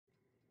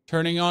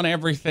Turning on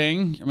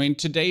everything. I mean,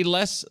 today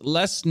less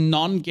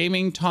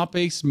non-gaming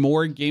topics,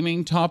 more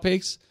gaming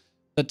topics.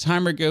 The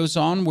timer goes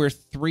on. We're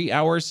 3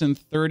 hours and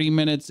 30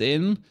 minutes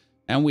in,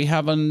 and we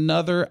have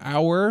another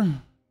hour.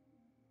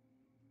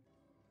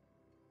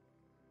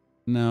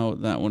 No,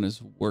 that one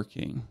is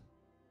working.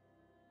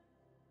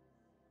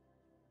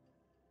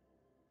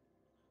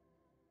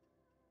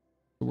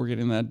 So we're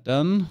getting that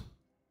done.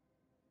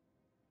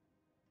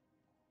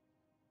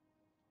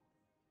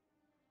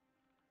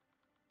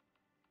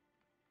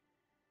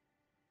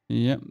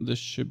 Yep, this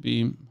should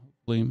be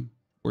hopefully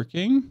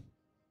working.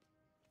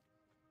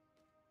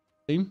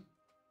 See?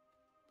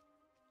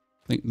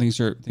 Things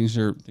are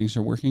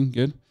working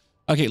good.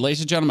 Okay, ladies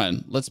and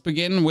gentlemen, let's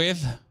begin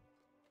with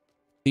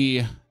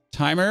the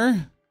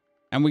timer,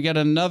 and we get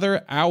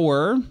another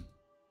hour.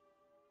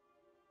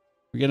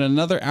 We get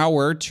another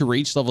hour to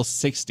reach level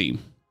 60.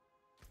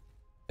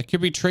 It could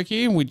be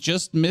tricky. We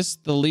just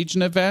missed the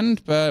Legion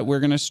event, but we're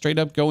gonna straight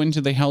up go into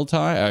the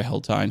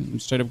Helltide.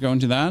 Straight up go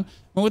into that.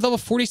 And with level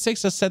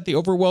 46, I said the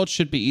overworld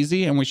should be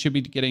easy, and we should be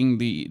getting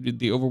the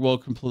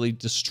overworld completely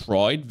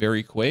destroyed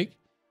very quick.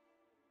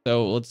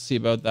 So let's see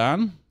about that.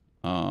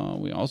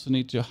 We also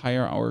need to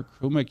higher our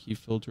chroma key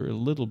filter a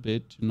little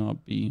bit to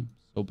not be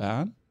so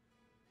bad.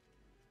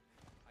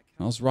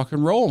 Let's rock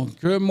and roll.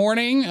 Good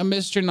morning,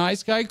 Mr.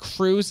 Nice Guy,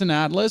 Cruz, and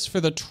Atlas for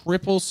the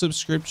triple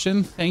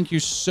subscription. Thank you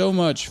so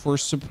much for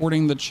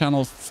supporting the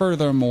channel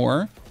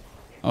furthermore.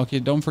 Okay,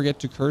 don't forget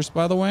to curse,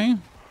 by the way.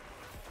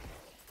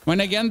 When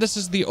again, this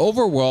is the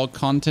overworld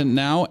content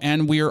now,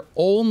 and we are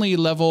only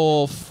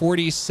level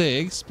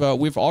 46, but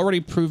we've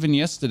already proven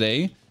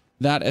yesterday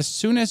that as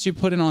soon as you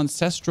put in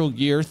ancestral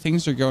gear,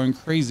 things are going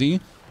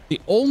crazy. The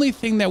only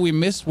thing that we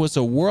missed was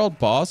a world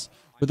boss.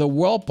 With a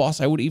world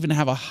boss, I would even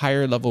have a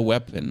higher level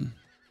weapon.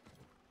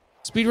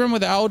 Speedrun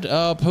without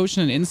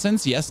potion and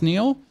incense. Yes,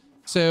 Neil.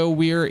 So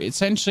we're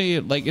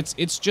essentially like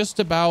it's just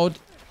about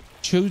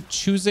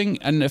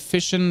choosing an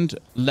efficient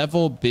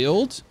level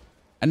build,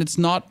 and it's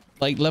not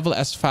like level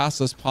as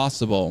fast as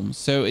possible.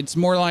 So it's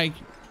more like,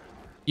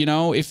 you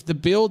know, if the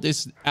build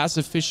is as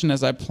efficient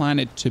as I plan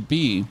it to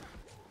be,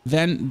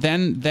 then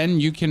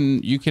you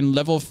can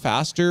level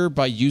faster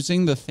by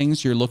using the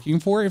things you're looking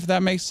for, if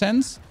that makes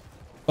sense.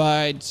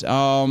 But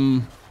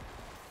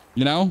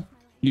you know,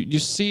 you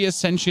see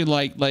essentially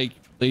like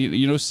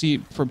you know,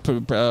 see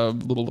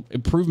little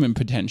improvement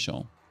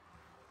potential.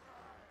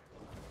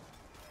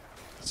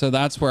 So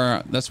that's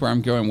where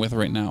I'm going with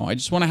right now. I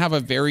just want to have a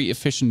very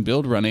efficient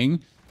build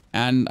running,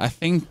 and I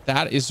think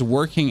that is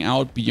working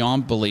out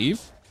beyond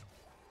belief.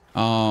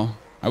 I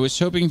was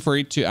hoping for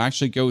it to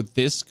actually go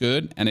this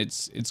good, and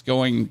it's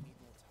going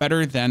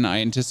better than I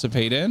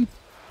anticipated.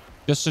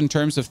 Just in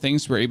terms of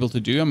things we're able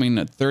to do. I mean,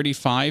 at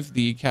 35,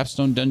 the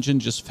capstone dungeon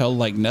just felt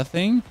like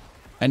nothing.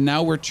 And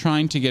now we're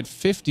trying to get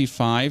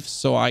 55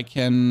 so I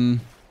can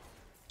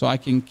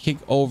kick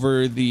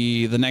over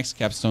the next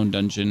capstone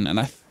dungeon. And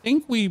I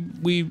think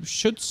we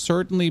should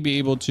certainly be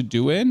able to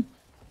do it,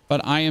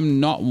 but I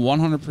am not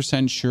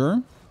 100%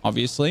 sure,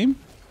 obviously.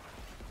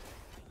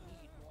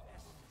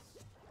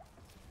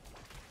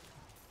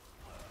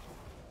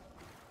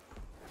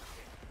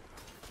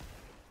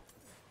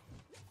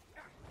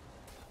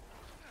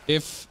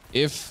 If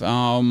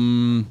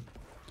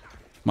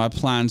my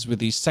plans with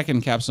the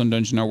second capstone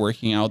dungeon are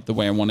working out the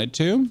way I wanted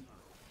to,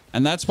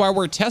 and that's why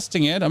we're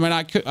testing it. I mean,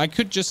 I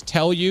could just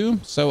tell you.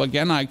 So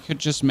again, I could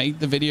just make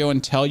the video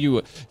and tell you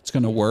it's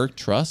gonna work.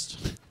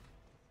 Trust.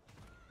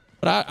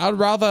 But I'd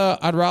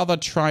rather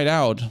try it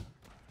out.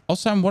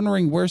 Also, I'm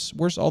wondering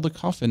where's all the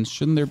coffins?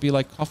 Shouldn't there be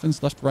like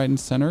coffins left, right, and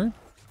center?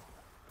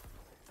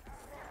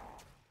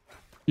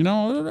 You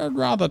know, I'd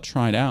rather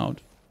try it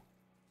out.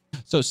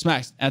 So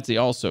Smacks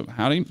Etsy also,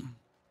 howdy.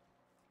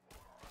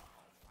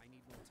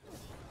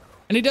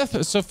 Any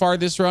death so far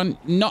this run?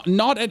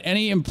 Not at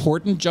any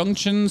important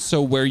junction,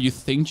 so where you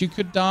think you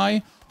could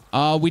die.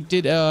 We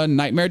did a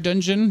nightmare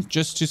dungeon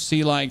just to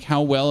see like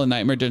how well a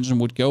nightmare dungeon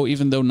would go,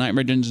 even though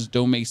nightmare dungeons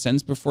don't make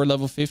sense before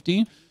level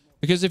 50.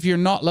 Because if you're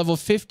not level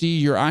 50,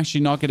 you're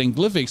actually not getting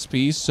glyph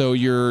XP, so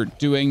you're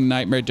doing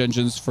nightmare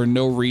dungeons for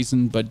no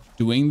reason but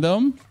doing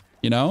them,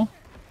 you know?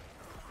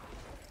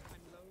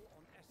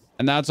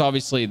 And that's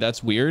obviously,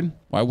 that's weird.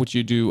 Why would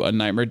you do a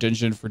nightmare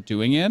dungeon for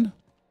doing it?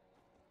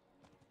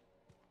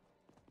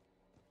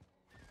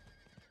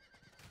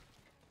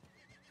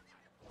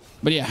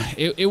 But yeah,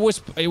 it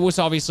was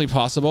obviously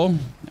possible,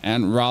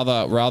 and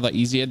rather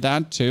easy at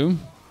that too.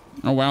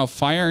 Oh wow,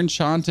 fire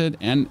enchanted,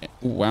 and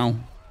wow.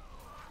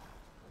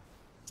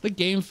 Does the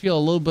game feel a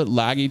little bit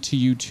laggy to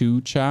you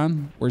too,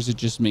 Chan? Or is it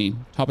just me?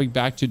 Topic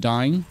back to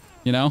dying,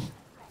 you know?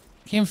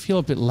 The game feel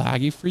a bit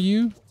laggy for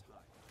you?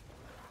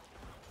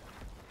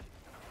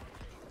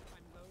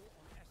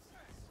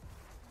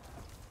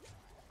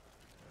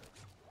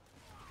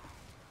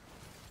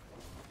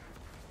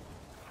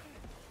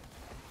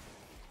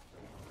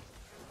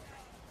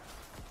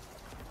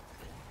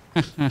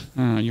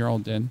 You're all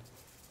dead.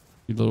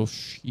 You little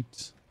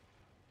sheets.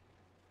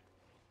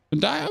 I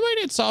mean,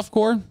 it's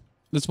softcore.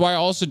 That's why I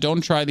also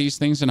don't try these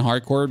things in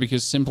hardcore,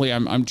 because simply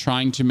I'm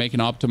trying to make an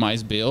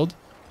optimized build.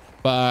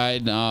 But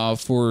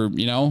for,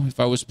 you know, if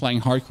I was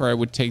playing hardcore, I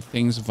would take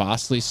things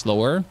vastly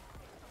slower.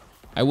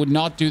 I would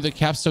not do the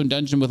capstone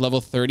dungeon with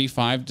level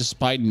 35,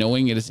 despite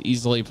knowing it is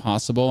easily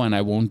possible and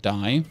I won't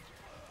die.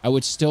 I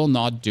would still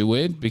not do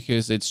it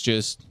because it's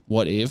just,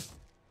 what if,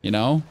 you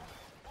know?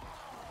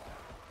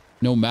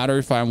 No matter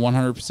if I'm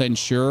 100%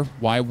 sure,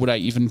 why would I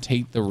even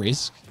take the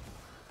risk?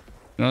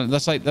 You know,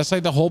 that's like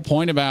the whole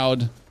point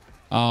about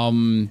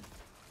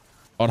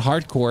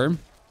hardcore.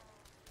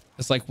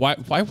 It's like, why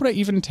would I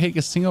even take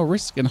a single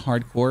risk in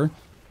hardcore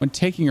when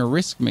taking a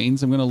risk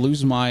means I'm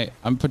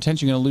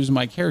potentially gonna lose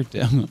my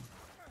character?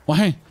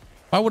 Why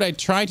would I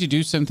try to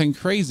do something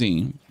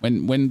crazy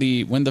when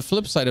the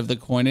flip side of the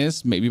coin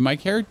is maybe my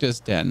character's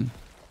dead?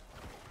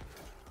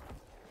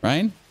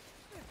 Right?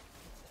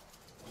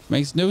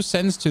 Makes no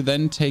sense to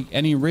then take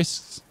any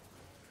risks.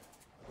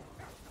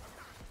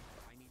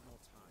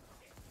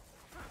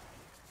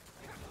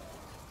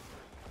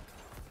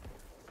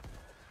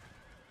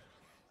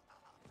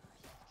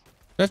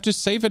 Do I have to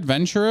save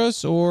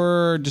adventurers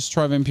or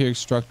destroy vampiric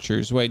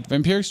structures? Wait,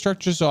 vampiric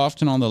structures are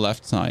often on the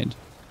left side.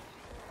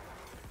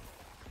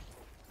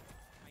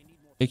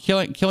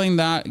 Okay, killing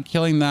that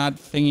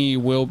thingy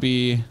will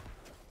be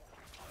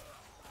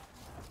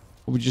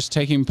just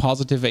taking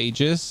positive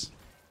ages,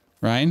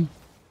 right?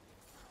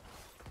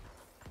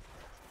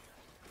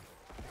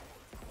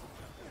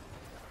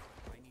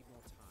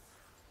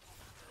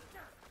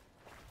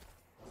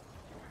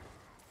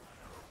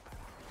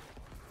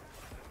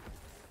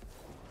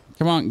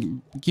 Come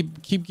on,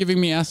 keep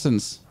giving me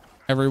essence,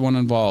 everyone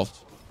involved.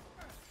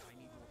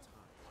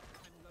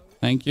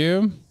 Thank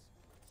you.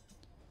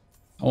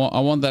 I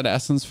want that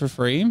essence for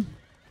free.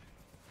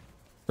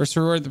 First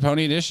reward, the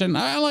pony edition.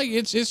 I like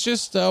it's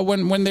just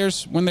when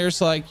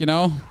there's like, you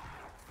know,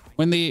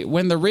 when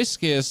the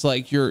risk is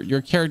like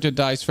your character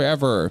dies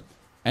forever,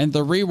 and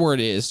the reward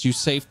is you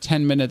save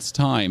 10 minutes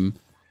time.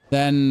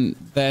 Then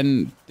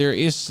there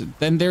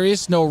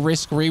is no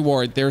risk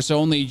reward. There's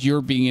only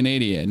you're being an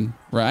idiot,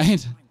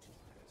 right?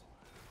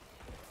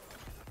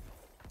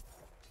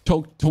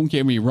 Don't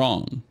get me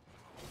wrong.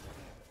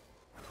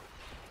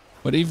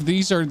 But if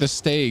these are the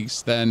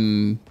stakes,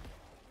 then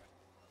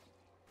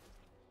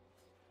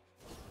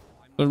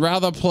I'd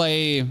rather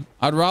play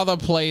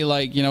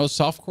like, you know,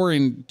 softcore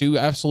and do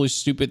absolutely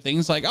stupid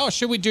things like, oh,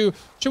 should we do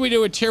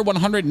a tier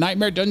 100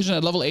 nightmare dungeon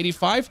at level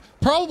 85?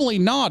 Probably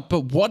not,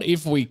 but what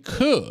if we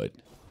could?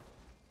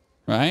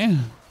 Right?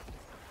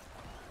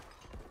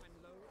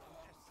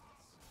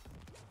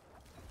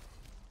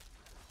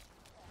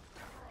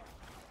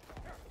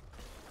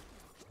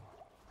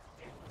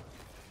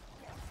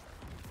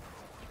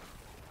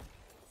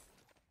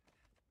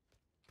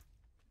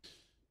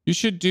 You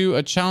should do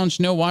a challenge.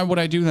 No, why would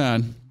I do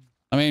that?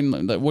 I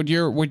mean, what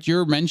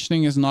you're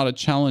mentioning is not a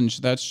challenge.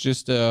 That's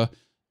just a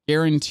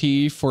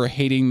guarantee for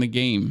hating the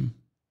game,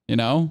 you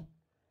know?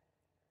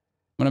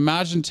 But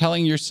imagine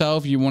telling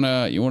yourself you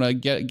wanna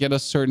get a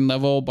certain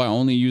level by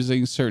only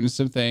using certain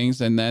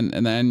things, and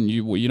then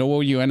you know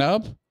what you end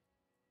up?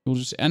 You'll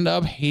just end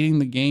up hating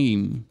the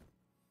game.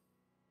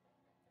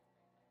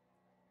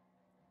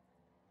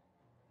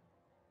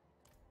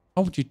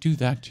 How would you do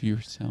that to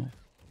yourself?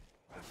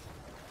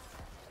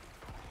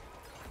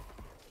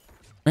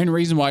 Main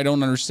reason why I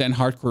don't understand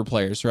hardcore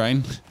players, right?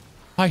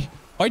 Why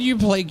do you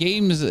play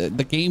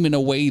the game in a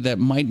way that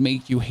might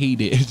make you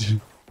hate it?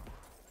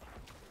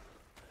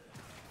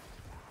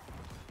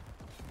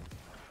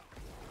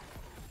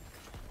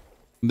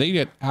 They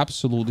get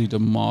absolutely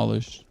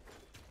demolished.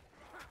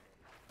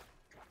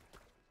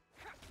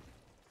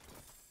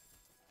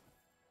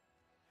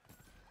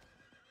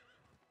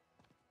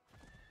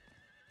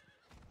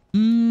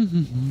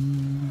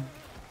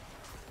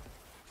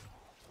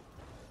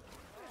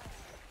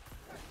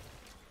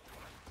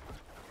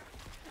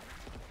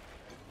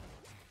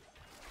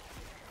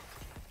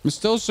 I'm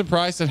still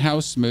surprised at how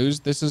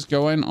smooth this is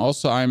going.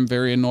 Also, I'm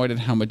very annoyed at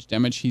how much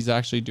damage he's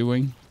actually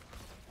doing.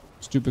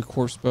 Stupid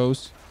corpse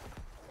bows.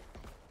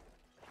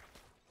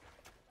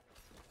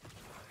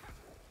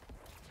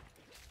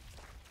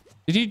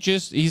 Did he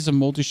just... He's a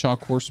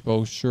multi-shot corpse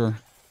bow, sure.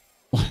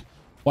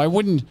 Why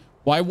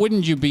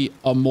wouldn't you be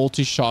a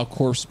multi-shot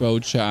corpse bow,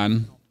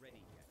 Chan?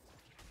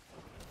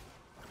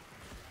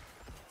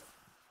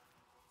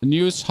 The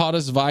newest,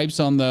 hottest vibes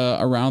on the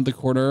around the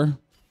corner.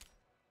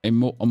 A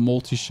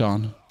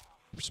multi-shot.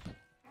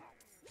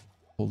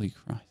 Holy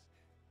Christ.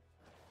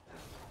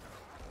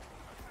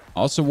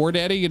 Also, War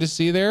Daddy, good to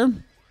see you there.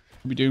 Hope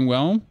you're doing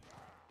well.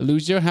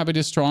 Eluzio, happy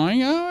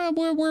destroying.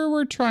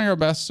 We're trying our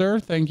best, sir.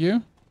 Thank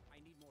you.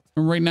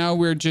 And right now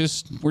we're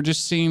just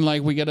seeing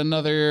like we get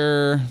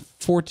another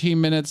 14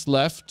 minutes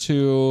left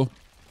to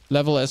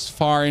level as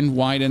far and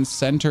wide and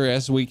center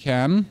as we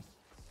can.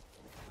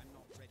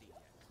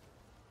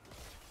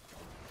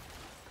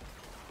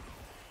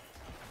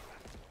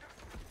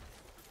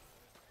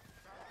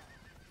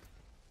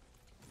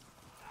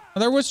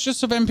 There was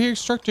just a vampiric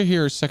structure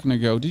here a second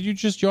ago. Did you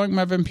just yoink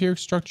my vampiric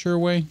structure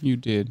away? You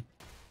did.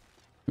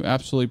 You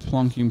absolutely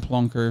plunking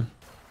plunker.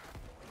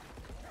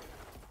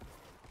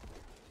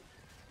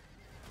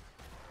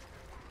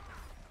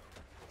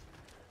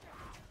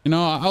 You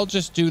know, I'll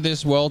just do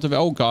this world of...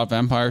 Oh, God,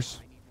 vampires.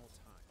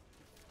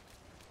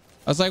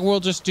 I was like, we'll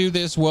just do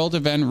this world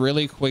event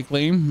really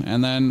quickly.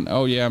 And then,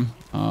 oh, yeah.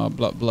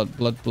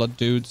 Blood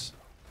dudes.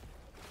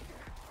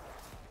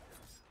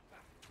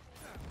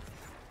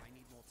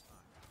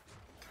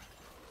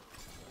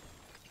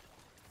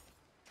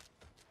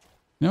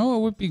 No, it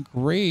would be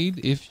great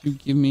if you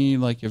give me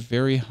like a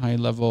very high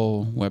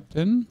level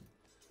weapon.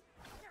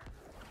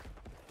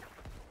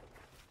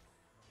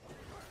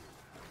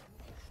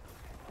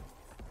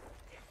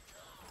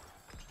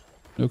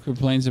 No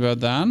complaints about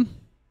that.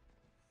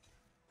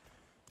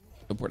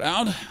 Upward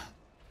out.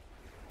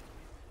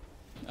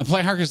 I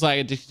play Harker's like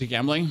addicted to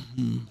gambling.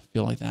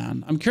 Feel like that.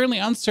 I'm currently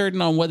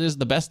uncertain on what is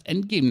the best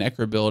endgame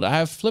Necro build. I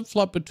have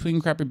flip-flop between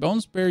crappy Bone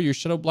Spear, your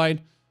Shadow Blight.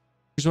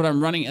 Here's what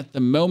I'm running at the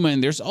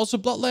moment. There's also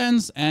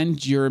Bloodlands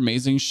and your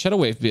amazing Shadow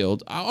Wave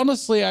build.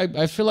 Honestly,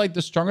 I feel like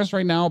the strongest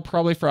right now,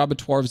 probably for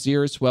Abattoir of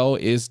Zir as well,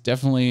 is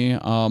definitely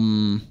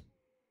oh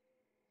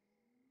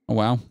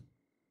wow.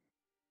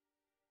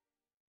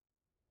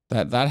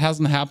 That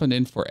hasn't happened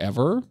in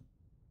forever.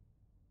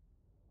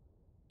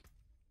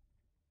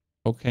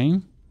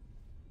 Okay.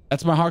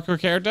 That's my hardcore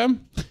character.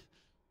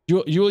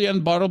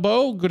 Julian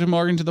Bottlebow. Good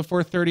morning to the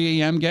 4:30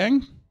 a.m.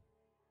 gang.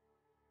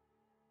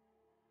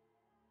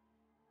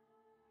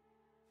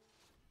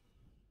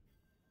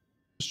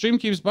 Stream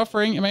keeps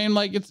buffering. I mean,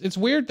 like, it's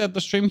weird that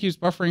the stream keeps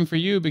buffering for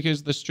you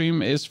because the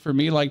stream is, for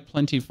me, like,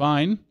 plenty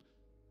fine.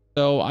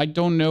 So I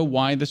don't know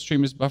why the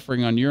stream is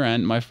buffering on your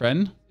end, my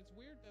friend. It's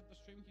weird that the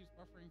stream keeps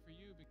buffering for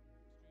you because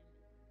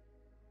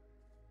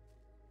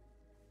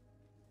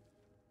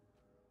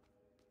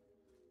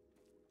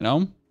you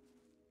know?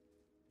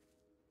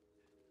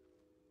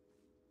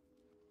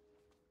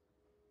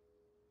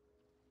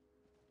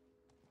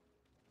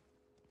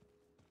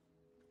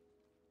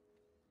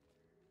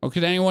 Or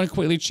could anyone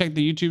quickly check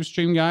the YouTube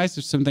stream, guys,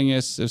 if something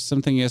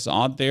is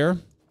odd there?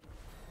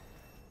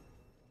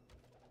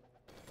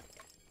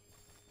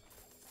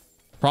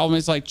 Problem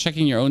is, like,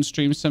 checking your own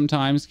stream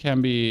sometimes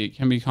can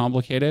be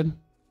complicated.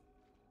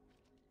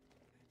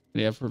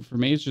 Yeah, for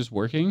me it's just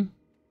working.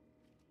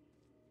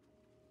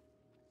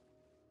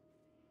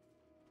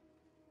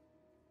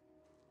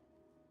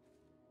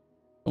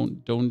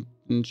 Don't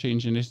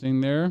change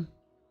anything there.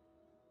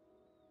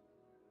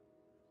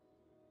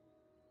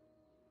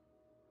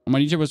 My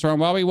YouTube was wrong.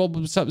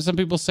 Well, some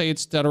people say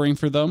it's stuttering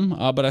for them,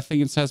 but I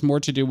think it has more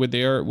to do with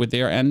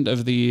their end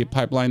of the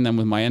pipeline than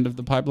with my end of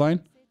the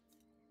pipeline.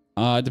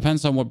 It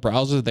depends on what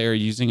browser they're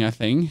using. I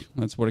think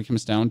that's what it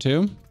comes down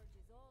to.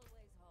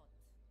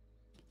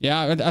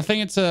 Yeah, I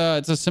think it's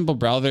a simple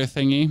browser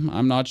thingy.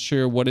 I'm not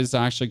sure what is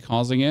actually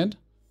causing it.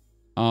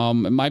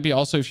 It might be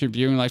also if you're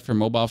viewing like for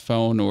mobile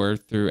phone or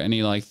through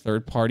any like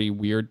third-party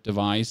weird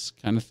device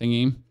kind of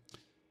thingy.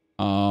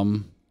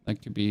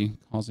 That could be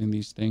causing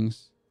these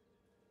things.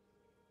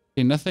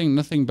 Okay,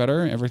 nothing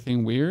better.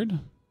 Everything weird.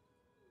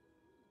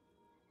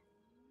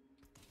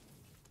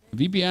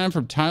 VPN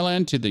from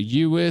Thailand to the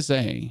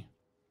USA.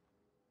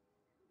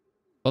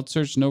 Blood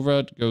Search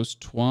Nova goes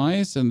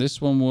twice, and this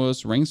one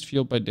was ranks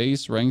fueled by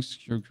days, ranks.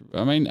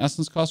 I mean,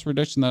 essence cost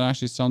reduction. That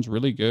actually sounds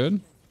really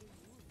good.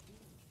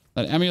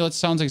 That amulet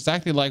sounds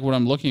exactly like what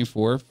I'm looking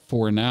for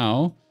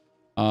now.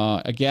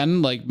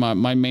 Again, like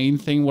my main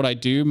thing, what I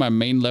do, my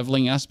main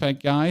leveling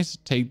aspect, guys,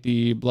 take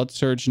the Blood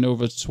Surge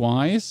Nova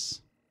twice.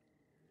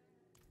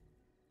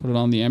 Put it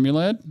on the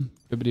amulet.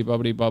 Bibbidi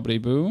bobbidi bobbidi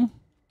boo.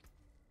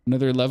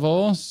 Another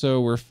level.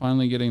 So we're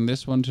finally getting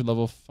this one to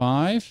level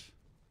 5.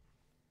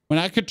 When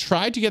I could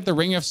try to get the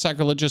Ring of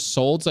Sacrilegious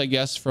Souls, I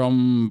guess,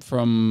 from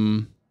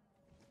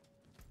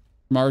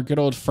our good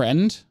old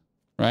friend,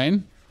 right?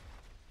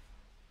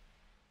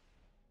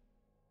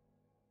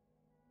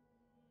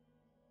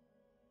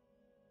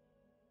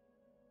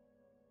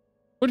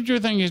 What did you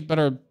think is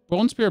better?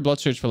 Bone Spear or Blood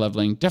Surge for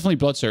leveling? Definitely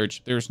Blood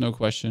Surge. There's no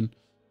question.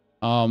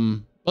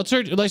 Blood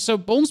Surge, like, so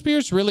Bone Spear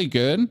is really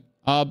good.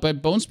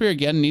 But Bone Spear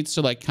again needs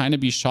to like kind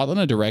of be shot in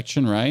a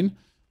direction, right?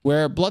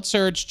 Where Blood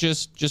Surge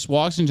just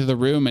walks into the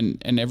room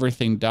and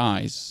everything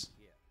dies.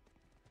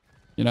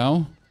 You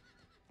know?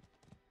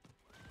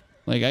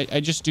 Like I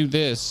just do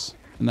this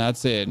and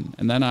that's it.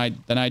 And then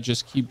I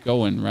just keep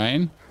going,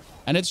 right?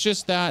 And it's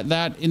just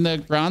that in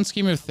the grand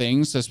scheme of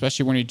things,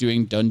 especially when you're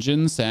doing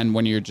dungeons and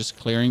when you're just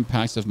clearing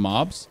packs of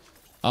mobs,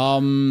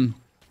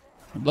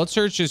 Blood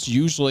Surge just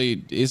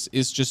usually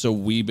is just a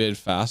wee bit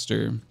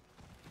faster.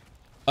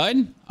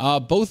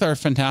 But both are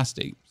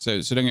fantastic, so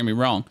don't get me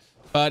wrong.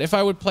 But if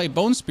I would play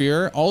Bone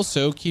Spear,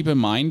 also keep in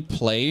mind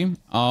play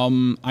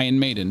Iron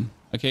Maiden.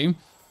 Okay,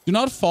 do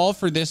not fall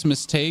for this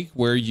mistake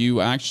where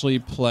you actually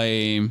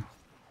play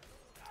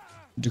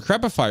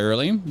Decrepify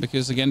early,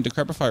 because again,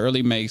 Decrepify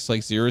early makes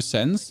like 0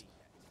 sense.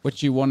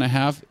 What you want to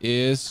have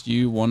is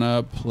you want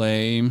to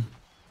play.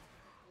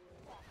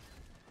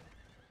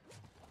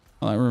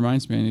 Well, that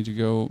reminds me, I need to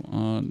go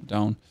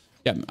down.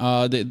 Yeah,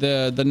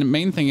 the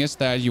main thing is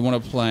that you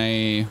want to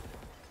play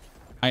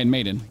Iron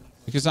Maiden.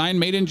 Because Iron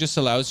Maiden just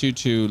allows you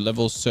to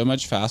level so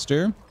much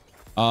faster.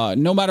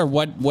 No matter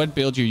what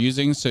build you're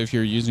using. So if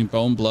you're using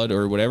Bone, Blood,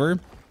 or whatever.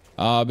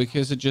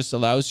 Because it just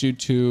allows you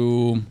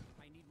to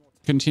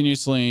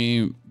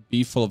continuously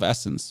be full of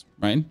essence,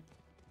 right?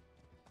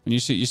 When you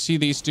see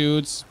these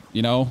dudes,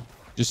 you know,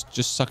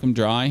 just suck them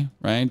dry,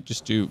 right?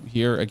 Just do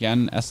here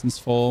again, essence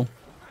full.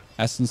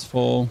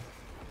 And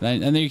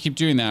then you keep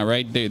doing that,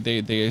 right? They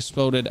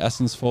exploded,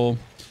 essence full.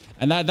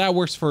 And that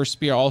works for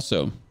spear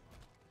also.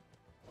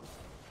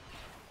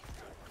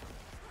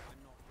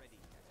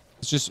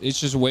 It's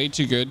just way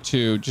too good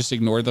to just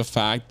ignore the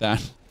fact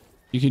that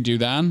you can do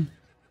that.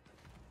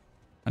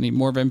 I need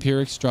more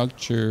vampiric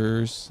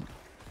structures.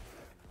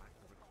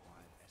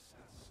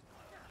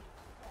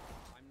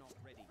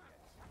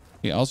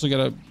 You also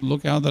gotta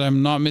look out that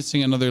I'm not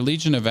missing another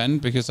Legion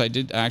event, because I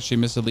did actually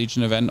miss a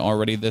Legion event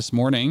already this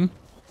morning.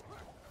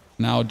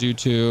 Now due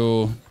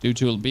to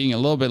being a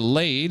little bit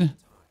late. And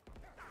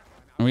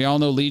we all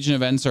know Legion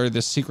events are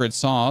the secret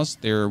sauce.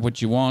 They're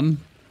what you want.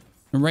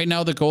 And right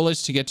now the goal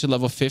is to get to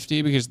level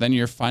 50, because then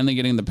you're finally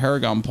getting the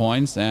Paragon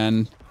points,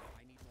 and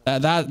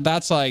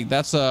that's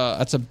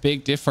a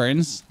big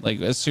difference.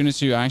 Like as soon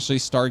as you actually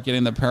start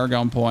getting the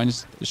Paragon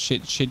points,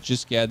 shit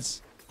just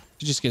gets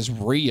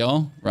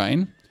real,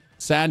 right?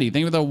 Sandy,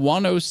 thank you for the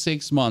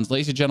 106 months.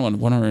 Ladies and gentlemen,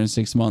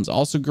 106 months.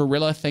 Also,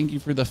 Gorilla, thank you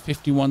for the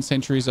 51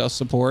 centuries of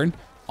support.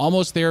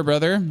 Almost there,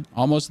 brother.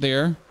 Almost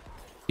there.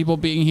 People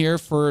being here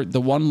for the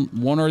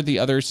one or the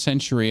other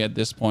century at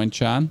this point,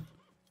 chat.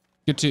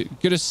 Good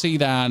to see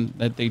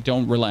that they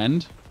don't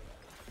relent.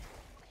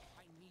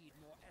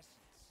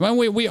 Well,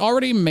 we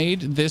already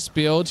made this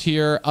build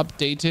here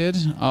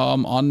updated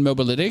on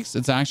Mobalytics.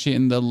 It's actually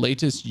in the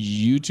latest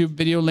YouTube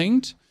video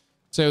linked.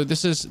 So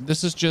this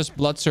is just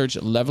Blood Surge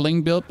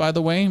leveling build, by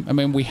the way. I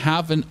mean, we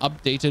have an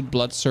updated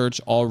Blood Surge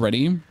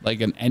already,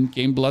 like an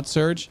endgame Blood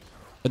Surge,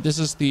 but this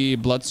is the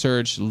Blood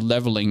Surge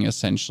leveling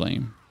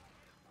essentially.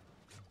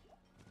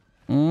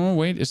 Oh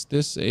wait, is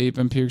this a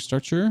vampiric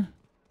structure?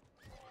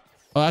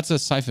 Oh, that's a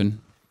siphon.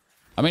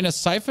 I mean, a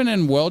siphon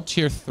in world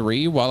tier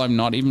 3 while I'm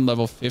not even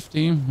level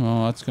 50.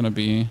 Oh, that's gonna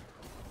be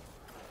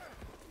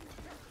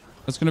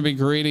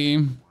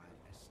greedy.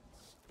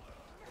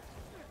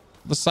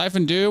 The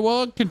siphon do,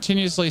 well, it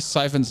continuously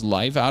siphons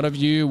life out of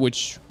you,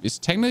 which is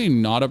technically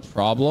not a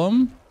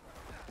problem.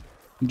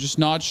 I'm just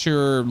not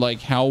sure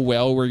like how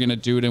well we're gonna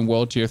do it in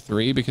world tier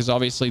 3, because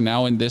obviously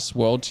now in this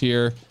world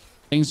tier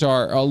things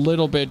are a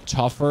little bit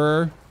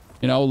tougher,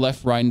 you know,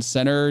 left, right, and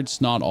center. It's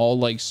not all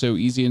like so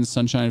easy in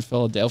Sunshine and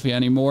Philadelphia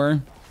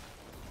anymore,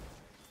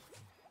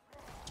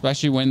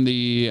 especially when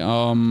the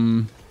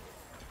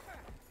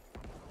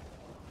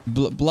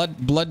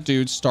blood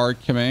dudes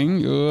start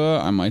coming.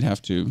 I might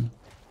have to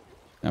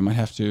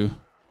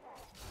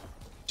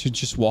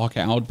just walk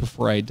out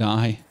before I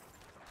die.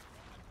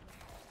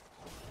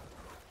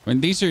 I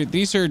mean,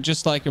 these are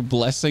just like a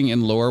blessing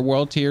in lower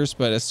world tiers,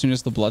 but as soon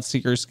as the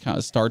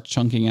Bloodseekers start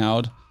chunking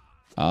out,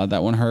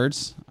 that one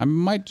hurts. I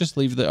might just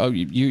leave the... Oh,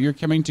 you're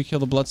coming to kill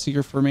the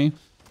Bloodseeker for me?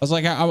 I was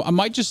like, I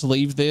might just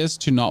leave this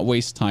to not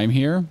waste time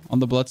here on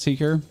the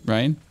Bloodseeker,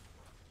 right?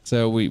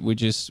 So we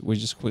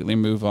just quickly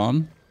move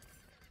on.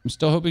 I'm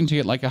still hoping to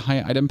get like a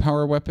high item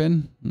power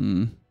weapon.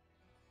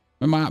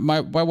 My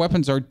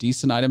weapons are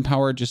decent item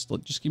power. Just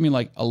give me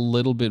like a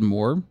little bit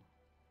more.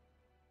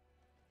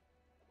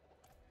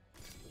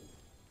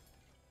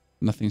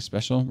 Nothing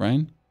special,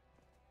 right?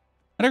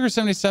 Necro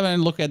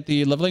 77, look at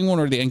the leveling one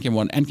or the endgame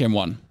one? Endgame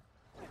one.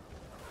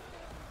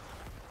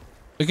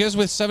 Because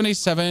with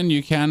 77,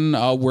 you can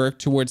work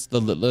towards the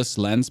Litless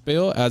Lens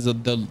build as the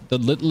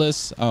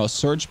Litless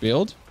Surge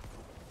build.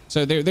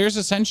 So there's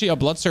essentially a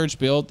Blood Surge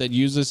build that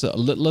uses a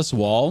Litless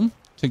Wall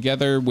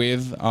together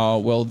with,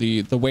 well,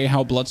 the way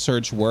how Blood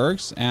Surge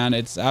works. And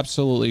it's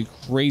absolutely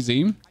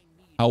crazy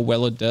how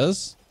well it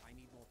does.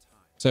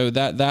 So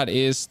that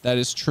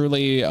is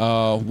truly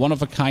one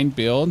of a kind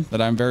build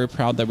that I'm very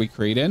proud that we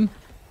created.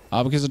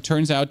 Because it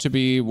turns out to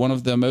be one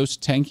of the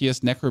most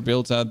tankiest Necro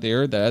builds out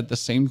there that at the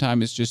same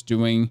time is just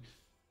doing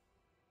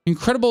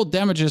incredible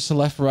damages to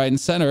left, right, and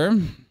center.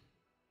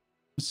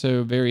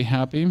 So very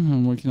happy.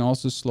 And we can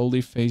also slowly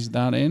phase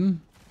that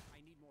in.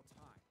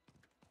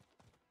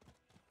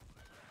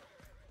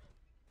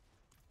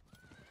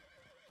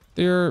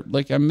 There,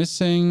 like, I'm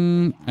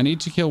missing... I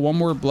need to kill one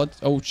more blood...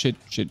 Oh, shit.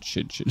 I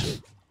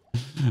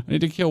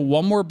need to kill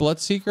one more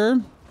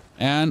Bloodseeker.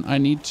 And I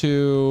need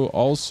to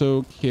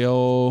also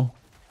kill...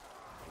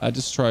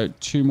 just try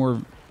 2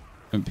 more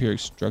vampiric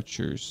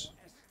structures.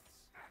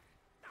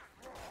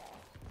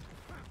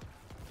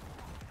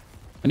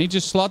 I need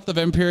to slot the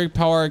vampiric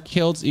power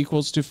kills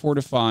equals to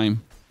fortify.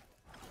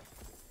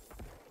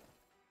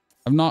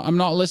 I'm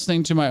not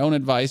listening to my own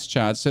advice,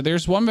 chat. So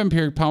there's one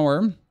vampiric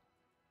power.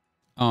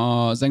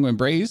 Sanguine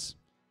Braze.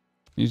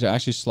 I need to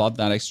actually slot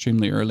that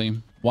extremely early.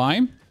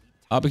 Why?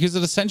 Because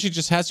it essentially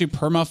just has you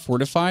perma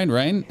fortified,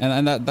 right?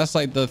 And that's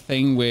like the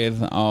thing with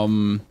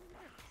the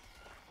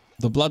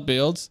blood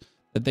builds,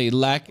 that they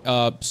lack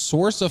a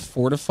source of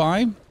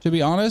fortify, to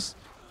be honest.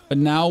 But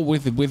now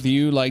with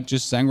you like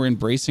just sanguine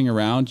bracing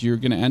around, you're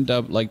gonna end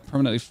up like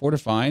permanently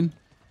fortifying,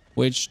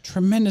 which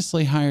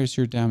tremendously higher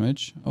your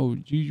damage. Oh,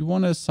 you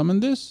want to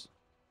summon this?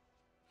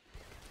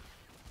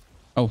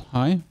 Oh,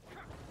 hi.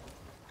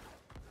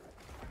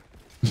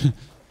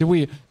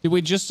 Did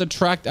we just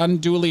attract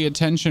unduly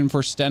attention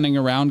for standing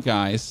around,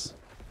 guys?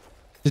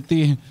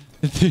 Did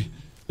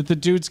the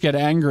dudes get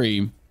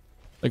angry?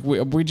 Like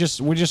we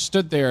just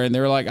stood there and they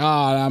were like,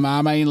 I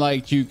mean,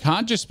 like, you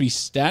can't just be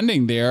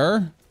standing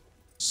there,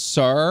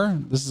 sir.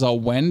 This is a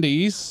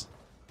Wendy's.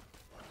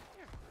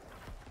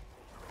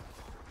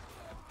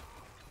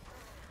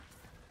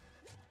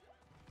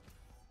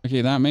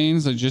 Okay, that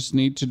means I just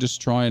need to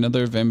destroy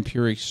another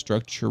vampiric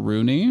structure,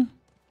 Rooney.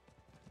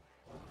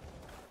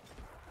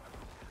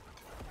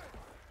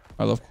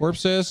 I love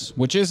corpses,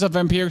 which is a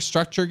vampiric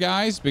structure,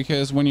 guys,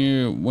 because when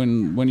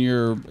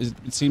you're,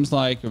 it seems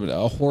like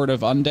a horde of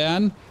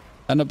undead,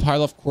 then a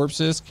pile of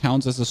corpses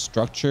counts as a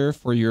structure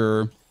for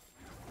your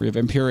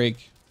vampiric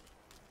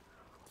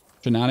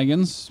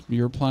shenanigans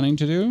you're planning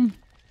to do.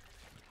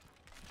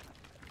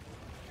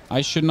 I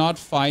should not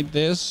fight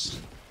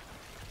this.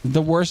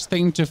 The worst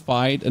thing to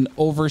fight, an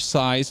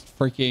oversized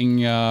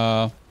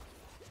freaking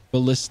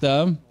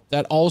ballista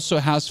that also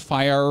has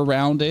fire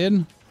around it.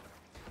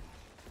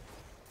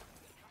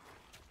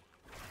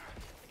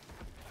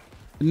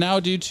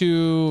 Now due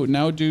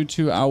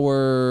to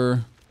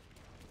our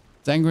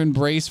Sanguine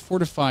Brace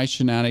Fortify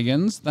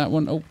shenanigans, that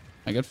one, oh,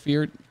 I got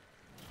feared.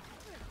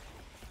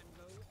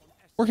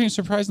 Working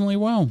surprisingly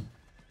well.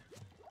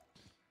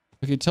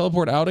 Okay,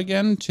 teleport out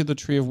again to the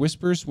Tree of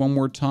Whispers one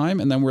more time,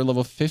 and then we're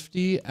level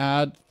 50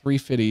 at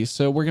 350.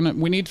 So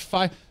we need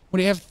 5,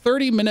 we have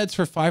 30 minutes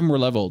for 5 more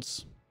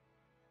levels.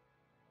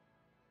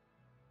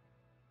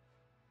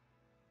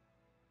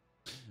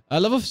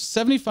 Level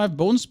 75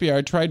 Bone Spear.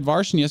 I tried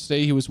Varshan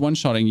yesterday. He was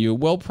one-shotting you.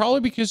 Well, probably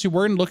because you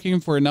weren't looking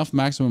for enough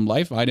maximum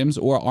life items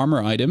or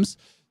armor items.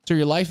 So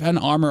your life and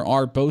armor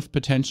are both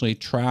potentially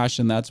trash,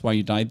 and that's why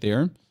you died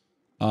there.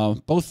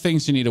 Both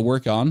things you need to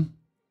work on.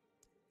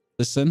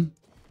 Listen.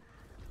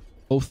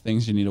 Both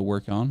things you need to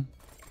work on.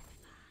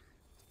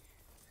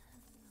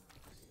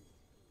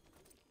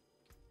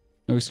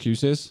 No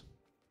excuses.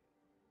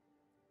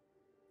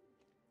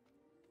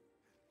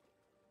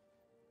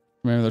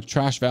 Remember, the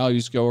trash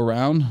values go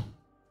around.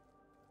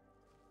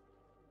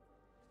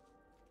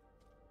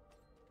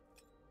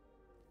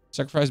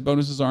 Sacrifice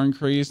bonuses are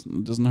increased.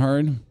 It doesn't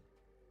hurt.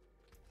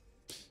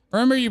 I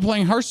remember you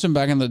playing Hearthstone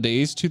back in the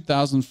days.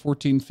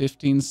 2014,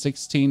 15,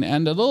 16,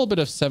 and a little bit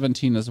of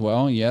 17 as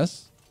well.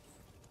 Yes.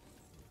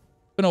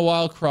 Been a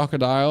while,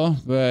 Crocodile,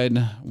 but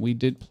we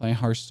did play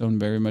Hearthstone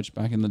very much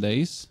back in the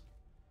days.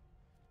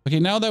 Okay,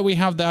 now that we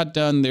have that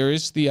done, there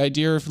is the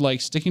idea of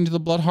like sticking to the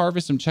Blood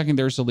Harvest. I'm checking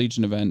there's a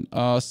Legion event.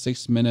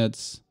 6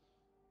 minutes.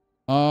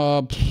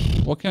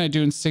 What can I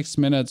do in 6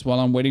 minutes while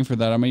I'm waiting for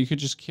that? I mean, you could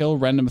just kill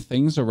random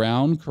things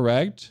around,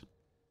 correct?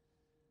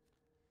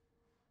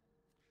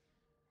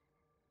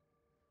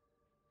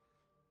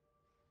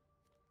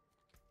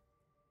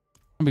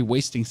 I'll be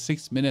wasting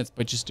 6 minutes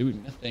by just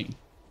doing nothing.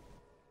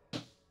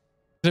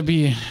 Gonna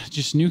be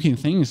just nuking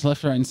things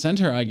left, right, and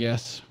center, I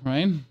guess,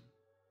 right?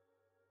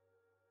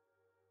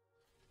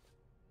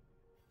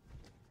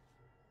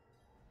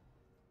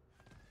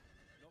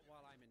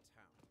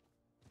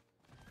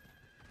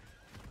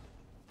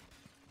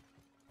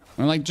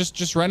 And like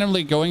just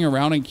randomly going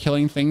around and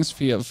killing things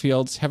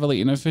feels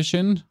heavily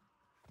inefficient.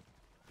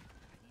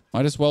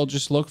 Might as well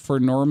just look for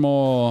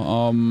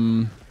normal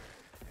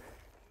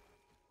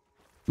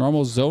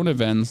normal zone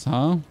events,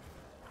 huh?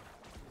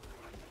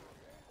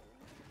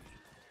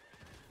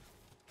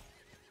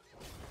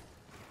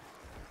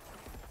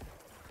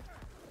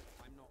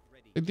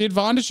 The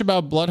advantage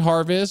about Blood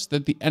Harvest,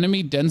 that the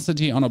enemy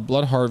density on a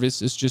Blood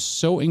Harvest is just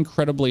so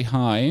incredibly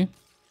high.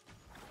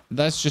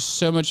 That's just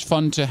so much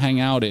fun to hang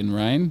out in,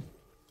 right?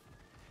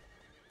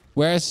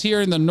 Whereas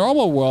here in the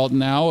normal world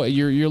now,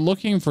 you're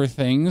looking for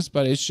things,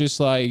 but it's just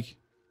like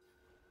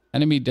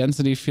enemy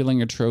density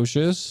feeling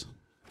atrocious.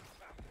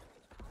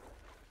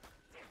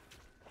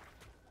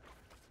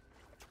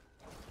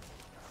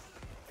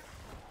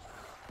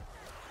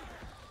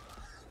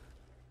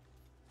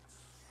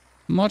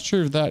 I'm not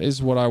sure if that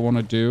is what I want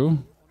to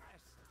do.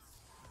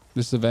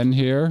 This event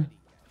here.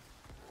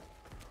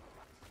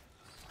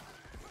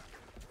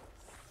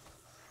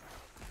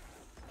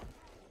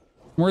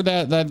 More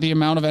that the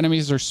amount of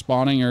enemies are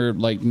spawning are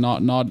like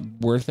not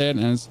worth it,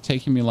 and it's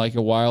taking me like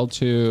a while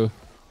to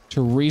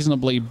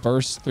reasonably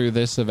burst through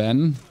this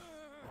event.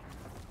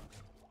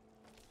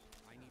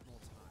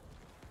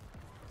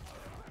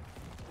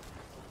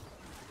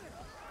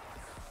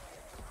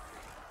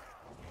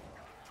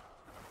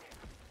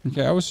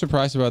 Okay, I was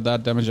surprised about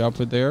that damage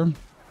output there.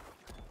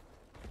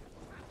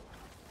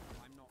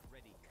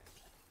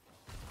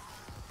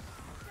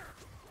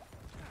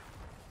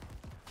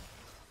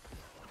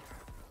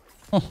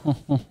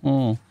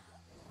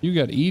 You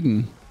got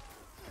eaten.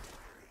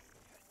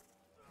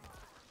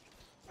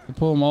 You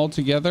pull them all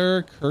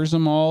together, curse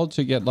them all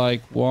to get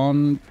like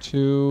 1,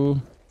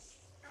 2.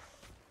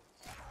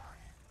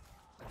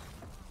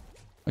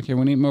 Okay,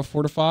 we need more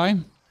fortify.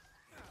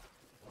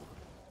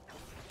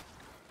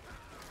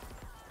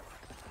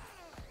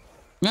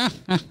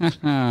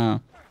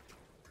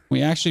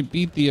 We actually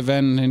beat the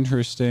event.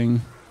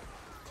 Interesting.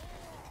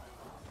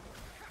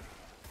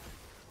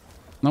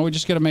 Now we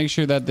just gotta make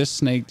sure that this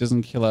snake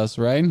doesn't kill us,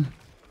 right?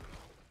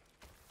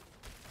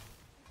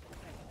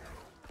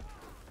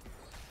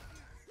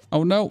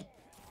 Oh no.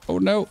 Oh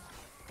no.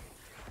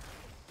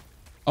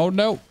 Oh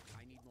no.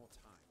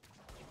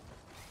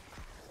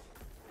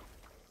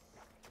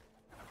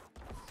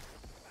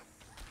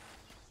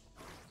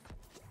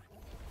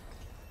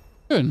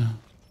 Good.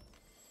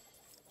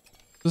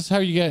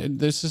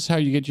 This is how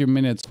you get your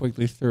minutes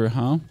quickly through,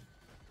 huh?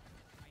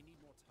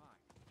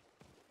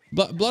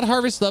 Blood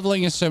harvest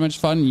leveling is so much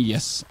fun.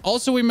 Yes.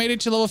 Also, we made it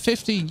to level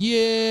 50.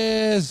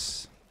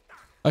 Yes.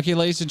 Okay,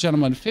 ladies and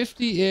gentlemen,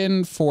 50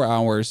 in 4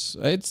 hours.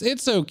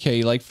 It's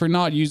okay. Like, for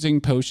not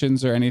using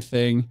potions or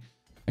anything,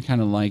 I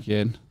kind of like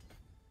it.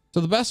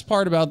 So the best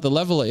part about the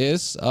level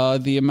is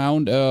the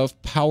amount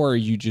of power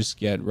you just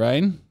get,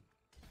 right?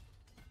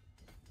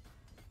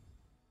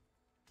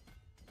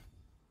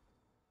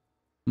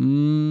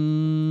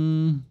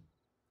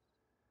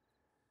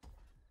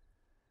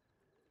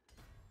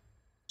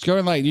 It's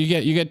going like you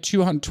get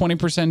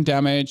 220%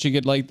 damage. You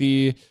get like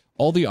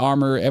all the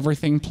armor,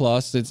 everything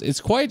plus.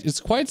 It's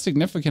quite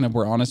significant if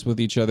we're honest with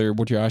each other.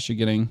 What you're actually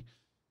getting.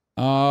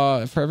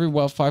 For every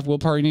 5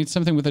 willpower, you need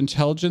something with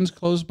intelligence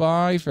close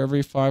by. For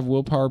every 5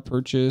 willpower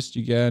purchased,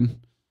 you get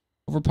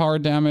overpower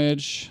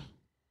damage.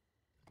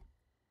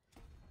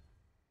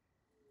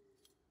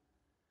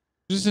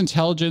 Just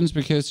intelligence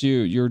because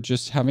you're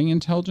just having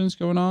intelligence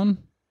going on.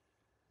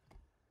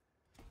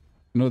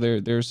 No,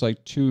 there's like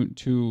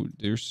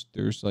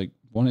there's like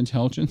 1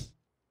 intelligence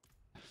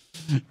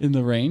in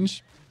the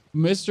range.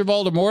 Mr.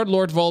 Voldemort,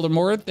 Lord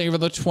Voldemort, thank you for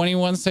the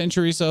 21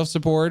 centuries of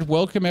support.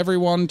 Welcome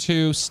everyone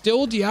to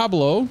still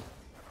Diablo.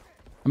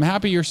 I'm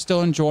happy you're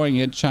still enjoying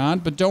it,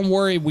 chat, but don't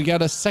worry, we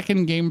got a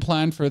second game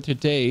plan for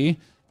today,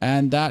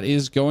 and that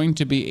is going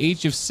to be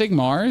Age of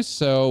Sigmar.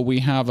 So we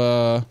have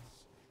a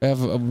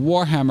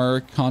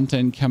Warhammer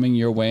content coming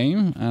your way,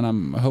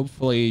 and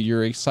hopefully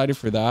you're excited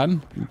for that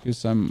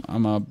because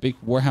I'm a big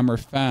Warhammer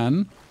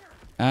fan,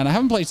 and I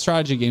haven't played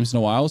strategy games in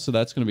a while, so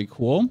that's going to be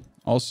cool.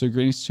 Also,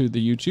 greetings to the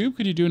YouTube.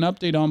 Could you do an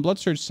update on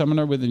Bloodsearch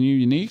Summoner with the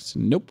new uniques?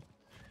 Nope.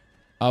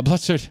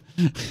 Bloodsearch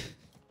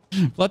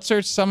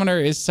Summoner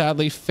is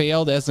sadly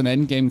failed as an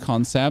endgame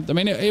concept. I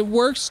mean, it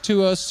works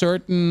to a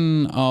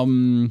certain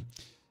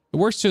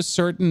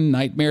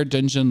nightmare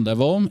dungeon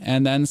level,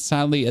 and then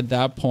sadly at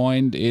that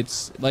point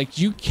it's like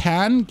you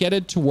can get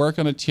it to work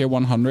on a tier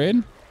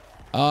 100.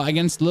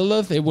 Against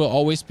Lilith it will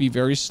always be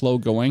very slow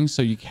going,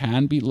 so you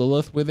can beat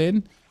Lilith with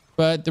it,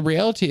 but the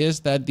reality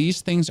is that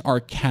these things are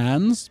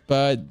cans,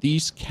 but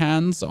these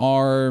cans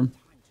are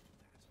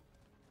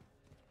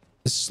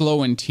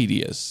slow and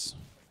tedious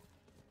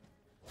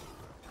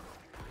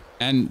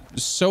and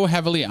so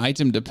heavily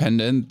item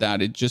dependent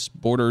that it just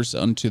borders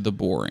onto the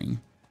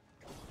boring.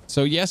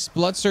 So yes,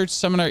 Bloodsearch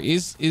Summoner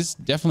is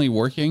definitely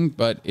working,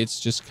 but it's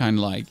just kind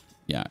of like,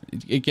 yeah,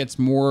 it gets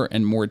more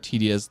and more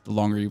tedious the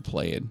longer you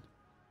play it.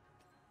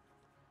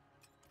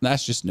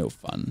 That's just no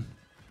fun.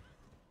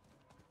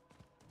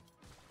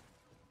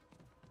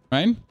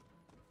 Right?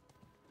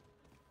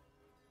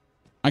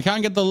 I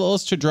can't get the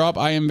Lilith to drop.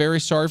 I am very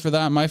sorry for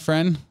that, my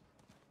friend.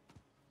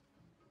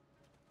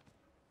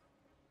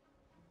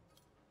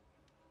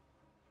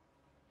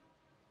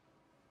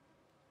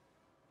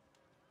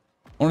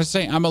 I want to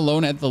say I'm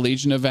alone at the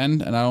Legion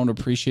event, and I don't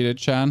appreciate it,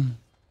 Chan.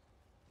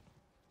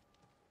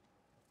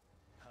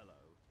 Hello.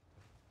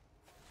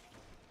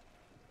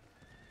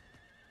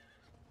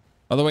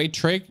 By the way,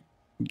 Trick,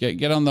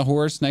 get on the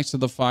horse next to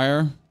the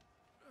fire.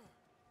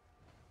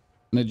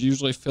 And it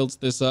usually fills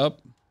this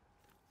up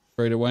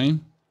straight away.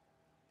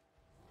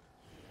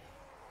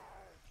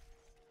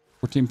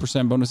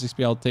 14% bonus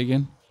XP, I'll take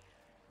it.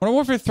 Modern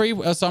Warfare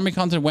 3 zombie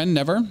content when?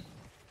 Never.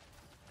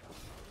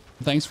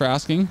 Thanks for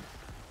asking.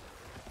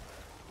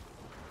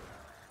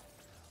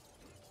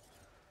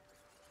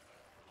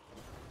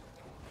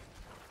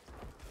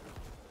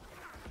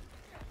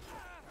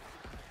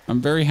 I'm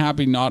very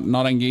happy not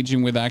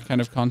engaging with that kind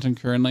of content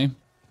currently,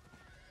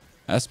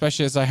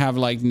 especially as I have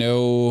like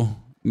no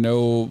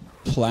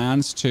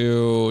plans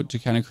to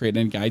kind of create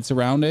any guides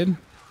around it.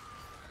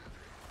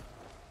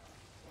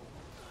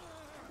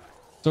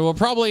 So we'll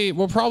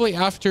probably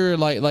after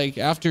like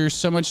after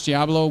so much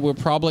Diablo, we're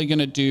probably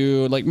gonna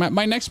do like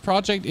my next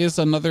project is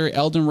another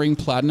Elden Ring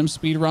Platinum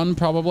speed run,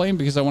 probably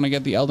because I want to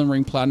get the Elden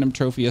Ring Platinum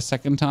trophy a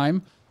second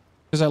time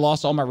because I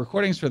lost all my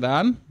recordings for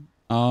that.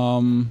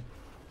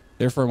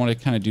 Therefore, I want to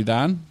kind of do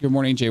that. Good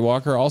morning, Jay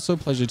Walker. Also,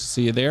 pleasure to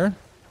see you there. I'm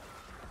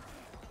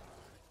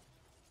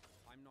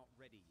not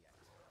ready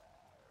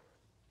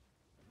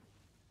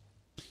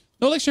yet.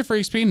 No lecture for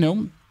XP,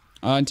 no.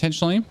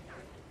 Intentionally.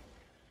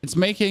 It's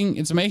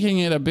making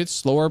it a bit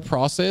slower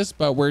process,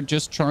 but we're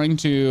just trying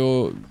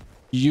to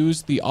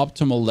use the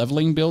optimal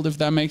leveling build, if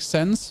that makes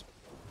sense.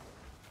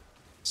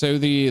 So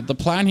the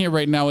plan here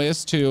right now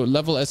is to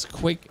level as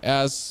quick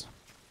as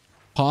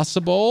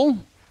possible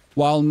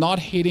while not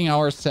hating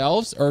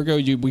ourselves. Ergo,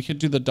 we could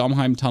do the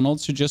Domheim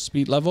tunnels to just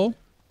speed level,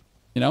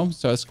 you know,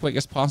 so as quick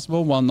as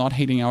possible while not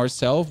hating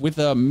ourselves with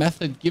a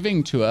method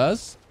giving to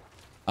us,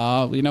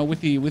 you know,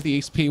 with the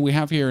XP we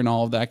have here and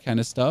all of that kind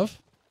of stuff.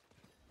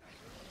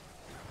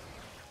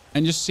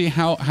 And just see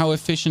how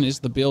efficient is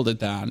the build at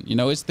that. You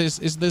know, is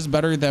this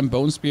better than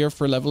Bone Spear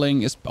for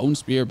leveling? Is Bone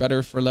Spear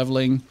better for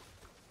leveling?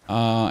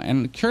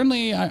 And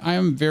currently I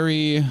am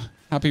very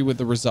happy with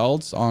the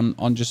results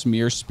on just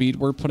mere speed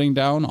we're putting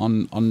down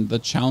on the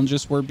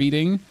challenges we're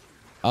beating.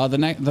 The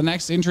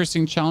next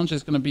interesting challenge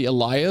is going to be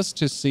Elias,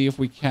 to see if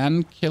we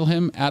can kill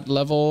him at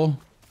level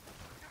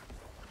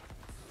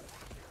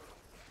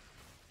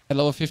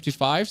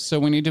 55. So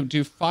we need to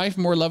do 5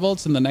 more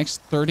levels in the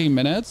next 30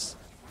 minutes.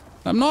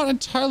 I'm not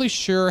entirely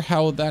sure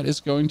how that is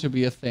going to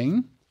be a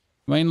thing.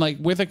 I mean, like,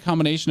 with a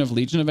combination of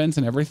Legion events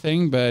and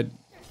everything, but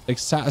like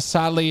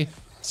sadly,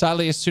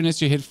 as soon as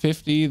you hit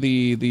 50,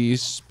 the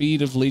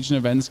speed of Legion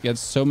events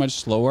gets so much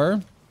slower,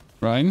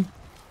 right?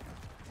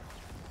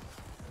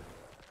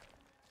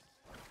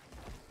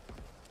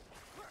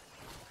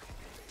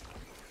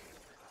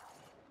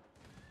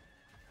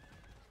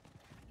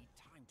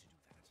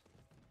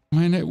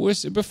 Man, it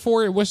was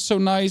before, it was so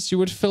nice. You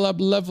would fill up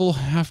level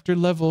after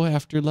level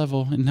after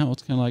level, and now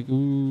it's kind of like,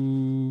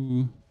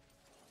 ooh.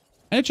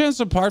 Any chance,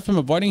 apart from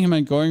avoiding him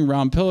and going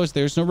around pillars,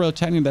 there's no real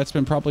technique that's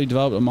been properly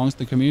developed amongst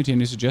the community?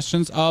 Any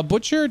suggestions?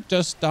 Butcher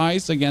just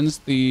dies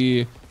against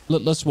the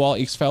Litless Wall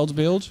X-Feld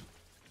build.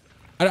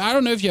 I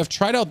don't know if you have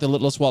tried out the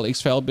Litless Wall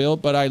X-Feld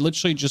build, but I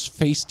literally just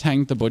face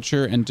tanked the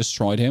Butcher and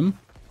destroyed him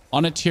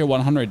on a tier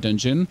 100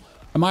 dungeon.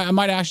 I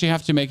might actually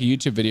have to make a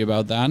YouTube video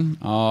about that.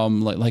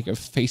 Like a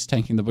face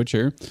tanking the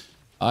Butcher.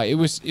 It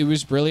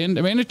was brilliant.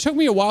 I mean, it took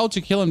me a while to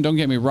kill him, don't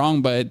get me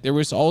wrong, but there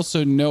was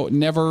also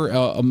never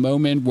a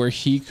moment where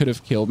he could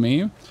have killed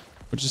me,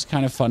 which is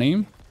kind of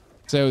funny.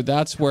 So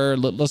that's where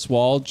Litless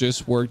Wall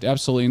just worked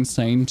absolutely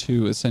insane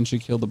to essentially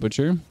kill the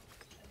Butcher.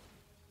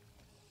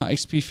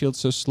 XP feels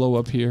so slow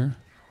up here.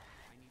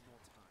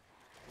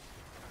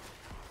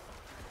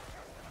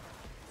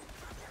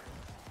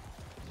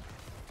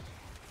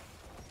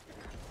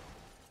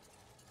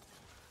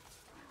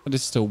 But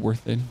it's still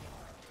worth it.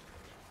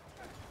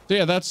 So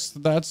yeah, that's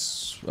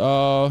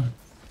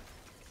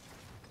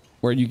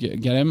where you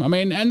get him. I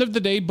mean, end of the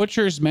day,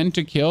 Butcher is meant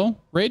to kill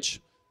Rich,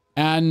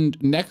 and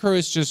Necro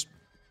is just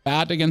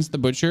bad against the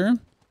Butcher.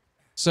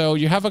 So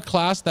you have a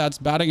class that's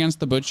bad against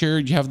the Butcher.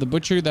 You have the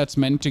Butcher that's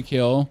meant to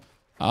kill.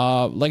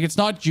 Like, it's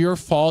not your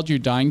fault you're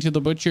dying to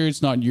the Butcher.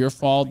 It's not your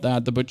fault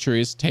that the Butcher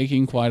is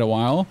taking quite a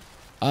while.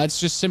 It's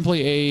just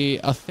simply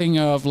a thing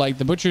of, like,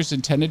 the Butcher's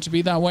intended to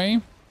be that way.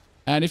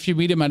 And if you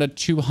meet him at a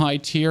too high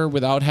tier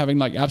without having,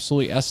 like,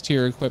 absolutely S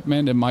tier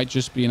equipment, it might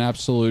just be an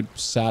absolute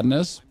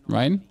sadness,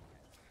 right?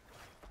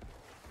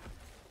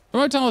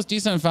 Don't Tunnel is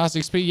decent and fast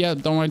XP. Yeah,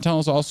 Don't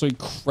Tunnel is also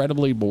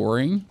incredibly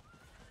boring.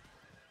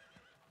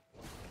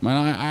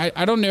 Man,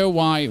 I don't know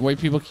why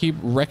people keep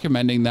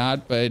recommending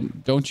that,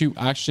 but don't you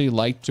actually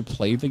like to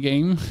play the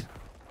game?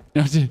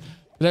 You know, did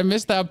I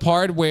miss that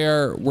part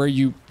where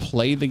you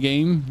play the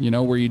game? You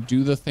know, where you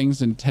do the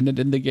things intended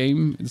in the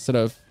game instead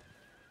of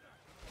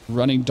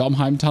running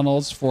Domheim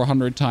tunnels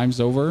 400 times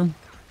over?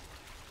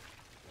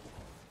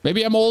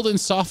 Maybe I'm old and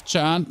soft,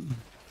 chat.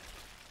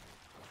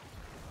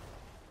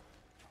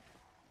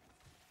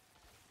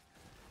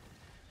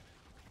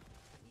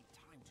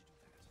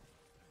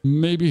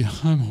 Maybe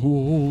I'm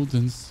old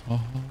and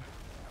soft.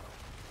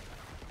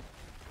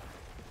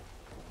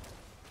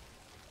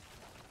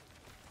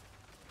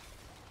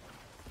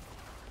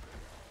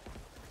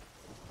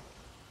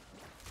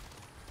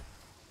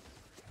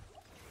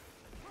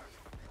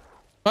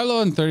 Five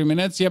level in 30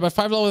 minutes. Yeah, but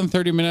 5 level in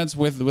 30 minutes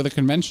with a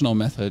conventional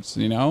methods,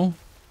 you know?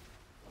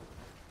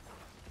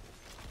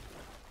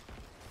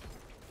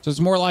 So it's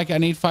more like I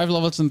need 5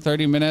 levels in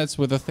 30 minutes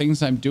with the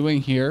things I'm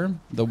doing here,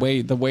 the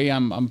way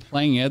I'm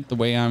playing it, the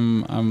way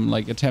I'm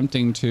like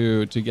attempting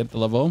to get the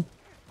level.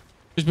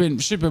 Should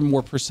have been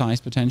more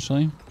precise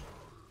potentially.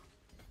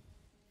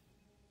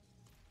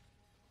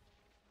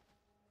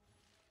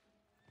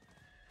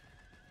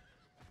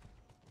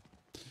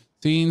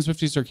 Seen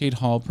Swifty's Arcade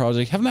Hall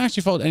project. Haven't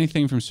actually followed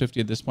anything from Swifty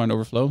at this point,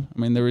 Overflow. I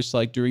mean, there was,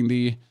 like, during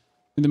the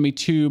Me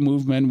Too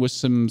movement was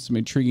some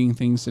intriguing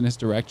things in his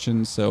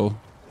direction, so,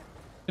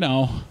 you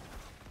know.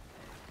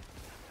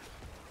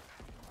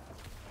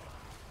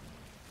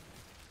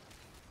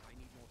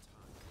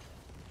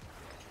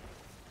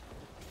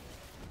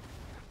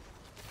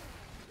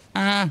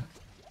 I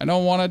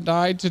don't want to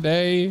die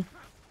today.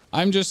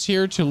 I'm just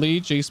here to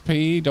leech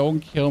XP. Don't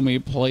kill me,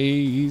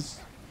 please.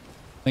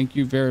 Thank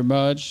you very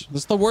much.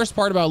 That's the worst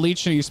part about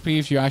leeching XP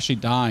if you actually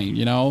die,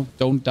 you know?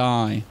 Don't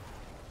die.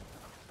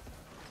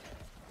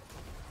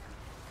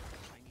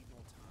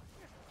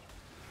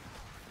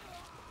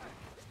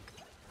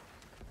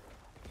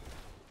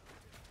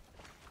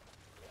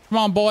 Come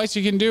on, boys,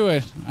 you can do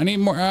it. I need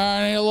more.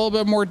 I need a little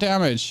bit more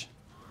damage.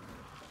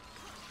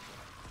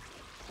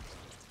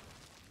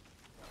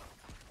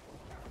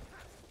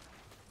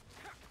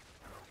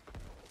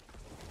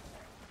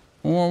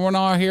 We're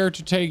not here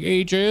to take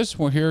ages.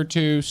 We're here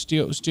to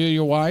steal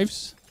your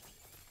wives.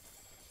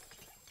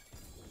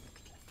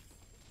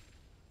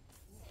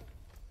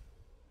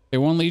 Okay,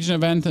 1 Legion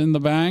event in the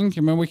bank.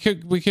 I mean, we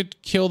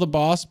could kill the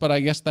boss, but I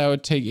guess that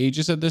would take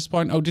ages at this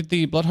point. Oh, did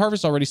the Blood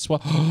Harvest already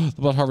the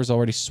Blood Harvest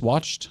already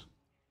swatched?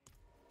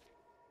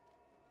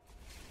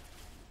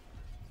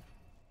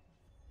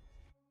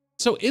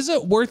 So is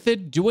it worth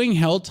it doing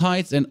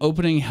Helltides and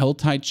opening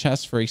Helltide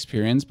chests for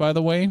experience, by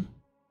the way?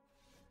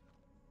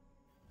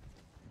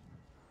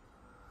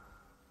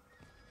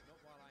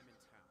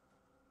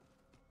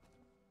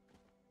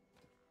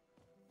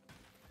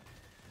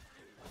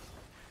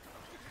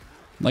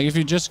 Like if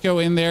you just go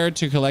in there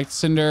to collect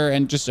Cinder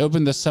and just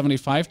open the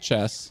 75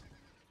 chests.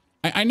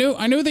 I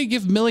know they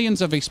give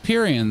millions of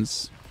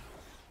experience.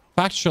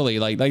 Factually,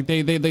 like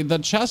the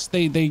chests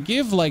they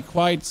give like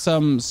quite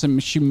some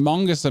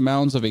humongous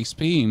amounts of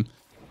XP.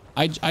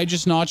 I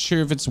just not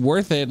sure if it's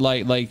worth it,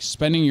 like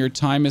spending your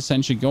time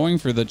essentially going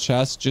for the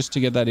chest just to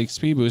get that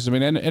XP boost. I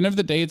mean, at the end of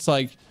the day, it's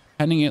like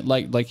handing it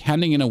like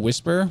handing in a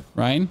whisper,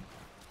 right?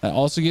 That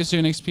also gives you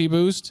an XP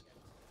boost.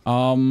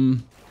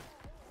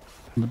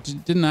 But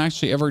didn't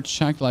actually ever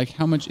check like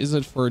how much is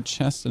it for a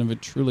chest and if it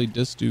truly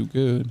does do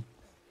good.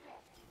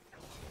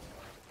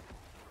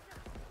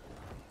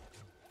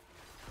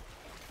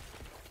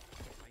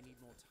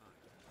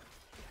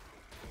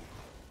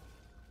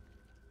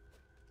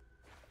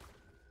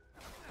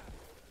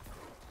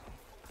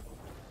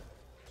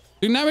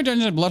 Dude, Nightmare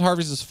Dungeon and Blood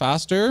Harvest is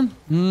faster.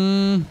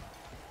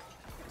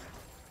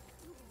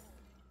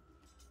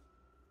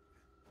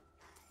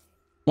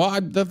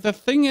 Well, the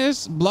thing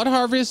is, Blood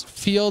Harvest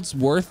feels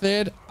worth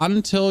it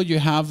until you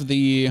have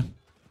the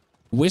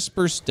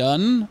Whispers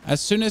done. As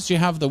soon as you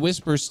have the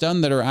Whispers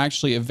done that are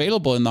actually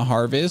available in the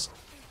Harvest,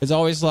 it's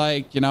always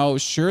like, you know,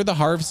 sure, the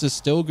Harvest is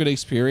still good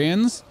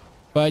experience,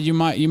 but you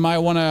might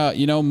want to,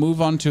 you know,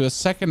 move on to a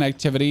second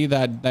activity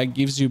that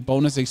gives you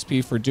bonus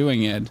XP for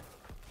doing it.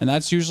 And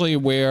that's usually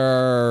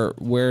where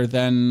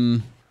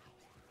then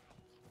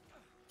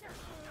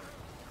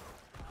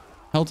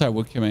Helltide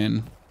would come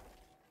in.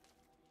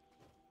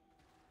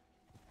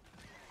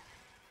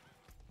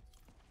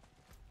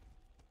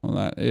 Well,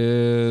 that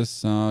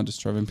is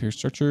destroy vampire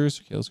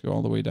structures. Okay, let's go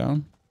all the way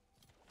down.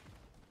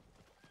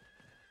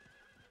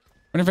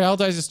 Whenever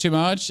Helltides is too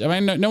much. I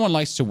mean, no one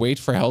likes to wait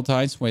for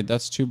Helltides. Wait,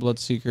 that's 2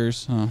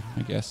 Bloodseekers. Oh,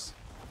 I guess.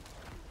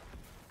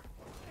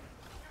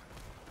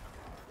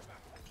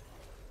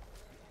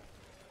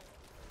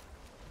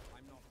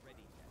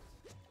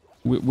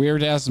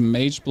 Weird ass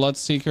Mage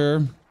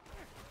Bloodseeker.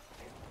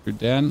 You're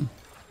dead.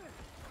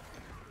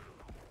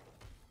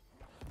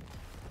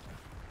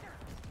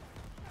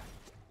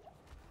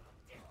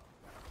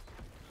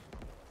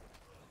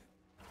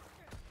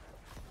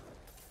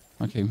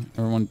 Okay,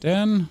 everyone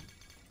dead.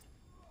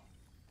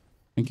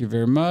 Thank you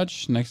very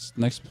much.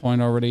 Next point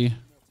already.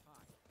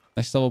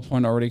 Next level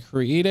point already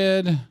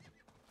created. And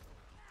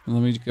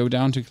let me go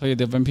down to clear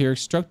the vampiric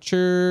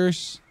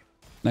structures.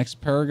 Next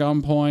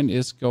Paragon point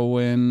is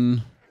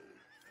going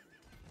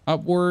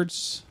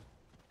upwards.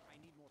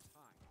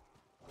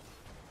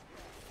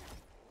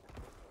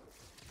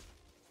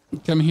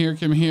 Come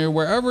here,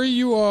 wherever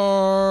you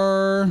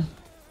are.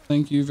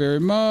 Thank you very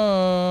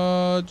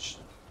much.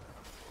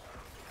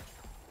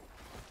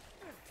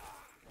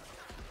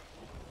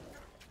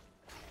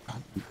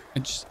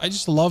 I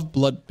just love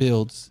blood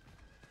builds.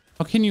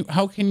 How can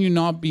you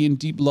not be in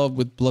deep love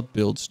with blood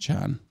builds,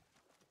 Chan?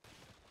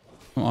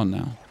 Come on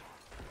now.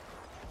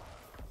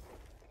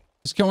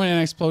 Just going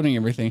and exploding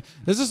everything.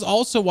 This is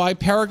also why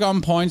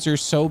Paragon points are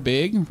so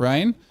big,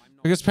 right?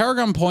 Because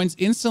Paragon points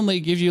instantly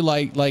give you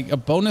like a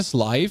bonus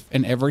life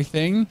and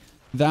everything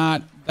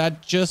that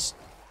just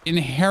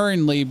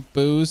inherently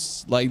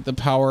boosts like the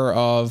power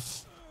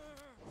of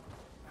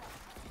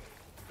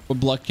what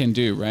blood can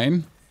do,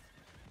 right?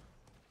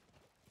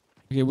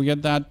 Okay, we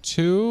get that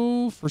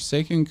too.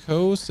 Forsaken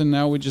Coast, and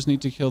now we just need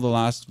to kill the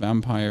last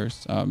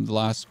vampires, the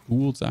last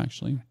ghouls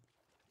actually.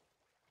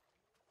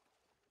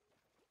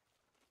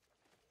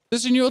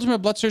 Is this a new Ultimate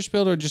Blood Surge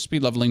build or just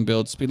speed leveling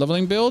build? Speed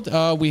leveling build.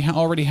 We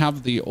already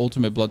have the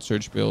Ultimate Blood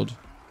Surge build.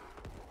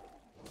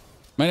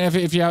 I mean,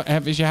 if you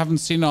haven't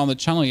seen it on the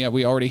channel yet,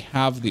 we already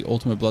have the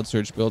Ultimate Blood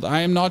Surge build.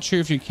 I am not sure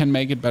if you can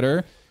make it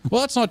better.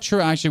 Well, that's not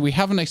true actually. We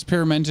haven't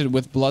experimented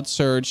with Blood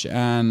Surge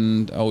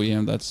and oh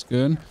yeah, that's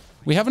good.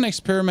 We haven't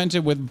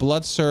experimented with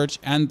Blood Surge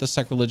and the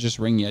Sacrilegious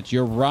Ring yet.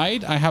 You're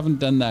right. I haven't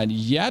done that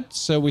yet,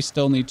 so we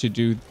still need to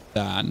do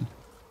that.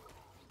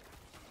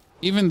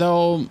 Even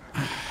though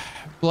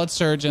Blood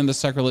Surge and the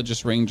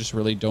Sacrilegious Ring just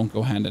really don't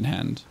go hand in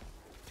hand.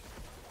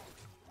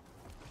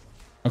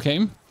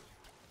 Okay.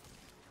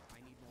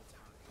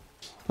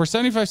 For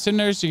 75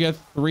 cinders, you get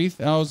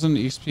 3,000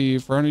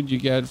 XP. For 100, you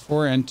get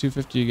 4, and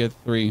 250, you get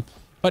 3.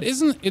 But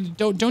isn't it?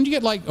 Don't you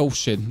get like? Oh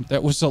shit!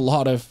 That was a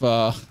lot of.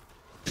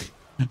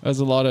 That's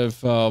a lot of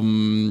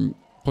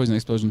poison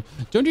explosion.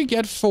 Don't you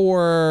get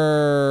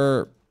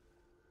for?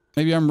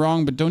 Maybe I'm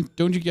wrong, but don't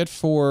you get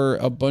for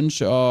a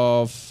bunch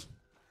of?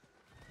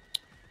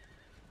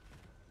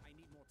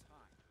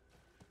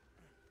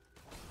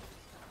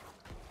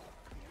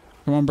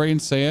 Come on, Brain,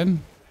 say it.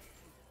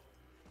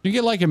 You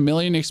get like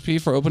 1,000,000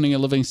 XP for opening a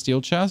living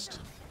steel chest?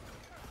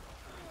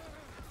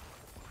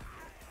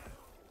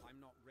 I'm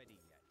not ready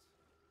yet.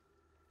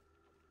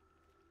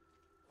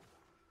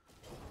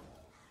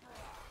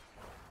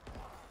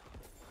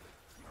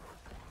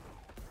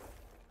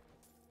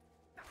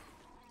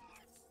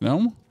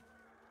 No?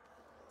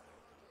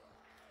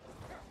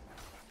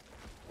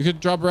 You could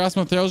drop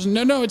Erasmus 1000.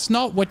 No, it's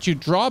not what you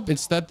drop.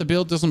 It's that the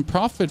build doesn't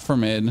profit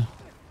from it.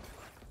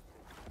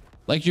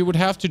 Like you would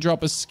have to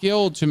drop a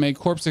skill to make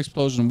Corpse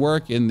Explosion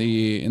work in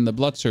the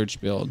Blood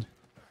Surge build.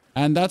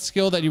 And that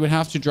skill that you would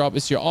have to drop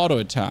is your auto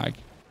attack.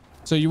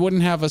 So you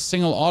wouldn't have a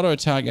single auto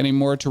attack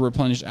anymore to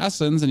replenish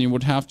essence, and you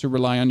would have to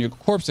rely on your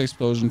Corpse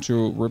Explosion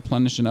to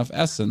replenish enough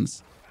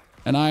essence.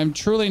 And I'm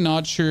truly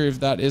not sure if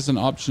that is an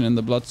option in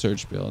the Blood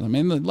Surge build. I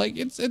mean, like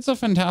it's a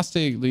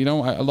fantastic, you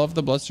know, I love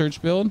the Blood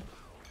Surge build,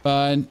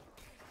 but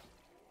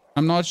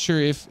I'm not sure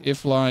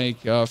if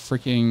like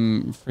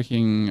freaking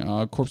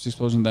Corpse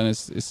Explosion then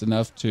is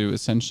enough to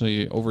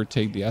essentially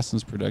overtake the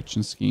essence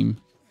production scheme.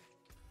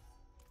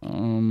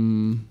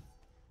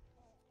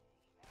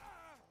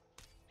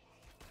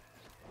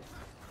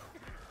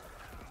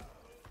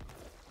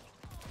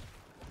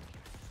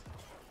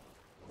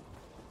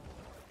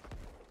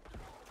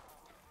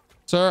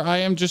 Sir, I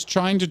am just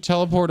trying to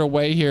teleport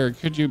away here.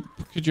 Could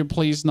you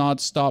please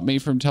not stop me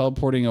from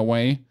teleporting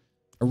away?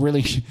 I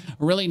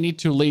really need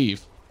to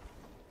leave.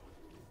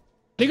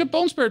 A good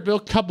Bone Spirit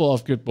build, couple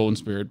of good Bone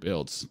Spirit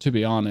builds, to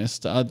be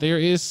honest. There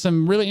is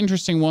some really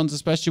interesting ones,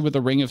 especially with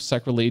the Ring of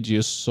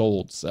Sacrilegious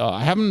Souls.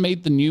 I haven't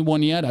made the new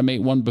one yet. I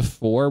made one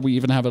before. We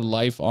even have it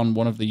live on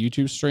one of the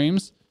YouTube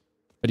streams.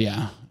 But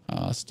yeah,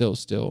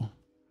 still.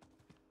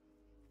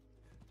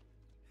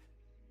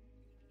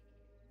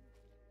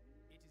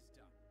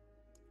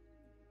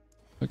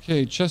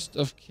 Okay, Chest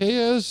of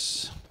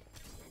Chaos.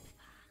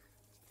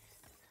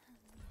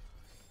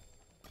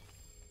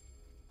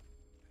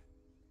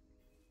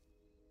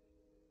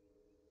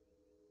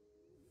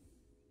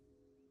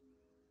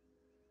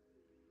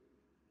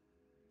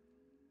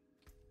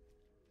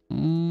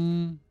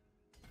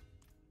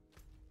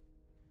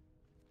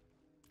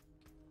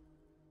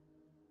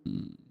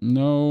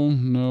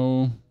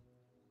 No.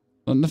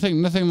 Well,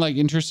 nothing like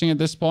interesting at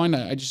this point.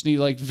 I just need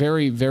like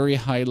very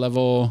high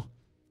level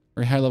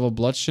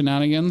blood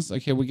shenanigans.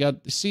 Okay, we got,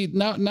 see,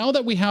 now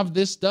that we have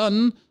this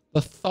done,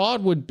 the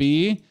thought would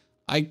be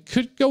I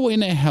could go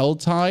in a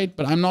Helltide,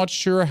 but I'm not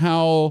sure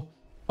how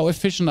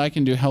efficient I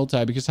can do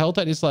Helltide, because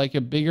Helltide is like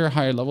a bigger,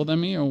 higher level than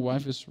me. Our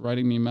wife is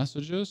writing me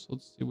messages.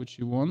 Let's see what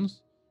she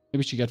wants.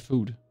 Maybe she got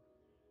food.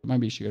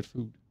 Maybe she got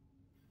food.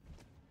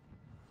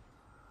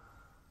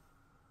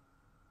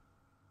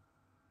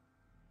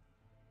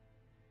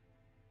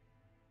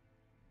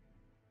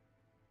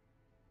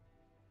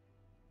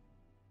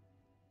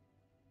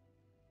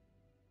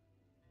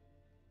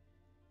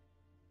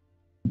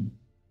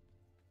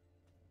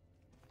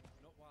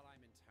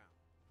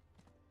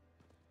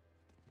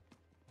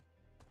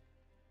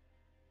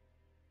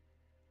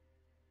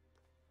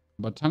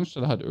 Aber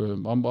Tankstelle hat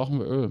Öl. Warum brauchen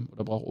wir Öl?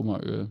 Oder braucht Oma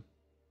Öl?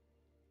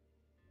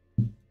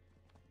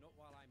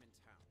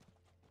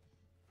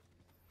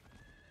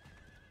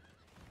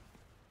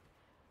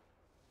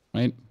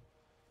 Right.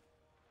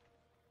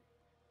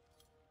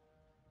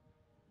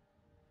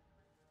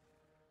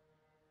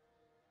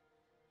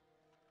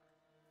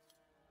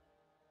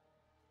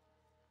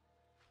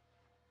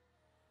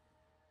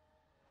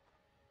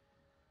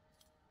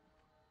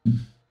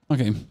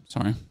 Okay,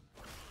 sorry.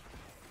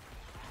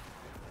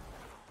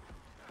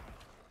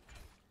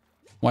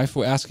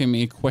 Waifu asking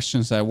me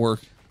questions at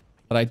work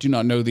that I do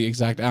not know the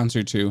exact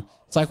answer to.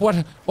 It's like,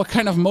 what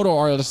kind of motor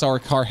oil does our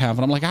car have?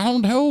 And I'm like, I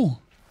don't know.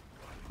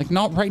 Like,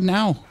 not right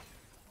now.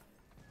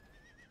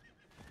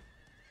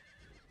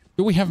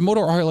 Do we have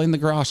motor oil in the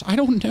garage? I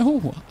don't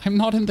know. I'm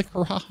not in the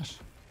garage.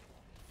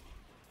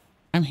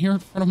 I'm here in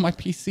front of my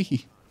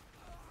PC.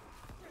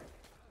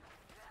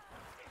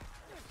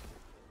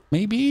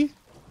 Maybe?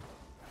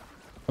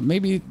 But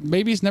maybe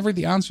it's never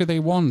the answer they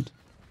want.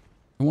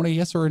 They want a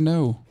yes or a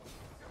no.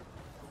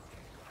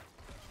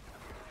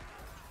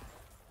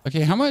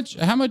 Okay, how much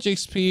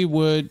XP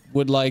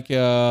would like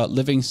a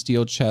living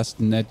steel chest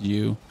net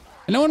you?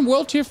 I know in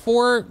World Tier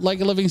 4,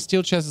 like a living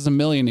steel chest is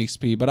 1,000,000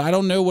 XP, but I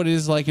don't know what it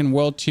is like in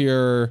World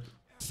Tier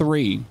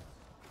 3.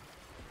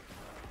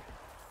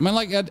 I mean,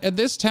 like at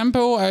this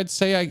tempo, I'd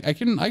say I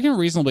can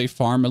reasonably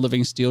farm a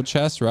living steel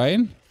chest,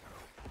 right?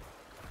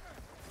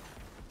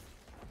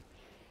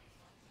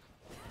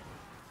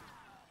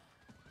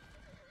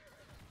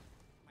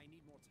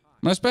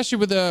 Especially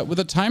with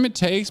the time it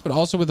takes, but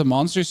also with the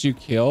monsters you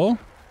kill.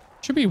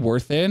 Should be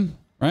worth it,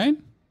 right?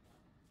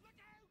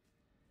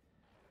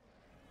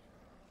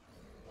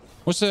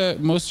 What's the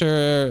most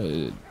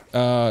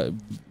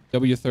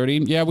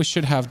W30? Yeah, we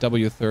should have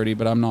W30,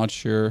 but I'm not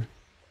sure.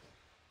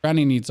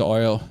 Granny needs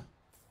oil.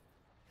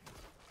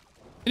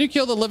 Did you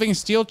kill the living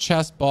steel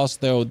chest boss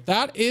though?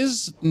 That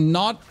is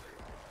not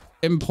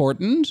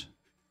important.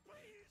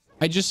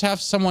 I just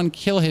have someone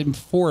kill him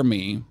for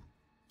me,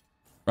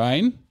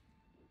 right?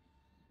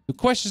 The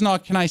question is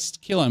not, can I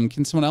kill him?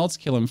 Can someone else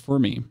kill him for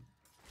me?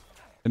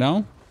 You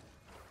know?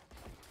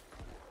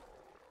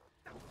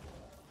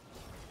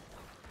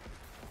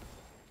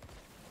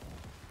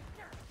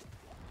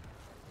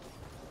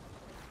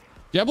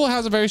 Diablo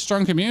has a very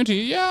strong community.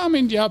 Yeah, I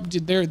mean,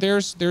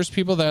 there's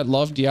people that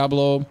love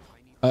Diablo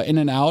in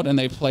and out, and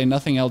they play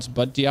nothing else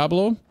but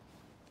Diablo.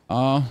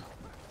 But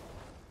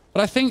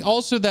I think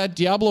also that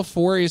Diablo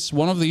 4 is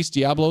one of these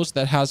Diablos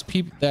that has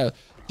people that...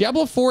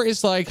 Diablo 4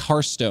 is like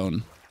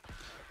Hearthstone.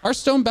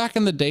 Hearthstone back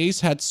in the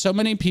days had so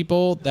many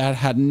people that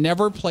had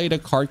never played a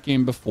card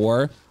game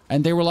before,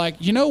 and they were like,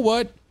 you know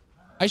what?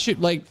 I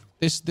should, like,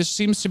 this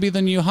seems to be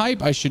the new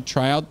hype. I should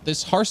try out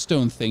this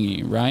Hearthstone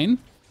thingy, right?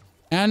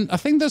 And I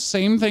think the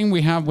same thing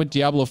we have with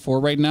Diablo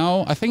 4 right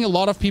now. I think a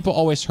lot of people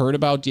always heard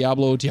about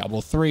Diablo, Diablo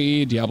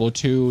 3, Diablo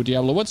 2,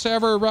 Diablo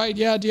whatsoever, right?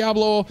 Yeah,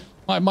 Diablo.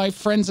 My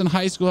friends in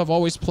high school have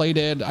always played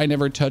it. I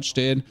never touched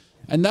it.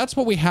 And that's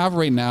what we have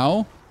right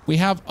now. We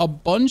have a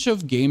bunch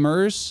of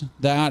gamers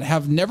that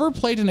have never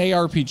played an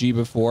ARPG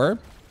before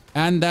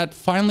and that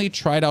finally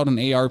tried out an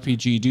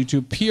ARPG due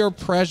to peer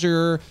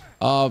pressure,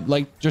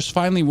 like just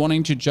finally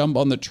wanting to jump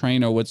on the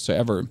train or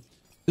whatsoever.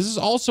 This is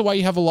also why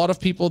you have a lot of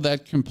people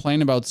that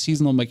complain about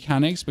seasonal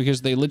mechanics,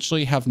 because they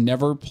literally have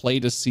never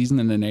played a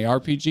season in an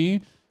ARPG.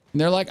 And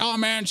they're like, oh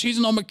man,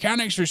 seasonal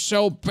mechanics are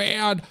so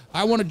bad.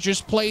 I want to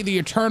just play the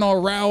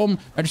Eternal Realm,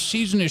 and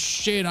season is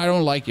shit. I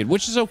don't like it,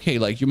 which is okay.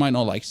 Like, you might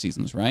not like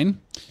seasons, right?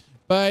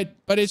 But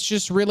it's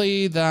just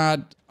really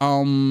that,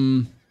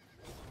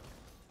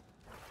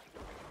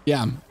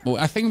 yeah, well,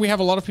 I think we have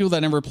a lot of people that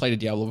never played a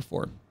Diablo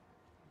before.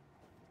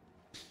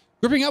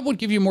 Grouping up would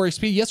give you more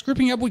XP. Yes,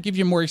 grouping up would give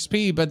you more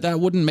XP, but that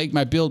wouldn't make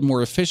my build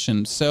more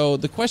efficient. So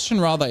the question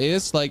rather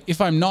is, like,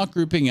 if I'm not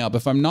grouping up,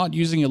 if I'm not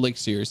using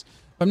elixirs,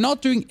 if I'm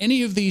not doing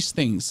any of these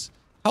things,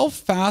 how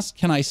fast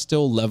can I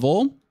still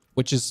level?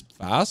 Which is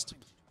fast.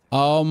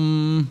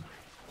 And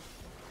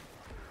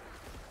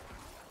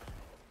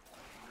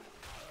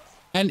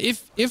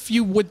if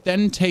you would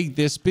then take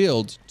this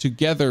build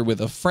together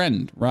with a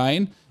friend,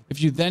 right? If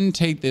you then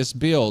take this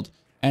build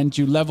and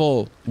you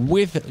level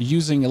with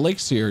using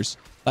elixirs,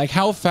 like,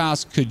 how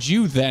fast could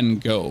you then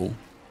go,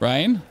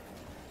 right?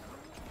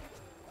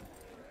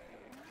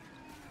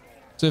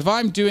 So if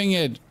I'm doing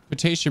it,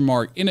 quotation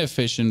mark,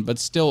 inefficient, but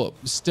still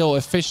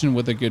efficient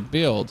with a good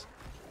build,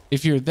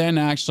 if you're then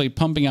actually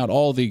pumping out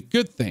all the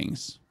good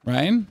things,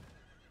 right?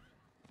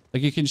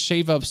 Like, you can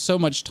shave up so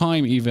much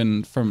time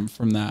even from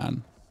that.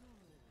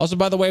 Also,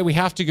 by the way, we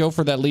have to go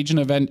for that Legion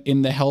event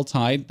in the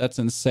Helltide. That's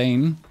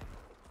insane.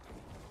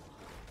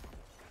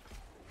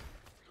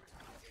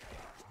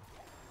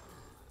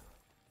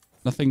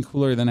 Nothing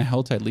cooler than a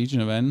Helltide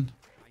Legion event.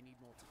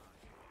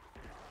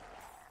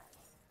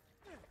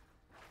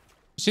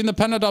 Seen the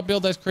Pentadot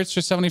build that crits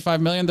for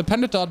 75 million? The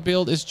Pentadot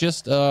build is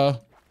just a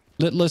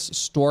Litless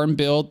Storm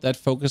build that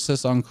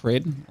focuses on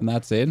crit, and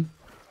that's it.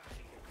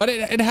 But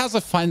it has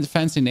a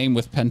fancy name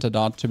with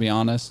Pentadot, to be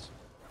honest.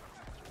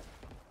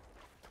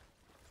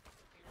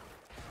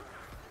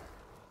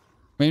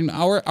 I mean,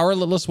 our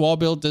Litless Wall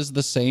build does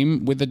the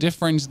same, with the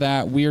difference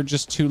that we are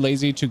just too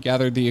lazy to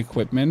gather the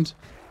equipment.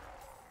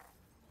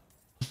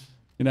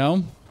 You know?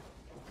 Do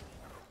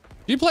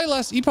you play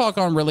Last Epoch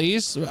on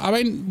release? I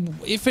mean,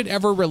 if it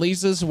ever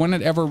releases, when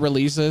it ever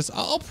releases,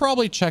 I'll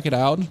probably check it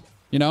out,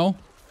 you know?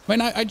 I mean,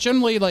 I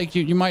generally, like,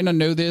 you might not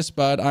know this,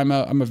 but I'm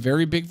a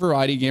very big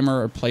variety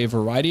gamer. I play a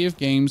variety of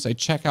games. I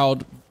check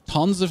out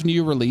tons of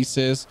new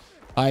releases.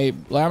 I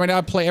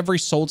play every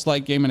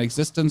Souls-like game in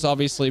existence,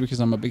 obviously, because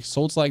I'm a big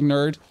Souls-like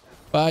nerd.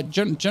 But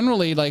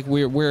generally, like,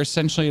 we're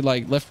essentially,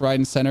 like, left, right,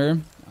 and center.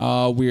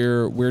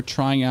 We're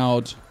trying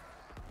out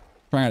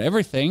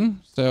everything.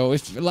 So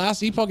if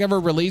Last Epoch ever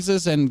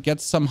releases and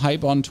gets some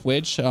hype on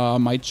Twitch, I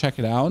might check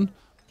it out.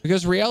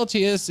 Because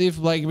reality is, if,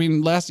 like, I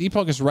mean, Last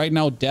Epoch is right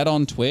now dead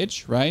on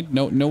Twitch, right?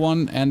 No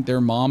one and their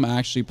mom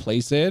actually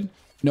plays it.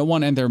 No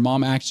one and their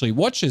mom actually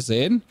watches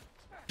it.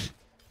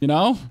 You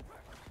know?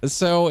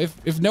 So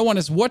if no one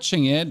is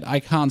watching it, I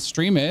can't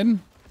stream it.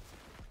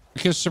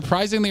 Because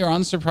surprisingly or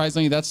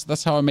unsurprisingly,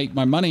 that's how I make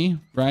my money,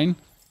 right?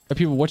 By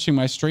people watching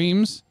my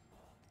streams.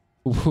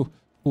 Who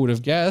would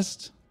have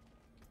guessed?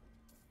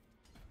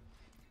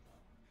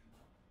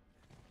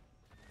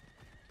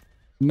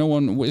 No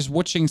one is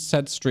watching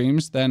said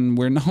streams, then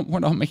we're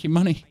not making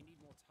money.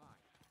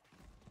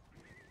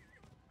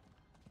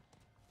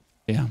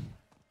 Yeah.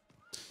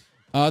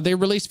 They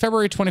released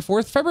February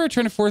 24th. February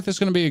 24th is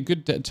going to be a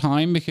good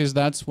time, because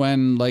that's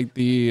when, like,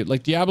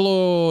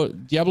 Diablo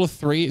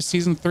 3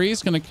 season 3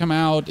 is going to come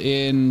out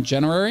in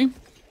January.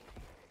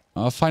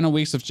 Final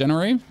weeks of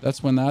January.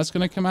 That's when that's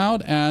going to come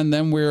out, and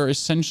then we're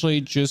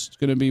essentially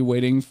just going to be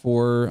waiting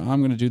for. I'm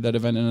going to do that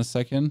event in a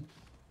second.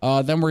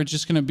 Then we're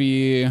just going to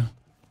be,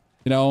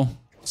 you know,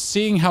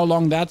 seeing how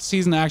long that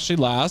season actually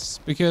lasts,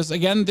 because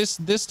again,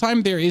 this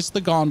time there is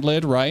the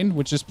gauntlet, right,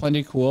 which is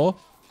plenty cool.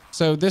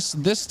 So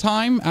this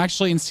time,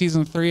 actually in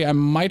season 3, I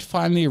might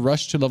finally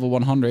rush to level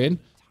 100.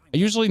 I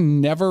usually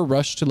never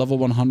rush to level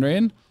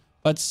 100,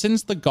 but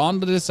since the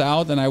gauntlet is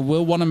out and I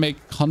will want to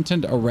make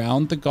content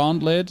around the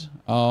gauntlet,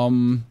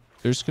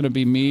 there's going to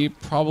be me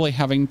probably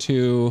having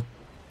to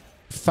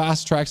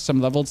fast track some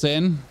levels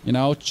in, you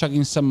know,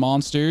 chugging some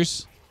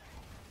monsters,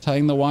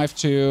 telling the wife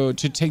to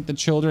take the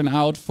children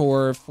out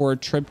for a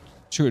trip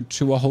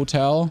to a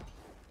hotel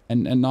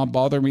and not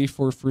bother me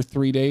for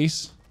 3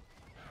 days.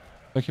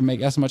 So I can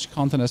make as much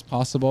content as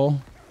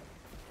possible.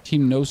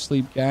 Team No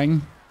Sleep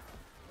Gang.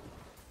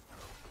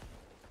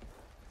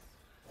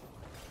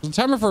 The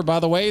timer for, by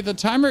the way, the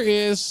timer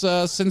is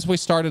since we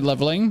started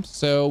leveling.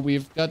 So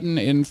we've gotten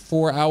in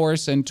 4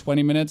 hours and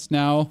 20 minutes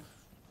now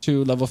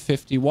to level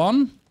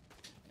 51.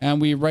 And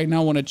we right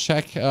now want to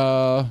check,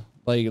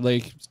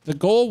 like the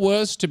goal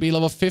was to be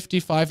level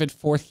 55 at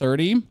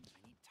 4:30.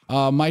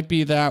 Might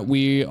be that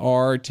we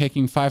are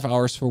taking 5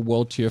 hours for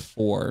World Tier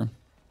 4.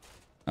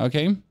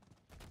 Okay.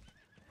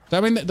 So,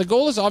 I mean, the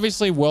goal is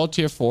obviously World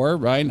Tier 4,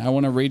 right? I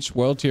want to reach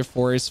World Tier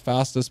 4 as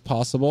fast as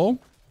possible.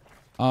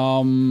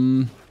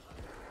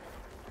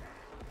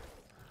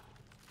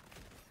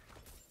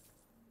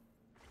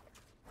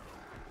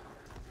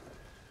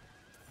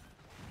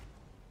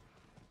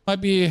 Might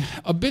be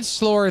a bit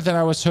slower than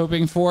I was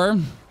hoping for. I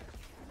need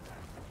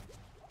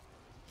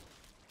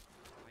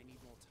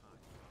more time.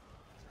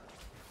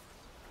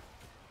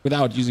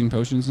 Without using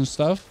potions and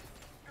stuff.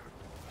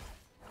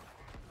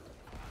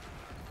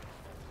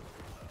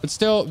 But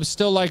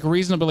still like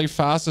reasonably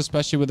fast,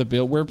 especially with the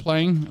build we're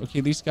playing. Okay,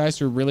 these guys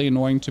are really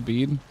annoying to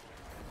beat.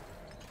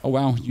 Oh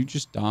wow, you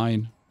just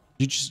died.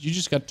 You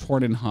just got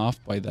torn in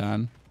half by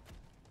that.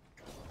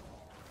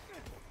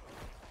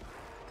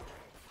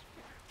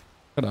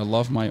 But I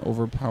love my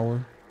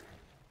overpower.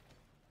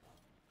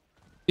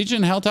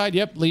 Legion Helltide.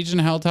 Yep, Legion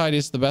Helltide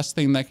is the best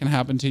thing that can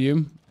happen to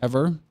you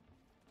ever. I'm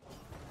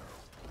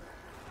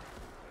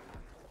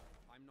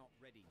not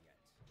ready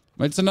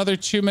yet. It's another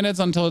 2 minutes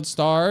until it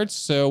starts,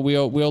 so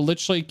we'll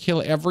literally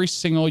kill every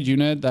single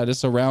unit that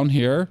is around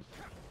here,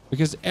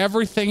 because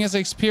everything is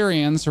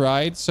experience,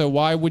 right? So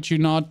why would you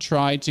not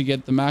try to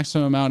get the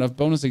maximum amount of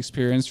bonus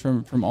experience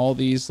from all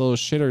these little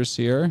shitters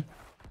here?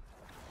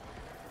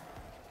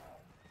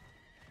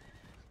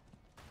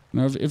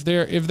 Now, if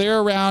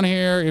they're around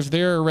here, if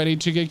they're ready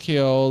to get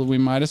killed, we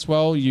might as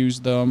well use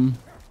them.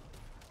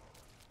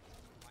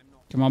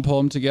 Come on, pull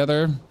them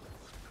together.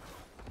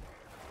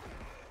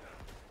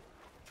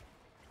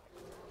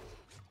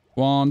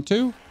 1,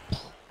 2.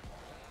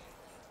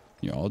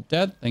 You're all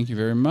dead. Thank you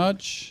very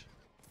much.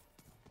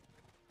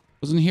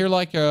 Wasn't here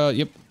like a...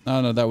 Yep.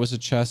 Oh, no, that was a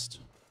chest.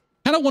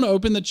 Kind of want to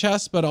open the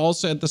chest, but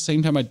also at the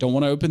same time, I don't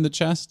want to open the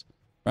chest.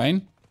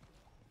 Right?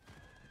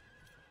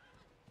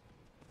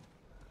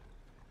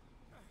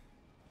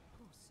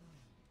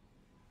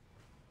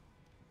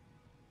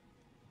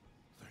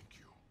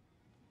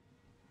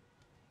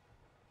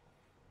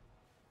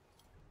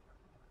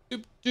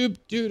 Doop,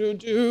 doo, doo,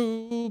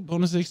 doo.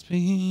 Bonus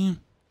XP.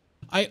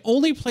 I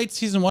only played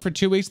season 1 for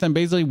 2 weeks, then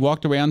basically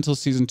walked away until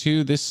season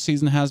 2. This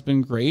season has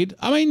been great.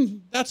 I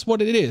mean, that's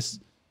what it is.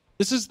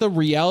 This is the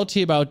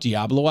reality about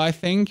Diablo, I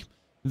think,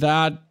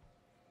 that,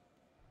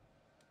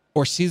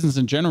 or seasons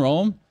in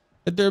general,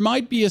 that there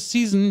might be a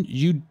season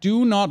you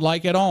do not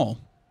like at all.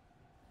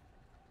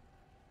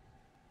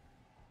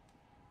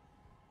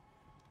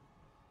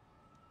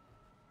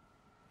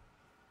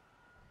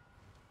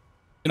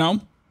 You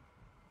know?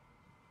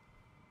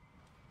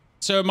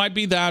 So it might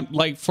be that,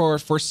 like, for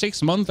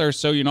 6 months or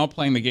so, you're not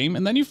playing the game,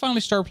 and then you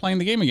finally start playing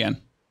the game again.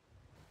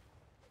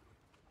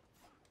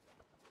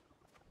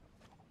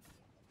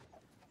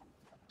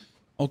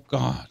 Oh,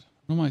 God.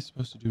 What am I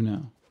supposed to do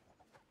now?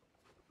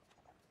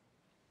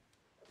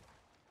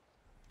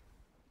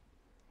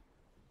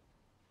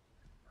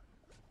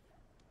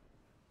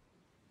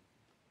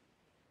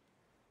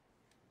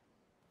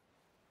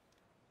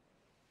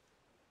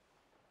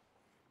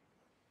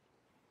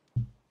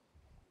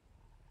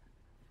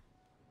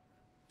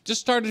 Just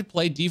started to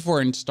play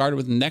D4 and started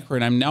with Necro,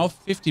 and I'm now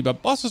 50,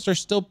 but bosses are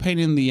still pain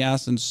in the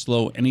ass and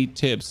slow. Any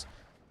tips?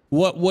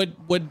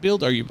 What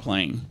build are you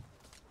playing?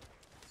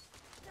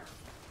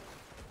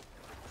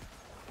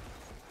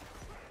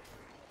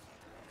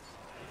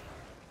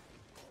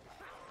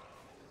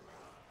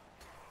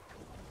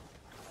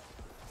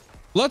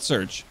 Blood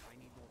Surge.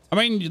 I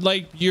mean,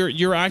 like,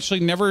 you're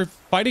actually never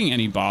fighting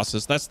any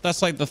bosses.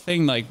 That's like the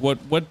thing. Like,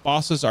 what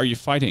bosses are you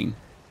fighting?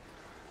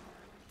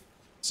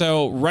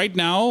 So right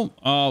now,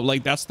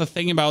 like, that's the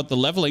thing about the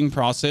leveling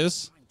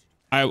process.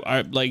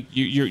 I like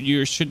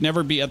you should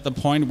never be at the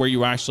point where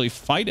you actually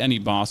fight any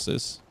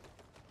bosses.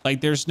 Like,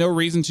 there's no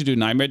reason to do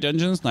nightmare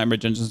dungeons. Nightmare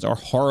dungeons are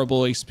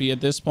horrible XP at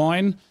this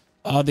point.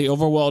 The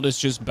overworld is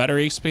just better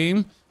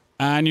XP,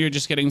 and you're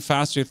just getting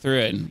faster through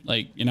it.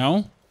 Like, you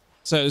know.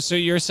 So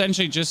you're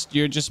essentially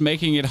just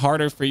making it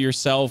harder for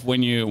yourself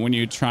when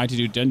you try to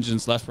do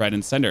dungeons left, right,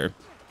 and center.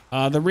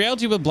 The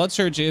reality with Blood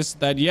Surge is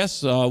that,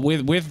 yes,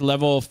 with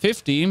level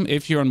 50,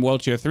 if you're on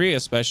World Tier 3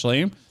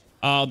 especially,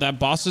 that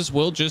bosses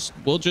will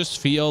just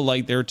feel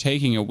like they're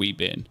taking a wee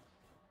bit.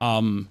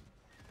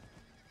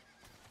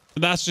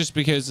 That's just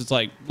because it's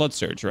like Blood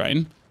Surge,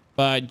 right?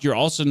 But you're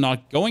also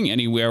not going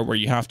anywhere where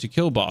you have to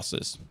kill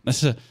bosses.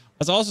 That's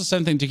That's also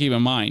something to keep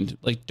in mind.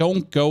 Like,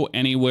 don't go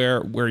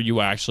anywhere where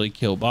you actually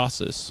kill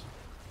bosses.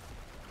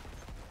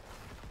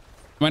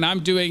 When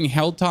I'm doing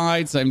Hell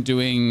Tides, I'm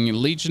doing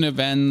Legion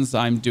events,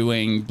 I'm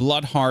doing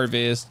Blood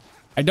Harvest,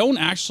 I don't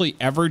actually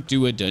ever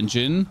do a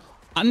dungeon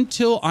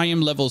until I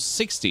am level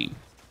 60.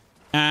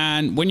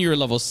 And when you're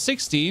level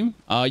 60,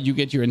 you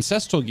get your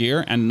Ancestral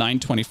Gear and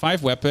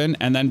 925 weapon,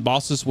 and then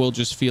bosses will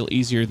just feel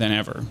easier than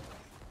ever.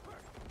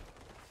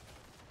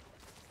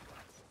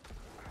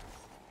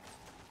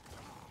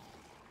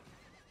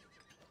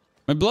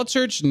 My Blood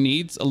Surge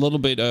needs a little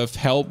bit of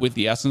help with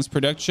the essence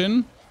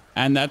production,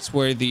 and that's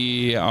where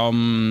the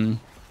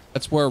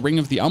that's where a Ring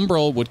of the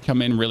Umbral would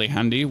come in really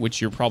handy, which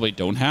you probably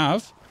don't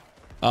have,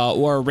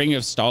 or a Ring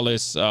of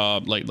Starless,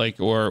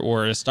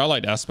 or a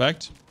Starlight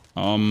aspect,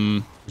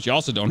 which you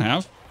also don't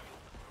have.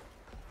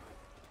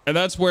 And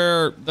that's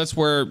where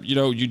you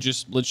know, you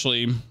just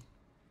literally.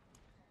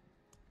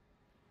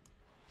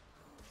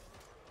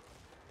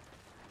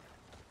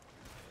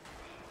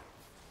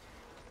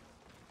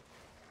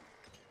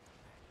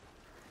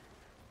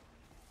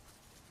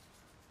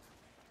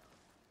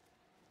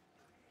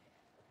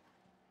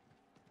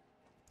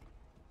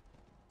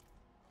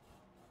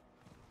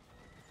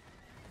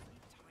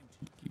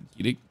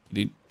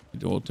 Get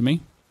it all to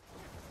me.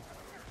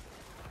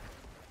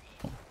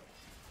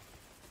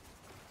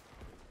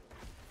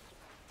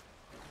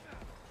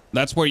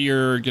 That's where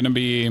you're gonna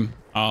be,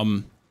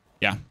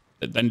 yeah,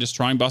 then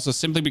destroying bosses,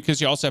 simply because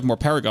you also have more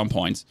Paragon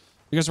points.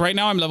 Because right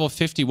now I'm level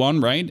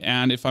 51, right?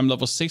 And if I'm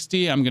level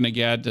 60, I'm gonna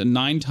get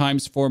 9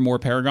 times 4 more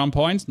Paragon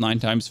points. 9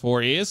 times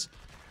 4 is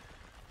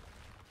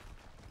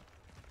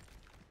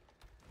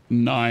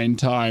 9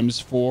 times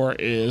 4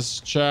 is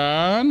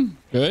Chan.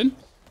 Good.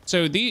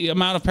 So the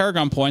amount of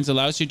Paragon points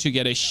allows you to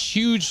get a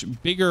huge,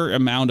 bigger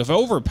amount of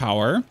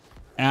overpower.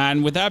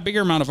 And with that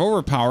bigger amount of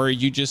overpower,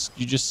 you just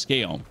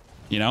scale,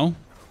 you know?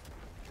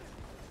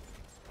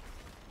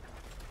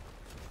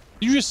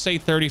 Did you just say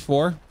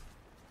 34?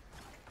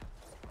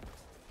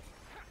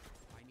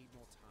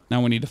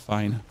 Now we need to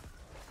find.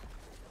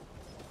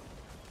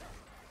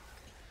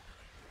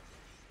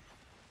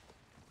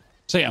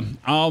 So yeah,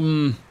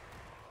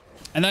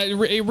 and that,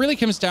 it really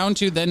comes down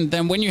to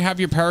then when you have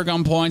your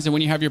Paragon points and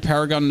when you have your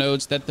Paragon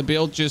nodes, that the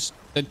build just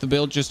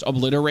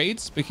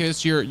obliterates,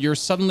 because you're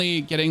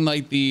suddenly getting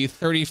like the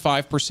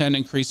 35%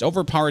 increased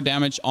overpower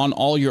damage on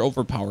all your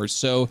overpowers.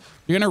 So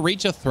you're gonna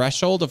reach a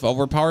threshold of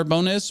overpower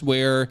bonus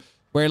where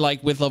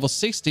like with level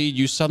 60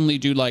 you suddenly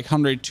do like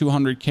 100,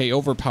 200k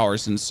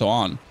overpowers and so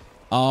on.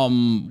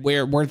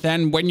 Where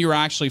then when you're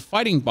actually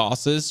fighting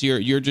bosses,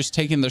 you're just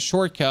taking the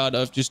shortcut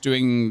of just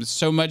doing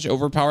so much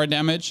overpower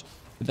damage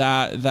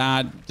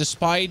that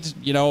despite,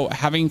 you know,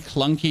 having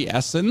clunky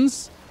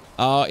essence,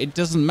 it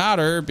doesn't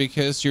matter,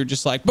 because you're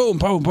just like boom,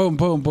 boom, boom,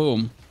 boom,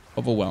 boom,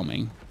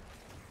 overwhelming.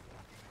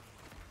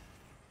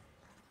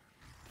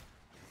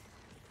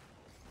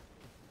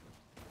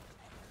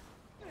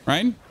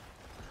 Right?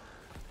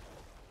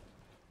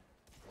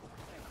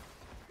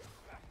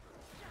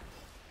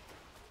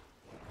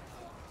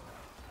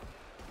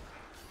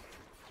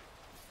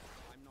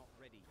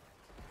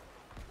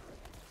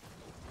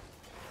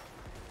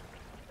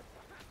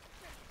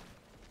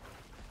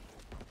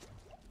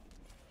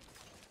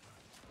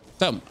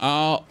 So,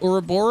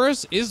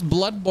 Ouroboros, is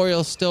Blood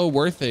Boil still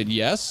worth it?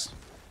 Yes.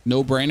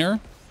 No brainer.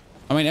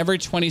 I mean, every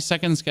 20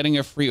 seconds getting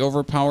a free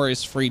overpower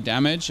is free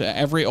damage.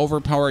 Every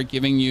overpower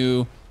giving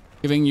you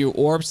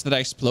orbs that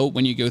explode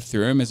when you go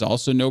through them is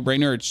also no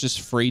brainer. It's just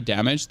free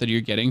damage that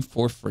you're getting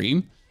for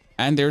free.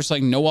 And there's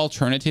like no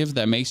alternative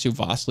that makes you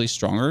vastly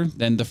stronger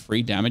than the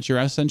free damage you're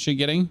essentially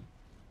getting.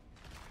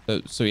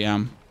 So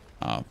yeah,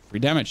 free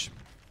damage.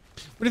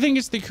 What do you think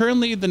is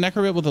currently the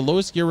Necro Build with the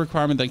lowest gear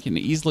requirement that can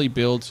easily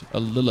build a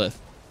Lilith?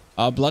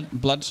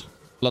 Bloodlands?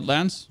 I'm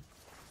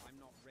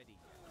not ready.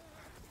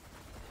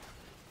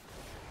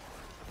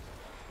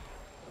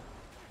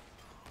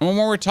 And when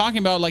we're talking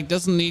about like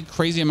doesn't need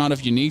crazy amount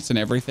of uniques and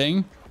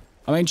everything,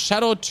 I mean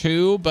Shadow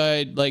too,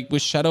 but like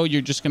with Shadow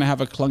you're just gonna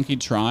have a clunky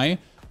try.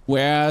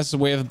 Whereas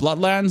with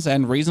Bloodlands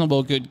and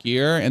reasonable good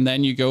gear, and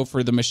then you go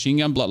for the machine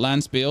gun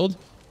Bloodlands build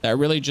that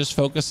really just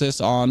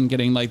focuses on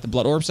getting like the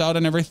blood orbs out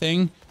and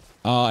everything.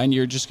 And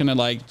you're just gonna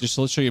like just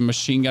literally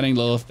machine gunning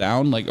Lilith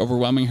down, like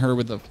overwhelming her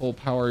with the full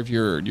power of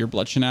your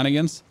blood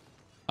shenanigans.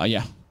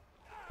 Yeah,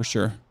 for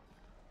sure.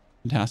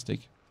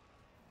 Fantastic.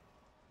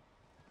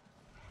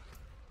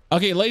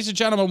 Okay, ladies and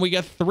gentlemen, we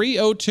got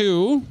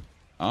 302.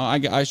 I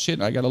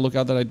gotta look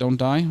out that I don't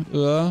die.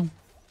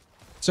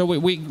 So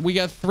we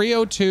got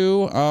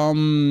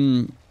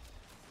 302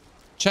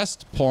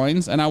 chest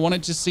points, and I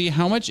wanted to see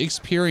how much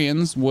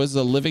experience was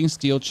a living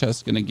steel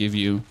chest gonna give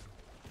you.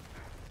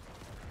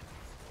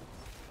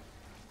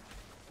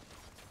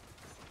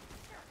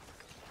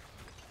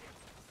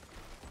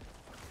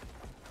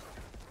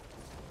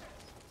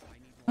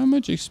 How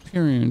much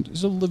experience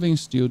is a living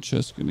steel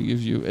chest going to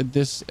give you at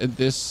this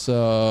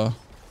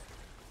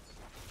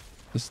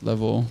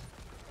level?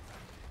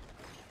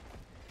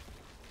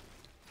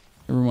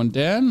 Everyone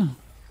dead?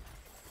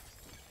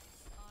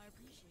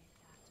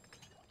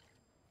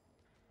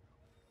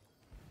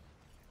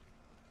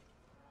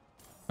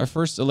 Our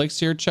first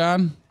elixir,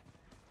 Chad.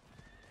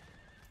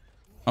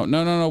 Oh,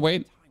 no, no, no,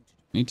 wait.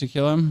 Need to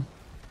kill him.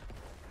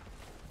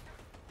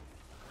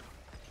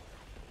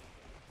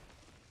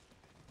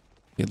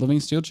 Okay, living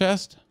steel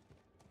chest.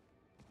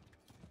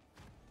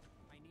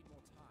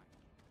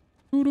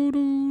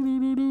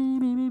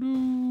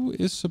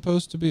 Is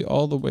supposed to be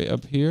all the way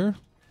up here.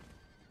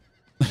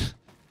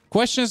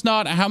 Question is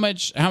not how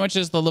much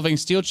does the living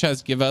steel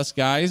chest give us,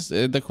 guys?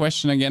 The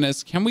question again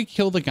is, can we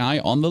kill the guy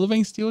on the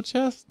living steel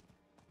chest?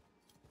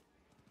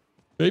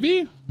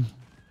 Maybe?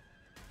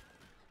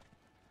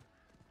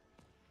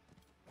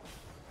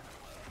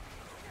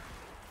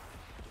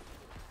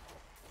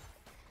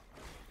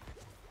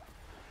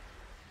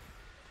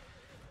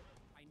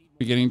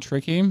 We're getting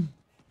tricky.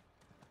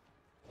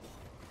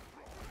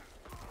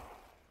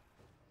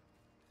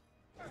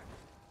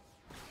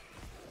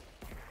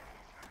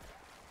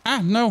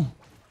 Ah, no.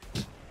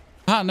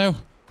 Ah, no.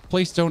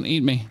 Please don't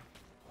eat me.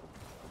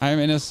 I am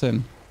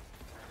innocent.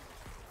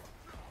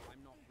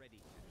 I'm not ready.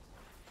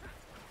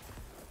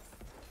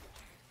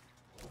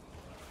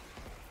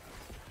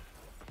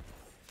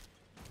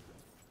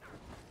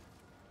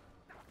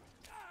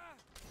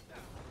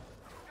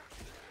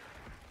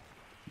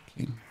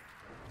 Okay.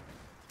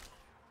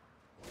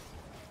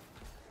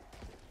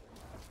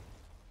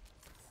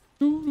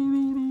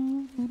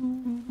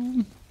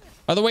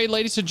 By the way,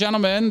 ladies and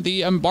gentlemen,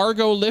 the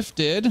embargo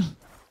lifted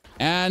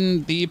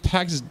and the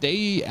PAX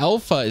Day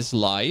Alpha is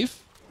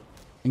live.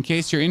 In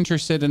case you're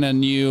interested in a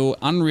new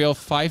Unreal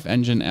 5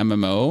 engine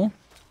MMO.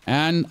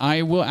 And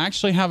I will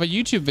actually have a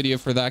YouTube video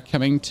for that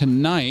coming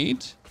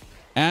tonight.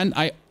 And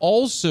I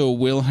also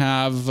will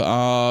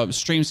have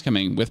streams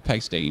coming with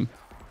PAX Day.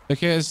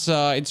 Because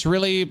it's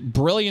really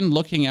brilliant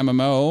looking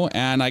MMO.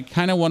 And I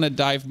kind of want to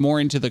dive more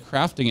into the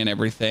crafting and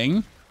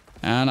everything.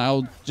 And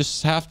I'll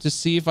just have to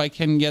see if I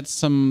can get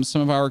some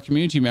of our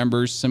community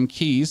members some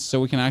keys so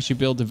we can actually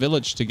build a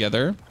village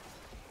together.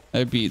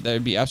 That'd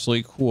be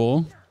absolutely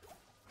cool.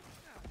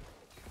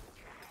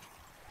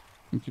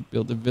 We could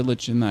build a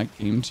village in that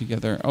game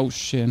together. Oh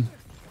shit!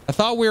 I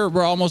thought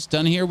we're almost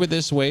done here with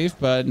this wave,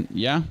 but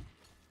yeah.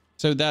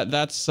 So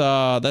that's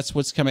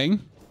what's coming.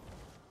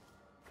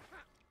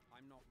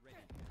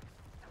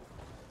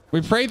 We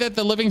pray that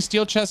the living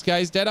steel chest guy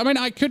is dead. I mean,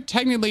 I could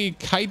technically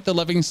kite the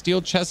living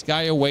steel chest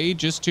guy away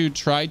just to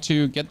try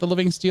to get the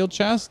living steel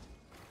chest.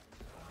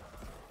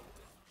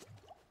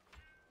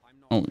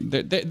 Oh,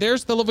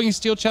 there's the living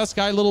steel chest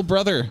guy, little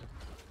brother.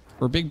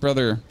 Or big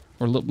brother.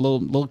 Or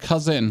little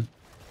cousin.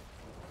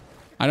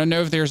 I don't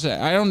know if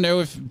I don't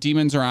know if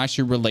demons are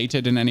actually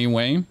related in any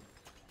way.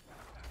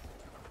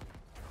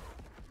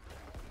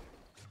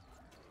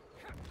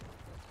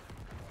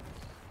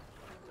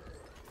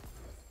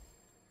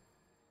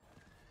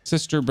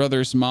 Sister,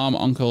 brothers, mom,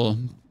 uncle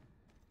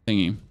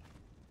thingy.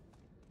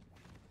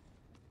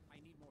 I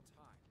need more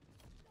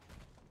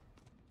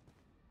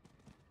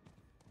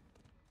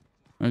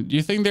time. Do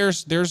you think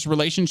there's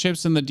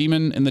relationships in the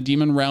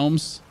demon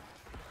realms?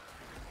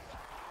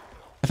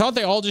 I thought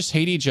they all just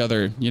hate each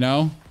other, you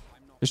know?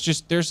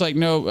 There's like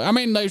no, I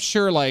mean, like,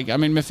 sure, like, I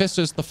mean,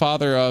 Mephisto's the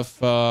father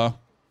of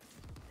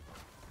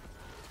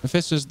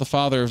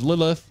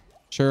Lilith.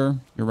 Sure,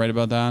 you're right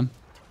about that.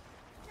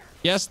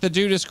 Yes, the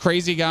dude is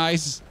crazy,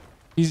 guys.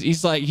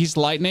 He's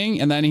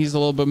lightning, and then he's a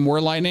little bit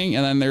more lightning,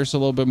 and then there's a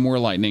little bit more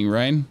lightning,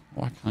 right?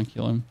 Oh, I can't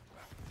kill him.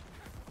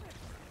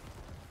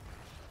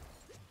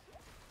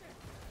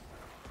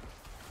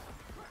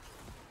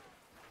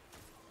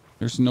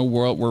 There's no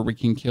world where we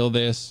can kill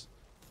this.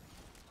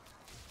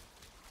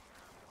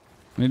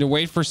 We need to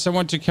wait for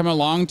someone to come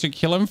along to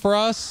kill him for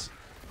us.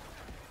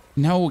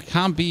 No, it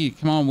can't be.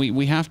 Come on,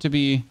 we have to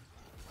be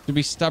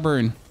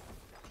stubborn.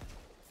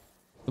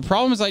 The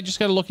problem is I just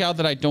gotta look out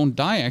that I don't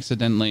die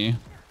accidentally.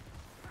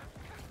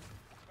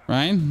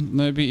 Right?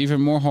 That'd be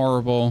even more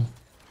horrible.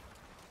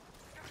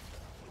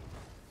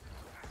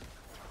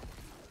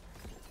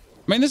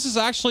 I mean, this is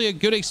actually a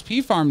good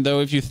XP farm,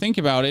 though, if you think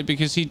about it,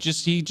 because he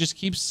just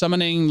keeps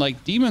summoning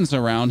like demons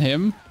around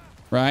him,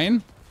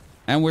 right?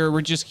 And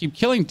we just keep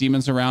killing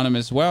demons around him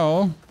as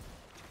well.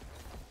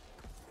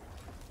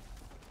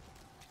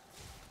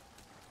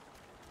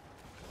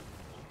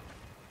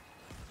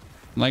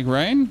 Like,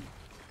 right?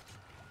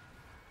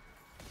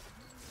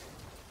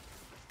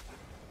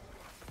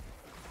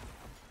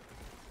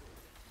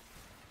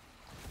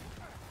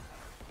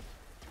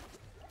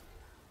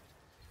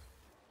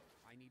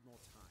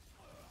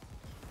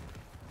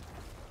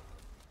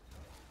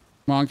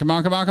 Come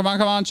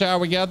on, chat.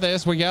 We got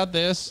this. We got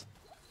this.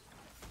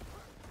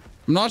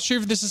 I'm not sure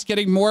if this is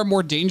getting more and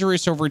more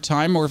dangerous over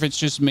time or if it's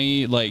just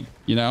me, like,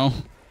 you know,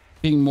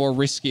 being more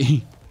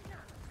risky.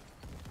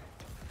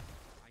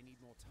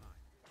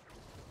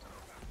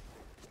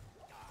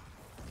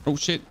 Oh,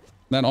 shit.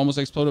 That almost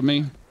exploded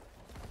me.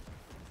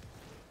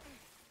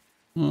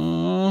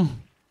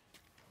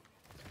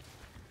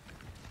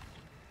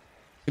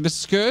 This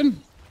is good,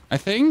 I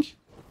think.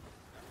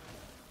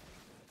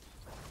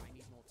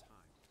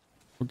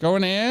 We're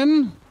going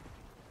in.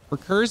 We're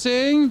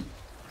cursing.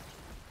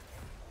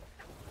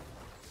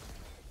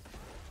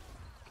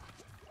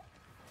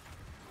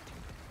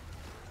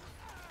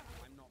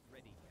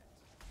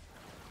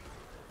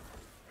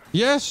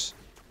 Yes.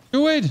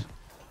 Do it.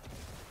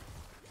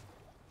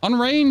 On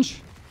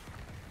range.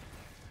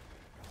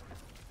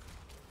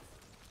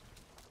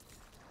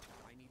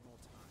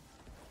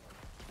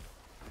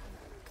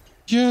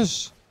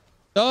 Yes.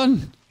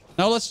 Done.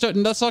 Now let's not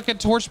get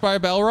torched by a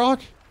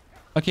Balrog.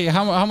 Okay,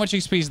 how much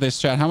XP is this,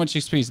 chat? How much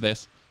XP is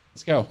this?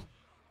 Let's go.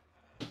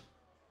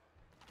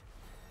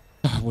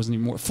 It wasn't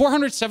even more.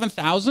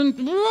 407,000?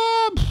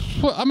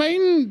 I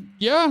mean,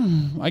 yeah,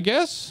 I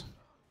guess.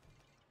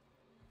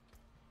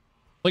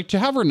 Like, to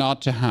have or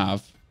not to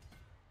have?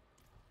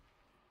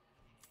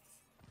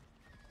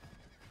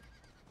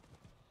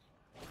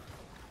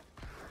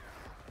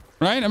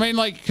 Right? I mean,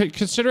 like,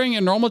 considering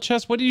a normal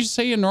chest, what did you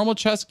say a normal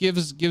chest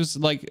gives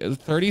like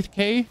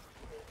 30k?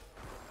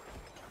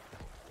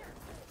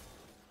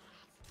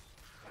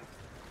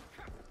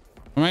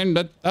 I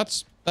mean,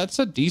 that's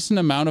a decent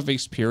amount of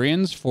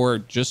experience for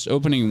just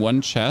opening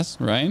one chest,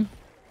 right?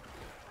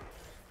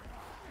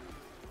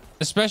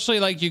 Especially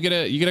like you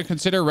gotta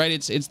consider, right?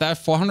 It's that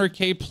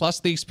 400k plus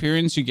the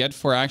experience you get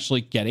for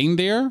actually getting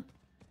there.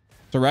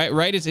 So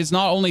right, it's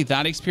not only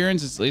that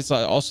experience, it's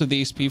also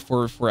the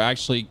XP for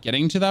actually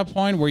getting to that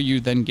point where you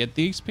then get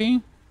the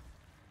XP.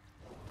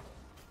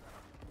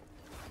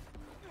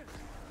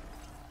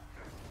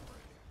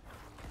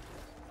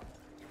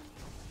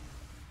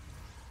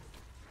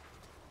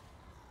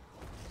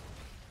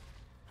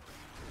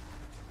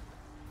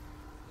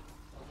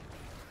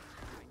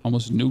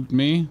 Almost nuked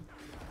me.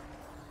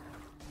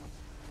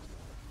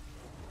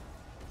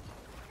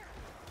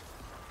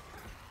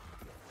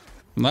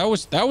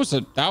 That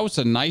was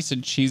a nice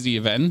and cheesy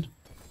event.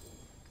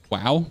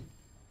 Wow.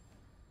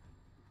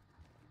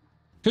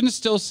 Couldn't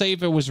still say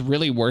if it was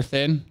really worth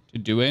it to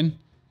do it.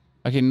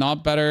 Okay,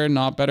 not better,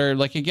 not better.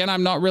 Like, again,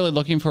 I'm not really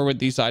looking for what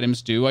these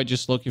items do. I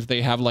just look if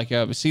they have like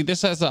a... See,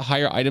 this has a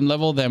higher item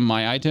level than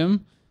my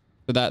item.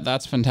 So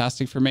that's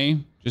fantastic for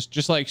me.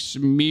 Just like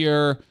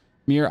mere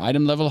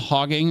item level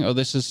hogging. Oh,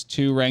 this is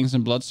 2 ranks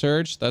in Blood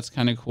Surge. That's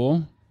kind of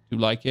cool. Do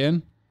like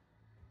it.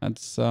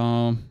 That's...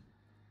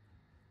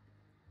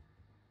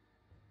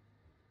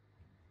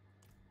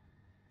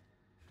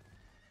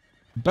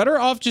 Better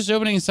off just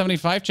opening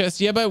 75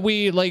 chests. Yeah, but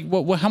we like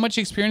how much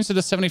experience did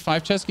a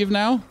 75 chest give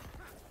now?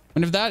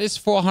 And if that is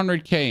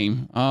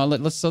 400k,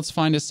 let's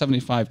find a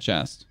 75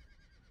 chest.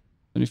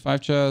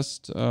 75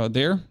 chest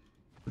there.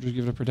 Would you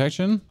give it a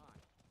protection?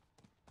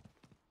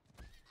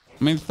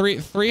 I mean,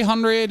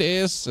 300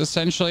 is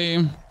essentially.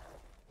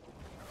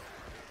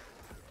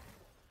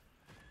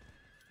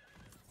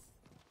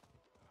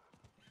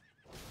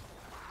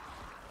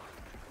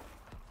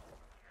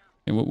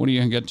 Okay, what do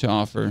you get to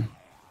offer?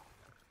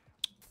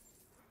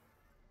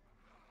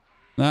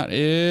 That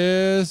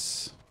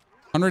is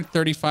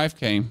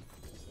 135k.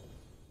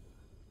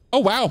 Oh,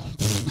 wow.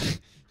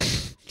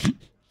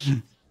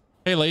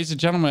 Hey, ladies and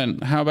gentlemen,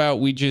 how about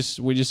we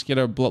just get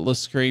a bloodless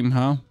scream,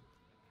 huh?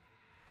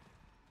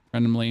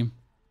 Randomly. I'm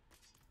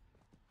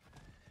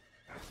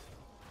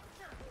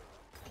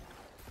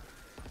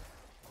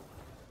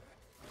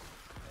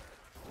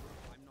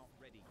not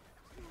ready.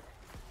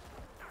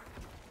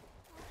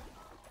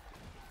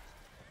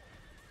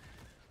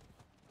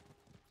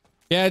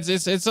 Yeah,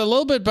 it's a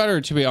little bit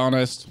better, to be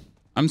honest.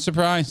 I'm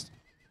surprised.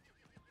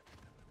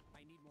 I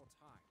need more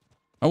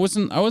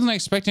time. I wasn't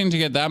expecting to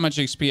get that much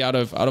XP out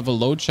of a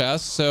low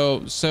chest.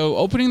 So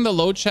opening the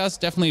low chest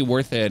definitely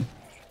worth it.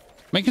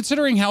 I mean,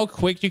 considering how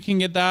quick you can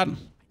get that,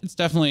 it's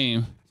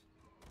definitely.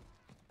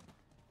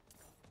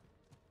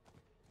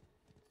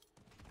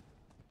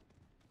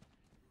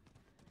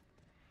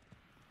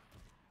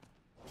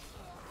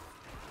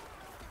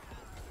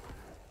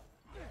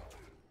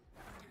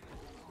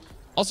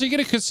 Also, you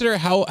got to consider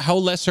how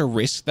less a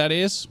risk that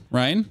is,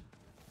 right?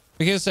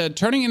 Because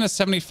turning in a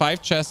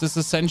 75 chest is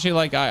essentially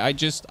like I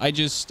just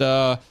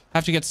have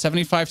to get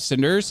 75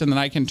 cinders and then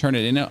I can turn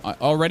it in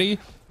already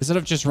instead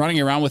of just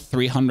running around with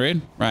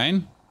 300,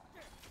 right?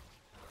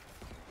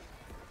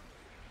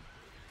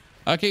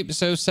 Okay,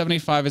 so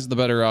 75 is the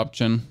better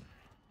option.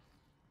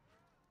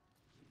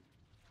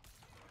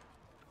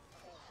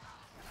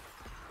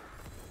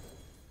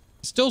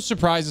 Still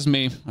surprises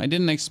me. I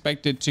didn't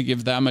expect it to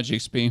give that much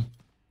XP,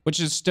 which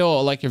is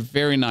still like a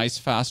very nice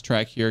fast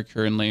track here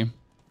currently.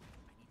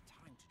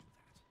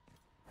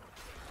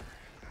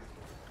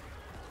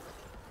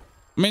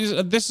 I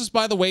mean, this is,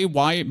 by the way,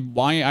 why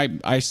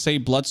I say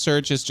Blood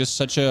Surge is just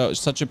such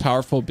a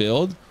powerful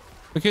build.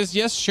 Because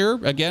yes, sure,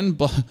 again,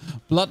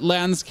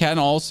 Bloodlands can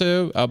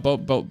also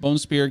Bone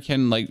Spear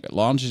can like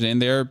launch it in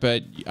there,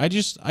 but I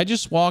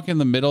just walk in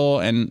the middle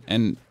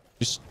and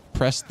just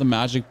press the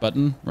magic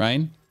button,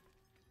 right?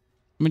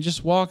 I mean,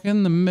 just walk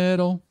in the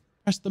middle,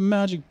 press the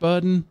magic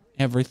button,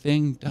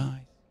 everything dies.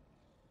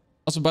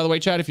 Also, by the way,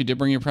 chat, if you did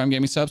bring your Prime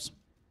Gaming subs,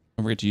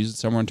 don't forget to use it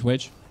somewhere on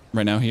Twitch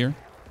right now here.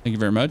 Thank you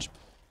very much.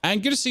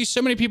 And good to see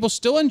so many people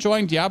still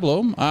enjoying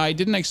Diablo. I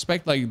didn't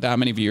expect like that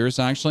many viewers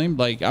actually.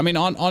 Like, I mean,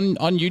 on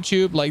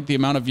YouTube, like the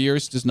amount of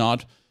viewers does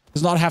not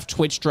have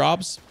Twitch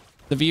drops.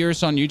 The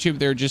viewers on YouTube,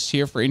 they're just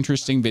here for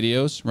interesting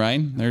videos,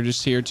 right? They're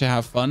just here to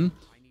have fun.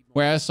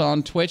 Whereas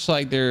on Twitch,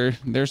 like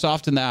there's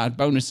often that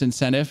bonus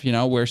incentive, you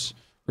know, where's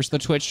the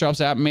Twitch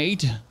drops at,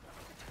 mate? In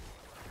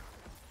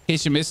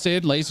case you missed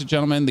it, ladies and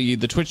gentlemen, the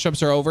Twitch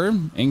drops are over.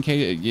 In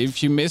case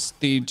if you missed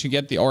to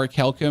get the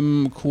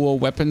Orichalcum cool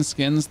weapon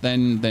skins,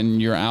 then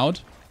you're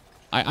out.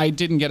 I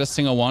didn't get a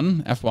single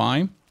one,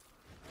 FYI,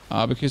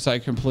 because I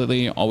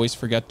completely always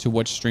forget to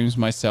watch streams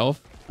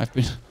myself. I've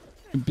been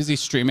busy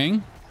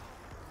streaming.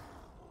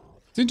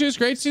 Season 2 is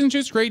great. Season 2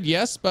 is great,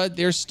 yes, but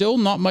there's still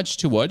not much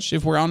to watch,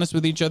 if we're honest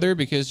with each other,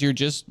 because you're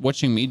just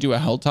watching me do a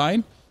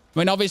Helltide. I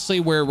mean, obviously,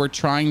 we're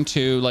trying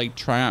to like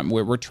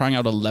we're trying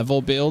out a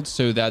level build,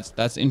 so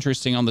that's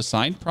interesting on the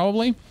side,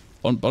 probably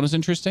bonus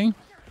interesting.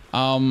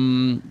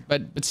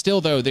 But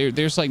still though,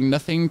 there's like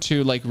nothing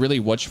to like really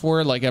watch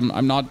for. Like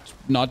I'm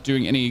not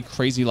doing any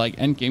crazy like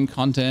end game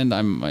content.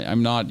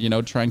 I'm not, you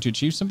know, trying to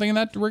achieve something in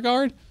that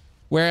regard.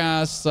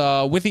 Whereas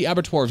with the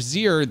Abattoir of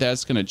Zir,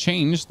 that's going to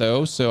change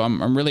though. So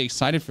I'm really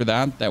excited for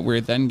that we're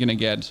then going to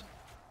get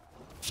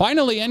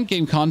finally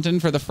endgame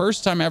content for the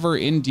first time ever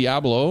in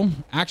Diablo.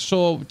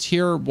 Actual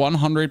tier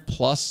 100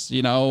 plus,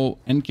 you know,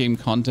 endgame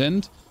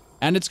content.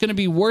 And it's going to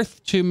be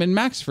worth to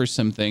min-max for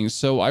some things.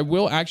 So I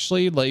will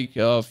actually, like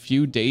a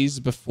few days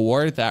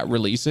before that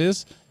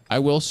releases, I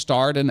will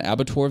start an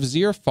Abattoir of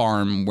Zir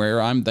farm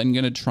where I'm then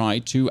going to try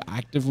to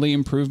actively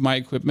improve my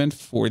equipment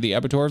for the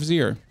Abattoir of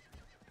Zir.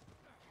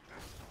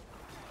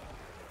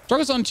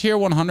 Struggles on tier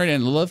 100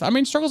 and Lilith. I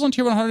mean, struggles on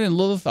tier 100 and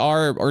Lilith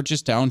are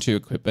just down to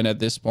equipment at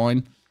this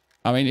point.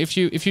 I mean, if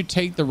you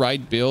take the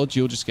right build,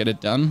 you'll just get it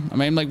done. I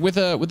mean, like with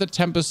a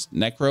Tempest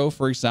Necro,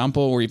 for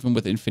example, or even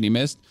with Infinity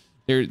Mist,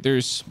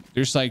 there's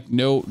like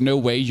no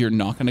way you're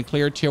not going to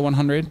clear tier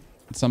 100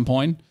 at some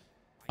point.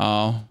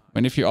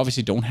 And if you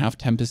obviously don't have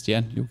Tempest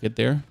yet, you'll get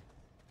there.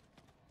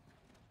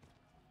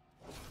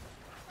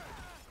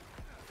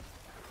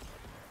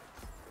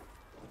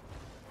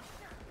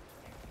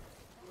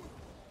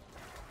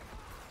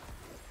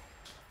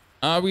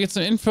 We get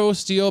some info.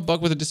 Steel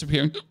bug with a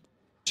disappearing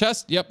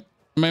chest. Yep.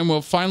 I mean,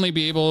 we'll finally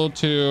be able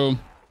to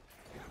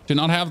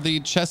not have the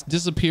chest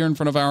disappear in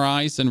front of our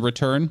eyes and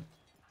return.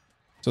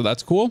 So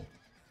that's cool.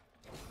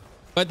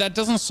 But that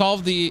doesn't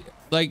solve the,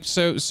 like,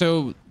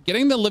 so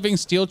getting the living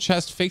steel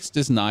chest fixed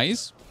is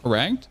nice,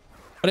 correct?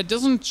 But it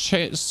doesn't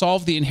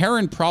solve the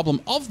inherent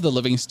problem of the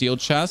living steel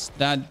chest,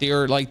 that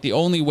they're like the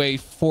only way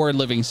for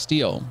living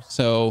steel.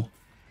 So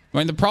I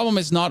mean, the problem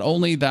is not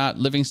only that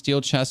living steel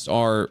chests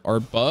are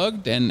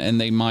bugged and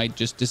they might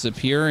just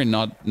disappear and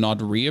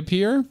not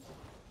reappear,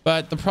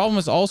 but the problem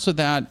is also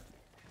that,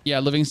 yeah,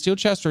 living steel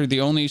chests are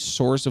the only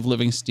source of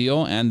living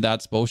steel, and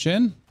that's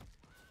bullshit.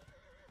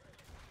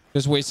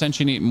 Because we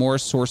essentially need more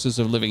sources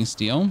of living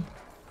steel.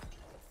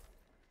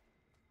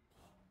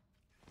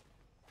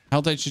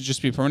 Helltide should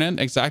just be permanent.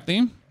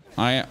 Exactly.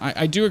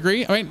 I do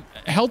agree. I mean,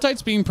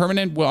 Helltides being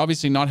permanent will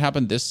obviously not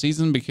happen this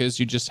season because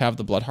you just have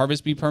the Blood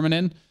Harvest be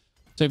permanent.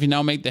 So if you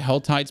now make the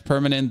Helltides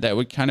permanent, that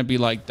would kind of be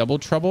like double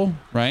trouble,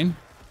 right?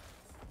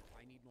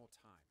 I need more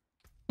time.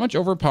 How much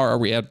overpower are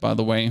we at, by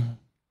the way?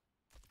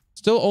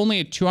 Still only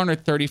at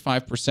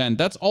 235%.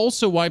 That's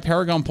also why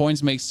Paragon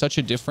points make such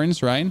a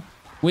difference, right?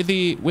 With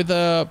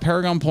the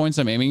Paragon points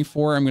I'm aiming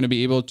for, I'm going to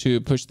be able to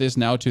push this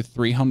now to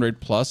 300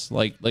 plus,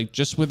 like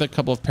just with a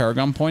couple of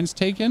Paragon points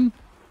taken,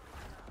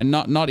 and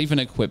not even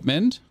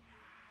equipment.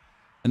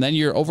 And then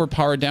your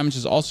overpower damage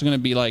is also going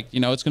to be like,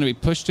 you know, it's going to be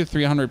pushed to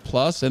 300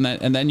 plus, and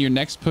then your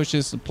next push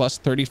is plus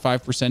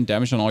 35%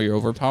 damage on all your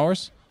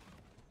overpowers,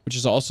 which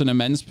is also an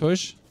immense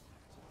push.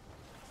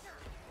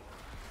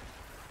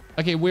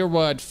 Okay, we're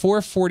what?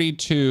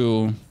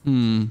 442.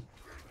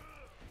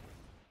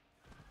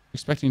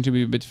 Expecting to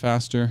be a bit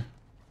faster.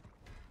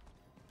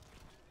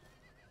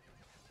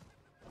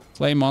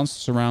 Slay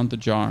monsters around the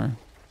jar.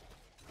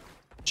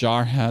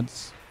 Jar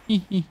heads.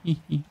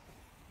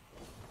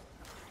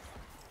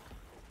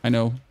 I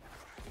know.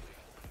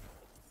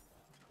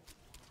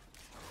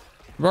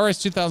 Varus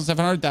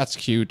 2,700. That's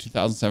cute.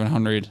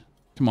 2,700.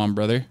 Come on,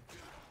 brother.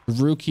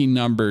 Rookie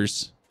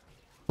numbers.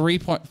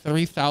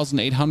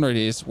 3,800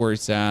 is where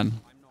it's at.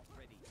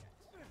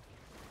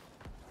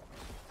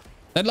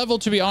 That level,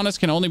 to be honest,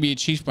 can only be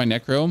achieved by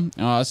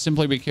Necro,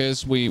 simply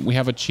because we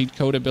have a cheat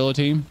code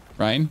ability,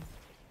 right?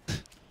 We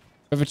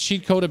have a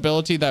cheat code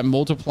ability that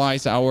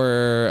multiplies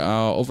our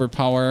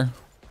overpower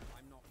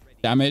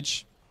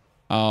damage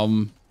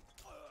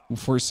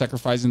for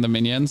sacrificing the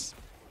minions.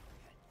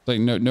 Like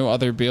no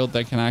other build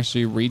that can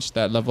actually reach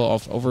that level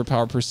of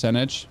overpower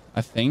percentage,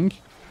 I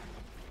think.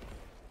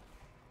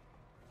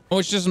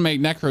 Which doesn't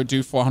make Necro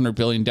do 400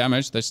 billion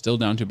damage. That's still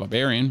down to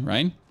Barbarian,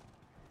 right?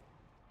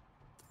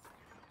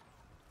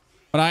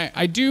 But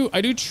I do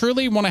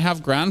truly want to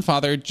have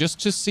Grandfather just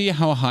to see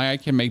how high I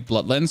can make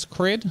Bloodlines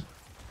crit.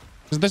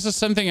 Because this is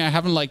something I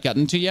haven't like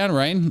gotten to yet,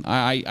 right?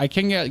 I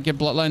can get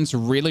Bloodlines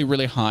really,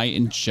 really high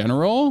in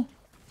general.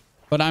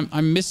 But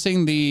I'm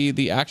missing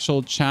the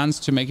actual chance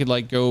to make it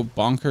like go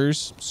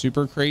bonkers,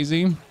 super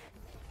crazy.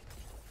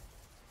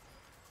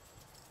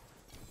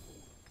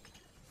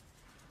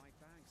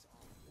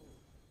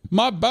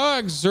 My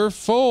bags are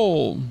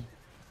full.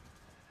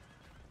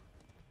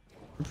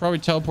 Should probably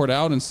teleport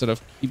out instead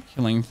of keep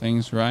killing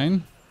things,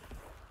 right?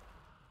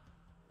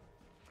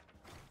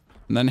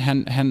 And then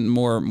hand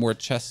more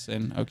chests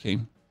in. Okay.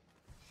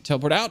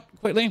 Teleport out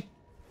quickly.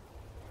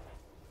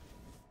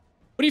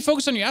 What do you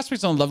focus on your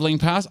aspects on leveling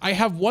pass? I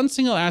have one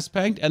single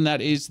aspect, and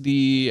that is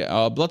the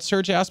blood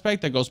surge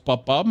aspect that goes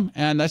pop up,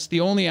 and that's the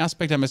only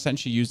aspect I'm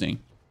essentially using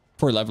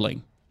for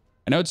leveling.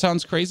 I know it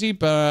sounds crazy,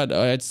 but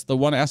it's the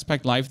one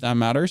aspect life that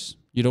matters.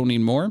 You don't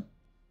need more.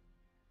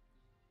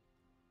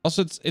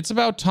 Also, it's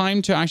about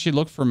time to actually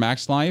look for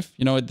max life.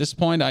 You know, at this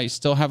point, I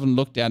still haven't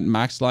looked at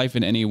max life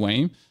in any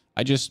way.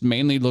 I just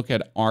mainly look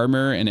at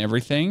armor and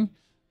everything.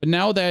 But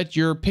now that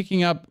you're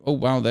picking up... Oh,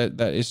 wow,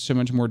 that is so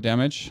much more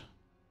damage.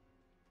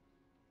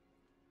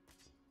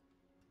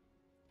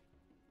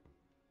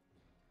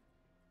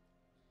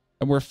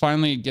 And we're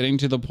finally getting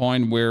to the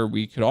point where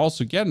we could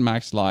also get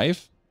max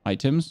life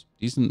items,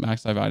 decent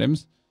max life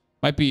items.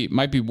 Might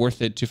be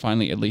worth it to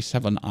finally at least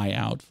have an eye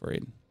out for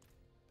it.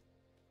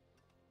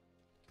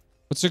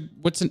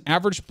 What's an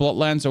average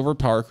Bloodlands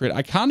overpower crit?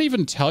 I can't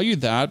even tell you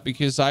that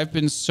because I've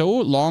been so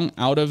long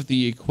out of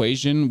the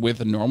equation with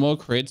the normal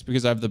crits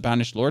because I have the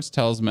Banished Lord's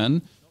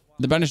Talisman.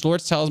 The Banished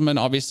Lord's Talisman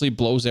obviously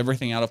blows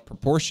everything out of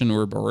proportion,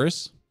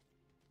 Ouroboros.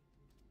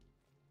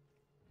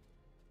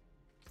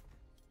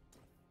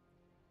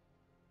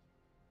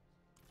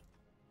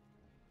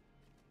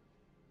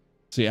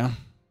 So yeah.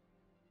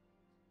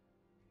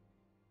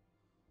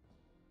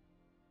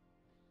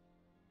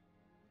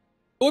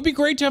 It would be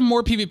great to have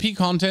more PvP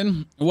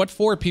content. What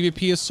for?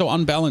 PvP is so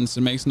unbalanced.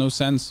 It makes no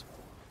sense.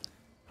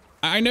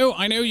 I know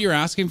you're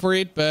asking for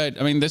it, but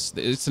I mean, it's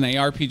an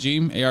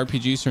ARPG.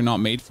 ARPGs are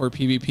not made for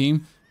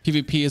PvP.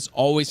 PvP is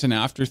always an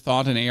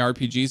afterthought in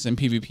ARPGs, and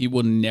PvP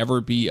will never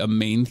be a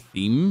main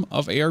theme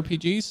of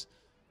ARPGs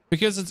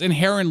because it's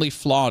inherently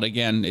flawed.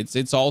 Again,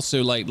 it's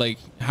also like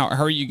how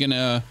are you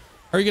gonna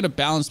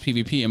balance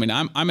PvP? I mean,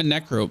 I'm a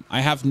necro. I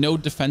have no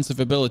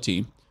defensive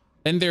ability.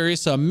 And there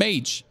is a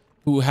mage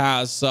who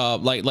has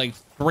like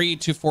 3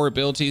 to 4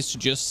 abilities to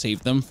just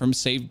save them from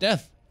save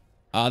death.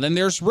 Then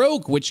there's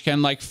Rogue, which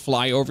can like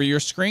fly over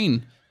your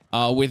screen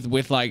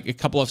with like a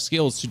couple of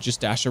skills to just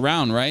dash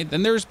around, right?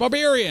 Then there's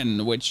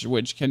Barbarian,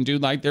 which can do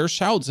like their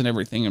shouts and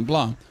everything and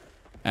blah.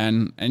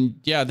 And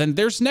yeah, then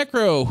there's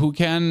Necro who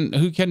can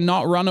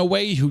not run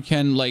away, who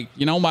can like,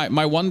 you know,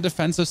 my one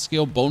defensive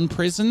skill, Bone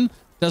Prison,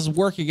 doesn't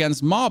work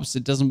against mobs.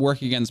 It doesn't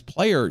work against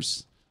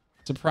players.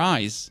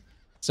 Surprise.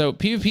 So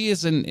PvP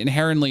is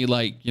inherently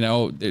like, you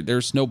know,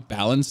 there's no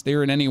balance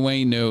there in any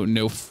way,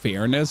 no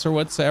fairness or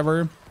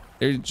whatsoever.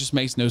 It just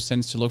makes no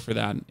sense to look for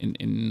that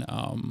in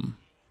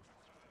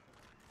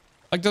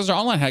Black Desert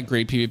Online had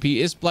great PvP.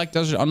 Is Black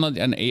Desert Online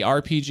an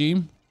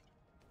ARPG?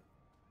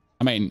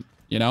 I mean,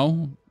 you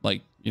know,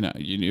 like, you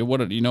know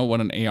what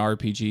an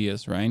ARPG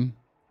is, right?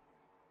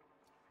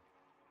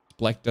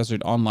 Black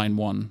Desert Online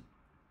 1.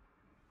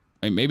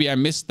 I mean, maybe I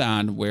missed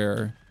that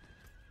where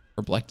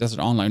Black Desert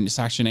Online is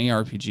actually an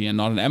ARPG and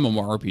not an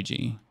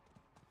MMORPG.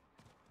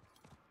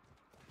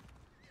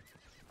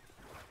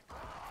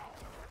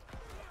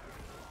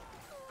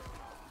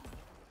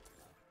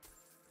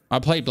 I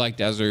played Black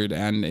Desert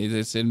and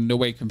it's in no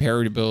way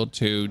comparable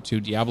to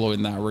Diablo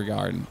in that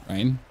regard,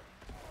 right?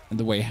 And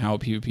the way how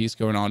PvP is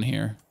going on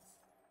here.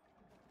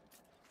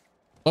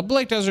 But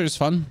Black Desert is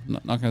fun.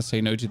 Not gonna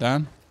say no to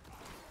that.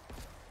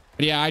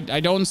 But yeah,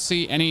 I don't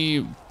see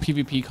any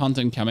PvP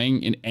content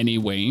coming in any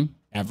way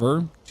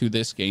ever to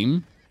this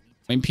game.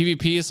 I mean,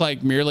 PvP is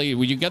like merely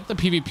you get the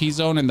PvP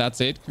zone and that's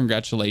it.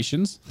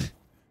 Congratulations.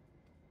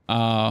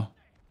 Yeah.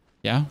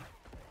 I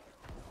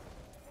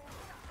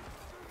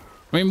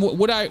mean,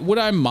 would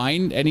I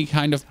mind any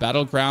kind of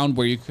battleground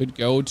where you could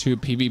go to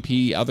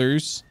PvP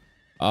others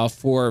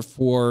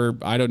for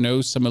I don't know,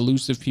 some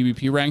elusive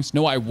PvP ranks?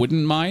 No, I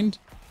wouldn't mind.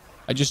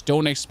 I just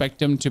don't expect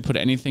them to put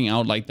anything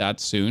out like that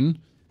soon.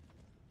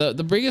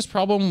 The biggest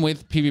problem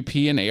with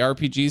PvP and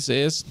ARPGs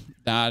is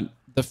that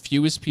the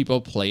fewest people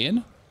play it.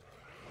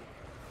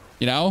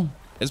 You know,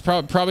 it's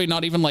probably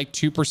not even like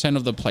 2%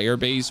 of the player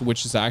base,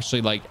 which is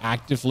actually like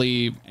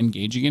actively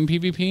engaging in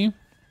PvP.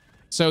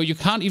 So you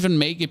can't even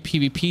make a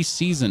PvP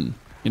season.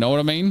 You know what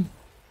I mean?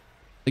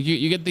 Like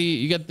you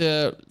get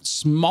the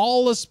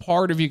smallest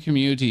part of your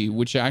community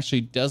which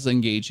actually does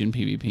engage in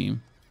PvP.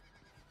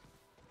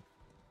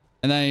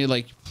 And then you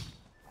like,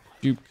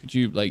 could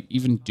you like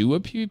even do a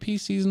PvP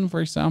season,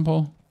 for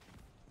example?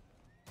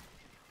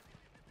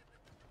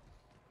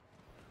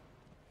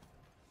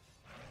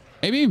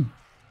 Maybe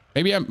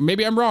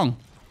I'm wrong.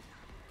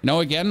 You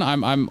know, again,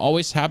 I'm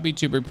always happy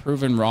to be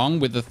proven wrong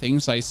with the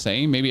things I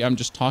say. Maybe I'm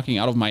just talking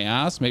out of my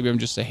ass. Maybe I'm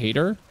just a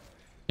hater,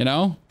 you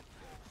know?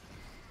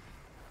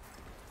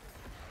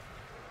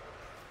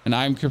 And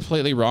I'm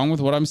completely wrong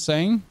with what I'm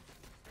saying.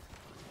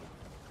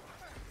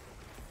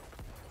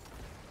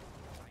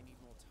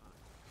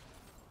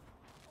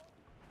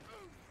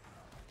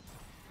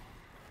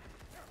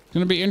 It's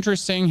going to be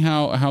interesting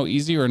how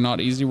easy or not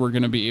easy we're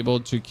going to be able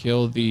to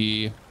kill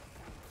the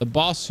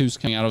boss who's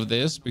coming out of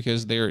this,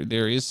 because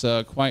there is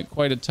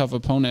quite a tough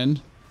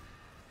opponent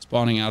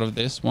spawning out of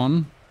this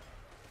one.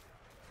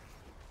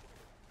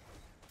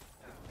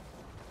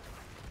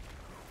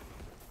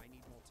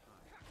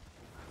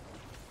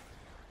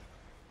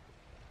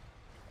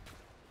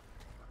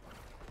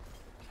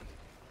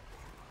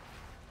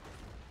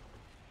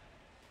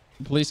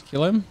 Please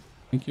kill him.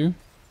 Thank you.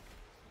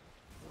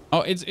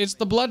 Oh, it's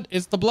the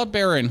blood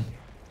baron.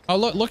 Oh,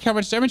 look how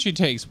much damage he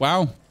takes.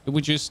 Wow. Did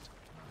we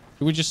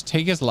just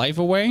take his life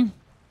away?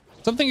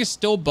 Something is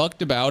still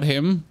bugged about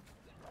him.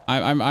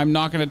 I'm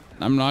not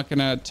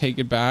gonna take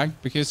it back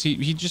because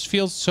he just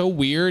feels so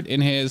weird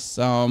in his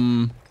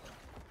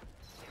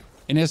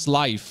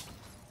life.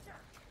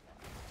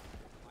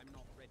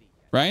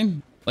 Right?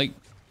 Like,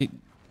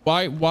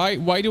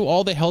 why do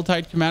all the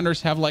Helltide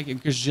commanders have like a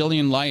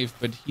gazillion life,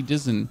 but he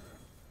doesn't?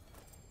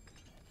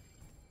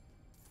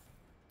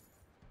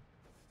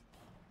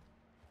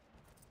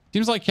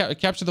 Seems like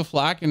capture the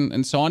flag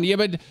and so on.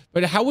 Yeah,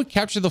 but how would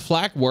capture the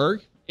flag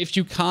work if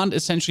you can't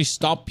essentially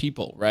stop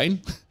people, right?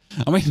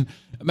 I mean,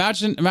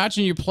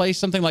 imagine you play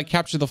something like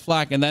capture the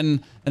flag, and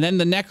then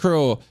the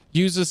Necro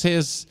uses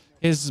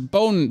his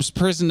bones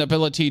prison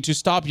ability to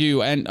stop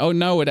you, and oh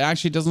no, it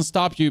actually doesn't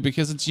stop you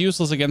because it's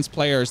useless against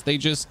players. They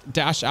just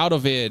dash out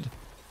of it.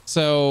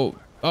 So,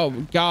 oh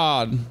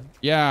god,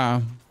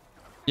 yeah,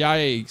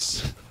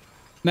 yikes,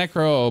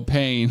 Necro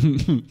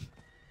pain.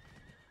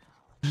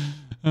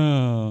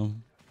 Oh.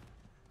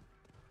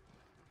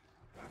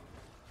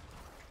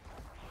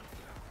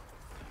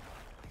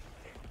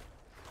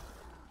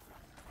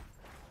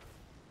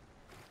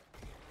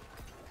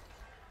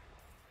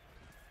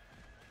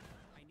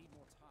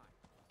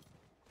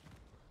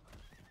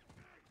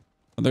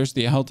 There's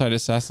the Helltide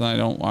assassin. I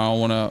don't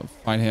want to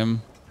fight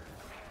him.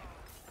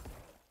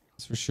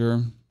 That's for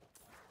sure.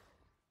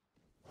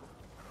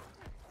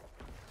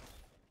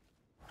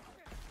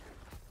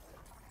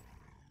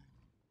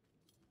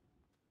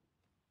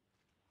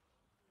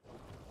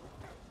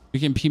 We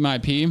can P my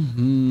P.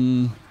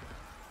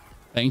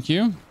 Thank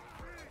you.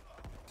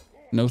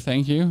 No,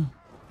 thank you.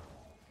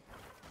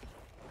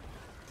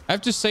 I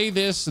have to say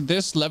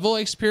this level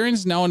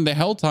experience now in the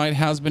Helltide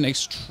has been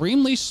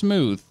extremely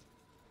smooth.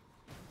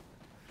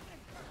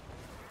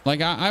 Like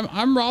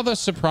I'm rather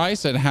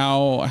surprised at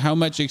how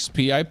much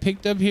XP I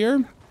picked up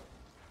here,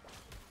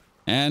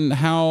 and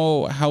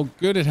how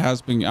good it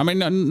has been. I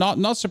mean,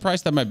 not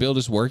surprised that my build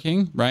is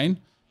working, right?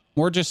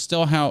 More just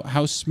still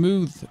how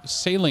smooth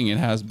sailing it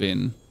has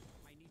been.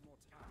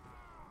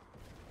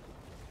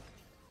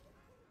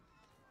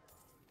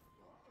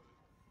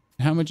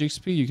 How much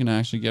XP you can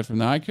actually get from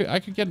that? I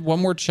could get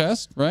one more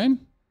chest, right?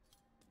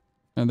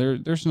 And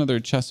there's another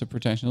chest of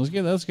protection.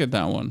 Let's get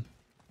that one.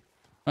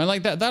 I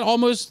like that. That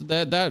almost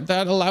that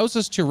allows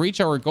us to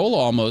reach our goal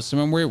almost. I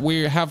mean,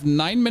 we have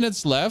 9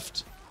 minutes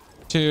left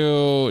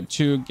to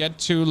get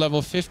to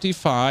level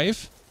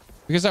 55,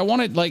 because I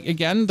wanted, like,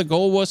 again, the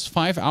goal was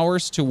 5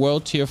 hours to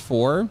world tier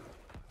 4. I'm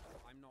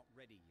not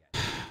ready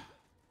yet.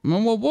 I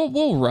mean,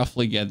 we'll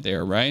roughly get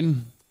there, right?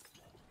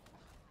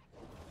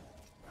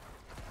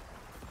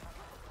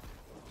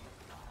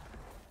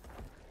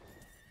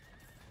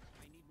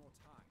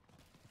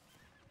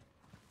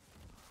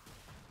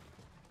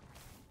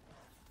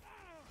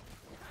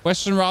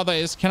 Question rather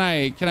is, can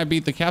I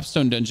beat the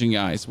capstone dungeon,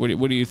 guys? What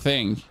do you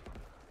think?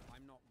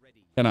 I'm not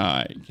ready.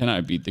 Can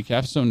I beat the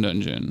capstone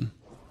dungeon?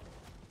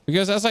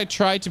 Because as I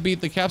tried to beat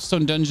the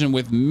capstone dungeon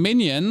with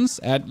minions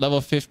at level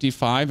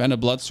 55 and a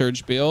blood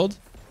surge build,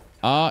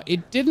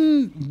 it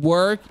didn't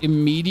work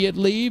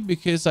immediately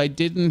because I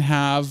didn't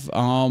have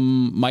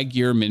my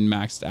gear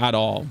min-maxed at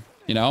all,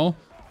 you know?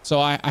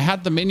 So I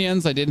had the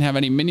minions, I didn't have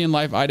any minion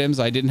life items,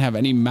 I didn't have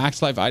any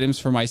max life items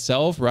for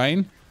myself,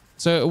 right?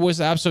 So it was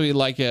absolutely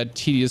like a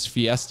tedious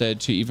fiesta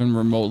to even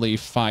remotely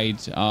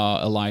fight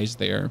Elias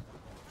there.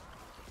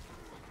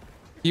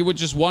 He would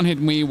just one-hit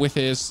me with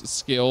his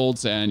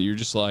skills, and you're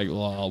just like,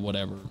 well,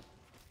 whatever.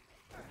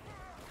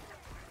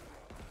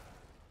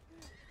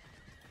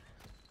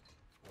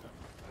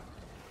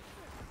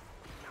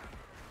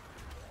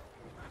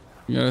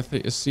 You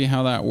gotta see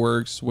how that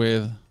works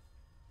with,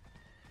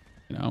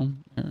 you know.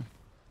 Here.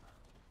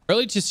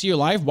 Early to see you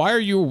live. Why are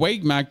you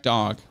awake, Mac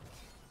Dog?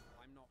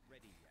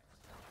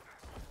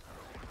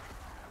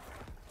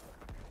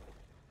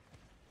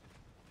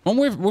 Well,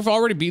 we've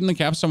already beaten the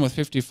capstone with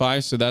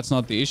 55, so that's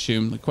not the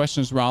issue. The question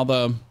is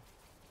rather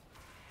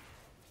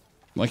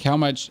like how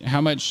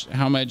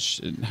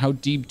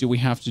deep do we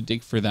have to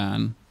dig for that?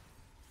 And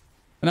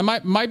I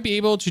might be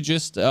able to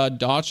just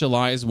dodge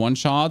Elias one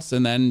shots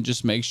and then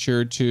just make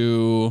sure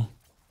to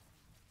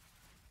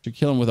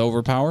kill him with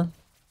overpower.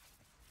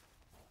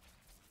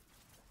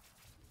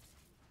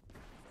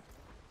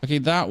 Okay,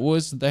 that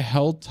was the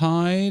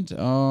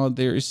Helltide.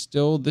 There is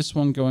still this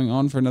one going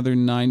on for another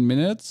 9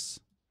 minutes.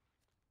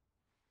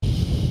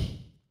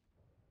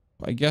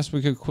 I guess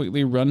we could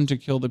quickly run to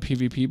kill the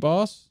PvP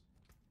boss.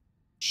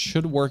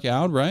 Should work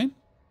out, right?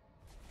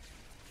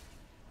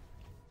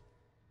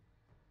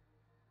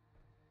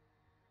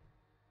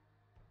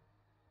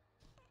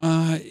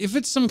 If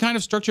it's some kind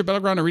of structured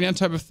battleground arena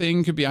type of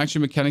thing, could be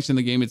actually mechanics in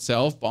the game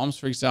itself. Bombs,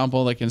 for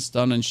example, that can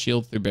stun and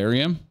shield through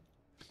barrier.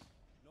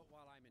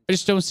 I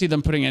just don't see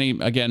them putting any,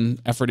 again,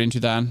 effort into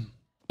that.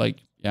 Like,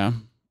 yeah.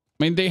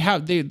 I mean,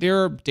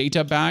 they're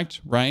data backed,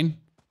 right?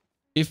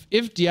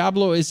 If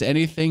Diablo is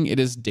anything, it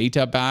is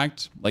data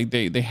backed. Like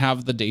they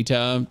have the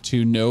data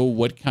to know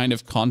what kind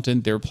of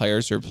content their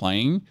players are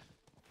playing.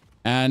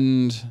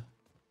 And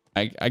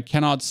I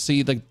cannot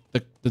see the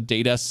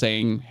data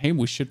saying, hey,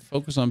 we should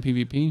focus on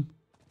PvP.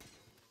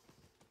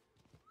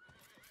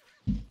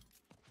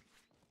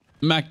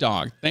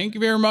 MacDog, thank you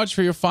very much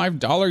for your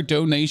 $5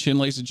 donation,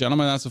 ladies and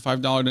gentlemen. That's a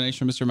 $5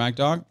 donation, Mr.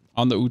 MacDog,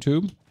 on the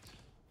YouTube.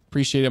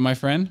 Appreciate it, my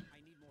friend.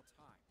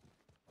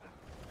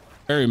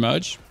 Very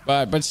much.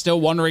 But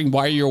still wondering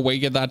why you're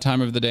awake at that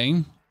time of the day.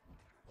 You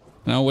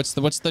know, what's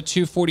the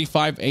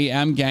 2:45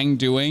 a.m. gang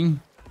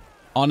doing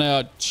on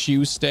a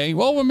Tuesday?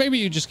 Well, maybe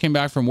you just came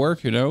back from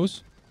work, who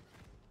knows?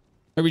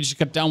 Maybe you just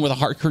got done with a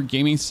hardcore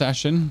gaming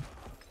session.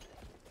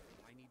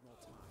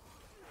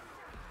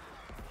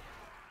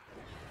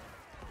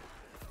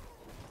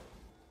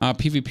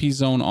 PvP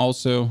zone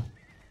also.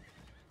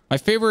 My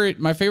favorite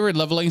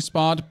leveling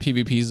spot,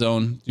 PvP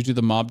zone, due to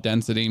the mob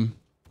density.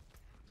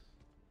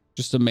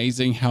 Just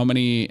amazing how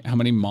many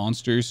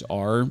monsters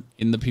are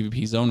in the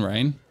PvP zone,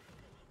 right?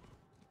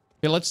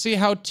 Okay, let's see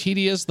how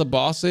tedious the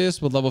boss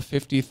is with level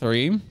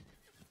 53. I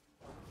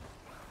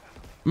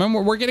mean,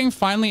 we're getting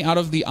finally out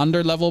of the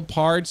underlevel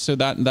part, so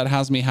that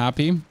has me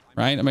happy,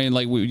 right? I mean,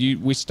 like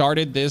we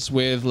started this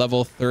with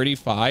level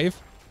 35.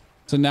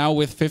 So now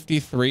with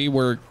 53,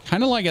 we're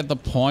kind of like at the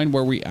point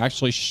where we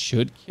actually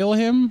should kill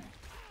him.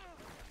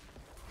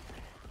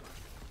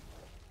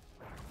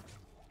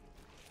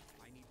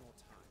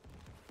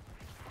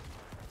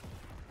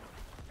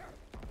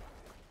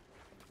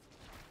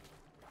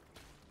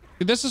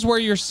 This is where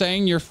you're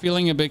saying you're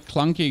feeling a bit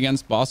clunky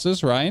against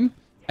bosses, right?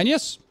 And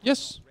yes.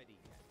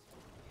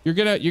 You're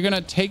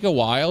gonna take a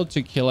while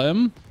to kill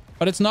him,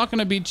 but it's not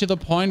gonna be to the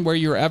point where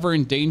you're ever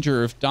in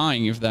danger of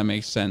dying, if that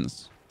makes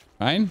sense,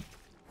 right?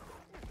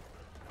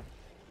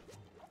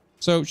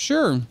 So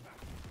sure,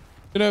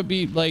 gonna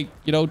be like,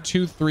 you know,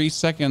 2-3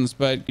 seconds,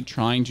 but you're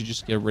trying to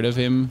just get rid of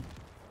him,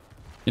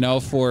 you know,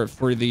 for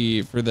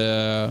the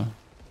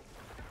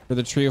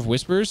Tree of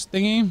Whispers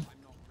thingy.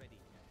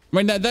 I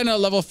mean, then at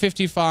level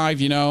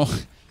 55, you know,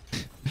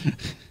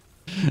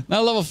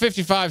 now level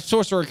 55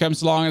 sorcerer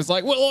comes along and it's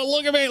like, well,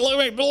 look at me. You're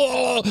like,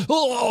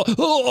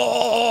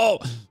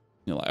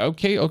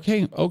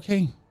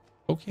 okay.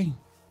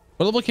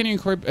 What level can you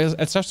equip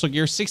ancestral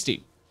gear?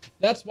 60.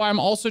 That's why I'm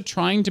also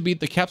trying to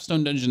beat the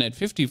capstone dungeon at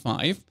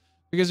 55,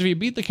 because if you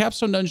beat the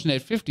capstone dungeon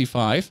at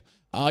 55,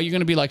 you're going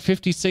to be like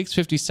 56,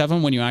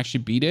 57 when you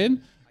actually beat it.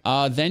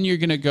 Then you're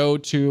going to go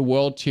to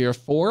world tier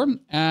 4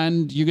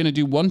 and you're going to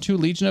do 1-2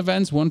 legion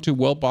events, 1-2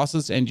 world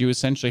bosses, and you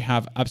essentially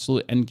have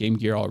absolute end game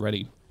gear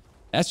already.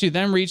 As you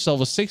then reach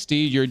level 60,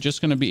 you're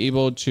just going to be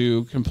able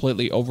to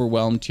completely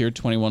overwhelm tier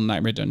 21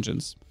 nightmare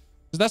dungeons.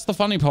 So that's the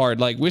funny part.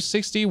 Like with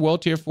 60,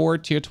 world tier 4,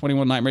 tier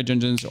 21 nightmare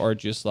dungeons are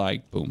just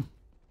like boom.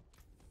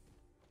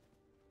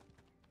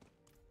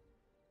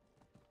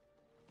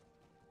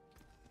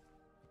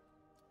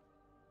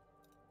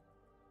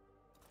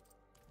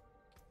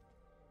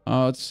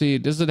 Let's see.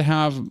 Does it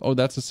have... Oh,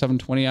 that's a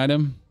 720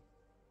 item.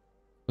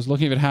 I was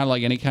looking if it had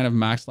like any kind of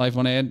max life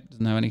on it.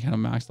 Doesn't have any kind of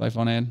max life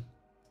on it.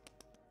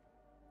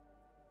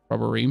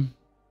 Rubbery.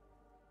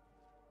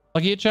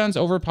 Lucky hit chance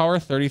overpower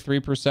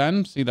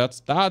 33%. See,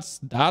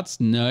 that's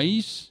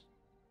nice.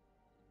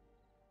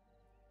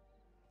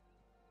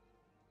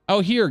 Oh,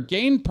 here.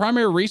 Gain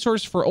primary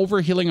resource for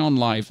overhealing on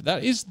life.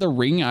 That is the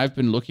ring I've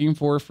been looking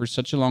for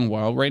such a long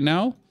while right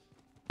now.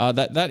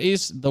 That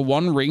is the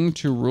one ring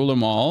to rule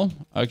them all.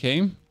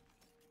 Okay.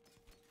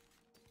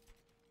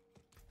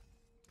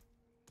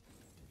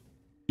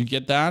 You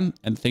get that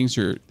and things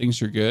are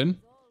good.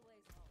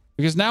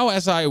 Because now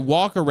as I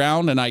walk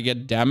around and I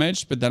get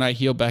damaged, but then I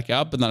heal back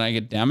up, and then I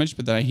get damaged,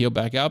 but then I heal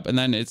back up, and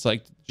then it's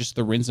like just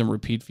the rinse and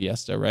repeat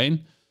fiesta, right?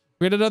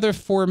 We had another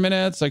 4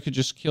 minutes. I could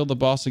just kill the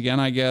boss again,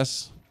 I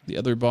guess. The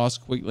other boss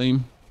quickly.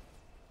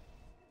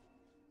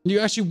 You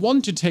actually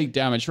want to take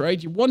damage,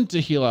 right? You want to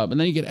heal up, and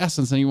then you get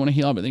essence, and you want to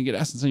heal up, and then you get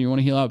essence, and you want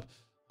to heal up.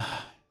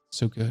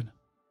 So good.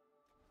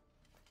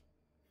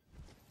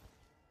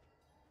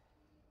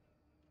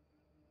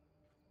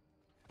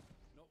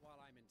 Not while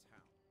I'm in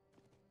town.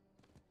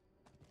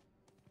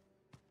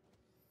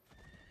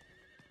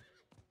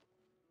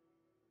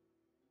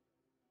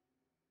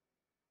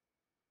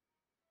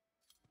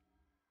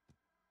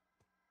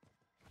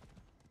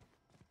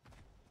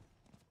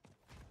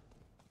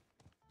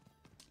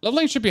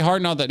 Leveling should be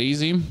hard, not that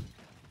easy.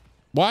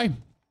 Why?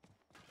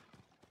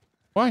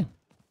 Why?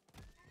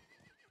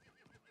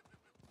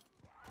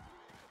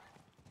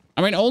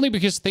 I mean, only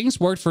because things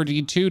worked for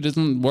D2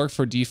 doesn't work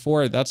for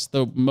D4. That's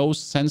the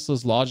most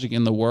senseless logic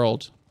in the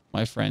world,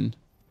 my friend.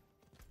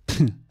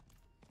 I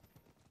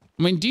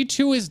mean,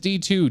 D2 is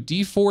D2.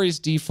 D4 is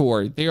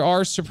D4. They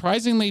are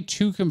surprisingly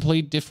two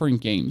complete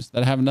different games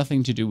that have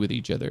nothing to do with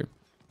each other.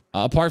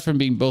 Apart from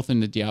being both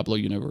in the Diablo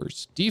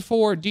universe.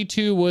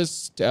 D2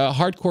 was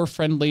hardcore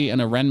friendly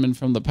and a remnant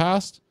from the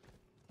past.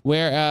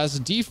 Whereas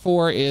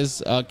D4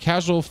 is a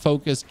casual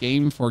focused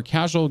game for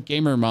casual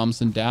gamer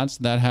moms and dads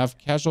that have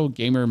casual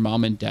gamer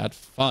mom and dad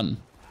fun.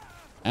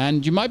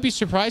 And you might be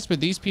surprised, but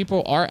these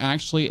people are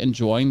actually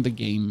enjoying the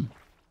game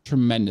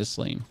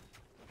tremendously.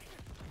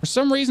 For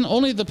some reason,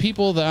 only the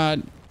people that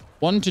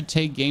want to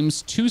take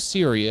games too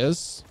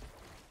serious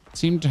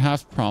seem to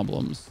have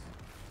problems.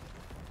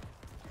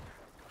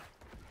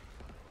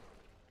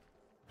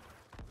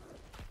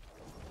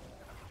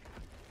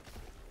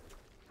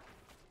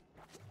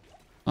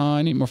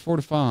 I need more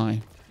fortify.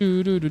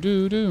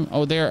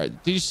 Oh, there.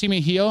 Did you see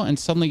me heal and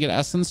suddenly get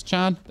essence,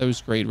 Chad? That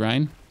was great,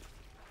 right?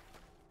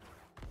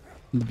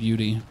 The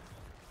beauty.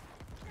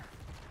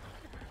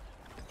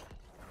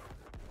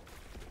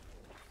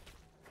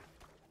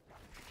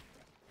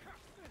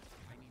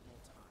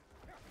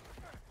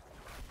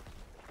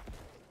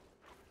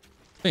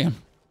 Damn.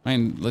 I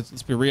mean,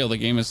 let's be real. The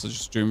game is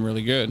just doing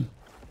really good.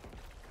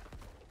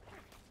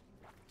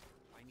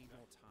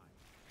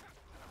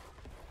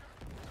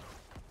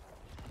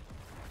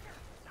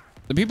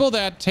 The people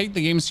that take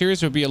the game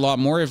serious would be a lot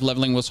more if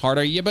leveling was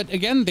harder. Yeah, but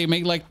again, they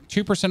make like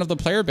 2% of the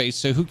player base,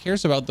 so who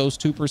cares about those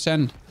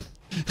 2%?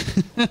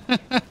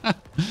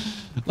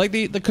 Like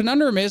the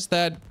conundrum is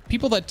that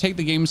people that take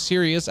the game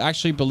serious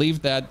actually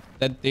believe that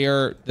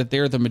they're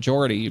the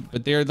majority,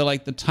 but they're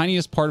the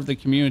tiniest part of the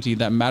community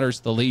that matters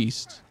the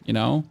least, you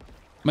know?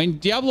 I mean,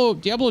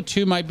 Diablo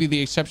 2 might be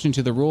the exception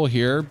to the rule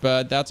here,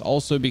 but that's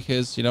also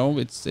because, you know,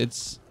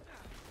 it's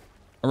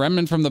a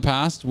remnant from the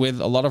past with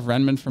a lot of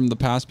remnant from the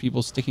past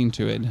people sticking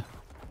to it.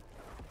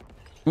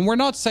 And we're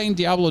not saying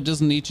Diablo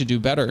doesn't need to do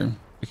better,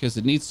 because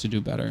it needs to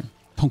do better.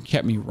 Don't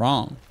get me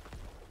wrong.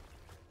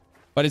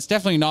 But it's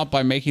definitely not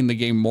by making the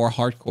game more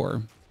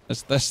hardcore.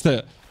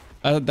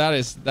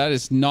 That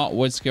is not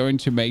what's going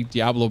to make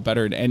Diablo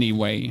better in any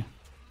way.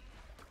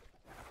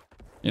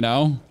 You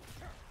know?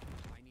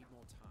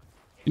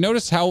 You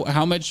notice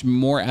how much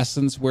more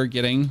essence we're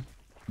getting?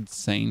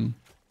 Insane.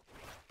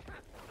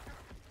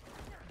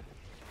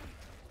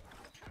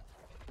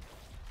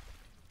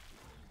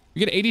 We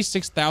get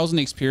 86,000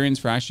 experience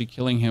for actually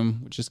killing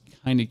him, which is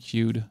kind of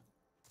cute.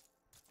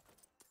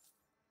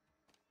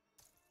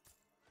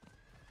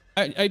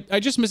 I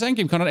just miss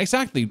endgame content.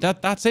 Exactly.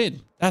 That's it.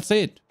 That's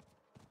it.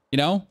 You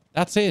know?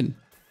 That's it.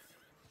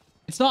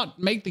 It's not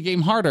make the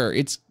game harder.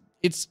 It's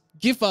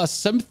give us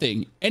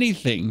something,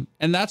 anything.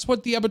 And that's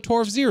what the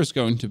Abattoir of Zero is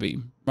going to be,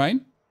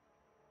 right?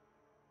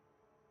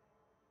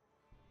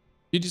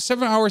 You do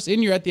 7 hours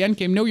in, you're at the end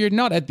game. No, you're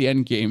not at the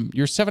end game.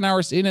 You're 7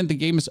 hours in and the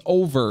game is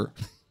over.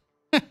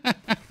 If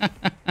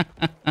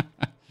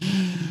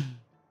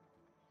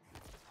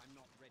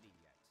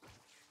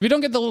you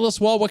don't get the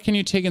Littlest Wall, what can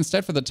you take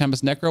instead for the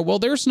Tempest Necro? Well,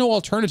 there's no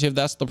alternative.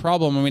 That's the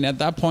problem. I mean, at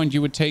that point,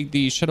 you would take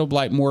the Shadow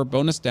Blight more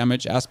bonus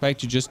damage aspect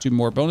to just do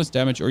more bonus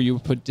damage, or you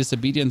would put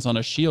Disobedience on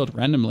a shield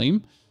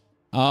randomly.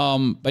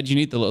 But you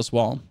need the Littlest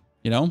Wall,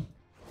 you know?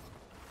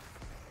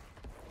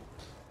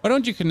 Why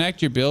don't you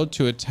connect your build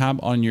to a tab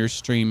on your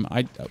stream?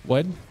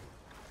 What?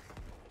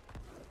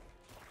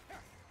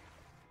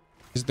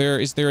 Is there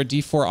a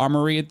D4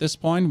 armory at this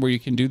point where you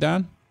can do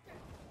that?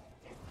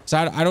 So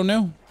I don't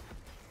know.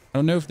 I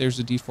don't know if there's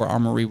a D4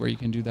 armory where you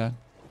can do that.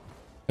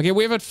 Okay,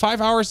 we have it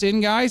 5 hours in,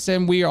 guys,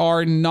 and we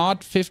are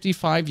not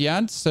 55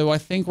 yet. So I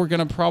think we're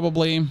gonna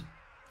probably. I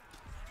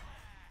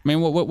mean,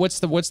 what's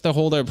the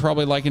holdup?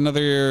 Probably like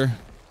another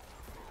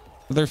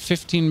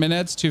 15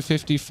 minutes to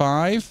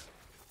 55,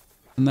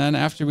 and then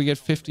after we get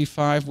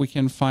 55, we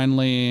can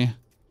finally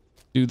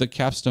do the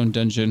capstone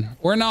dungeon,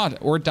 or not,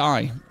 or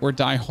die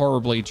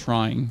horribly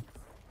trying.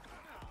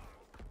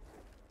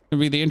 Gonna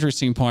be the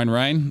interesting point,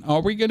 right?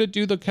 Are we gonna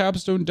do the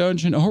capstone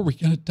dungeon, or are we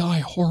gonna die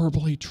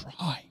horribly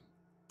trying?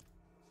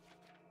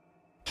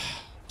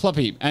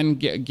 Fluffy and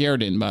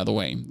Gerdin, by the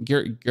way,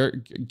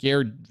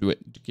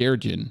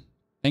 Gerdin.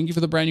 Thank you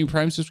for the brand new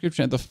Prime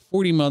subscription at the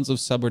 40 months of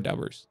Subber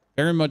Dubbers.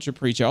 Very much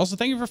appreciate. Also,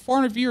 thank you for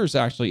 400 viewers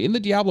actually in the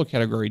Diablo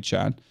category,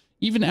 chat.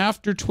 Even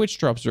after Twitch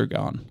drops are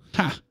gone.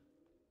 Ha.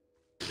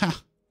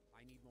 Ha.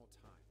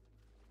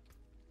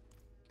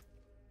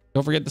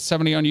 Don't forget the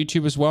 70 on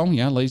YouTube as well.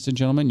 Yeah, ladies and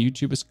gentlemen,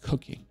 YouTube is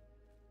cooking.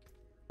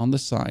 On the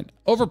side.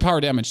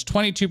 Overpower damage,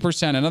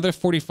 22%, another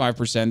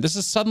 45%. This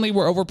is suddenly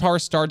where overpower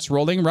starts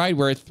rolling, right?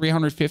 We're at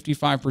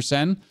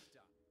 355%.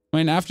 I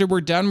mean, after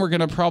we're done, we're going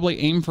to probably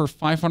aim for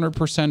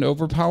 500%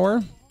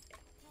 overpower.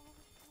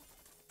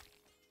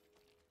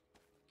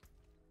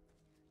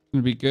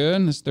 Gonna be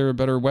good. Is there a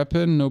better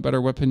weapon? No better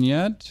weapon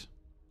yet.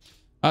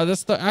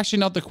 That's actually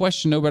not the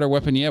question. No better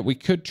weapon yet. We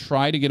could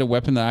try to get a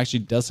weapon that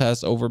actually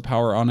has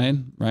overpower on it,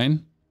 right?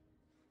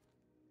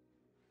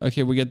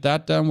 Okay, we get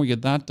that done. We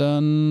get that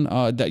done.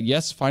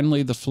 Yes,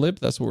 finally the flip.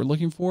 That's what we're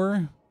looking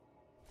for.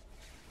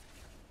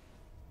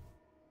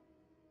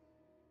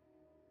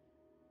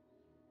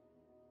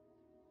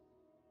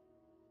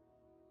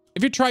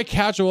 If you try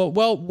casual,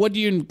 well, what do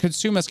you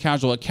consume as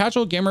casual? A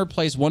casual gamer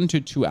plays 1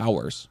 to 2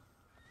 hours,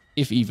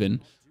 if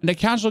even. And a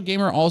casual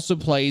gamer also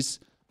plays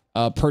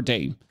per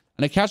day.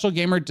 And a casual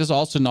gamer does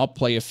also not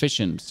play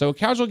efficient. So a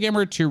casual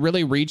gamer to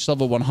really reach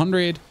level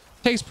 100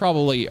 takes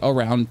probably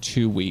around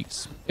 2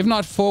 weeks. If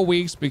not 4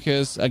 weeks,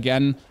 because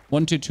again,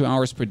 1 to 2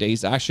 hours per day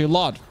is actually a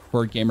lot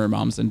for gamer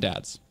moms and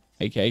dads,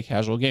 aka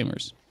casual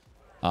gamers.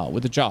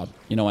 with a job,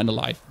 you know, and a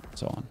life, and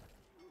so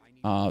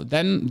on.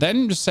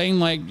 Then just saying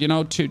like, you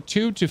know, 2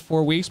 to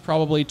 4 weeks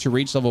probably to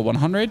reach level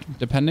 100,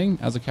 depending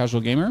as a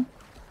casual gamer.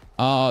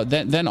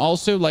 Then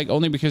also like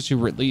only because you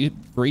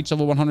reach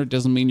level 100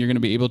 doesn't mean you're going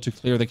to be able to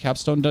clear the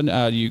capstone done.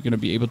 You're going to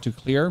be able to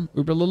clear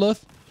Uber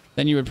Lilith.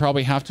 Then you would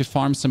probably have to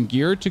farm some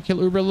gear to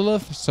kill Uber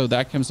Lilith. So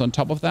that comes on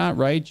top of that,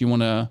 right? You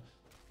want to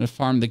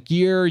farm the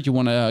gear. You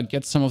want to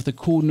get some of the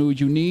cool new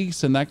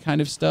uniques and that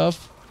kind of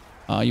stuff.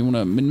 You want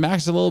to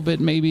min-max a little bit,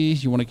 maybe.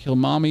 You want to kill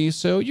mommy.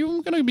 So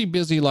you're going to be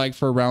busy like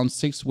for around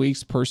 6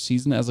 weeks per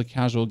season as a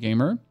casual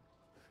gamer.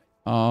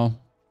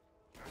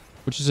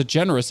 Which is a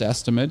generous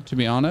estimate, to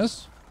be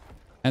honest.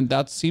 And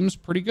that seems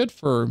pretty good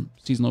for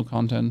seasonal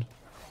content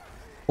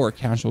for a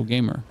casual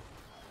gamer.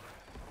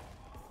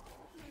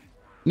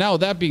 Now,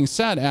 that being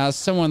said, as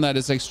someone that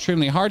is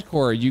extremely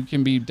hardcore, you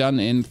can be done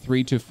in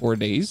 3 to 4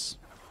 days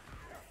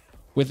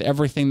with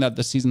everything that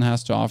the season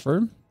has to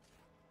offer.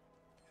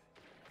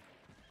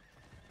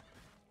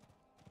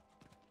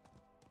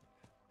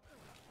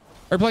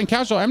 Are you playing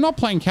casual? I'm not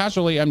playing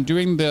casually. I'm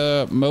doing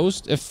the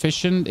most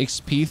efficient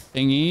XP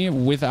thingy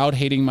without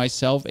hating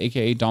myself,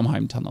 aka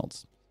Domheim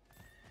tunnels.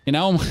 You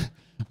know,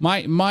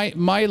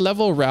 my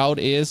level route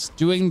is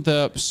doing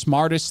the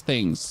smartest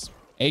things,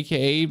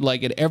 aka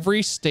like at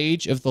every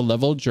stage of the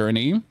level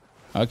journey.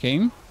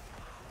 Okay,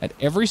 at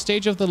every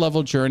stage of the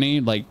level journey,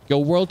 like go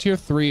world tier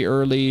 3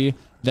 early,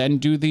 then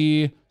do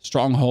the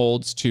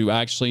strongholds to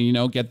actually, you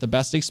know, get the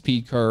best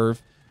XP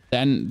curve.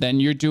 Then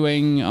you're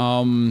doing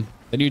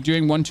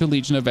 1-2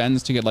 Legion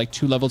events to get like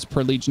 2 levels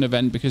per Legion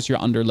event because you're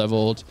under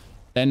leveled.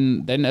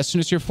 Then as soon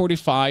as you're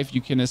 45,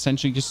 you can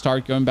essentially just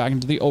start going back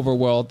into the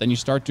overworld. Then you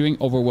start doing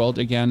overworld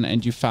again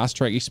and you fast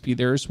track XP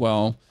there as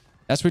well.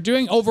 As we're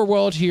doing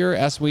overworld here,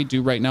 as we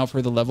do right now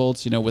for the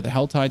levels, you know, with the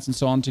Hell Tides and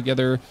so on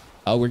together,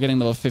 we're getting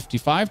level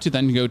 55 to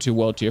then go to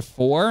world tier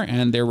 4.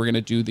 And there we're going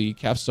to do the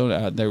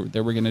capstone.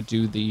 There we're going to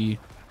do the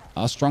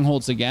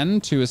strongholds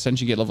again to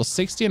essentially get level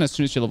 60. And as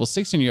soon as you're level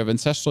 60 and you have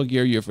ancestral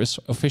gear, you've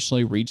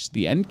officially reached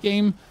the end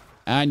game.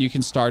 And you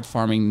can start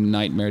farming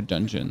nightmare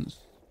dungeons.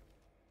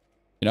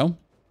 You know?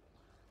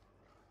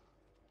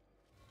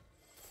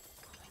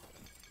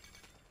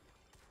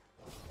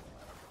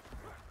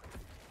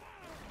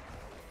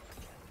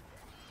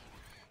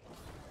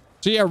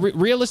 So yeah,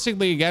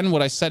 realistically, again,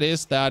 what I said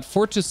is that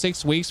 4 to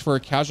 6 weeks for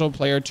a casual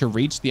player to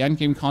reach the end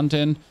game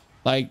content.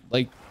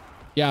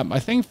 Yeah, I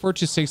think 4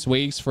 to 6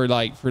 weeks for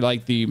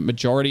the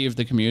majority of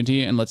the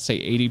community, and let's say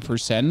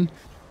 80%,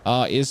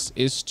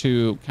 is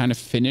to kind of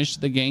finish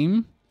the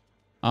game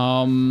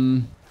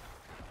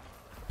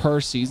per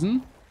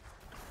season.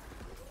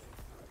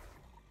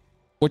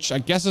 Which I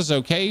guess is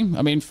okay.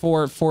 I mean,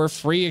 for a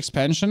free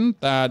expansion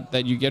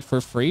that you get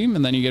for free,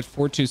 and then you get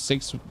 4 to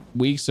 6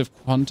 weeks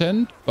of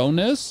content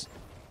bonus.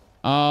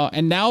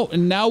 And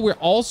now we're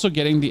also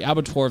getting the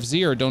Abattoir of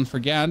Zir. Don't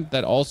forget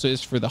that also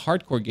is for the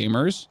hardcore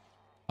gamers.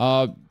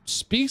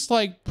 Speaks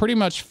like pretty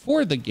much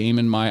for the game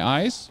in my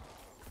eyes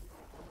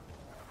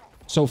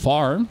so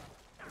far.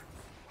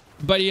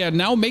 But yeah,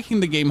 now making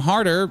the game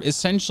harder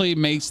essentially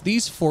makes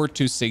these 4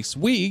 to 6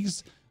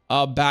 weeks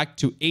back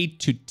to 8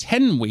 to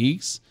 10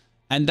 weeks.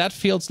 And that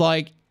feels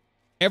like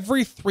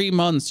every 3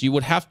 months you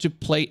would have to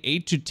play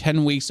 8 to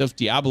 10 weeks of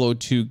Diablo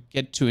to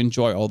get to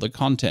enjoy all the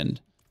content.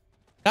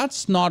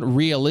 That's not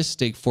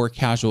realistic for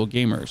casual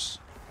gamers.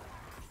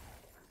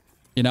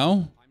 You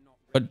know?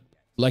 But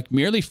like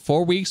merely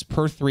 4 weeks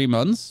per 3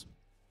 months.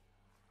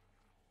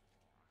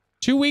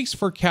 2 weeks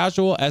for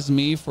casual as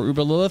me for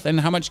Uber Lilith. And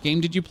how much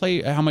game did you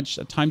play? How much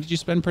time did you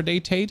spend per day,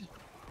 Tate?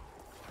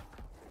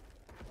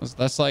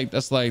 That's like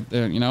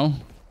you know,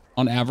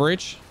 on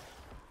average.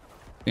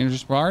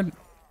 Dangerous Bard.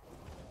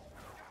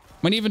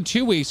 When even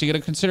 2 weeks, you got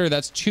to consider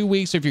that's 2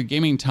 weeks of your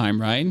gaming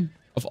time, right?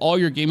 Of all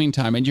your gaming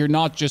time, and you're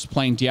not just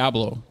playing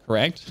Diablo,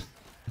 correct?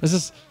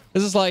 This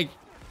is like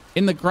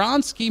in the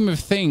grand scheme of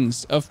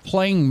things of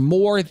playing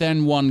more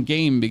than one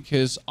game,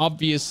 because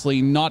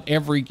obviously not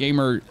every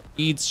gamer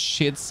eats,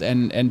 shits,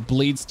 and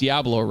bleeds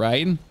Diablo,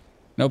 right?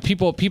 No,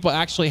 people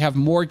actually have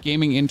more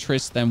gaming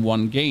interests than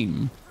one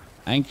game.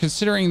 And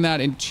considering that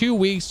in 2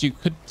 weeks, you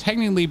could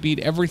technically beat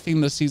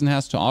everything the season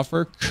has to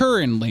offer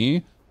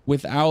currently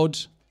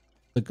without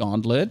the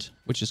gauntlet,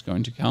 which is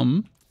going to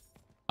come,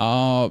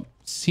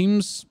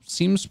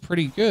 seems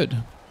pretty good.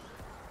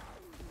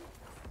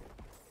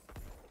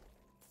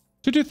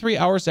 2 to 3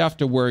 hours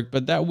after work,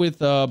 but that with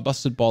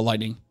busted ball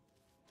lighting.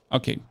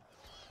 Okay.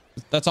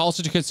 That's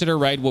also to consider,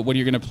 right? What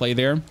you're going to play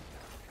there.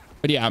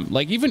 But yeah,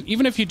 like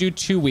even if you do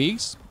 2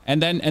 weeks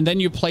and then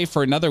you play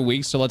for another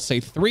week, so let's say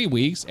 3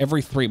 weeks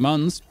every 3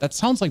 months, that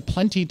sounds like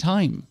plenty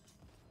time.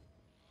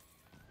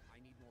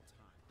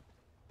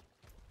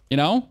 You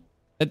know?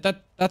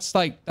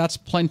 That's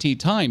plenty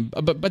time.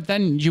 But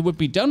then you would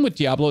be done with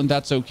Diablo, and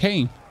that's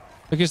okay.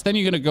 Because then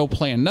you're going to go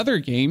play another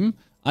game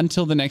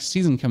until the next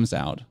season comes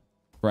out.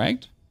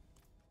 Correct?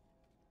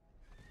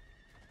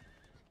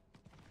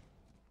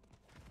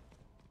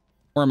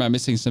 Or am I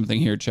missing something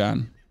here,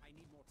 Chan?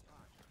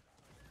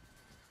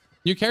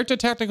 New character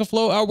tactical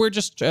flow? Oh, we're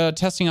just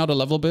testing out a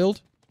level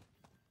build.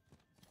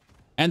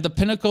 And the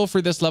pinnacle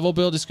for this level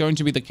build is going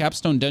to be the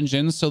capstone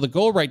dungeon. So the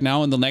goal right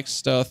now in the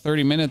next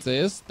 30 minutes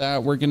is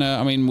that we're gonna,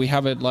 I mean, we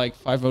have it like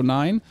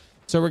 509.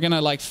 So we're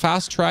gonna like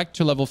fast track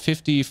to level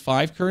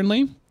 55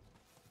 currently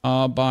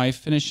by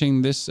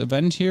finishing this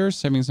event here,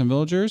 saving some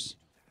villagers.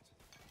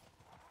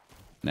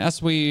 And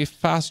as we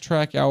fast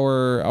track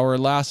our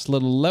last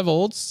little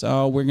levels,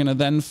 we're gonna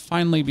then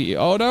finally be...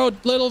 Oh no,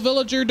 little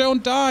villager,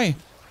 don't die!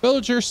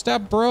 Villager,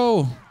 step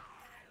bro!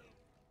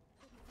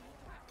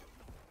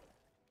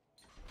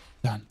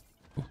 Done.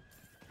 Ooh.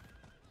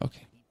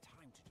 Okay.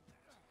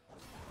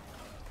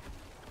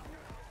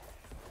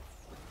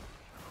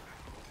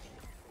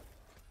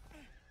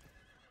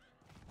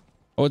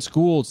 Oh, it's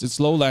ghouls. It's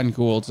lowland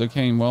ghouls.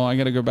 Okay, well, I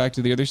gotta go back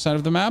to the other side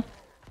of the map.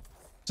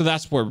 So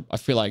that's where I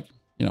feel like...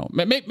 You know,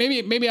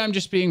 maybe I'm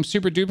just being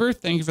super duper.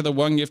 Thank you for the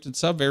 1 gifted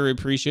sub. Very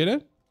appreciate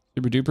it.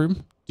 Super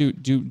duper.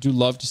 Do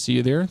love to see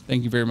you there.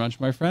 Thank you very much,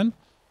 my friend.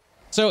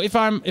 So if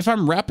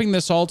I'm wrapping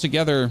this all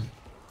together,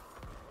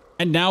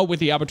 and now with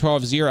the Abattoir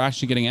of Zir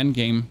actually getting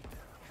endgame,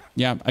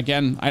 yeah,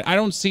 again, I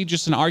don't see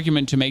just an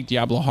argument to make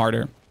Diablo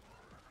harder.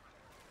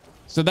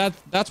 So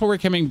that's what we're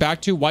coming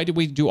back to. Why did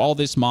we do all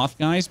this moth,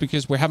 guys?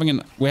 Because we're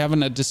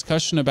having a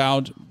discussion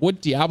about would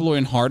Diablo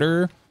and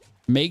harder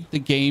make the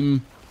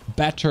game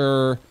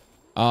better,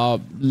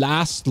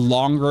 last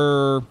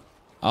longer,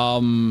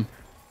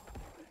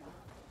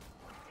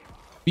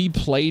 be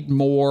played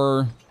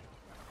more,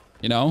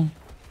 you know?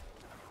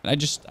 And I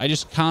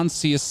just can't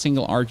see a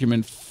single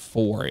argument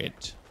for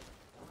it.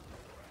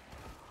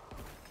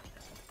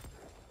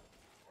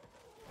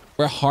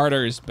 Where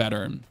harder is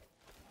better.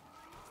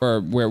 Or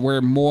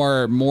where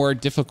more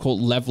difficult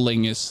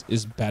leveling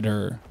is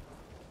better.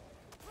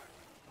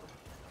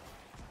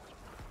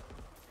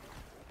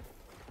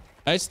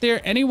 Is there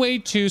any way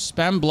to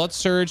spam Blood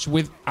Surge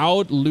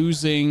without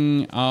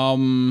losing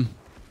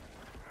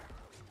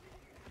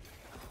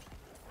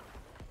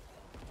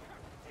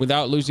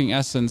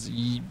essence?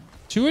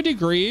 To a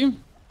degree,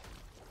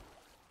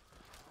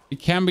 it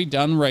can be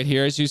done right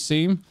here, as you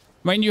see. I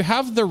mean, you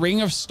have the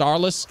Ring of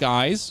Starless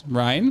Skies,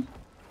 right?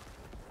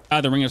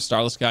 The Ring of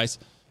Starless Skies.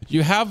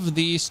 You have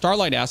the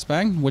Starlight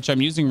Aspect, which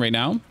I'm using right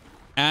now,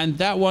 and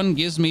that one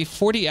gives me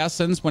 40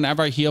 essence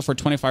whenever I heal for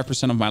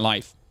 25% of my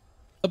life.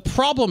 The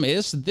problem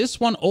is this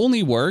one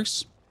only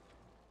works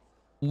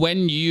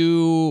when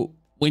you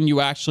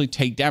actually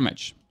take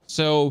damage.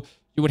 So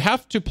you would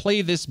have to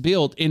play this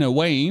build in a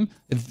way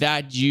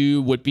that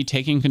you would be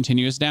taking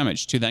continuous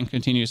damage to then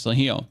continuously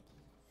heal.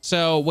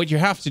 So what you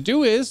have to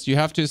do is you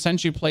have to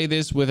essentially play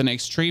this with an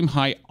extreme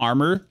high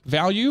armor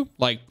value,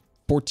 like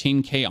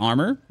 14k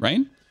armor, right?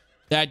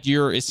 That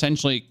you're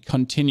essentially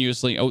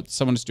continuously... Oh,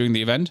 someone's doing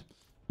the event.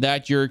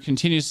 That you're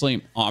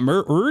continuously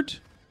armored.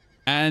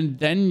 And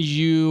then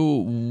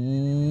you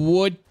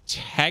would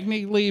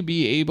technically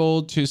be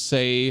able to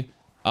say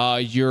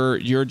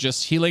you're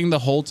just healing the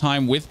whole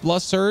time with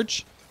Blood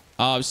Surge.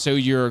 So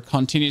you're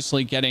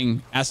continuously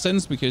getting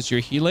essence because you're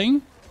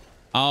healing.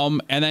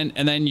 And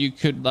then you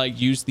could like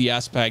use the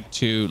aspect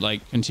to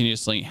like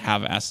continuously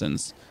have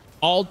essence.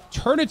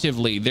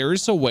 Alternatively, there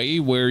is a way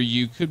where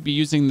you could be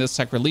using the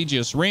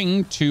Sacrilegious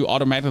Ring to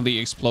automatically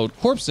explode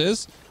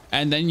corpses.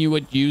 And then you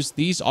would use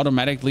these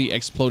automatically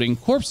exploding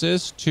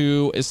corpses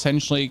to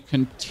essentially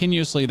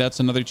continuously... That's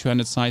another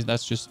 200 size.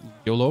 That's just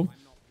YOLO.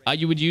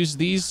 You would use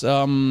these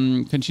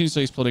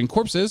continuously exploding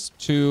corpses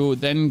to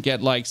then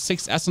get like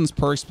 6 essence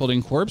per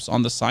exploding corpse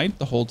on the side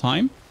the whole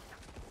time.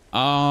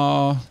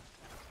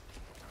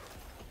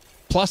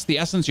 Plus the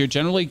essence you're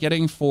generally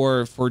getting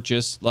for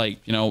just like,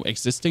 you know,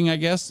 existing, I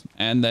guess.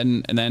 And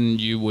then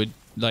you would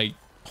like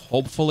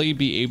hopefully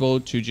be able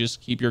to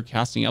just keep your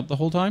casting up the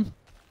whole time.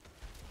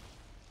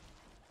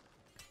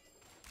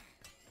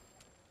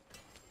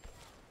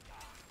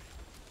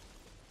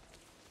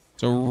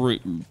 So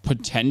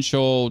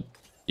potential,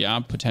 yeah,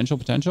 potential.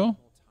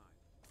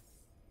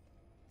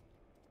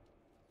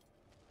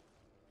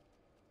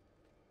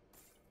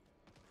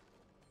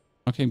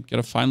 Okay,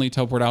 gotta finally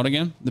teleport out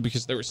again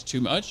because there was too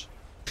much.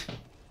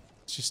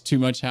 It's just too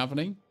much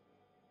happening.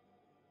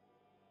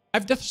 I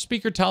have Death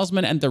Speaker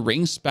Talisman and the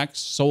Ring Spec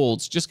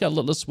Souls. Just got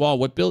Litless Wall.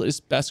 What build is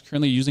best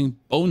currently using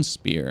Bone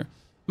Spear?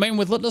 I mean,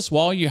 with Litless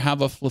Wall, you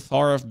have a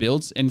plethora of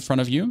builds in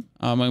front of you.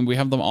 And we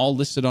have them all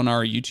listed on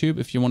our YouTube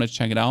if you want to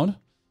check it out.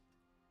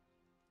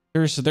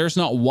 There's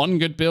not one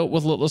good build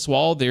with Litless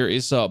Wall. There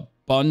is a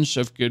bunch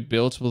of good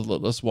builds with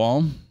Litless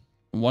Wall.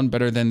 One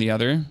better than the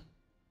other.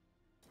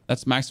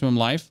 That's Maximum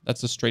Life.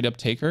 That's a straight up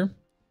taker.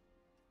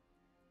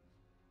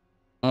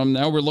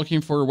 Now we're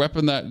looking for a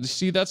weapon that...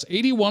 See, that's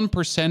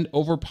 81%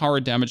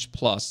 overpowered damage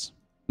plus.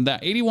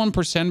 That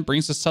 81%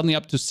 brings us suddenly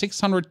up to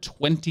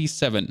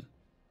 627.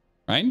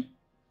 Right?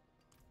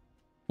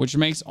 Which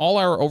makes all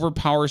our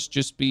overpowers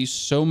just be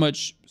so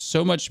much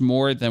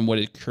more than what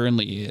it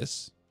currently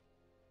is.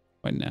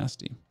 Quite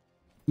nasty.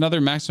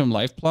 Another maximum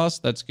life plus.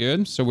 That's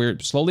good. So we're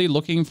slowly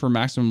looking for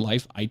maximum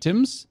life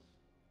items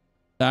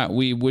that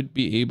we would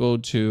be able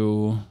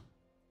to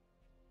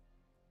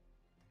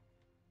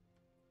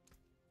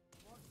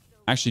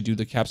actually do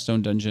the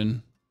capstone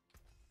dungeon.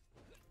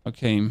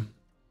 Okay.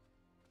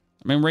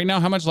 I mean, right now,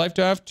 how much life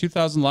do I have?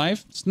 2,000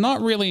 life. It's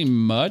not really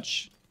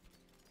much.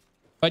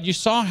 But you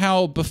saw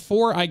how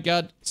before I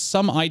got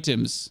some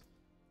items,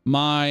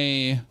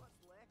 my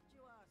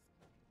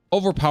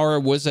overpower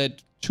was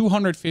at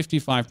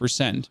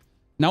 255%.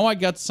 Now I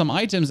got some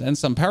items and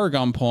some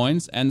Paragon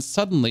points, and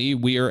suddenly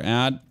we are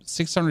at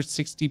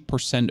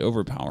 660%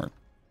 overpower.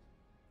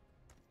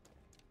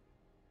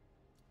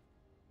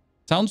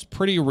 Sounds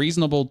pretty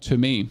reasonable to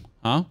me,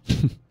 huh?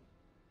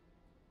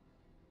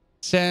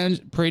 Sounds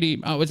pretty...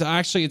 Oh,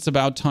 it's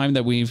about time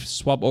that we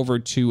swap over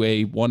to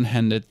a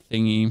one-handed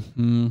thingy.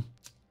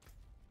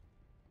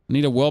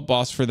 Need a world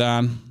boss for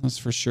that. That's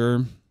for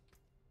sure.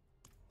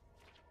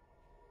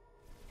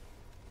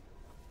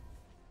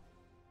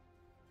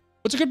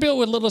 What's a good build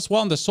with Littlest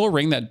Wall and the Soul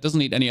Ring that doesn't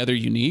need any other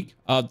unique?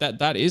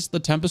 That is the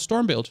Tempest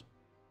Storm build.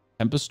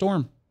 Tempest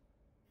Storm.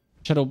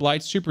 Shadow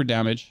Blight, super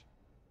damage.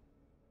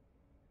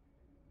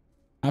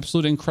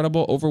 Absolute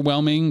incredible,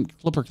 overwhelming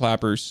flipper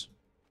clappers.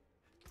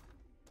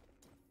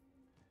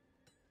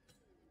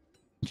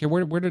 Okay,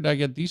 where did I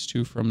get these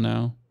two from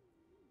now?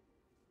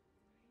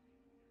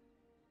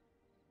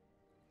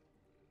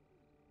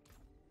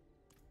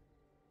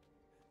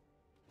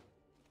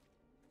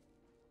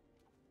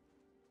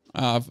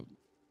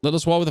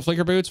 Littlest Wall with the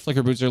Flicker Boots.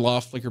 Flicker Boots are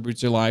loft. Flicker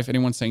Boots are life.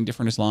 Anyone saying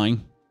different is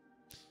lying.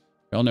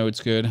 We all know it's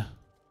good.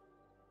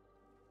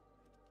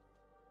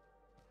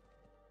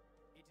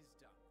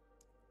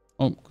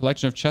 Oh,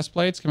 collection of chest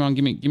plates. Come on,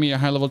 give me a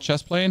high level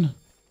chest plate.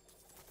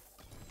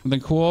 Something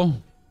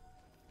cool.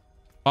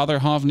 Father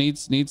Hov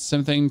needs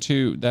something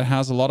that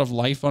has a lot of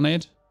life on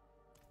it.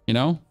 You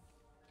know?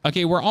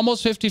 Okay, we're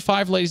almost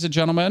 55, ladies and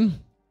gentlemen.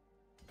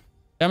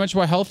 Damage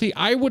while healthy.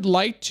 I would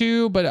like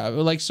to,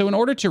 but so in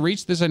order to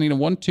reach this, I need a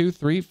 1, 2,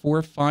 3,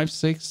 4, 5,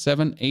 6,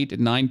 7, 8,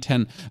 9,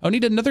 10. I'll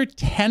need another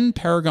 10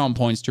 Paragon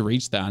points to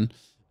reach that.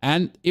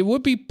 And it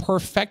would be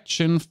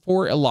perfection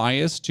for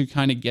Elias to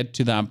kind of get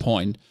to that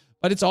point.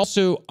 But it's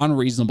also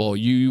unreasonable.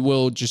 You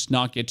will just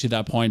not get to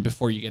that point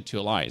before you get to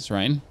Elias,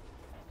 right?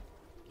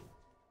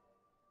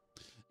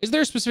 Is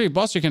there a specific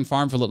boss you can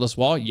farm for Littlest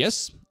Wall?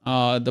 Yes.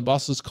 The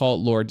boss is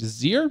called Lord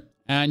Zir.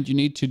 And you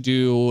need to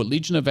do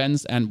Legion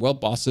events and world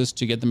bosses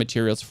to get the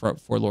materials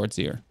for Lord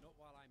Zir.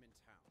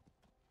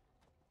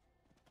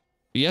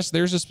 Yes,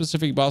 there's a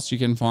specific boss you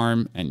can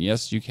farm, and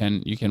yes, you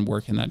can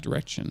work in that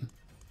direction.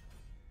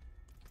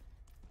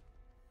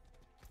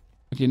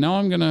 Okay, now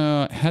I'm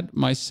gonna head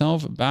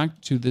myself back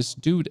to this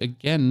dude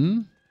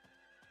again,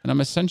 and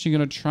I'm essentially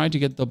gonna try to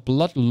get the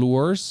blood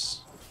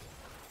lures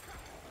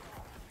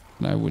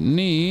that I would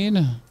need.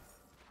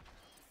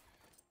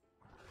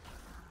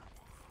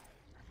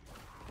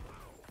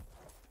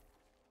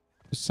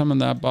 Summon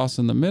that boss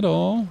in the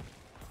middle,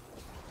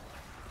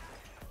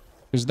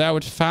 because that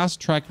would fast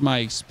track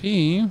my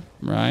XP,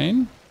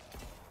 right?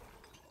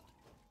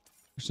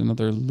 There's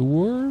another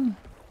lure.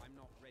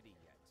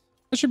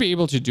 I should be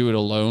able to do it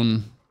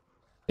alone.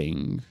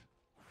 Thing.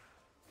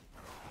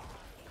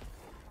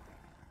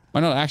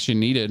 Might not actually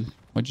need it.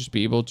 Might just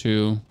be able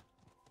to.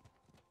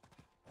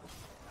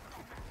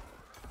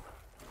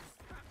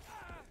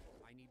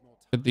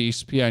 Get the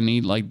XP I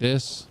need like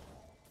this.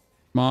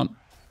 Come on,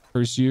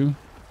 curse you.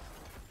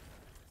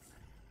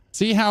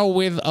 See how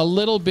with a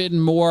little bit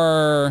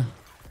more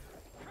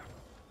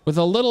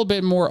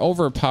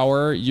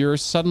overpower, you're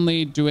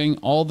suddenly doing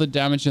all the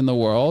damage in the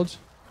world.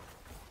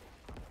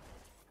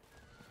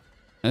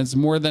 And it's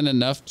more than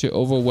enough to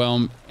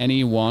overwhelm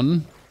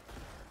anyone.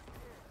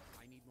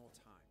 I need more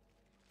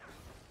time.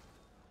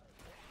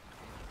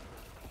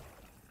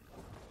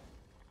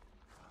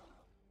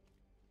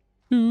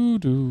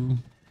 Doo-doo.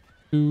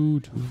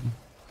 Doo-doo.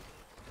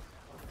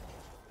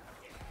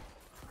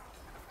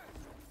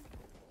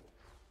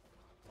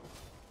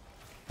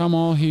 Come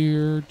all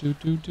here.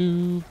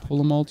 Do. Pull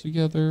them all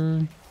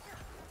together.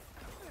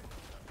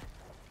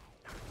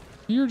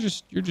 You're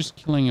just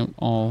killing them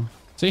all.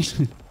 See?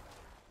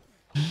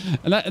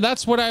 And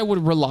that's what I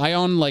would rely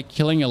on, like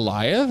killing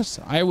Elias.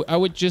 I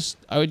would just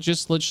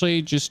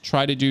literally just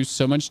try to do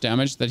so much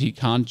damage that he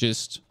can't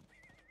just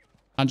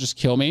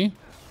kill me.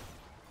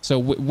 So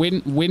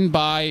win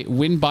by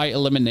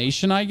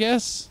elimination, I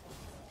guess.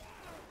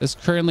 That's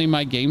currently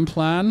my game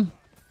plan.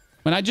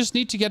 When I just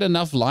need to get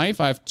enough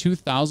life. I have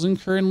 2,000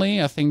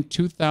 currently. I think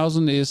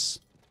 2,000 is...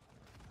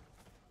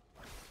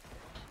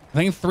 I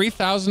think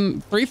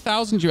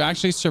 3,000 you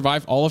actually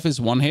survive all of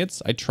his one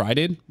hits. I tried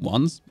it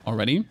once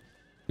already.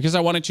 Because I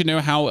wanted to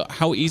know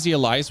how easy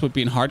Elias would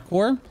be in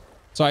hardcore.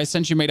 So I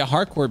essentially made a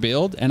hardcore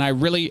build. And I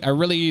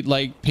really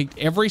like picked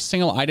every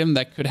single item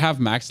that could have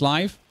max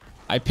life.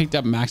 I picked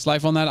up max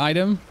life on that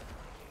item.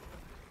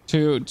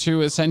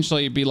 To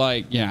essentially be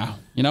like, yeah,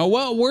 you know,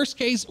 well, worst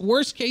case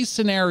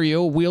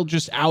scenario, we'll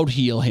just out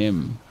heal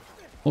him.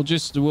 We'll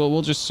just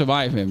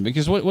survive him.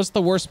 Because what's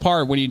the worst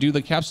part when you do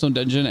the capstone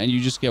dungeon and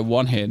you just get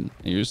one hit and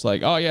you're just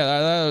like, oh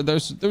yeah,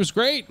 that was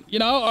great, you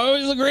know, oh,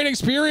 it was a great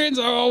experience.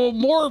 Oh,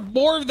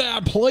 more of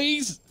that,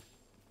 please.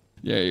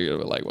 Yeah, you're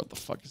gonna be like, what the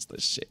fuck is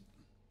this shit?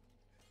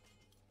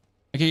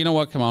 Okay, you know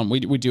what? Come on, we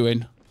do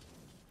it.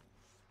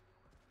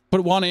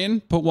 Put one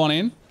in.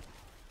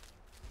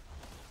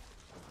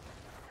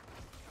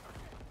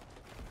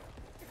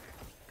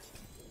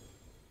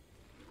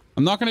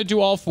 I'm not going to do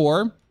all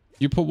 4.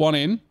 You put 1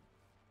 in.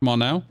 Come on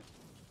now.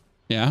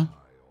 Yeah.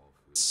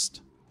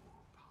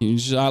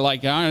 I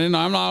like, I'm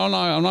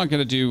not going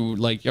to do,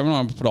 like, I'm not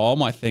going to put all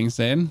my things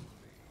in.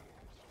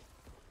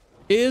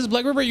 Is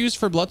Black River used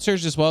for Blood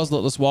Surge as well as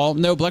Litless Wall?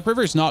 No, Black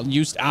River is not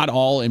used at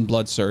all in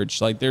Blood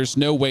Surge. Like, there's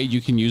no way you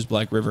can use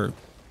Black River.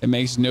 It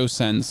makes no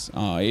sense.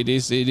 It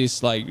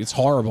is like, it's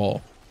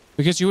horrible.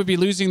 Because you would be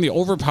losing the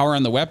overpower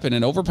on the weapon,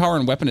 and overpower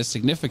on weapon is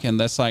significant.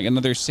 That's like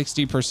another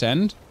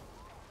 60%.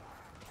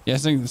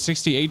 Yes, I think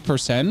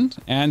 68%.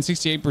 And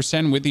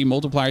 68% with the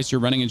multipliers you're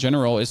running in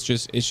general, it's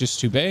just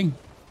too big.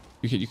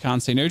 You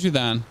can't say no to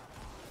that.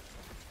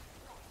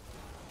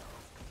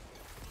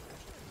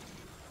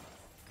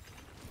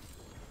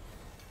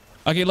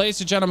 Okay, ladies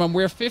and gentlemen,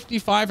 we're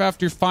 55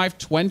 after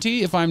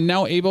 520. If I'm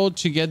now able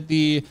to get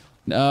the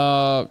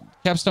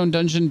capstone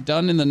dungeon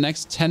done in the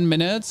next 10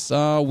 minutes,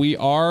 we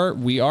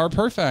are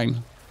perfect.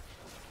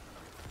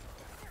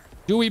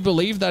 Do we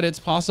believe that it's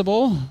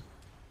possible?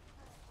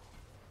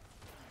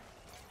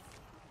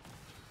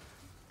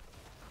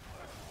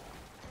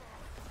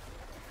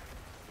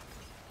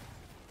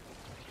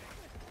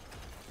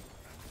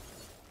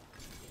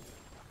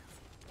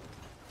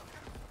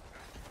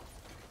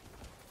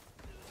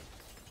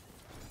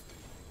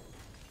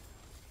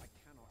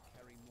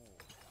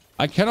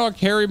 I cannot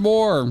carry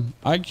more.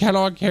 I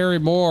cannot carry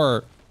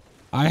more.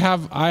 I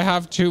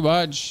have too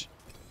much.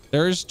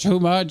 There's too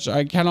much.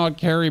 I cannot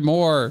carry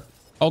more.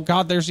 Oh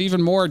God, there's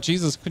even more.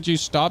 Jesus, could you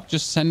stop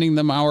just sending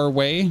them our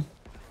way?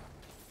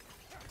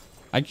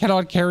 I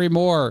cannot carry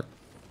more.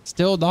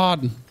 Still not.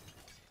 I need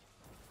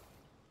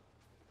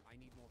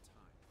more time.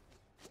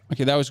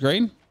 Okay, that was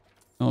great.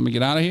 Now let me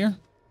get out of here.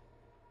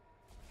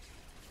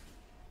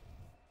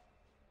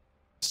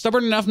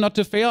 Stubborn enough not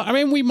to fail. I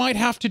mean, we might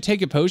have to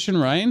take a potion,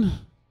 right?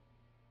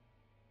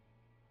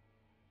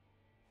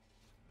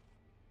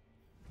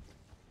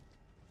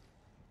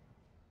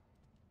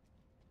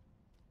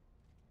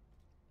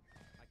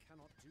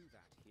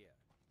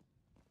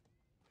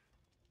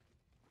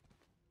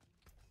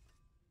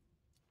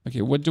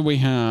 Okay, what do we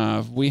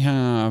have? We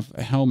have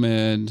a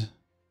helmet.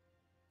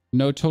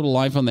 No total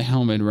life on the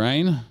helmet,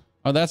 right?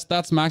 Oh,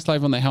 that's max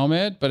life on the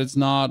helmet, but it's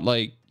not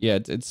like, yeah,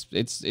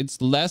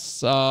 it's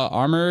less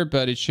armor,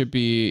 but it should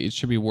be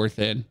worth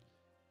it.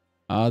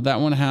 That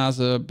one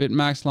has a bit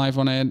max life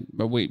on it,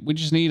 but we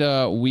just need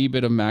a wee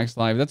bit of max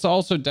life. That's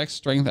also dex,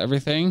 strength,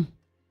 everything.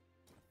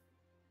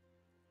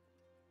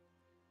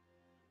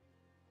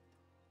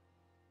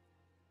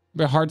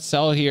 But hard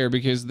sell here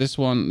because this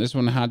one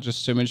had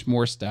just so much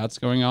more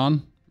stats going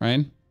on,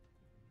 right?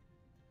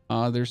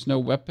 There's no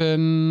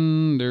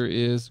weapon. There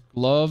is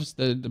gloves.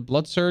 The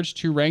blood surge,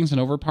 2 ranks and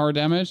overpower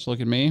damage.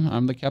 Look at me.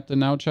 I'm the captain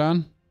now,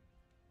 Chan.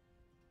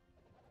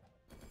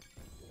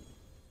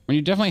 When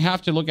you definitely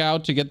have to look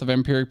out to get the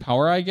vampiric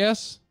power, I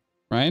guess,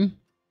 right?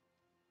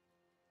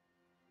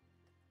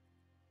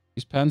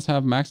 These pens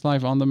have max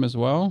life on them as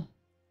well.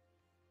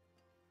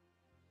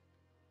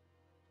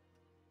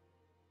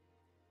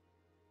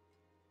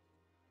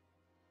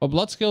 Well,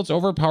 blood skills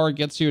overpower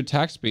gets you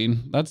attack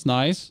speed. That's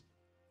nice.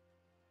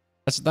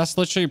 That's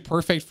literally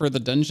perfect for the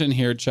dungeon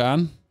here,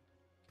 Chan.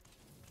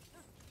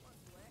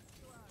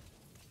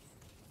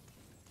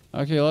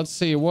 Okay, let's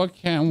see. What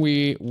can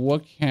we do?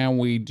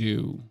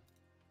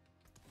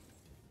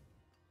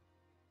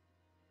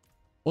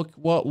 What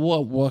can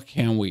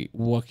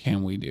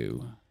we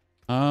do?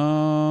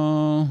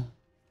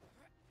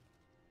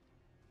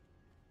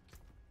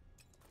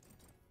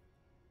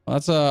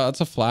 That's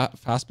a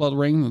fast blood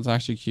ring. That's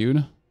actually cute.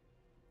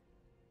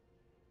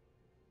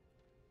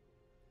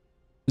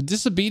 The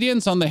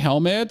disobedience on the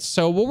helmet.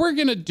 So what we're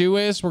gonna do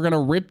is we're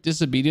gonna rip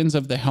disobedience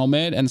of the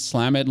helmet and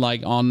slam it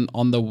like on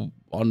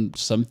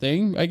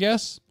something, I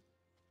guess.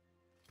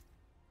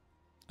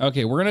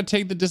 Okay, we're gonna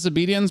take the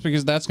disobedience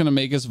because that's gonna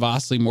make us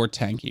vastly more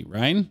tanky,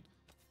 right?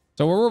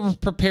 So we're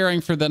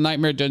preparing for the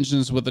nightmare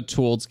dungeons with the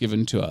tools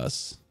given to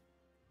us.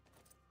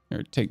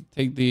 Here, take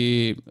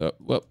the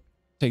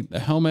take the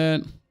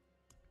helmet,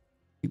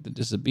 take the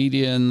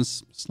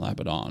disobedience,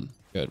 slap it on.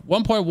 Good.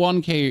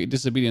 1.1k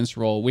disobedience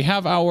roll. We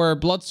have our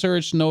blood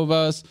surge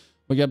novas.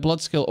 We got blood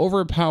skill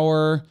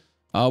overpower.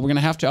 We're gonna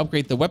have to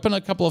upgrade the weapon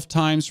a couple of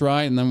times,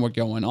 right? And then we're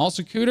going.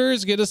 Also,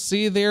 Cooters, get to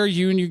see there.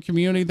 You and your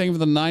community. Thank you for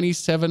the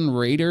 97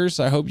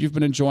 raiders. I hope you've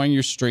been enjoying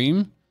your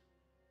stream.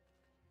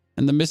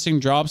 And the missing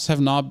drops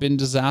have not been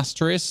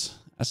disastrous,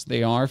 as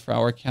they are for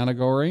our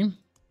category.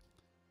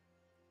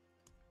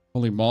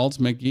 Holy balls,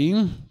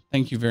 McGee.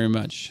 Thank you very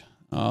much.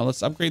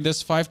 Let's upgrade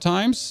this 5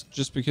 times,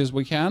 just because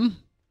we can.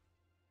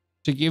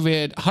 To give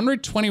it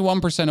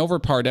 121%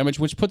 overpower damage,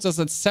 which puts us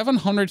at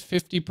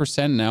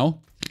 750% now.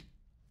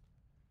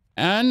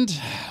 And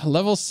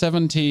level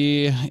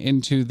 70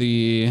 into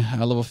the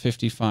level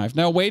 55.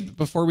 Now, wait,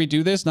 before we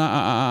do this,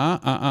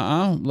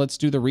 let's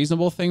do the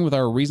reasonable thing with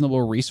our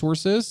reasonable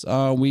resources.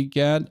 We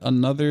get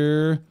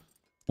another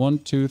 1,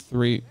 2,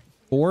 3,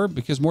 4,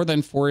 because more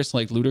than 4 is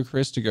like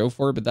ludicrous to go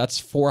for, but that's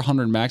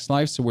 400 max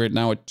life. So we're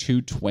now at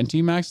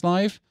 220 max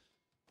life.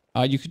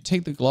 You could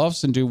take the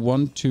gloves and do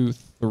 1, 2,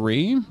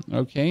 3.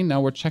 Okay,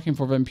 now we're checking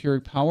for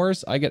vampiric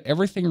powers. I get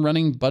everything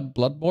running but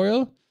blood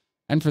boil.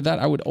 And for that,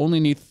 I would only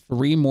need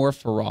 3 more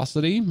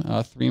ferocity,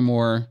 3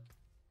 more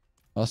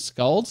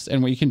skulls.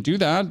 And we can do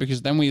that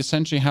because then we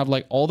essentially have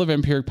like all the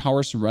vampiric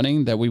powers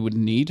running that we would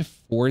need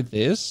for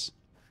this,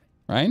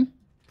 right?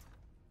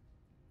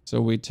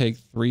 So we take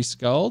 3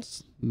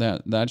 skulls.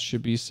 That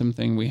should be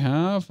something we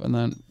have. And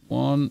then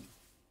 1,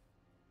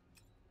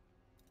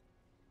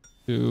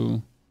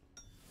 2,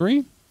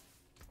 3.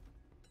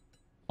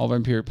 All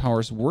vampiric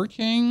powers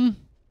working.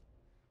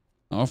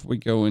 Off we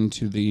go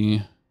into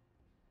the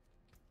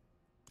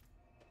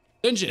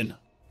dungeon.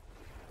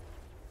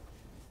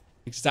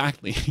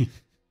 Exactly.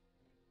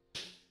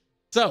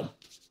 So,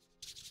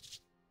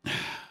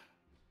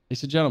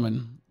 ladies and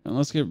gentlemen,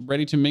 let's get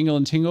ready to mingle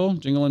and tingle,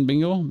 jingle and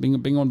bingle,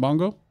 bingo and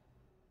bongo.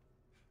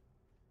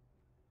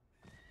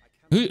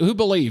 Who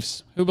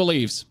believes? Who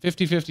believes?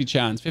 50-50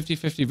 chance,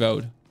 50-50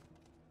 vote.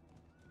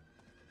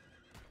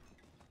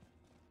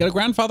 Got a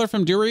grandfather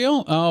from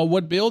Duriel.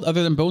 What build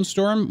other than Bone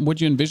Storm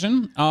would you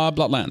envision?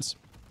 Bloodlands.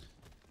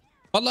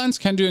 Bloodlands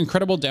can do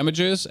incredible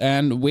damages,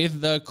 and with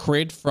the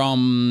crit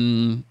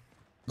from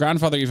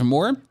grandfather even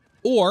more.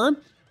 Or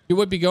you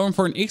would be going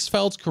for an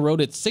Ixfeld's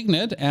Corroded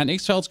Signet, and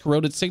Ixfeld's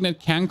Corroded Signet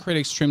can crit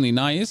extremely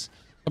nice.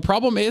 The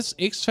problem is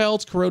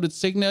Ixfeld's Corroded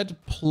Signet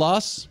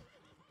plus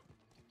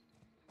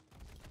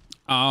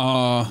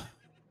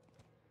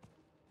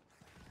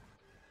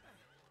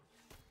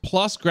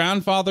plus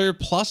grandfather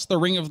plus the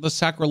Ring of the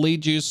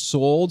Sacrilegious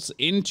Souls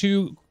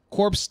into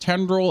Corpse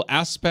Tendril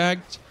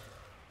aspect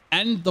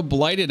and the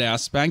Blighted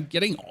aspect.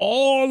 Getting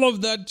all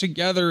of that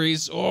together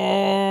is,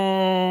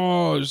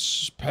 oh,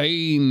 it's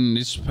pain.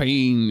 It's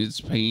pain. It's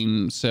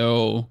pain.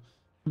 So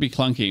it'd be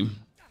clunky.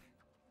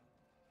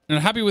 And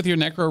happy with your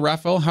Necro,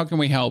 Raphael. How can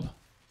we help?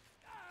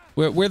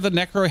 We're the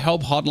Necro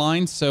help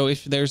hotline. So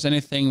if there's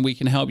anything we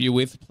can help you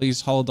with,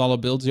 please $100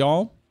 builds,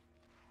 y'all.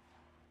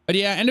 But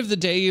yeah, end of the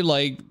day,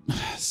 like,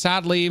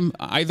 sadly,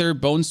 either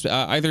Bone Spear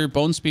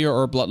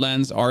or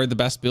Bloodlands are the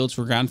best builds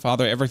for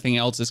Grandfather. Everything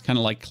else is kind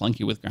of like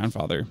clunky with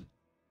Grandfather.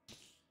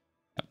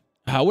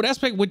 What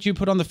aspect would you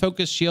put on the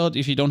Focus Shield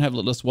if you don't have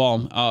Lidless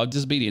Wall?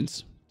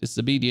 Disobedience.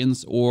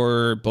 Disobedience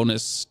or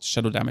bonus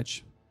shadow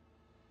damage.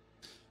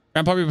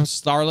 Grandpappy was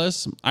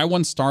Starless. I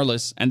want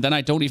Starless, and then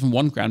I don't even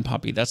want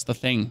Grandpappy. That's the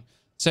thing.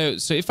 So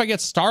if I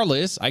get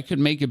Starless, I could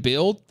make a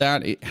build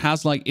that it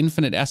has like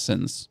infinite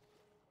essence.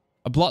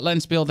 A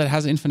Bloodlands build that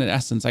has infinite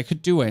essence. I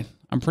could do it.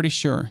 I'm pretty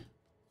sure.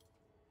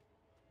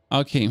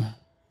 Okay.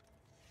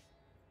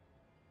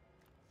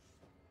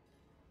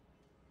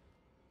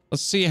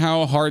 Let's see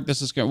how hard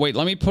this is going. Wait,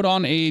 let me put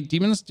on a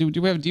demons. Do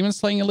we have a demon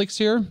slaying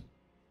elixir?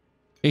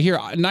 Okay, here,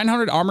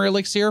 900 armor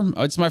elixir.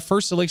 It's my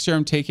first elixir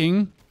I'm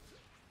taking.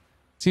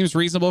 Seems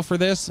reasonable for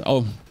this.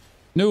 Oh,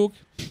 nuke.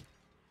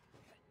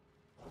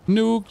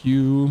 Nuke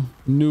you.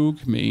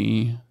 Nuke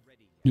me.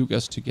 Nuke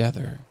us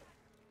together.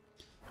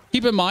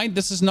 Keep in mind,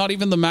 this is not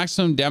even the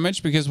maximum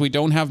damage because we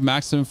don't have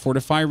maximum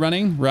fortify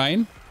running,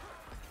 right?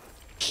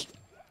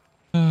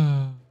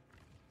 I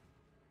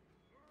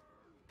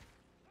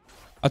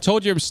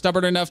told you I'm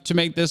stubborn enough to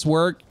make this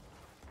work.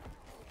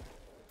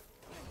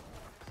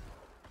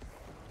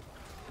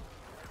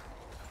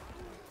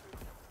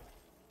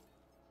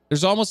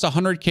 There's almost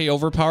 100k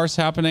overpowers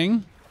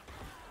happening.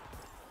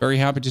 Very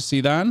happy to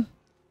see that.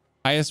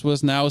 Highest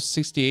was now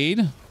 68.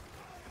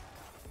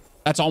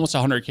 That's almost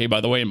 100k,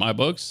 by the way, in my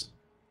books.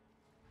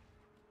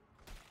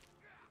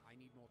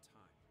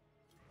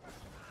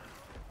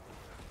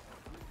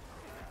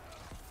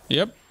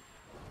 Yep.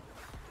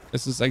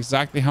 This is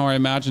exactly how I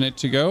imagine it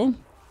to go.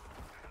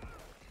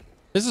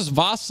 This is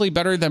vastly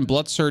better than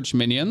Blood Surge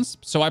minions.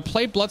 So I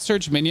played Blood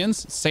Surge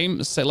minions,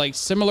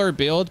 similar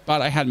build,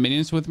 but I had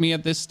minions with me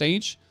at this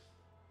stage.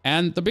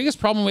 And the biggest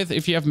problem with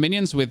if you have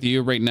minions with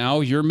you right now,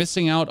 you're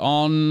missing out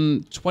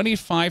on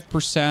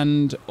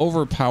 25%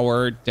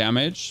 overpower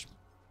damage.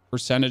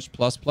 Percentage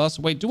plus.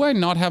 Wait, do I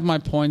not have my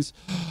points?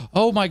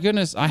 Oh my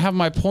goodness, I have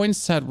my points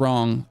set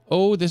wrong.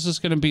 Oh, this is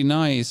going to be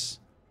nice.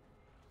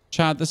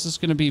 Chat, this is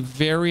going to be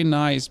very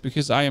nice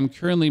because I am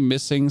currently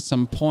missing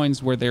some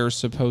points where they're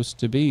supposed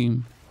to be.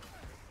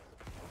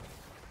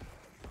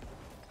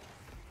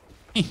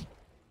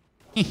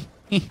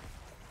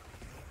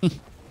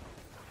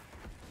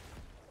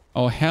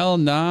 Oh, hell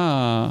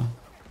nah.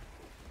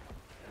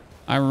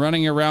 I'm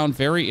running around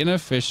very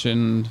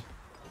inefficient.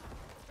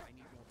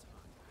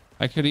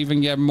 I could even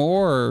get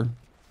more.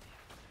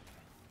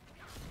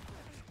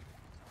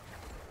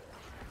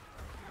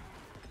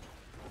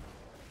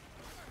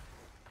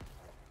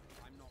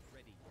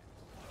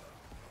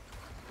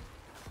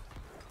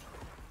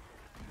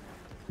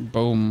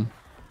 Boom.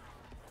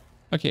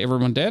 Okay,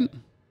 everyone dead.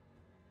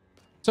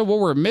 So what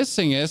we're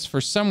missing is,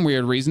 for some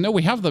weird reason, no,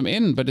 we have them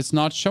in, but it's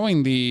not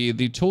showing the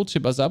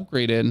tooltip as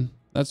upgraded.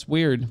 That's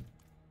weird.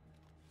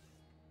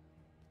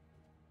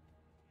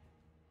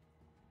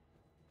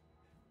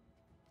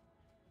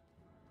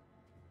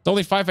 It's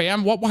only 5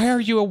 a.m. Why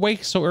are you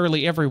awake so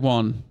early,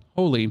 everyone?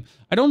 Holy.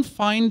 I don't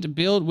find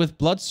build with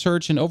Blood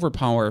Surge and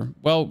Overpower.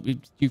 Well,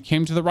 you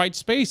came to the right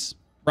space.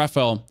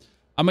 Raphael.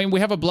 I mean, we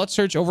have a Blood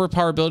Surge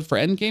overpower build for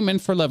endgame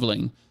and for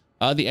leveling.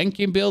 The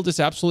endgame build is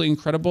absolutely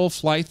incredible.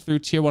 Fly through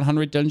tier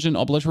 100 dungeon,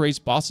 obliterates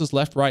bosses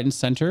left, right, and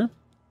center.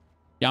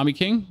 Yami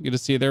King, good to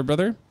see you there,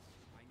 brother.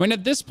 I mean,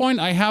 at this point,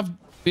 I have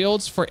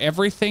builds for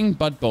everything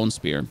but Bone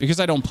Spear, because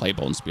I don't play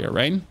Bone Spear,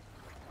 right?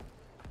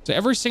 So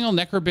every single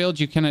Necro build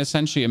you can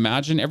essentially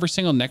imagine, every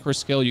single Necro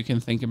skill you can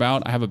think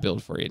about, I have a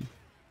build for it.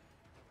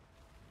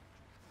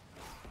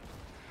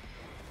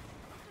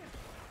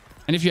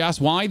 And if you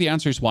ask why, the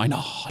answer is why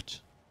not?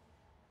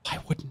 Why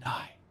wouldn't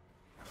I?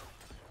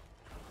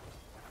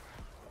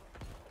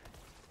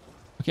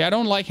 Okay, I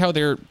don't like how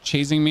they're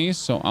chasing me,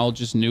 so I'll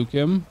just nuke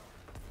him.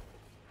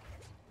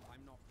 I'm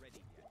not ready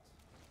yet.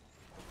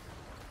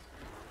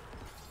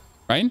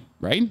 Right?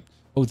 Right?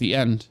 Oh, the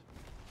end.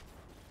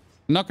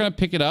 I'm not going to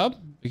pick it up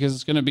because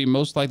it's going to be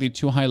most likely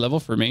too high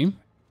level for me.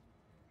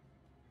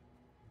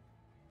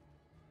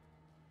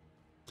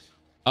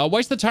 Why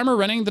is the timer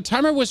running? The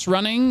timer was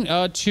running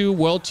to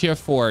World Tier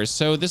 4.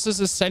 So this is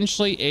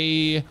essentially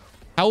a...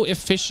 How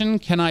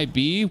efficient can I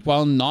be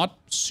while not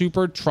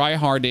super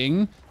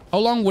try-harding? How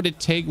long would it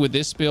take with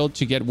this build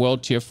to get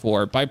World Tier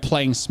 4 by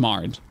playing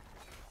smart?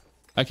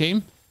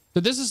 Okay? So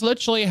this is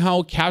literally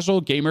how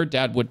casual gamer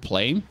dad would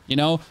play. You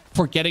know,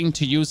 forgetting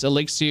to use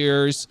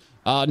elixirs,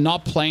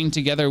 not playing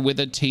together with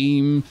a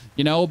team,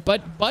 you know,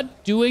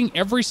 but doing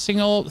every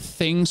single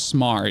thing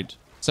smart.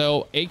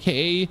 So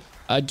aka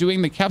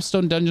doing the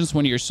capstone dungeons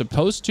when you're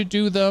supposed to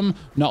do them,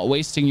 not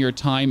wasting your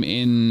time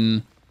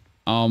in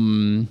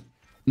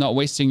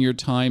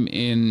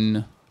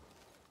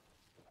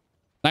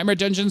Nightmare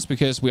dungeons,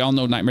 because we all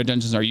know Nightmare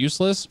dungeons are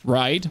useless,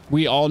 right?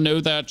 We all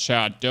know that,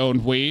 chat,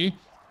 don't we?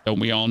 Don't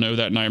we all know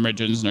that Nightmare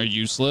dungeons are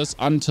useless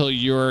until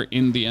you're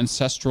in the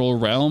ancestral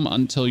realm,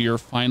 until you're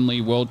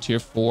finally World Tier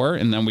 4,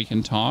 and then we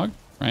can talk,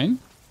 right?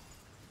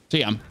 So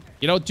yeah,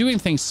 you know, doing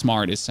things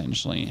smart,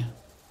 essentially.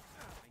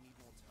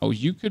 Oh,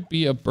 you could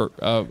be a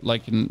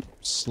like a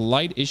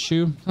slight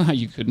issue.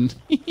 You couldn't.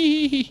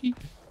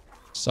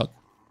 Suck.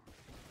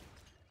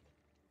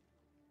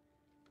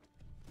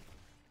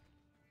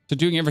 So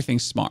doing everything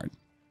smart,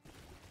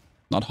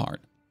 not hard.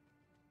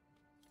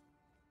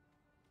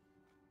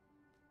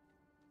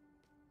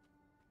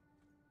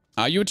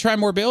 You would try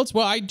more builds?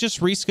 Well, I just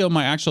reskill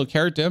my actual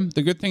character.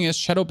 The good thing is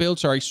shadow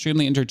builds are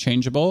extremely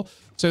interchangeable.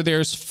 So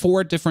there's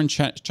 4 different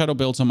shadow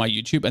builds on my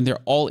YouTube, and they're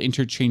all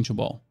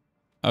interchangeable.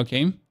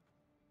 Okay.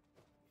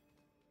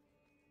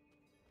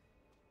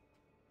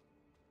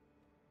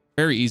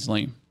 Very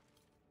easily.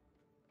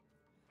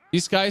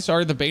 These guys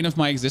are the bane of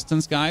my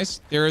existence, guys.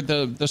 They're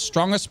the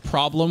strongest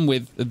problem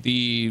with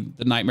the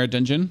Nightmare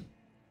dungeon.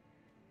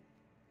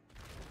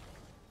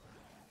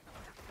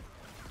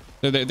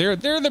 They're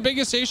the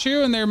biggest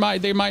issue, and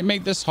they might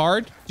make this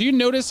hard. Do you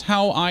notice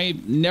how I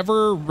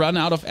never run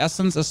out of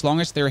essence as long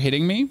as they're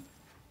hitting me?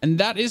 And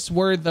that is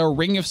where the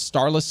Ring of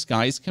Starless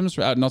Skies comes,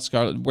 not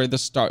Scarlet, where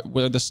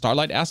the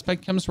Starlight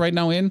aspect comes right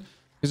now in,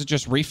 because it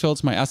just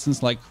refills my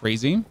essence like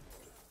crazy.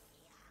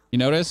 You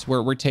notice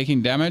we're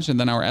taking damage, and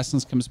then our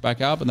essence comes back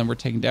up, and then we're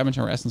taking damage,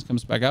 and our essence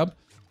comes back up.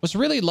 I was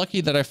really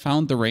lucky that I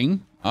found the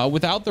ring.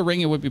 Without the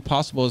ring, it would be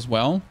possible as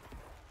well,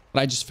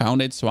 but I just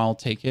found it, so I'll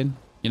take it.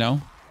 You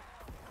know.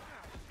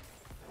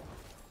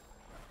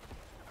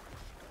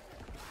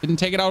 Didn't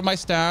take it out of my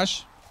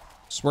stash.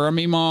 Swear on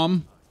me,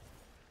 mom.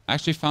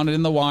 Actually found it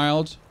in the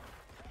wild.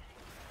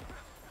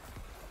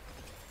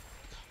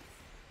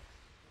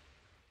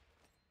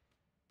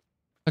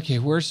 Okay,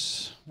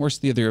 where's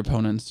the other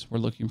opponents we're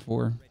looking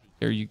for?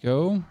 There you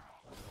go.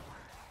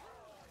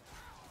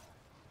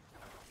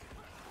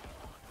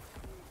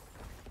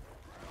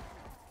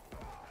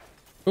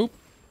 Oop.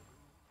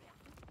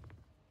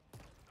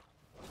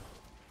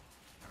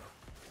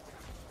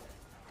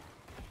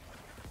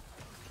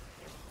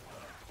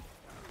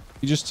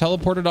 You just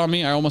teleported on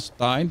me. I almost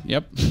died.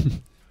 Yep. You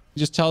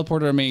just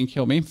teleported on me and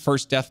killed me.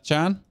 First death,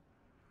 Chan.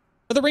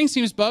 But the ring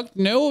seems bugged.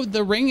 No,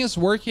 the ring is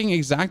working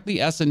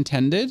exactly as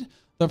intended.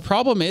 The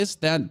problem is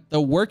that the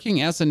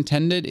working as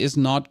intended is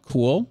not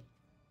cool.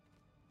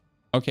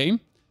 Okay.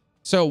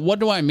 So what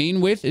do I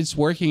mean with it's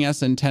working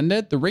as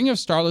intended? The Ring of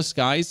Starless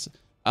Skies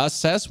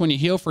says when you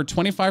heal for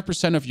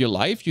 25% of your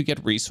life, you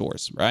get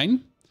resource, right?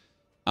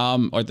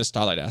 Or the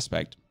Starlight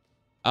aspect.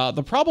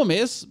 The problem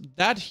is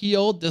that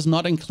heal does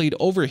not include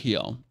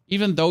overheal,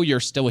 even though you're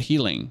still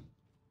healing.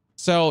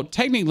 So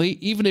technically,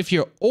 even if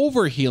you're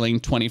overhealing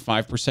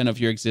 25% of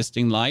your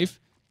existing life,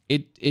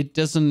 it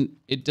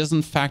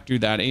doesn't factor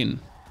that in.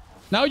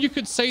 Now you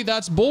could say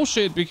that's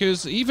bullshit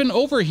because even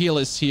overheal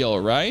is heal,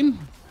 right?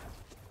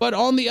 But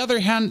on the other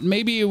hand,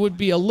 maybe it would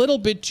be a little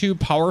bit too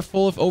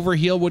powerful if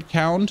overheal would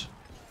count.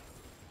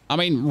 I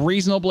mean,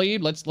 reasonably,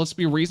 let's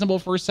be reasonable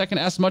for a second.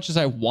 As much as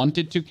I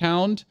wanted to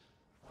count,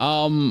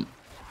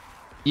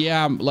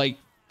 yeah, like,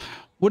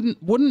 wouldn't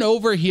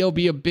overheal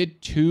be a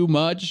bit too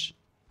much?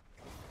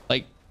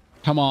 Like,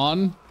 come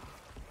on.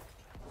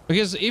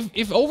 Because if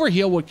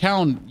overheal would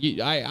count,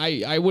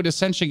 I would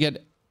essentially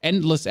get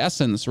endless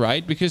essence,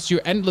 right? Because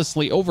you're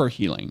endlessly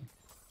overhealing.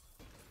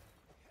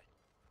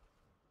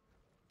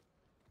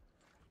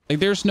 Like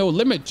there's no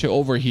limit to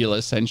overheal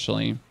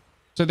essentially.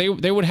 So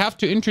they would have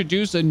to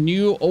introduce a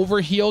new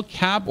overheal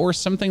cap or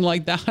something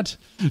like that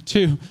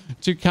to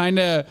kind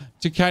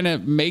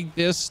of make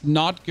this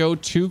not go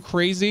too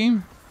crazy,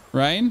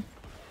 right?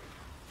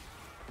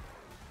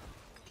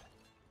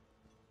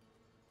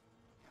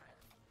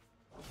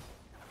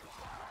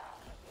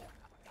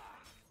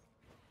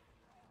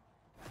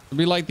 It'd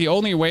be like the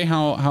only way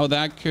how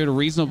that could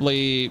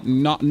reasonably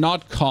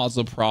not cause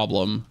a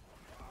problem.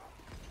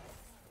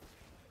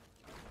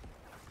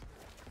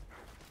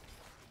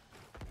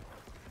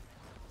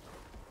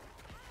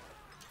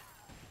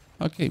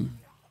 Okay. I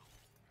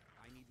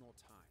need more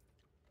time.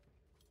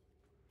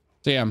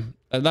 So yeah,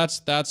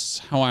 that's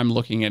how I'm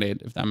looking at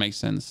it, if that makes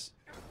sense.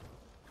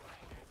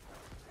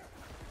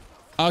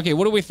 Okay,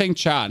 what do we think,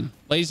 Chad?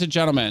 Ladies and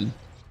gentlemen.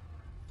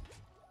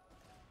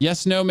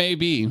 Yes, no,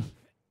 maybe.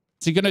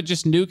 Is he gonna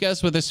just nuke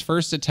us with his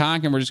first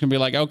attack and we're just gonna be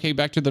like, okay,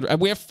 back to the...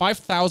 We have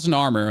 5,000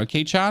 armor,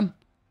 okay, Chad?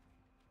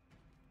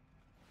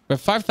 We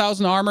have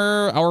 5,000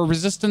 armor. Our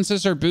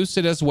resistances are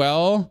boosted as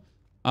well.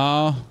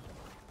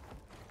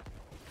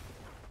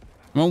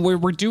 Well,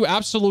 we do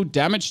absolute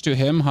damage to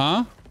him,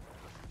 huh?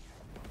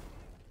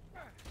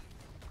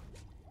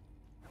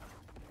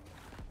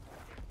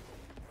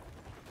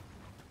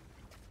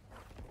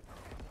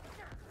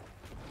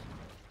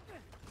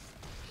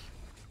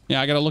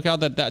 Yeah, I gotta look out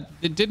that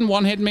it didn't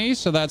one-hit me,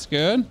 so that's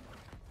good. I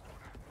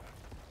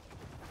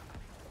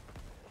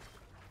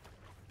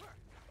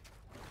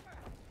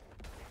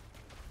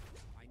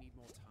need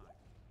more time.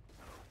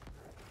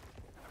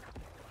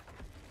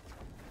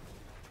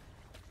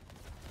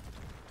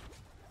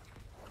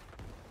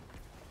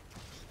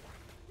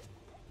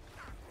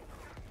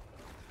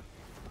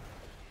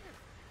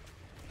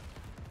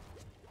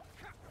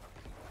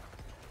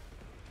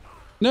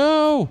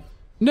 No,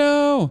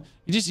 no.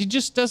 He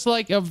just does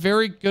like a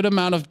very good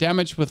amount of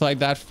damage with like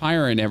that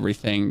fire and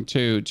everything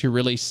to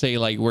really say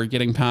like we're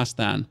getting past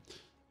that.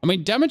 I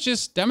mean, damage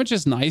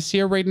is nice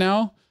here right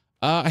now.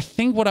 I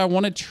think what I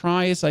want to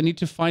try is I need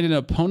to find an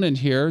opponent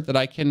here that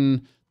I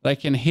can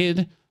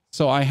hit,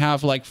 so I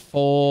have like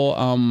full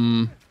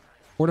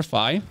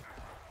fortify. You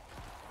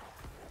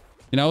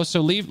know, so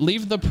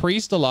leave the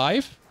priest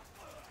alive,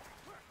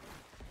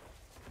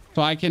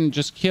 so I can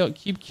just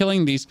keep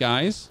killing these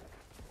guys.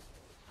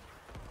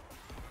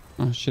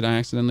 Oh shit, I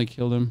accidentally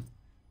killed him.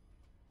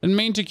 Didn't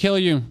mean to kill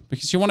you,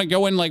 because you want to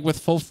go in like with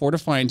full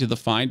fortify into the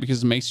fight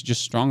because it makes you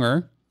just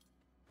stronger.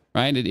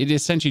 Right? It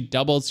essentially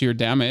doubles your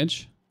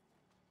damage.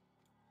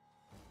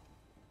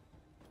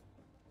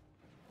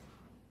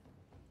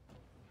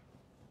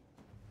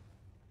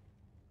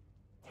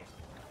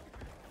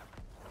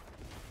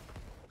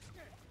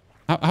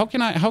 How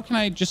can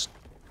I just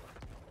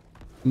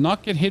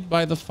not get hit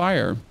by the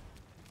fire?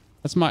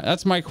 That's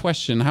my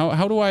question.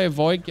 How do I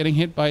avoid getting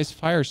hit by his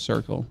fire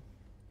circle?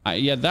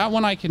 Yeah, that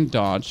one I can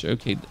dodge.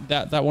 Okay,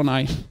 that one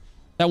I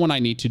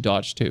need to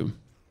dodge too.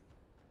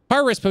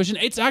 Fire rest potion.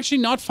 It's actually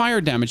not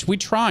fire damage. We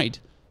tried.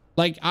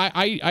 Like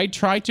I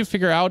tried to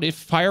figure out if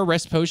fire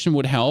rest potion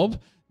would help.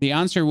 The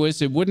answer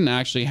was it wouldn't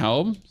actually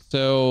help.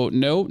 So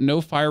no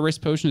fire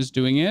rest potion is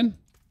doing it.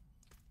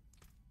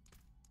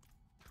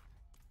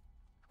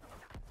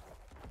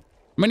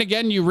 I mean,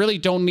 again, you really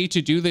don't need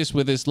to do this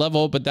with this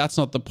level, but that's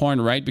not the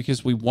point, right?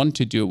 Because we want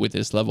to do it with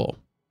this level.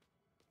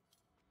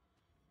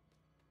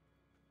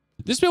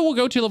 This build will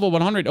go to level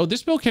 100. Oh,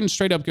 this build can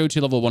straight up go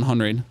to level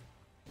 100.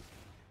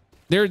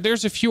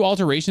 There's a few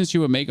alterations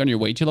you would make on your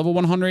way to level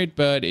 100,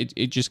 but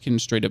it just can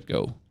straight up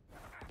go.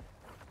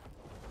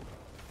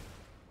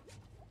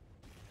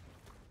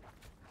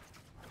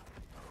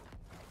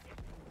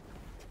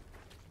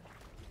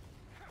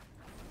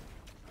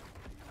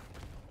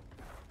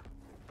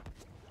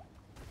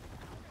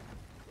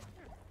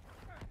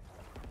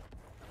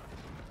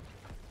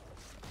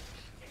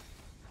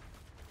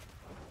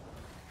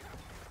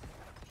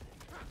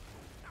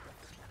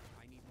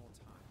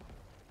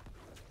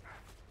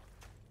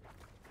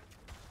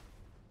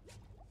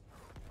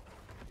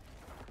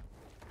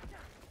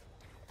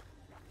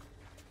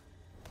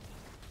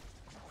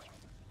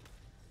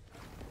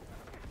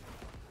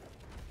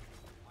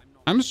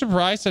 I'm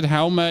surprised at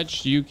how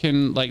much you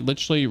can like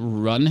literally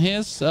run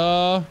his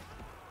I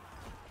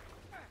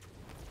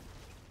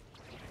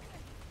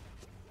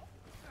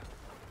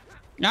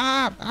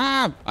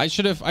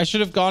should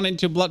have gone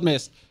into Blood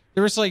Mist.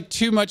 There was like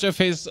too much of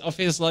his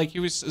like he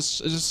was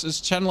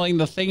just channeling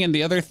the thing and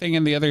the other thing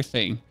and the other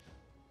thing.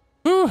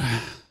 Whew.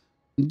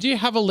 Do you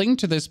have a link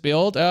to this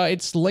build?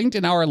 It's linked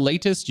in our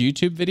latest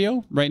YouTube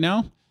video right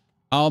now.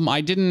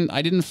 I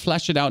didn't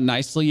flesh it out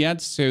nicely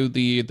yet, so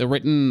the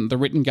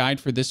written guide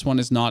for this one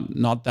is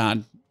not that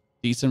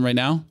decent right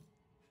now.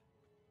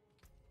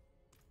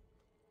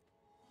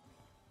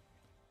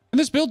 And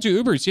this build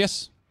to Ubers,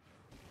 yes.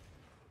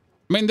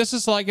 I mean, this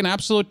is like an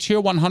absolute tier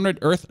 100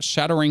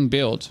 earth-shattering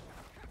build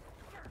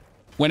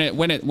when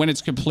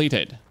it's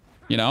completed,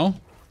 you know?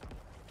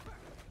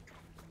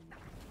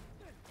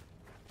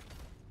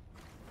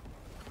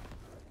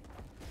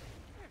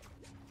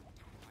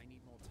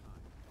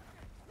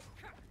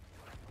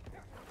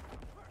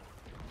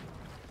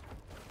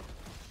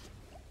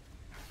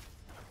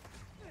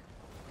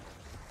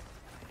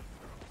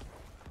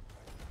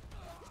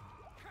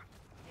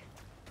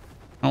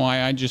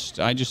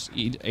 I just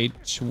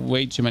ate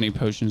way too many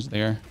potions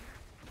there.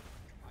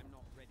 I'm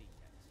not ready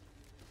yet.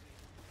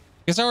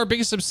 Guess our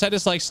biggest upset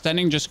is like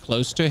standing just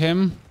close to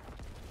him,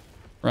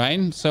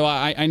 right? So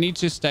I need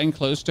to stand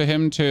close to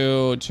him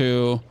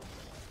to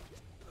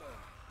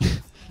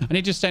I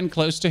need to stand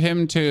close to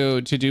him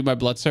to do my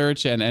blood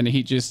search, and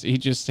he just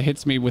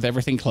hits me with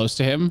everything close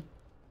to him.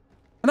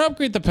 I'm gonna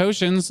upgrade the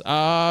potions.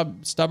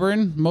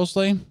 Stubborn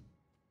mostly.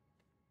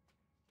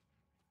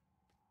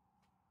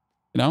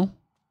 You know,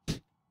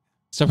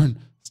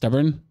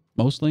 stubborn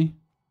mostly.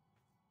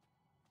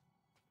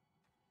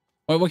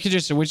 Well, we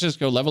just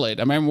go level it.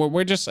 I mean,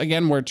 we're just,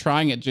 again, we're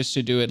trying it just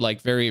to do it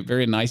like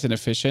very nice and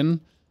efficient.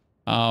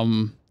 I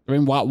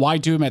mean, why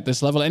do him at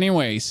this level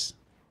anyways?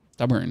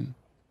 Stubborn.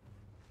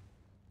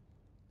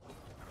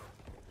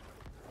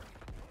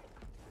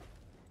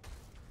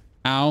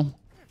 Ow.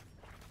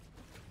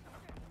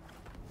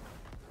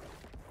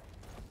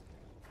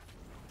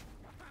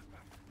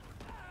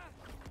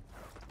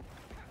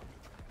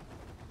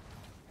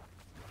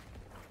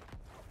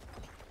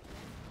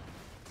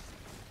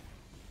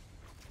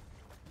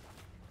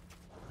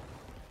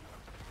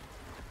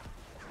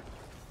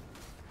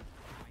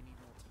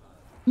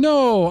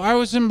 No, I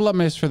was in blood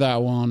mist for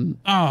that one.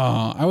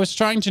 Oh, I was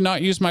trying to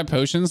not use my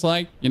potions,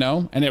 like, you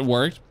know, and it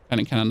worked.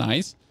 Kind of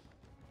nice.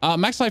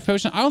 Max life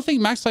potion. I don't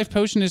think max life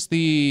potion is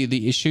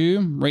the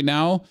issue right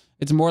now.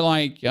 It's more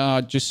like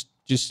just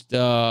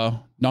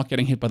not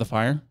getting hit by the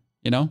fire,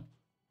 you know?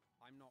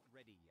 I'm not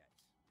ready yet.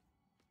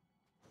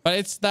 But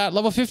it's that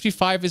level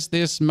 55 is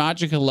this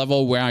magical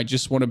level where I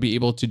just want to be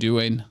able to do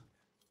it.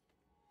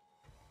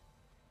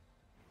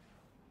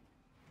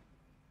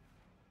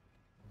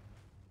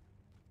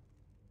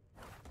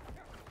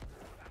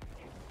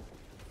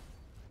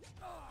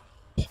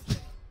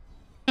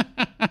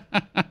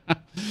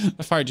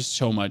 The fire just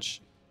so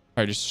much.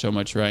 Fire just so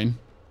much, right?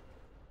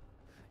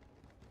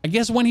 I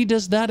guess when he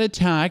does that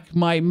attack,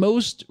 my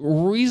most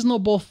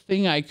reasonable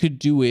thing I could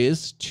do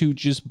is to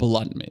just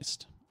blood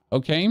mist.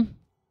 Okay,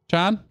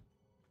 Chad?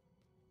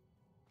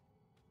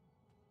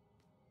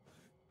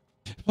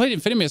 I played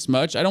Infinity Mist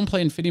much. I don't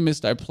play Infinity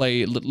Mist. I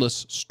play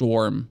Litless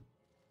Storm,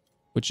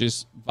 which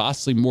is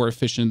vastly more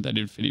efficient than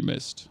Infinity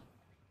Mist.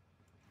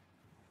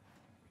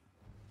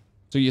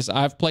 So yes,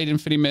 I've played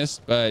Infinity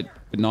Mist, but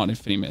not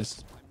Infinity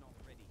Mist.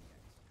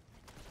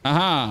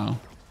 Aha.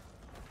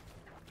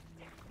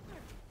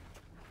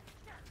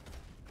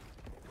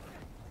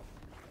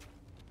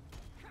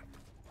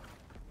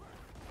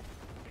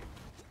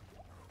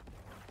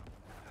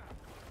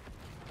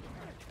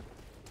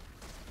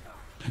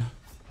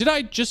 Did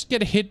I just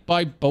get hit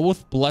by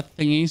both blood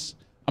thingies?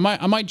 Am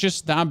I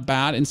just that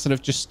bad instead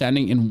of just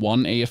standing in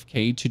one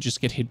AFK to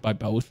just get hit by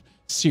both?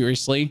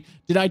 Seriously?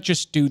 Did I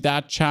just do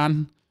that,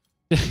 Chan?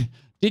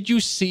 Did you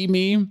see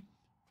me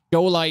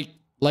go like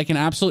an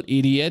absolute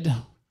idiot?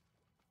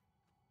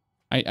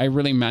 I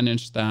really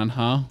managed that,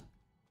 huh?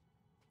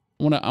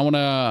 I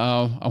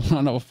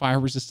wanna know a fire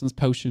resistance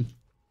potion.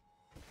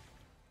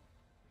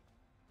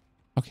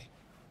 Okay.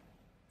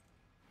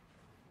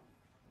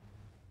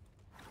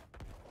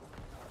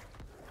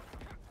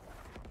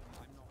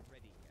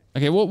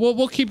 Okay,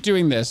 we'll keep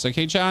doing this,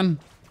 okay, John?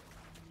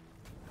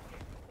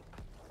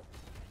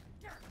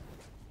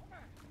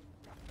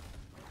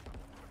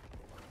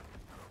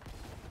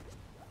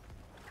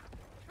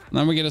 And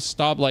then we gotta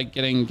stop like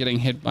getting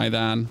hit by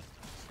that.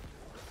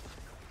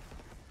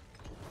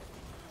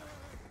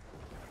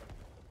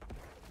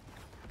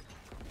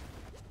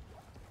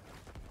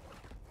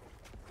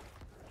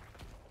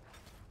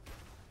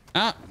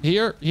 Ah,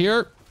 here.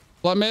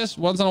 Blood mist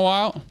once in a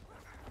while.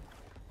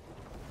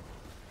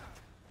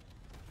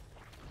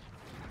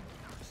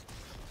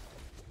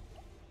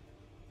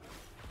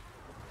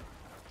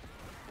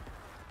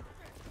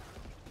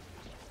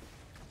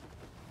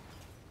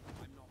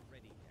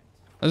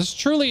 This is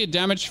truly a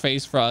damage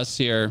phase for us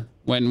here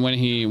when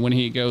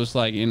he goes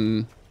like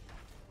in.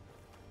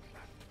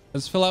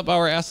 Let's fill up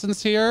our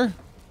essence here.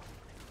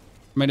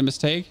 Made a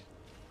mistake.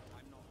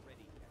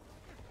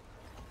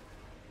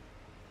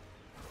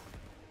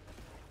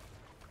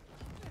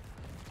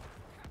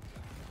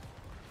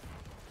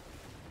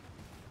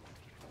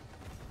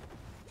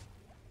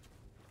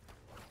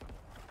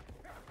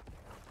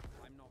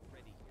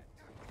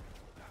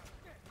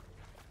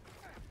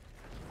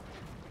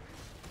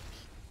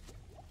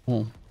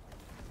 Oh.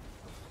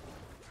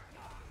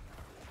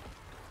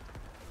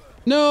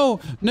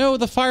 No,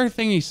 the fire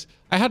thingies.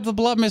 I had the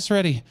blood mist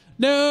ready.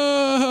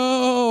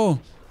 No.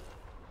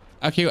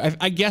 Okay,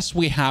 I guess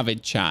we have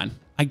it, Chan.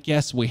 I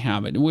guess we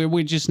have it.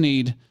 We just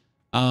need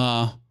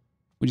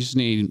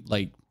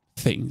like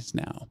things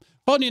now.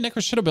 Followed new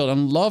Necro Shadow Build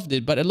and loved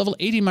it, but at level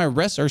 80 my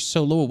rests are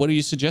so low. What do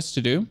you suggest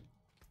to do?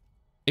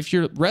 If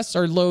your rests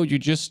are low, you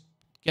just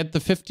get the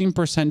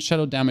 15%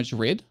 shadow damage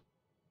rid,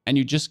 and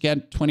you just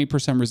get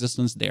 20%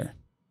 resistance there.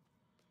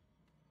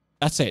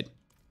 That's it.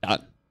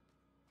 Done.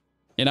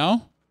 You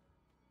know?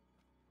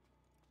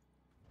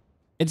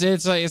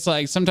 It's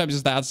like sometimes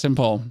it's that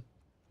simple.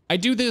 I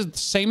do the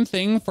same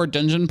thing for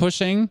dungeon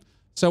pushing.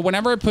 So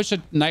whenever I push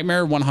a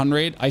Nightmare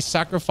 100, I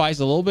sacrifice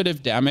a little bit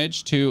of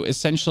damage to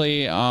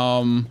essentially...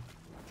 Come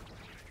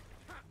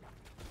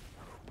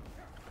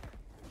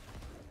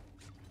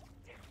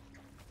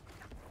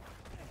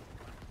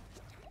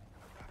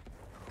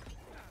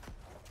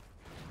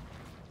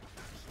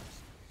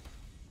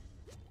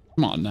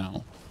on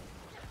now.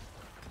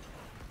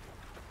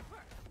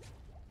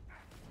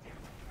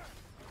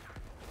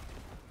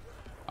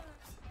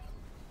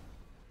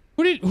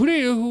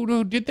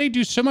 Who did they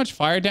do so much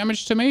fire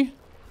damage to me?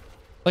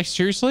 Like,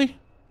 seriously?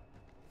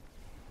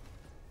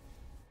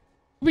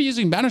 We'll be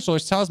using Banished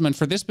Lord's Talisman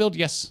for this build.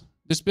 Yes,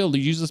 this build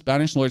uses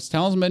Banished Lord's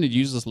Talisman. It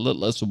uses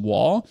Litless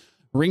Wall,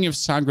 Ring of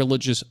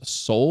Sacrilegious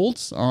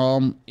Souls.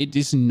 It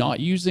is not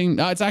using...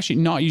 it's actually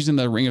not using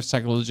the Ring of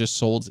Sacrilegious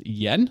Souls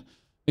yet,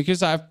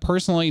 because I've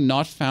personally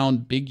not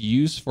found big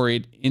use for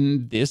it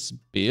in this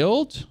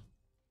build.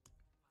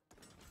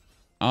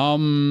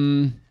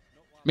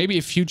 Maybe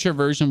a future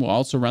version will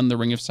also run the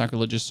Ring of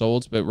Sacrilegious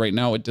Souls, but right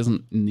now it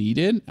doesn't need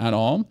it at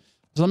all.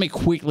 So let me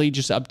quickly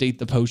just update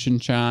the potion,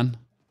 Chan.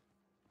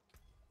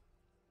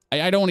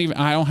 I don't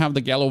have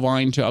the Gallow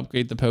Vine to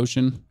upgrade the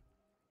potion.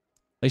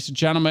 Ladies and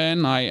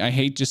gentlemen, I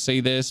hate to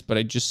say this, but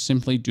I just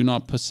simply do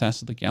not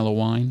possess the Gallow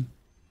Vine.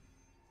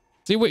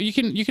 See what you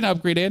can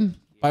upgrade it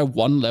by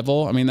 1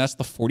 level. I mean, that's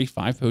the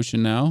 45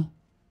 potion now.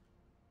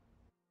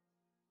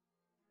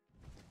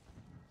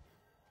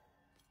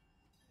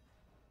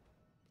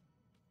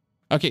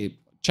 Okay,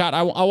 chat,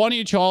 I want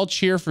you to all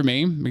cheer for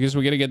me because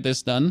we're going to get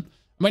this done.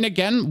 I mean,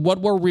 again,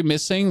 what were we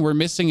missing? We're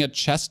missing a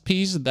chest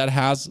piece that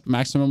has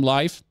maximum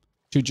life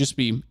to just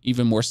be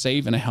even more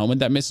safe, and a helmet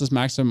that misses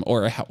maximum,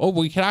 or oh,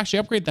 we can actually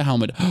upgrade the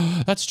helmet.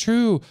 That's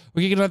true.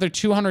 We can get another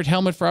 200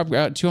 helmet for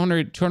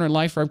 200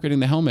 life for upgrading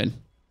the helmet.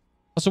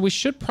 Also, we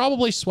should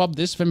probably swap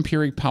this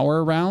vampiric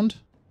power around.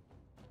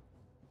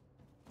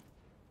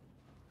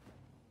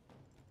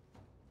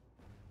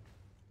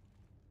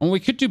 And we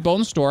could do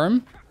Bone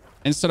Storm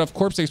instead of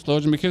Corpse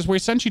Explosion, because we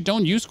essentially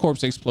don't use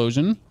Corpse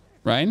Explosion,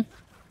 right?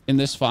 In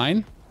this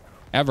fight,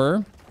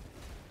 ever.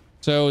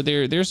 So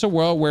there's a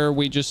world where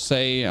we just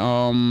say,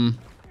 no,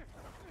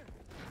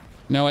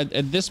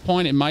 at this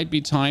point, it might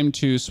be time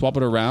to swap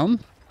it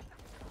around.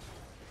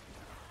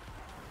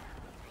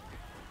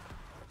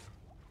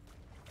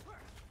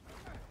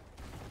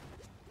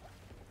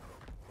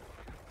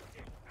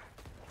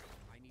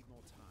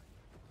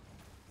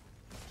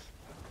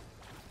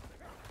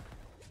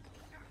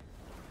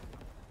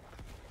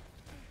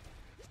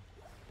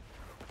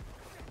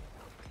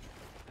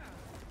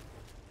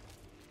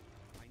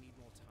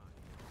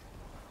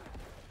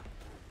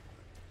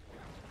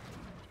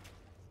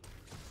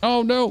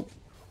 Oh, no.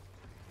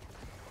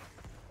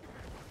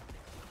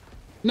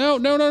 No,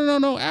 no, no, no,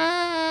 no.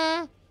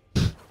 Ah!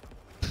 I'm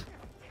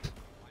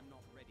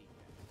not ready yet.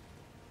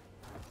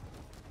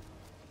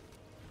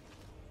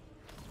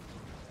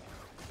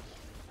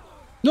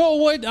 No,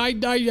 what? I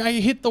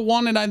hit the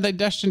one and I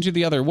dashed into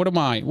the other. What am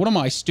I? What am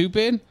I,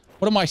 stupid?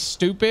 What am I,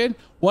 stupid?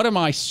 What am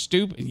I,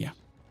 stupid? Yeah.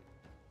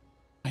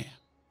 I am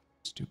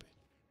stupid.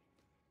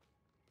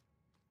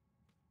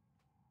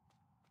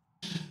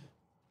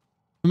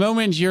 The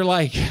moment you're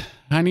like,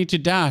 I need to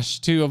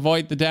dash to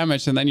avoid the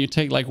damage, and then you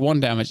take like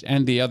 1 damage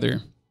and the other.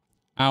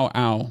 Ow,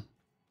 ow.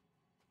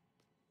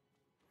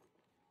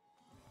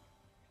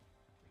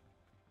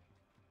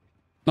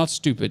 Not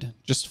stupid,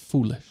 just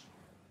foolish.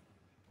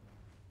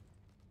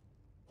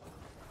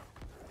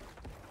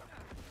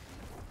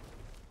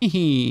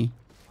 You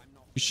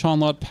shall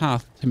not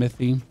path,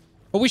 Timothy.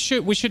 But we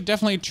should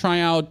definitely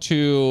try out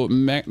to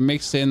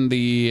mix in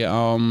the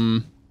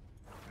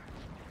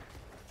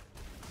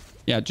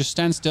yeah, just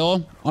stand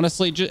still.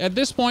 Honestly, at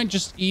this point,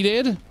 just eat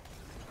it.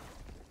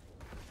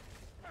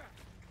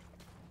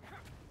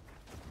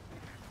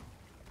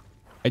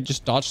 I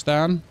just dodged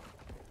that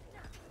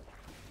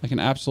like an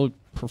absolute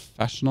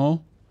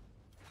professional.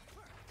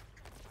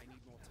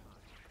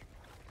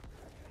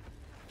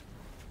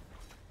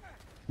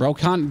 Bro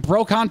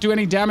can't do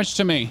any damage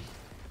to me.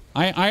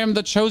 I am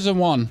the chosen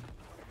one.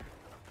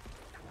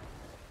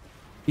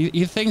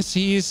 He thinks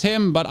he's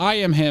him, but I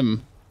am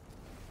him.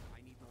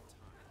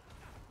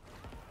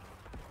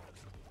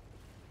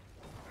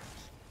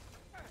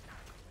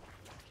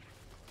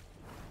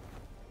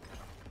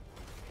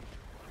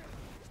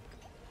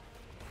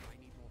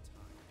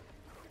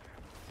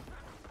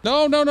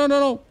 No, no, no, no,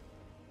 no.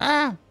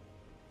 Ah.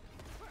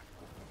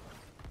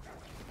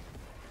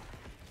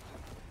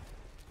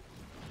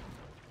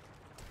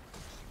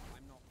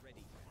 I'm not ready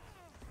yet.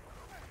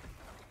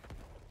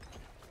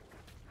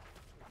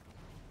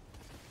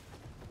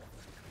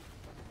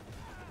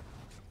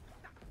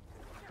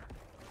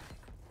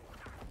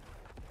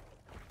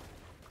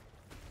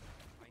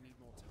 I need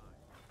more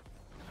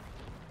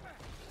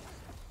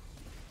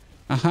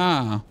time.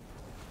 Aha.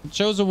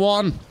 Chosen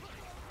one.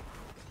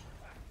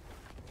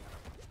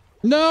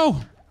 No!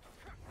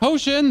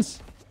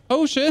 Potions!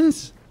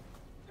 Potions!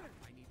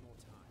 I need more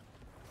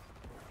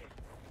time.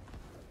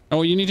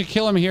 Oh, you need to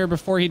kill him here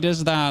before he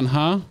does that,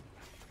 huh?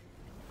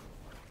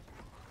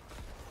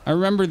 I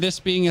remember this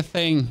being a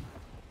thing.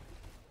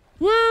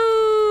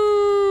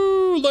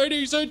 Woo!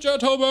 Ladies and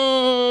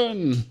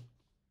gentlemen!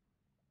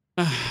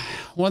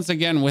 Once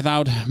again,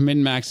 without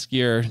min-max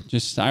gear,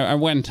 just I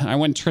went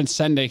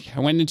transcendic. I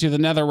went into the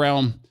nether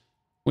realm.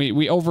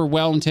 We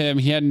overwhelmed him.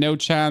 He had no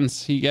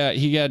chance. He got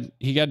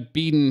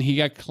beaten. He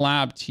got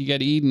clapped. He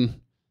got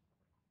eaten.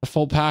 The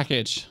full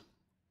package.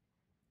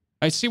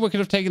 I see what could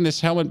have taken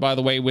this helmet, by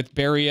the way, with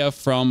Barrier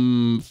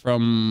from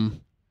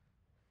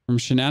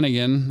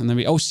Shenanigan. And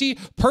then see,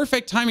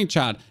 perfect timing,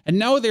 chat. And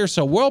now there's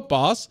a world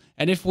boss.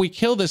 And if we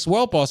kill this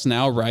world boss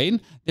now,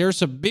 right,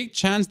 there's a big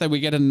chance that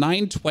we get a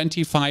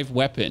 925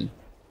 weapon.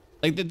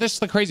 Like, this is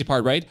the crazy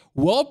part, right?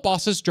 World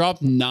bosses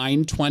drop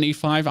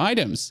 925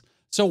 items.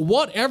 So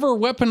whatever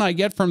weapon I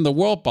get from the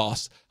world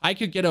boss, I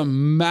could get a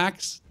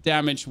max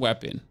damage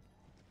weapon.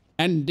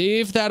 And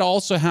if that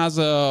also has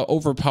a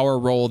overpower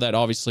roll, that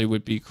obviously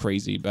would be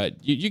crazy. But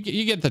you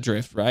get the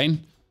drift, right?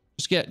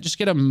 Just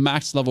get a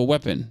max level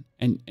weapon,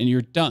 and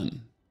you're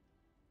done.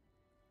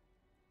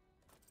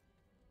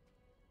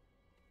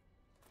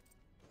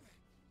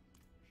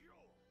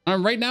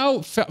 Right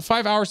now,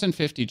 5 hours and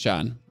 50,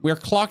 Chan. We're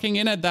clocking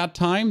in at that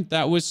time.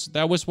 That was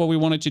what we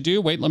wanted to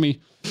do. Wait, let me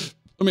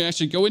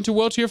actually go into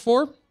World Tier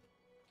 4.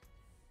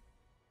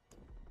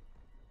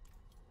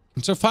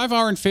 So 5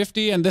 hour and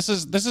 50, and this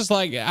is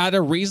like at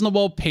a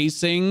reasonable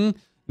pacing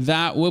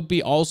that would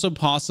be also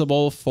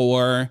possible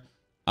for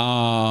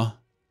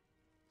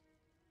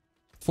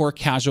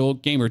casual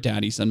gamer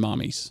daddies and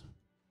mommies,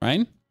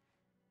 right?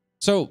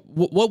 So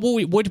what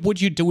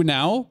would you do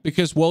now?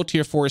 Because World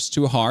Tier 4 is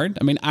too hard.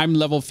 I mean, I'm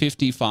level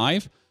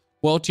 55.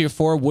 World Tier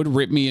 4 would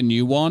rip me a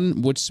new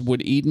one, which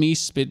would eat me,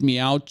 spit me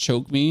out,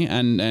 choke me,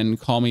 and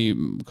call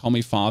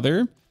me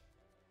father.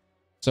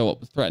 So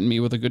threaten me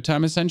with a good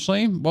time,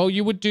 essentially. Well,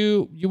 you would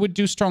do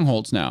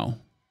strongholds now,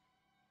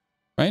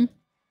 right?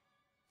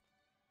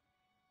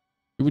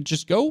 You would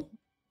just go, and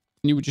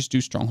you would just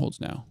do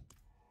strongholds now.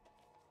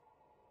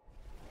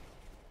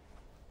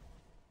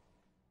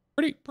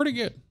 Pretty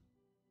good.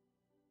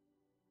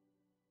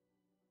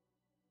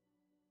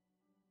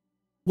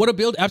 What a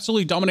build,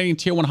 absolutely dominating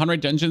tier 100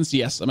 dungeons.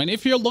 Yes, I mean,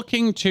 if you're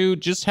looking to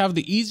just have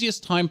the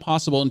easiest time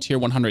possible in tier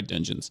 100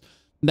 dungeons,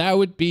 that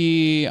would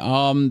be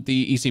the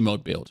easy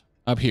mode build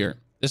up here.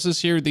 This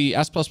is here the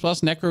S++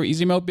 Necro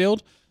easy mode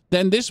build.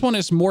 Then this one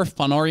is more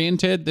fun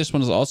oriented. This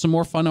one is also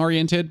more fun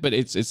oriented, but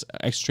it's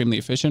extremely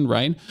efficient,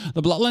 right?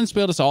 The Bloodlands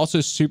build is also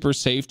super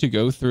safe to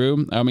go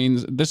through. I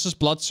mean, this is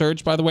Blood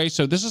Surge, by the way.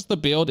 So this is the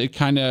build it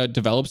kind of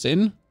develops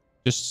in,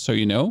 just so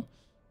you know.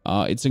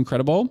 It's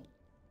incredible.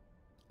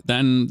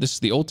 Then this is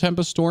the Old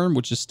Tempest Storm,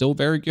 which is still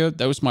very good.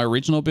 That was my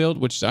original build,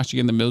 which is actually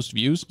getting the most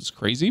views. It's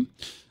crazy.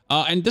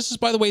 And this is,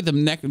 by the way, the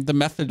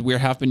method we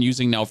have been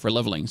using now for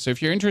leveling. So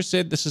if you're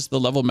interested, this is the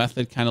level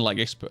method kind of like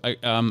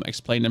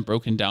explained and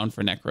broken down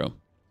for Necro. Not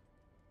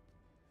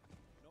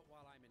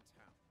while I'm in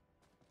town.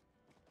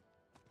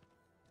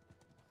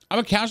 I'm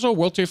a casual.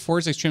 World Tier 4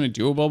 is extremely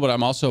doable, but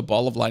I'm also a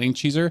ball of lightning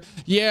cheeser.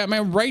 Yeah, I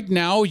mean, right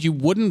now, you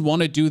wouldn't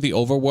want to do the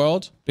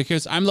overworld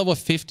because I'm level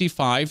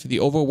 55. The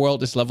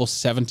overworld is level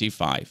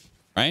 75,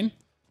 right?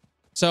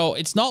 So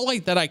it's not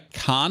like that I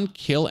can't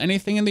kill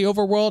anything in the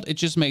overworld. It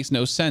just makes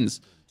no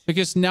sense.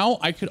 Because now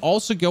I could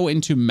also go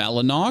into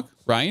Melanog,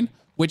 right?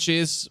 Which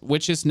is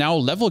now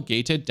level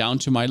gated down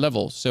to my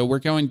level. So we're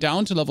going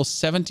down to level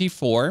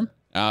 74.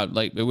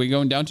 Like we're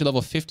going down to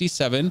level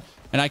 57,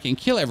 and I can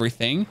kill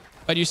everything.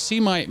 But you see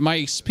my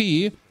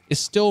XP is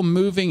still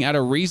moving at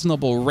a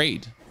reasonable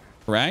rate,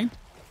 correct?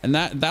 And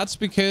that's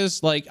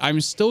because like I'm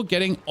still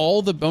getting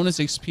all the bonus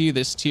XP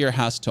this tier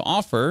has to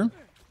offer,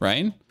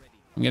 right?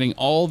 I'm getting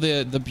all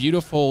the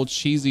beautiful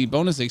cheesy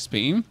bonus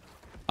XP.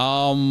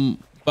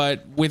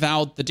 But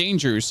without the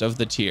dangers of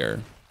the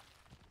tier.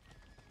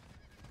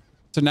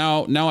 So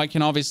now I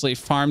can obviously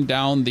farm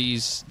down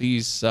these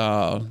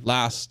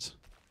last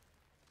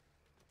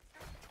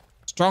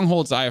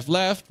strongholds I have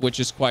left,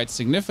 which is quite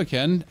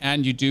significant.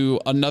 And you do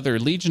another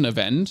Legion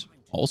event.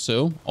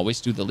 Also,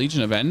 always do the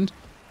Legion event.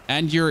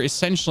 And you're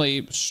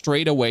essentially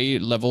straight away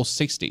level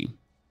 60.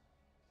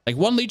 Like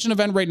one Legion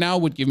event right now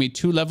would give me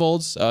 2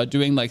 levels.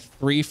 Doing like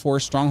 3-4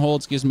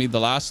 strongholds gives me the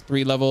last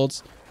 3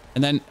 levels.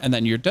 And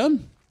then you're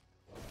done.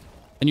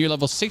 And you're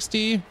level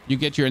 60, you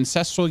get your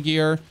ancestral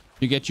gear,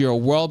 you get your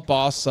world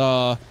boss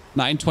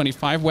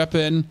 925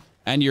 weapon,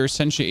 and you're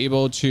essentially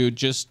able to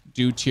just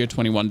do tier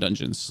 21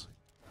 dungeons.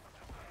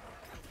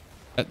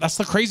 That's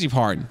the crazy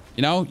part,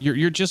 you know?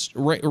 You're just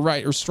right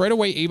straight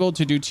away able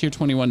to do tier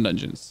 21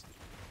 dungeons.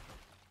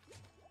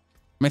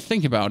 I mean,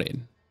 think about it.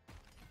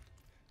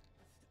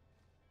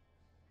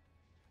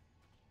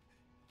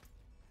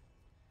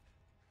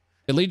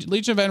 The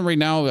Legion event right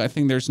now, I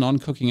think there's none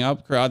cooking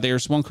up.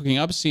 There's one cooking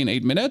up, see in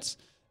 8 minutes.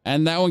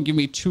 And that one give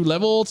me 2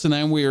 levels, and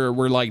then we're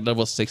like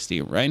level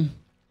 60, right?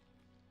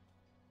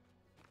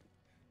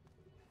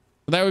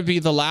 That would be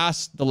the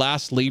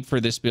last leap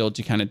for this build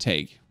to kind of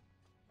take.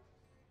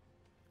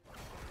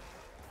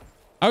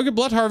 How could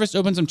Blood Harvest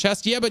open some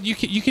chests? Yeah, but you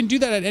can do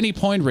that at any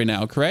point right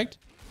now, correct?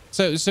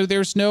 So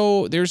there's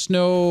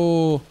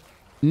no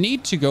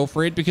need to go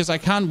for it because I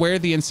can't wear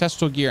the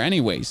ancestral gear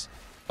anyways.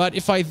 But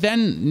if I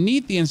then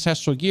need the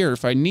ancestral gear,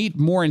 if I need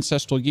more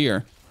ancestral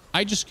gear,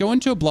 I just go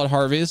into a blood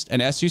harvest,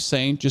 and as you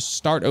say, just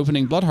start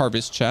opening blood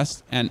harvest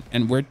chests,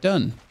 and we're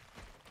done.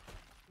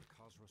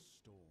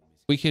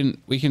 We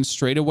can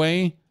straight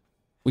away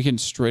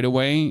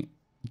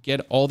get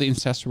all the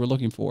ancestral we're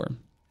looking for.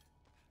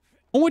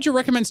 What would you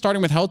recommend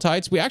starting with Hell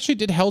Tides? We actually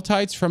did Hell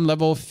Tides from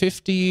level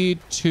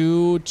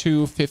 52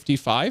 to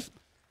 55.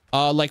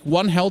 Like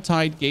one Hell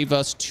Tide gave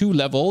us 2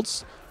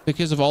 levels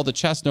because of all the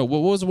chests. No, what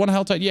was one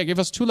Hell Tide? Yeah, it gave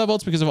us 2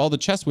 levels because of all the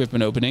chests we've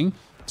been opening.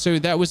 So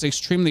that was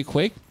extremely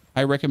quick.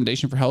 High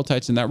recommendation for Hell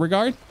Tides in that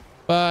regard.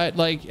 But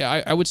like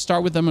I would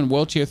start with them in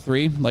World Tier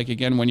 3. Like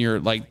again, when you're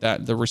like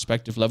the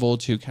respective level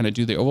to kind of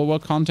do the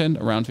overworld content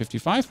around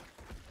 55.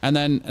 And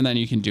then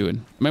you can do it.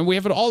 I mean, we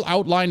have it all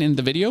outlined in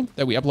the video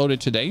that we uploaded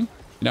today. You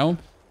know,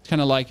 it's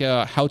kind of like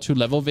a how-to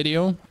level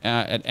video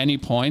at any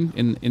point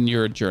in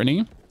your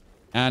journey.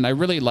 And I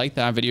really like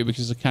that video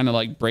because it kind of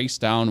like breaks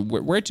down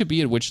where to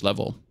be at which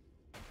level.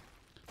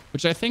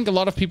 Which I think a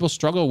lot of people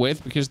struggle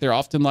with because they're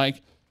often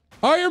like,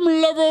 I am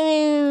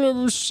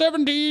level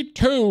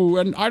 72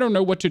 and I don't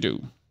know what to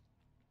do.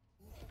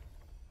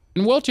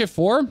 In World Tier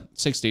 4,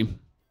 60.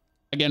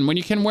 Again, when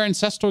you can wear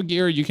ancestral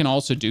gear, you can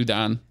also do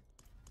that.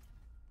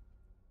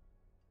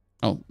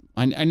 Oh,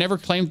 I never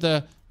claimed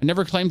the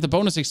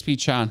bonus XP,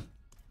 chat. I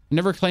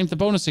never claimed the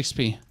bonus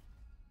XP.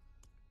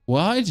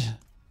 What?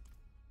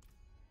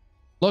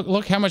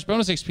 Look how much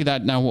bonus XP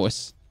that now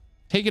was.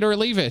 Take it or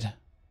leave it.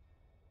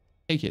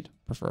 Take it,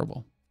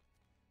 preferable.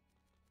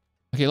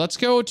 Okay, let's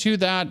go to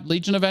that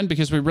Legion event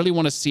because we really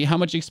want to see how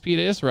much XP it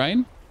is, right?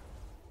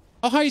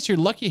 How high is your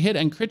lucky hit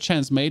and crit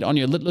chance made on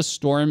your Lidless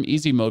Storm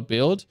easy mode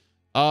build?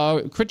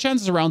 Crit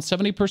chance is around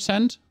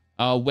 70%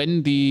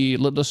 when the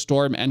Lidless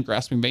Storm and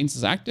Grasping Veins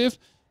is active.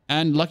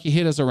 And lucky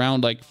hit is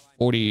around like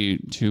 40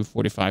 to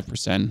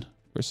 45%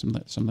 or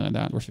something like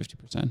that, or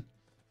 50%.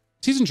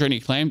 Season journey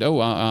claimed. Oh,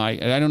 I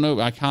don't know.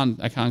 I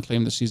can't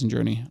claim the season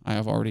journey. I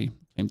have already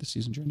claimed the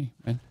season journey,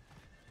 right?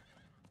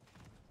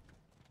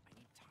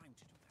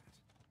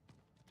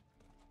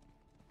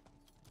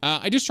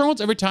 I do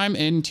strongholds every time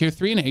in tier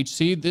 3 in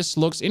HC. This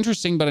looks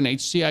interesting, but in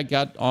HC I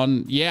got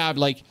on, yeah,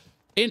 like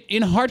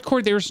in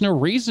hardcore, there's no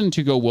reason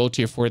to go world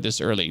tier 4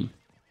 this early.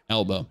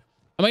 Elbow.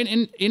 I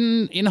mean,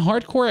 in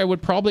hardcore, I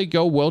would probably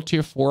go world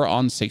tier 4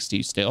 on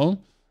 60 still.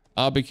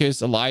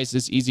 Because Elias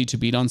is easy to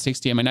beat on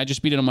 60. I mean, I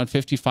just beat him on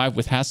 55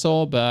 with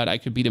hassle, but I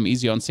could beat him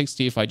easy on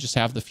 60 if I just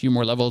have the few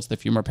more levels, the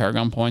few more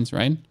Paragon points,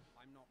 right?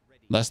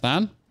 Less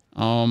than.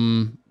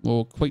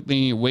 We'll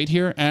quickly wait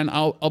here, and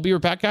I'll be right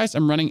back, guys.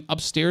 I'm running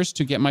upstairs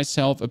to get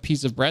myself a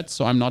piece of bread,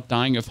 so I'm not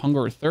dying of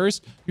hunger or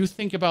thirst. You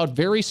think about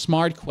very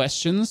smart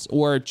questions,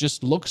 or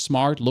just look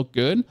smart, look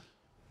good.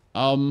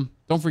 Don't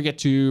forget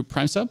to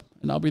prime sub,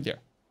 and I'll be there.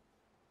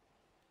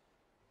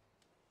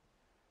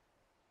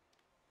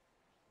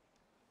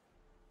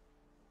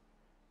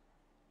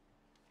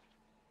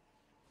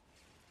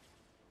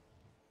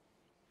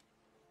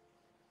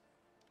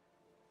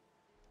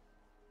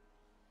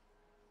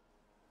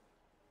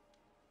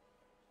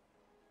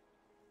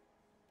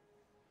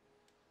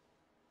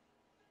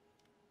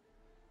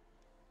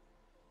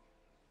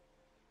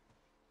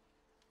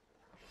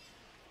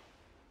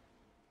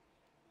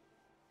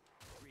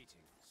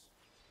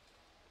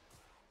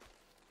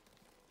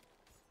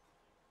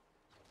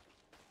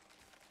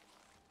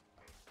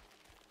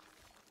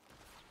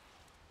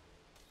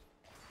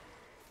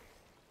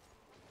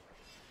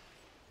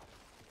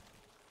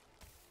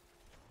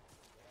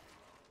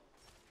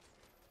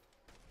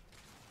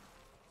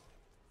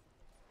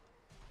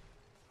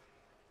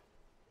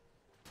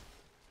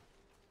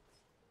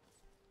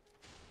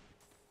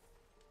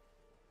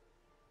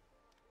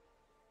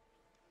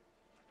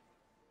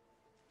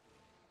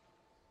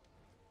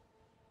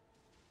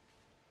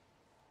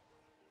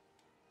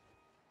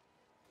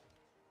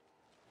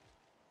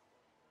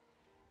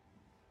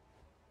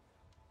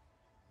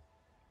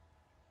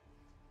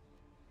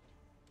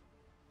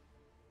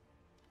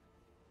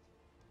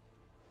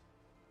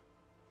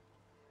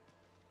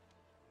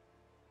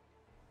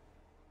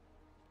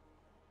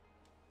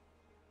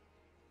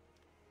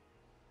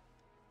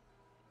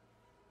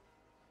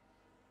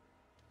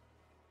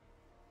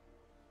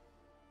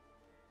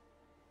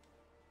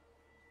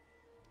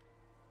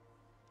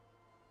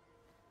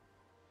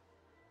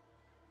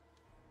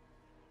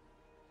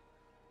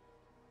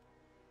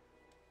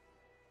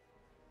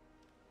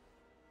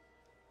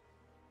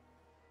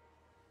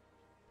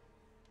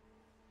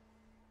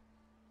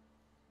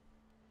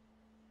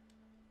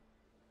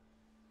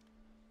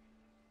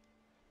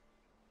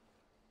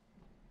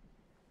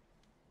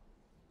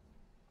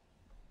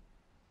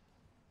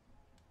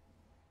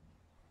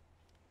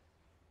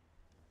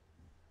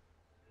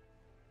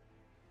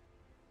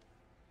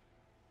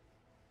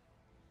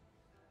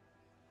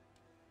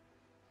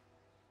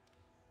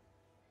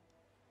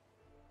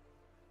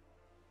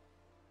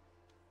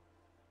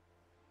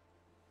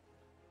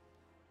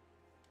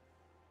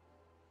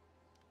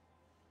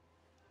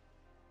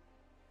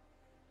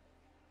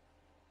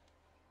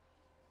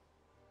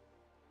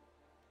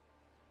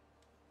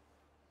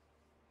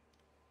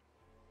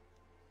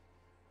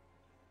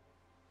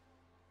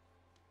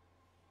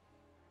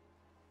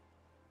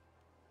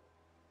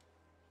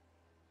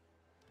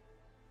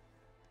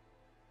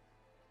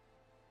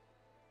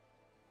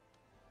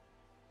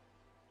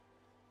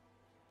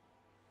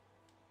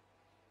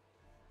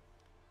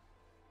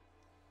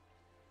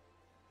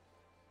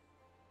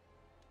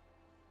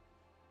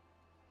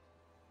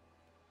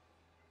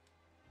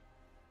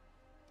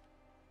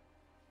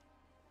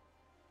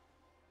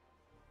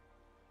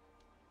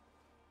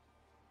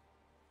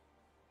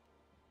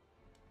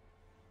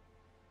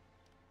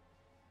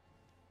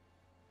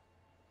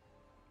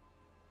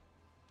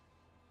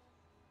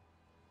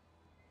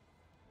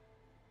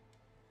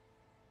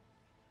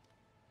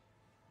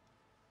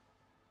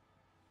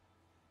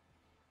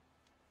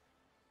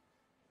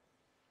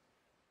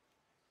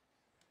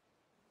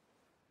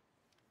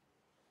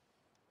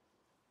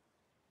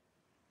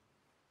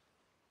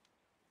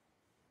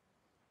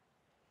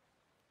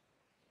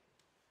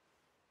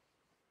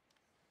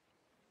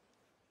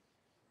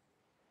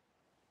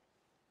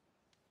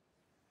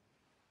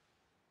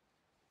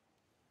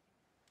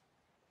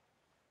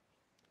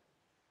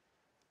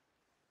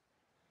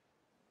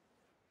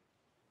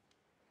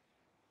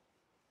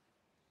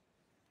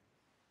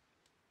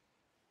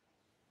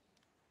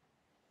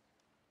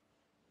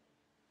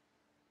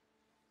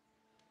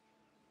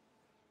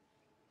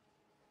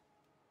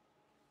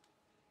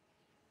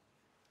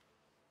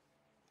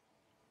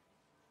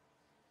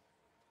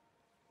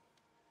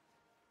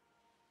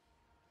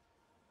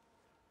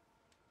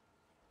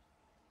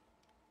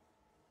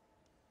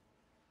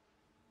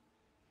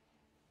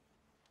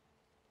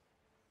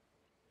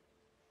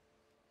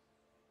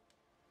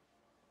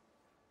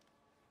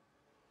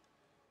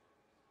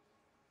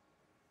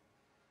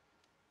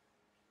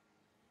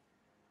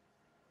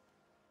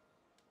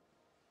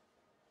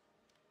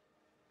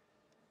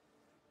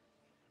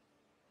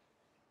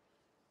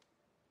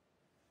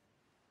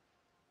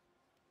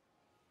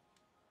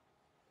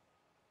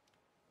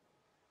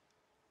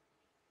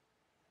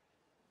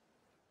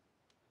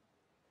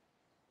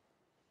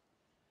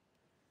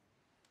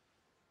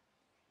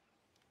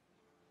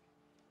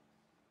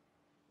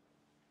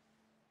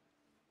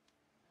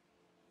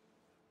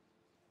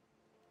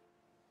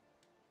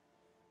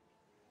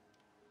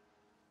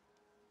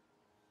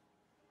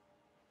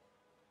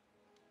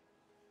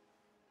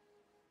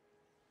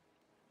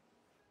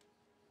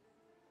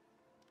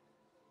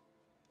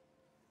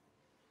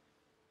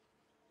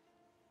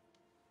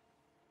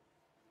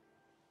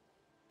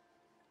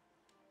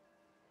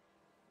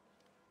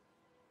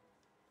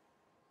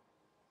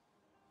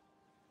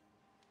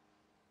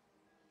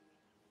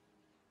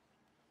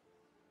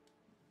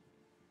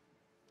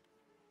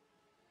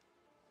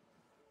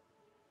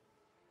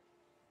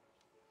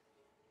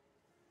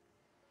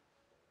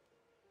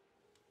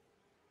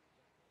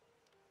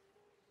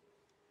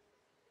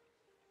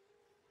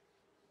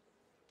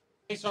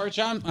 Hey, sorry,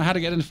 John. I had to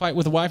get in a fight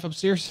with the wife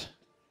upstairs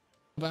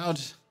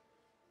about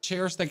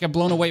chairs that get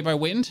blown away by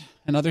wind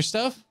and other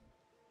stuff.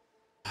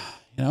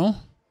 You know?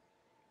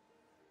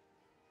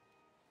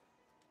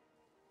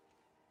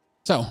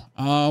 So,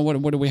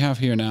 what do we have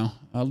here now?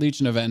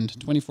 Legion event,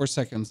 24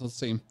 seconds. Let's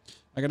see.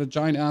 I got a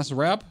giant ass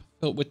wrap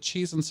filled with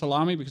cheese and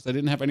salami because I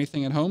didn't have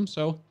anything at home,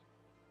 so...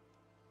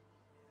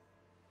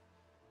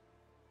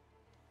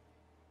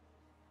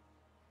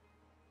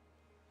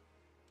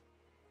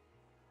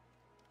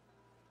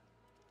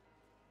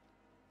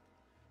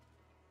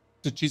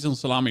 The cheese and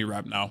salami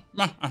wrap now.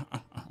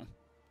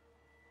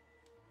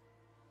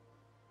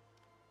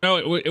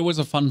 No, it was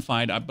a fun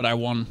fight, but I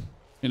won,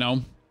 you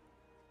know?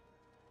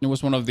 It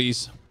was one of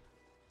these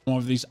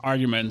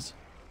arguments.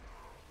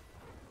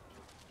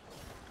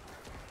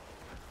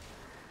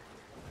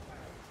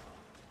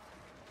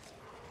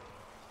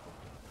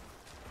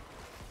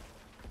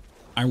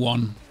 I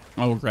won.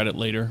 I'll regret it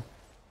later.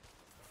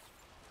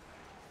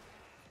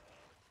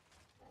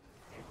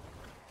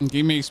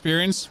 Give me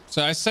experience.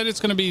 So I said it's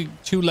going to be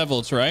 2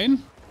 levels, right?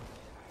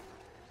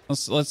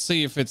 Let's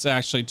see if it's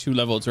actually 2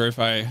 levels or if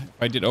I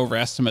did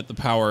overestimate the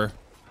power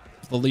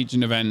of the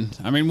Legion event.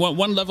 I mean,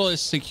 one level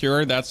is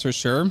secure, that's for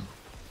sure.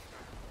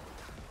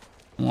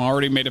 I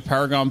already made a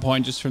Paragon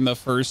point just from the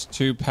first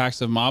 2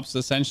 packs of mobs,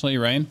 essentially,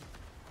 right?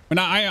 But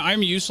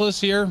I'm useless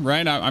here,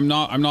 right? I'm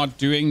not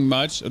doing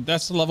much.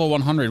 That's the level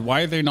 100.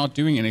 Why are they not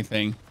doing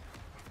anything?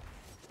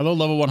 Hello,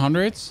 level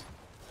 100s?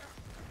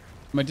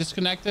 Am I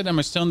disconnected? Am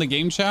I still in the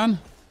game, chat?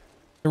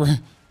 They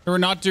were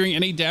not doing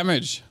any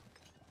damage.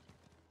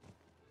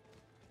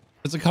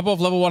 There's a couple of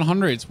level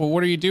 100s. Well,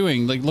 what are you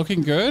doing? Like,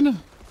 looking good?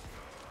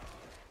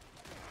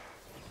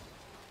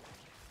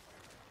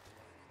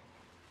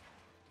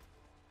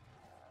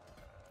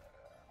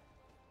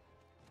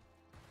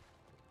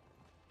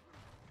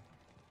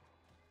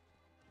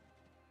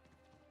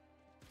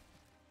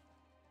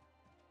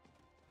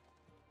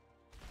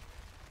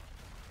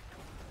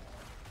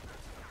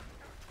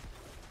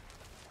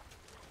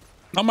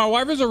 Now, my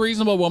wife is a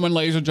reasonable woman,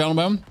 ladies and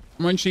gentlemen.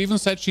 When she even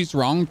said she's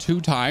wrong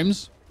 2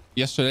 times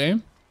yesterday.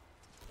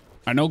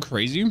 I know,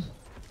 crazy. It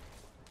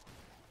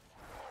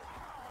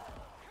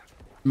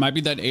might be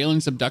that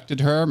aliens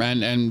abducted her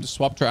and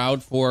swapped her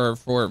out for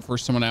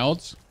someone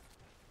else.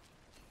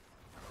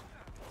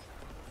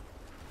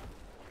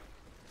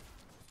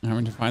 I'm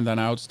having to find that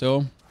out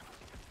still.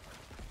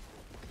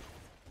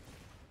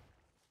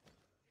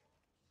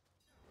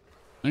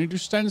 I need to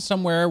stand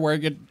somewhere where I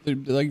get the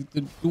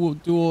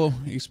dual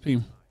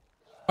XP.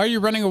 Why are you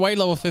running away,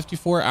 level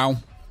 54? Ow.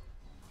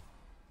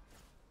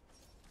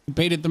 You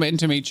baited them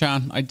into me,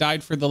 Chan. I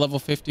died for the level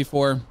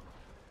 54.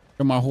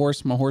 For my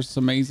horse. My horse is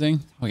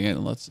amazing. Oh yeah,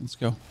 let's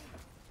go.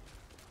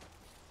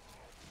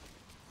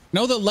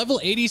 No, the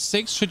level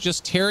 86 should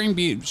just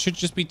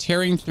be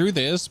tearing through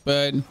this,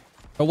 but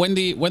when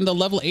the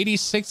level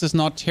 86 is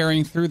not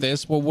tearing through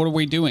this, well, what are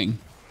we doing,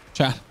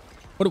 chat?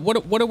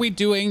 What are we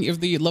doing if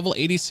the level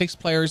 86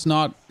 player is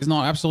not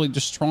absolutely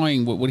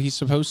destroying what he's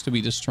supposed to be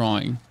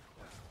destroying?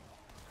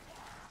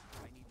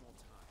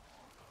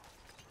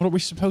 What are we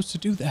supposed to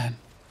do then?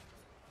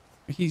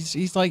 He's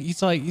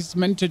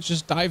meant to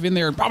just dive in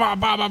there and bam, bam,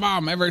 bam,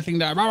 bam, everything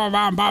die, bam,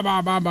 bam, bam,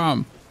 bam, bam,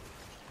 bam.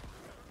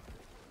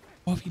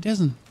 What if he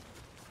doesn't?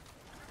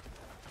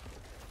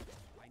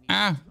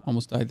 Ah,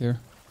 almost died there.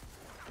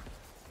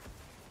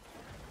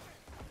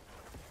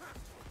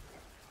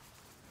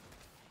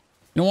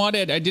 You know what?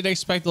 I did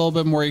expect a little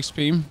bit more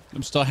XP.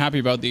 I'm still happy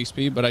about the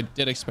XP, but I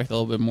did expect a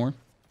little bit more.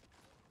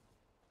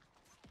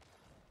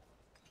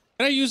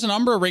 Can I use an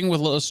Umbra ring with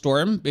a little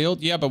storm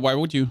build? Yeah, but why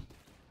would you?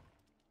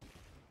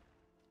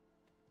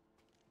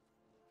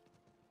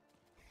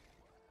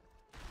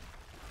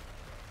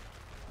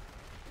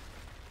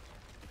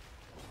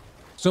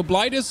 So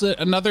Blight is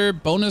another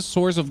bonus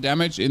source of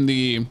damage in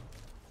the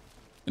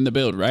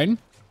build, right?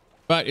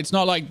 But it's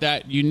not like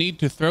that you need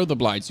to throw the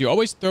Blights. You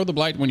always throw the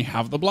Blight when you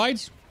have the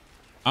Blights.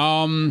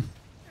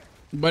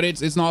 But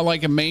it's not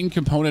like a main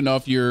component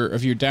of your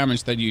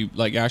damage that you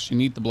like actually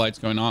need the Blights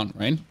going on,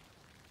 right?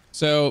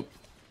 So,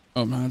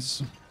 oh man,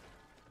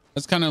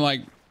 that's kind of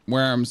like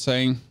where I'm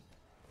saying,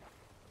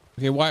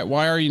 okay,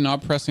 why are you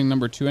not pressing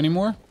number 2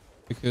 anymore?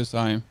 Because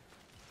I'm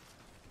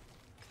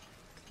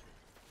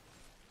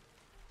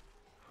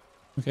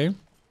okay.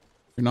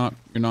 You're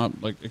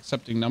not like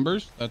accepting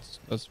numbers. That's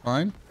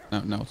fine.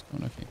 No, it's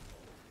going okay.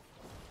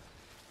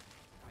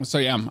 So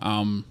yeah,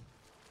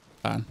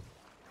 fine.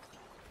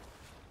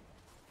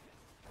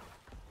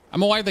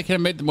 I'm a wife that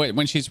can admit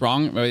when she's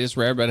wrong. It's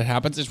rare, but it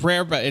happens. It's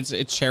rare, but it's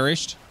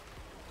cherished.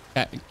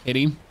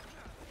 Kitty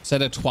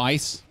said it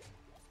twice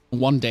in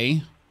one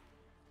day. I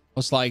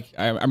was like,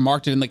 I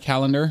marked it in the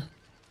calendar.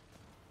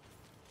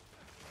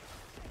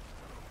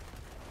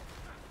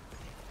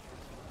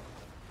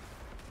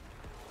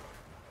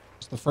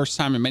 It's the first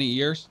time in many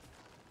years.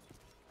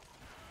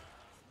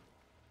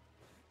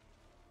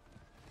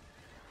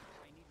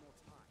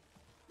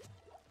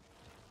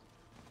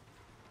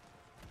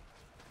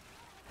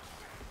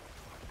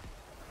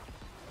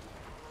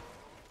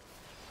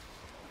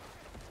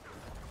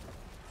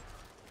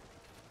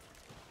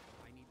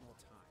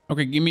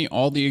 Okay, give me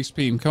all the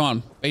XP. Come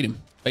on, bait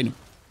him, bait him.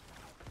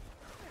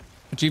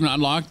 Achievement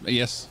unlocked.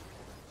 Yes,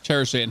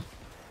 cherish it.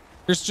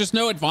 There's just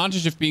no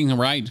advantage of being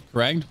right,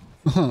 correct?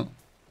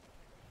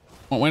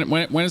 when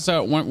it's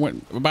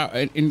when about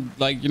in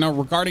like, you know,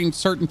 regarding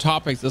certain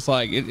topics, it's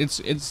like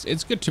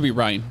it's good to be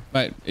right,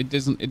 but it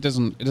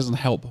doesn't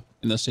help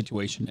in this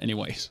situation,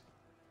 anyways.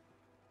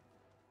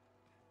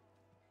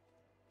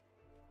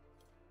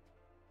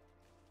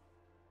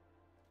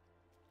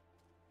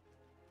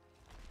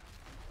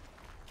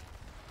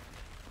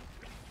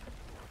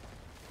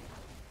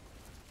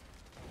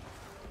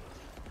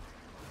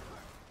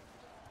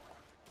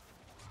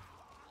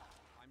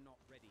 I'm not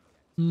ready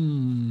yet.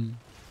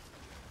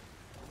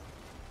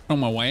 On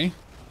my way.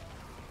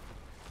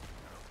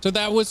 So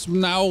that was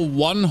now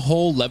one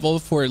whole level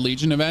for a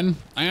Legion event.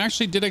 I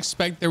actually did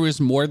expect there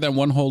was more than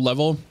one whole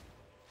level,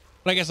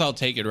 but I guess I'll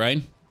take it,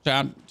 right?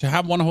 To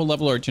have one whole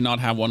level or to not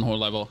have one whole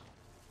level.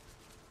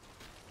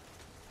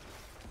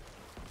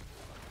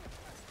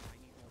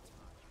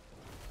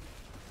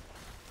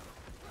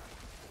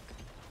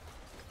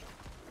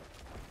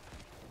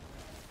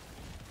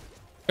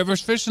 I've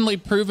efficiently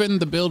proven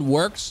the build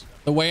works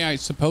the way I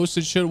suppose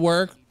it should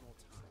work.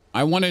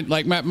 I wanted,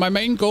 like, my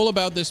main goal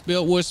about this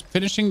build was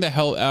finishing the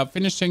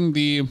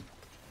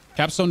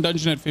capstone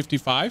dungeon at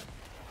 55,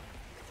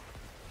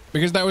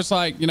 because that was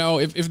like, you know,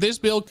 if this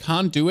build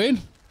can't do it,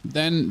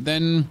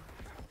 then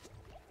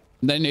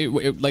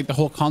it like the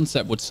whole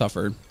concept would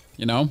suffer,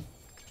 you know.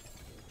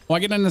 Oh, I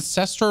get an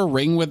ancestral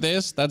ring with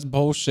this? That's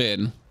bullshit.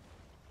 What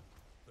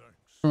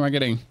am I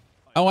getting?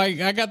 Oh,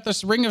 I got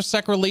this ring of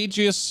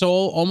sacrilegious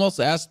soul,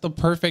 almost as the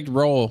perfect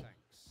roll.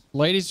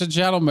 Ladies and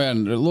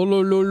gentlemen, do you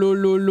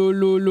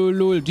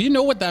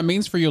know what that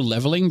means for your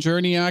leveling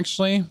journey,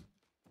 actually?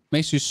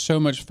 Makes you so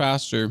much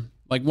faster.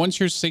 Like, once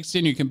you're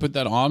 16, you can put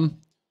that on.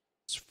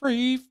 It's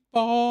free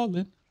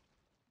falling.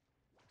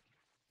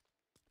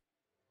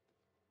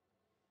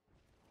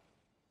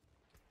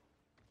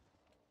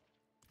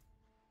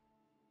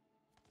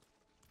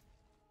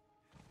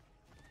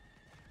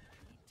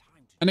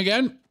 And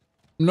again,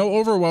 no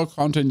overworld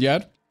content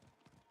yet.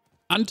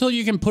 Until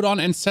you can put on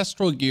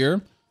ancestral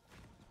gear,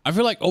 I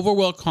feel like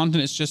overworld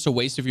content is just a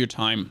waste of your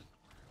time.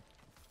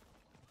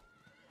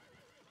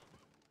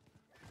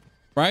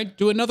 Right?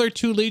 Do another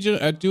 2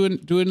 Legion,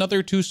 do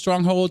another 2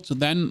 strongholds,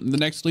 then the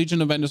next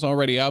Legion event is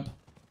already up.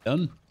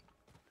 Done.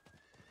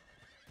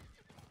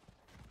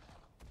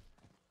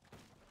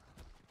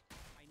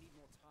 I need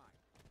more time.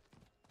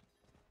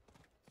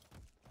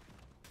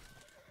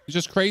 It's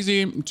just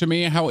crazy to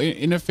me how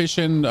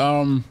inefficient,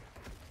 oh,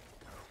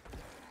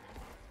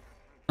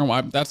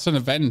 that's an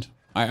event.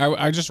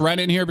 I just ran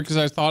in here because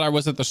I thought I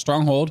was at the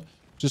stronghold.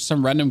 Just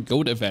some random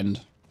goat event.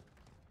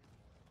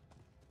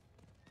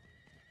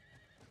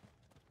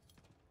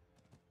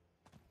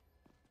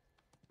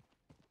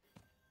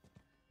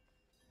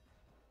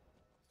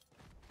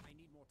 I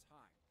need more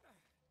time.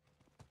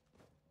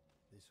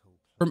 This whole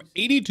From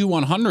 80 to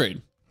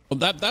 100. Well,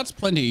 that's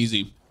plenty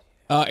easy.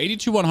 80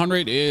 to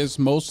 100 is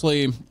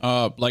mostly,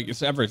 like,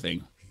 it's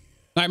everything.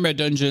 Nightmare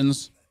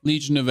dungeons,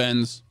 Legion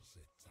events,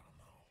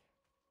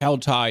 Hell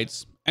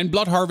Tides, and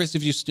Blood Harvest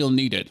if you still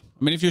need it.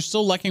 I mean, if you're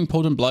still lacking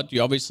potent blood,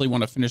 you obviously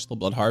want to finish the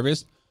Blood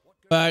Harvest,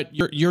 but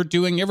you're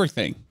doing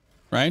everything,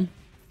 right? I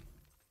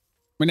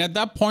mean, at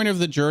that point of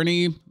the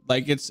journey,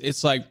 like,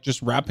 it's like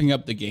just wrapping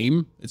up the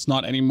game. It's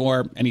not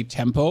anymore any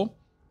tempo,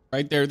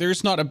 right?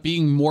 There's not a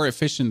being more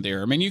efficient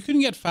there. I mean, you can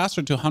get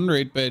faster to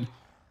 100, but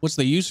what's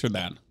the use for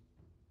that?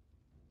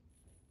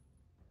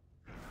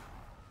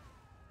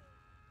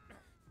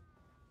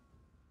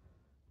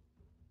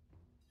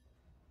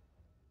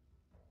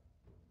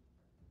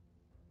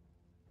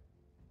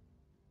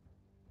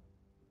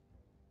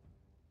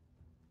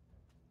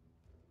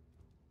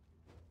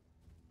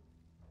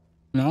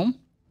 No?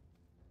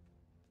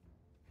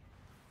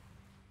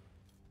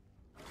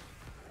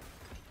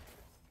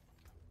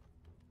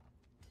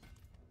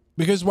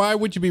 Because why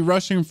would you be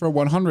rushing for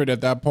 100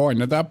 at that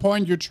point? At that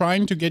point, you're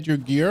trying to get your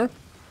gear,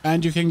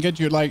 and you can get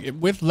your, like,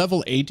 with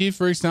level 80,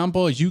 for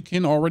example, you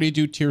can already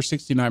do tier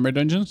 60 nightmare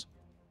dungeons.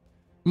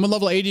 And with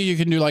level 80, you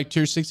can do like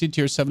tier 60,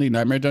 tier 70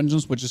 nightmare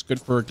dungeons, which is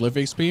good for glyph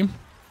XP.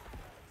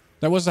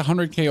 That was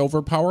 100k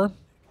overpower.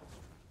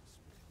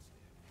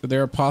 So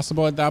they're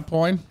possible at that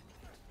point.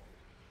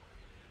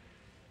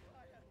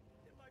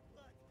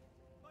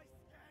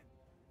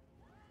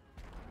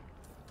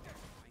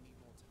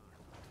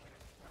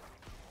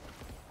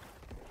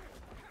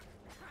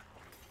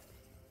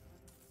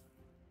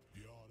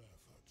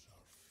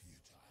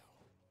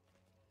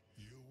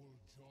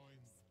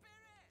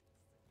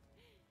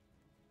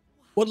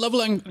 What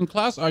level and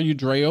class are you,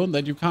 Dreo,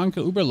 that you can't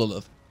kill Uber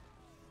Lilith?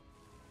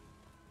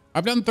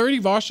 I've done 30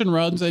 Voshin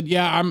runs, and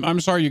yeah, I'm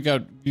sorry you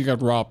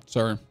got robbed,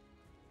 sir.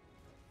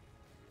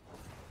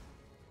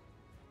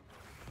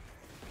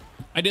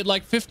 I did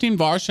like 15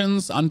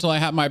 Voshins until I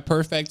had my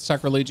perfect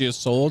sacrilegious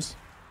souls.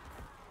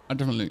 I'm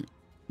definitely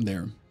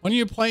there. When are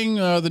you playing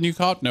the new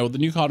COD? No, the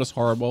new COD is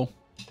horrible.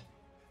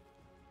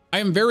 I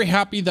am very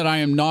happy that I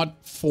am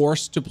not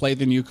forced to play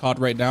the new COD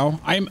right now.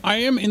 I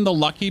am in the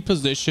lucky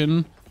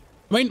position.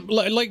 I mean,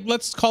 like,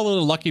 let's call it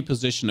a lucky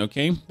position,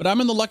 okay? But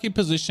I'm in the lucky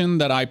position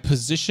that I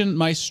positioned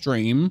my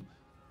stream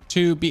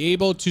to be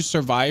able to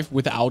survive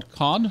without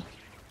COD.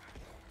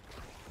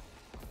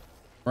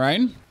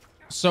 Right?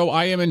 So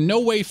I am in no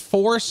way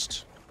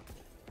forced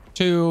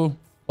to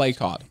play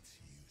COD.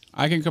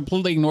 I can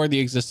completely ignore the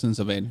existence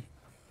of it,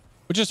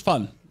 which is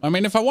fun. I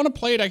mean, if I want to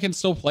play it, I can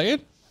still play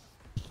it.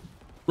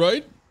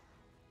 Right?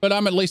 But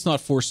I'm at least not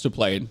forced to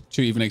play it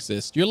to even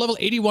exist. You're level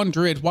 81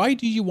 Druid. Why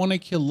do you want to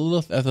kill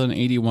Lilith as an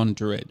 81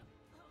 Druid?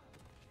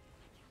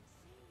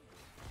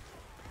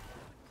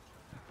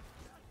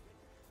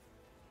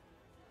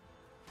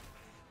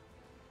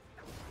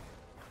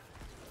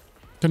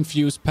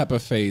 Confused Peppa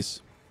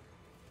face.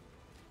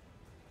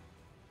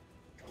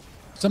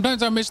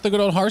 Sometimes I miss the good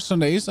old Hearthstone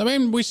days. I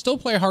mean, we still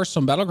play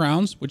Hearthstone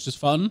Battlegrounds, which is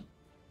fun.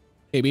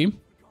 Maybe.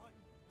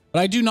 But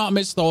I do not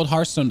miss the old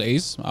Hearthstone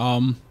days.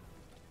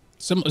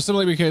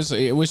 Simply because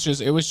it was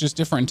just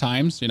different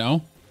times, you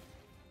know.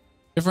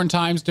 Different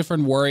times,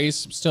 different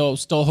worries. Still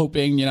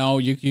hoping, you know,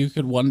 you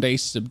could one day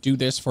do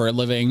this for a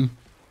living.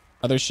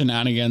 Other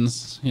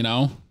shenanigans, you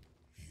know.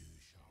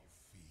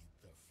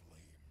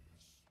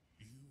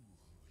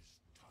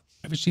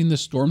 Have you seen the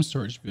Storm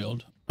Surge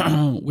build?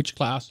 Which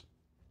class?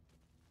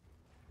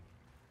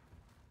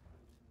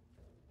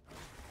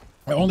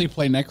 I only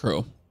play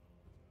Necro.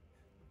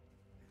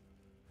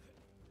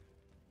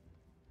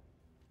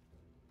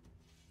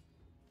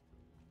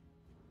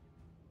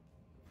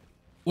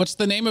 What's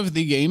the name of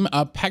the game?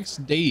 PAX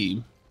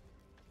Day.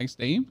 PAX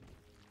Day?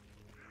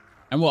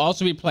 And we'll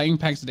also be playing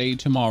PAX Day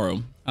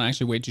tomorrow. I'll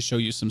actually wait to show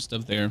you some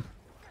stuff there.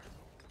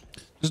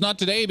 It's not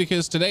today,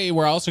 because today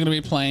we're also going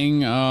to be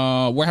playing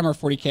Warhammer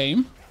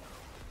 40k.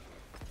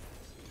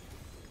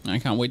 I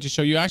can't wait to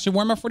show you actually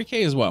Warhammer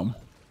 40k as well.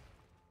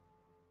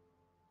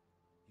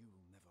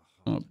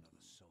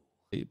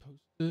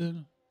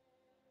 Posted.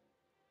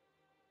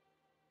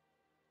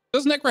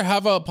 Does Necro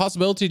have a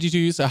possibility to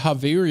use a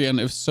Havarian?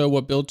 If so,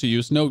 what build to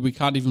use? No, we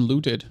can't even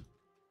loot it.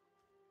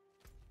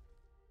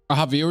 A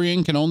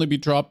Havarian can only be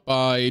dropped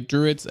by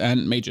druids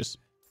and mages.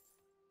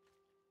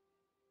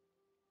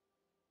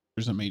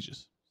 There's some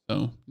mages.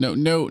 So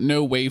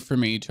no way for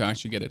me to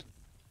actually get it.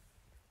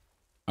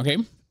 Okay.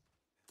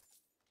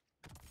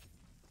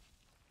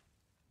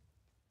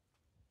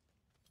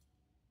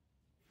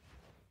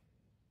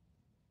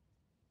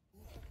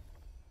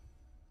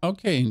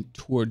 Okay,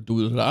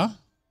 Tordula.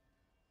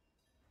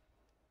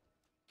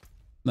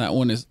 That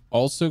one is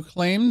also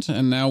claimed,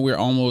 and now we're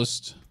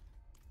almost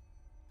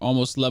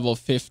level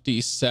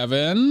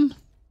 57.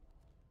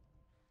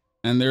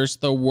 And there's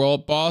the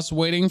world boss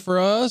waiting for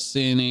us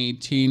in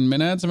 18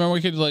 minutes. I mean,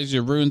 we could like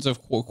the ruins of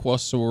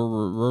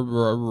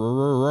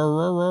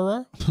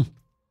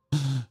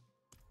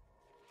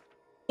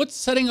What's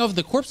setting off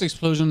the corpse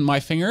explosion?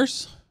 My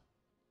fingers.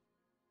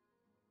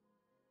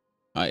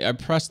 I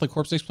press the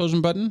corpse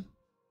explosion button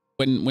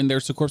when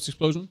there's a corpse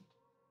explosion.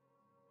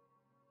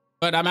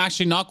 But I'm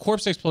actually not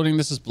corpse exploding.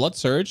 This is blood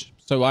surge.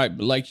 So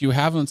you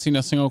haven't seen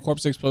a single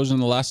corpse explosion in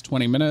the last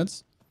 20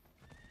 minutes.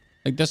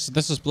 Like this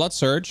is blood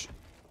surge.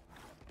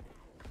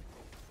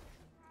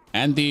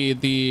 And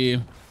see,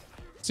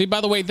 by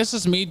the way, this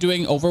is me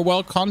doing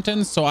overworld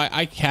content. So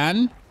I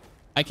can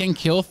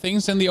kill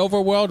things in the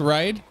overworld,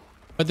 right?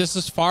 But this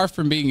is far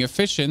from being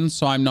efficient.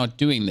 So I'm not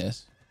doing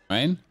this,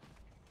 right?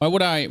 Why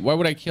would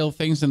I kill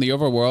things in the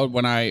overworld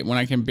when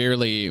I can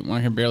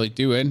barely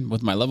do it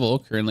with my level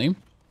currently?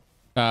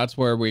 That's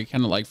where we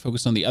kind of like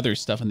focus on the other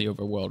stuff in the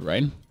overworld,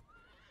 right?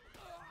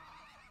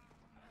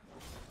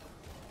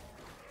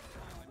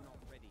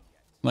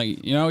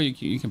 Like, you know,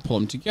 you can pull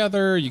them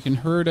together, you can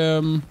hurt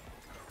them.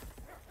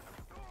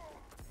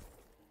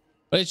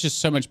 But it's just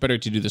so much better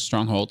to do the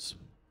strongholds.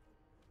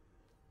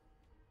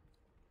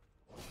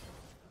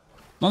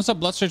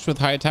 Non-stop blood surge with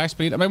high attack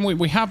speed. I mean,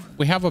 we have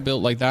a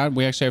build like that.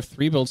 We actually have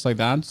 3 builds like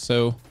that.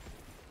 So,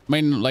 I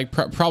mean, like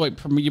probably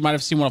you might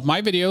have seen one of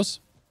my videos.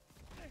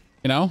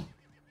 You know?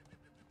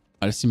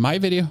 Might have seen my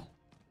video.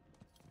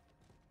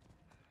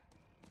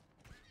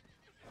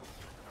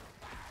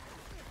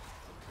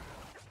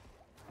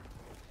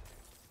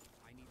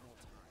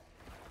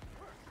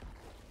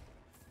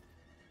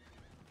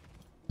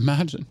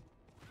 Imagine.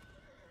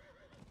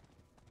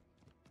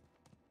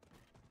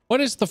 What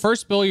is the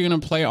first build you're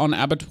going to play on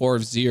Abattoir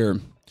of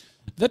Zir?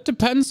 That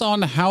depends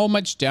on how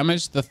much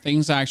damage the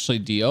things actually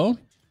deal.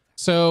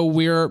 So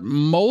we're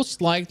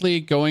most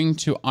likely going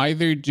to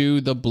either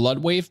do the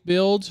Bloodwave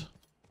build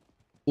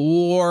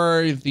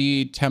or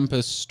the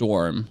Tempest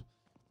Storm.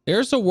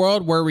 There's a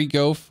world where we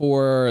go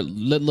for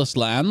Lidless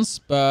Lands,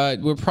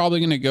 but we're probably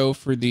going to go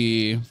for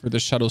the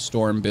Shadow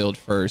Storm build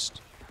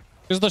first.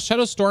 Because the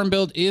Shadow Storm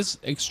build is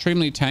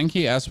extremely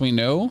tanky, as we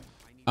know.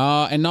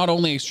 And not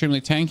only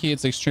extremely tanky,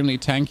 it's extremely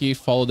tanky,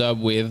 followed up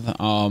with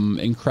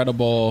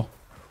incredible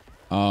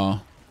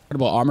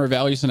armor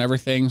values and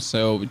everything.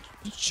 So it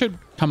should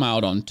come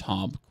out on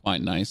top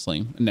quite nicely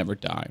and never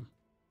die.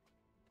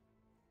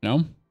 You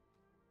know?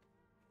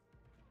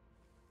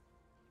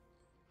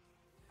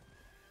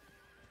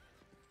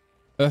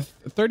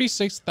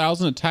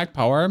 36,000 attack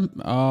power.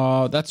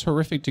 That's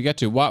horrific to get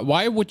to.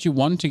 Why would you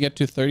want to get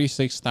to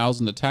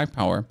 36,000 attack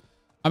power?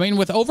 I mean,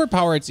 with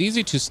overpower, it's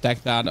easy to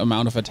stack that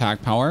amount of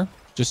attack power.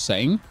 Just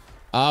saying.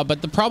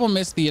 But the problem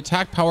is the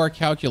attack power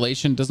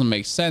calculation doesn't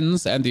make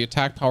sense, and the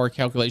attack power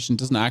calculation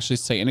doesn't actually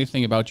say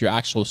anything about your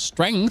actual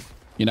strength,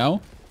 you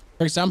know?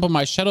 For example,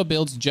 my shadow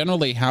builds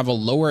generally have a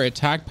lower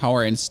attack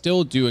power and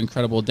still do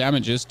incredible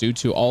damages due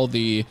to all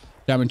the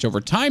damage over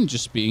time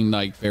just being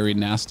like very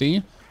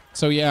nasty.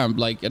 So yeah,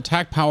 like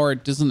attack power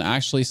doesn't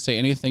actually say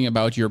anything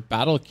about your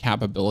battle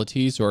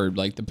capabilities or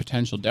like the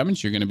potential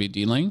damage you're going to be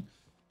dealing,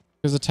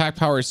 because attack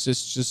power is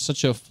just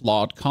such a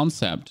flawed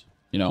concept,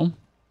 you know?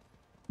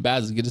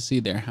 Baz, good to see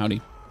you there.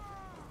 Howdy.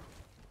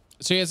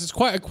 So yes, it's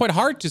quite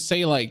hard to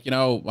say, like, you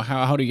know,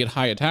 how do you get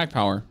high attack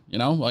power, you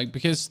know, like,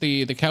 because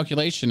the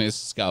calculation is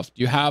scuffed.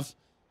 You have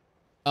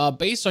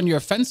based on your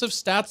offensive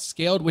stats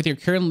scaled with your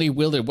currently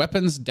wielded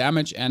weapons,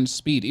 damage, and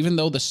speed, even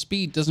though the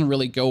speed doesn't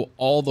really go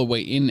all the way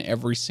in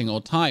every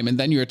single time. And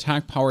then your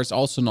attack power is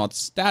also not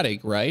static,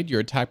 right? Your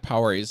attack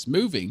power is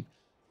moving.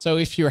 So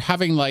if you're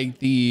having like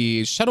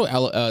the shadow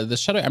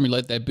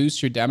amulet that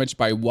boosts your damage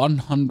by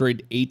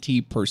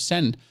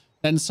 180%,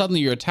 then suddenly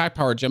your attack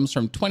power jumps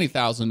from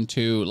 20,000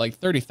 to like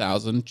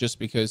 30,000 just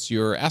because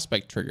you're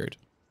aspect triggered,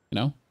 you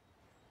know?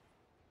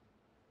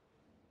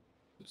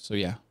 So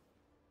yeah.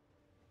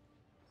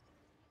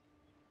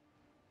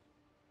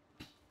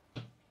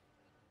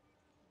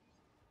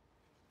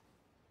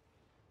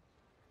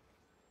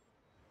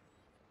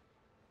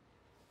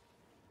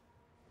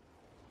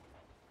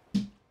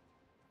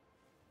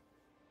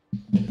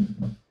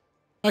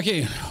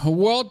 Okay,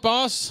 world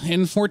boss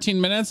in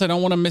 14 minutes. I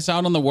don't want to miss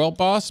out on the world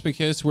boss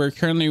because we're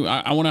currently,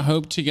 I want to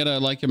hope to get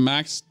a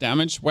max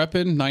damage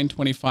weapon,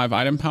 925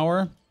 item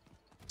power.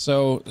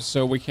 So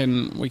we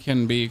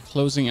can be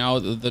closing out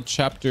the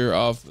chapter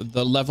of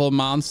the level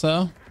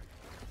Mansa.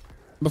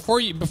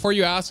 Before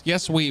you ask,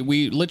 yes,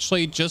 we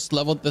literally just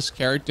leveled this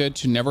character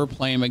to never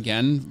play him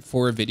again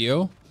for a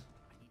video.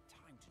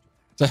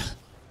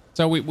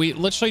 So we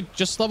literally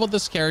just leveled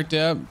this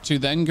character to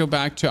then go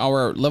back to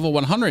our level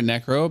 100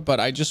 Necro,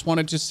 but I just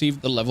wanted to see if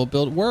the level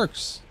build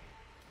works.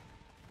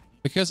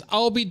 Because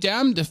I'll be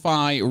damned if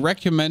I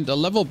recommend a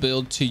level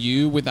build to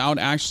you without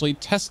actually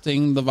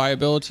testing the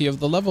viability of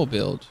the level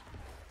build.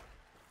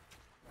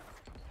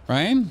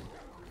 Right? I'm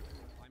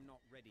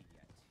not ready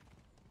yet.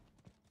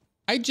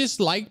 I just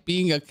like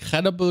being a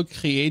credible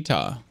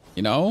creator,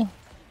 you know?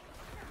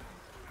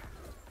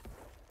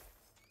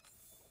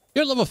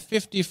 You're level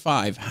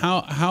 55.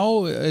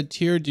 How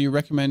tier do you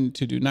recommend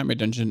to do Nightmare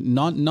Dungeon?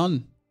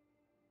 None,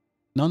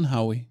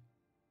 Howie.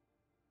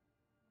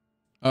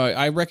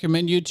 I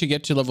recommend you to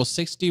get to level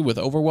 60 with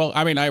Overworld.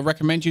 I mean, I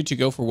recommend you to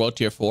go for World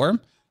Tier 4,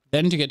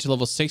 then to get to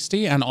level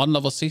 60, and on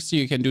level 60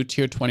 you can do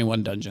Tier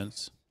 21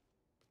 dungeons.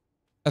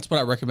 That's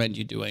what I recommend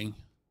you doing.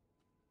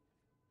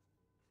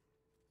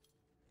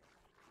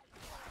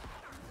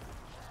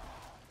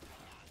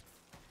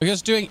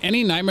 Because doing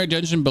any Nightmare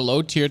Dungeon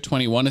below Tier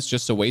 21 is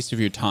just a waste of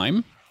your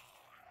time.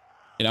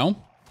 You know?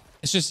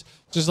 It's just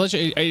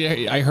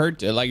literally, I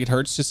heard, like, it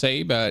hurts to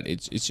say, but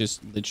it's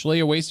just literally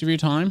a waste of your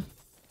time.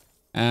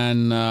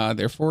 And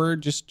therefore,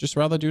 just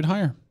rather do it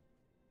higher.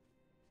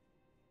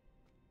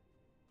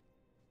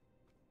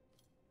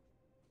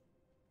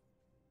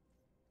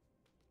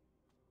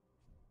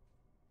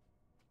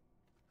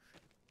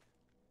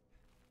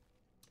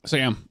 So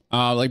yeah,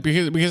 like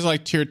because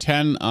like Tier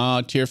 10,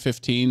 Tier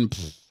 15,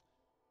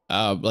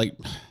 like,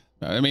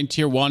 I mean,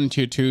 Tier 1,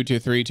 Tier 2, Tier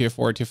 3, Tier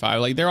 4, Tier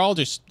 5, like they're all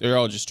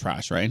just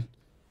trash, right?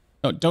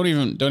 Don't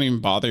even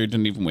bother.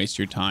 Don't even waste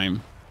your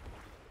time.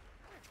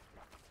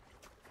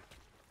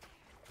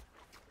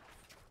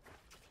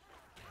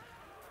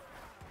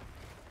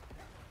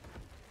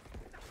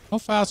 How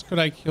fast could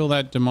I kill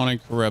that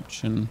demonic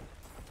corruption?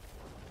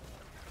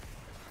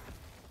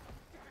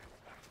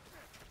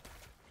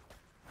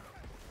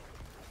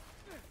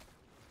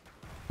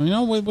 You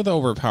know, with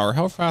overpower,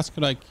 how fast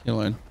could I kill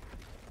it?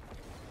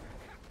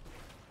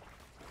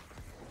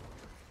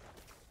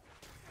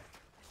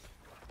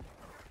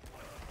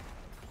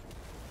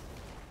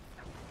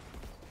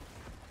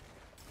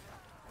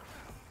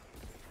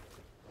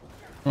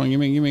 Come on,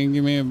 give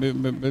me a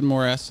bit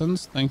more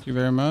essence. Thank you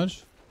very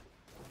much.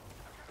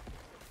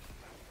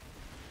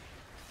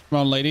 Come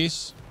on,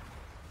 ladies.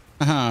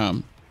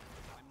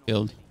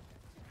 Killed.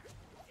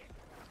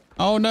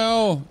 Oh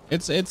no!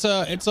 It's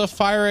a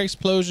fire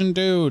explosion,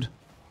 dude.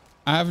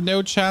 I have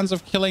no chance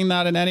of killing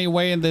that in any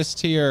way in this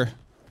tier.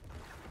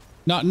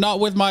 Not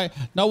with my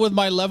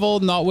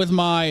level, not with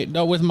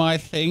my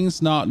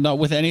things, not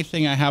with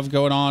anything I have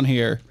going on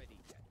here.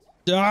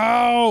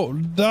 No,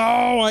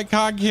 I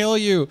can't kill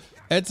you.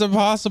 It's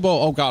impossible.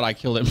 Oh god, I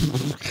killed him.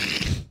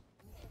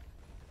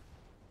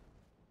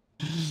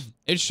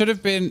 It should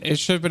have been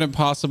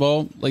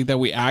impossible, like that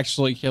we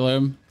actually kill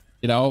him,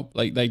 you know,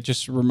 like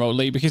just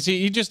remotely, because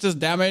he just does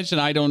damage and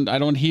I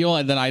don't heal,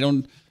 and then I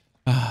don't.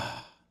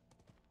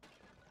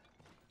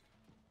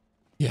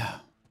 Yeah.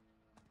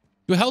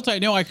 Do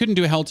Helltide? No, I couldn't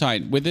do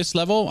Helltide. With this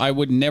level, I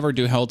would never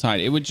do Helltide.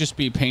 It would just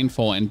be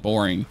painful and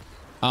boring.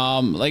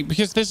 Like,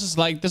 because this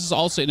is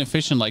also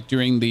inefficient, like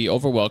during the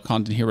overworld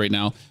content here right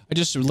now. I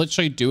just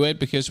literally do it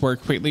because we're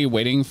quickly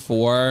waiting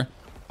for,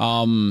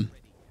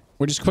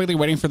 we're just quickly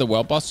waiting for the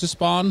world boss to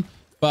spawn.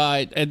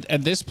 But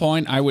at this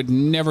point, I would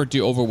never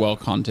do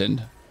overworld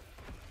content.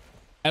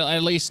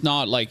 At least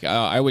not like,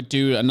 I would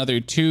do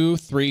another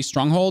 2-3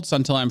 strongholds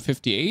until I'm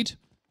 58,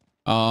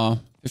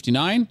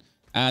 59.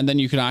 And then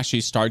you can actually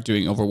start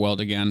doing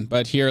overworld again.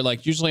 But here,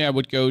 like, usually I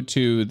would go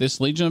to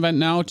this Legion event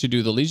now to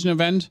do the Legion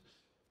event.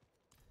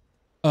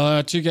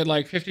 To get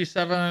like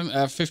 57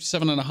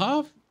 and a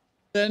half.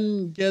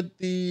 Then get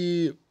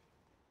the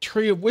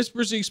Tree of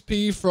Whispers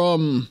XP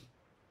from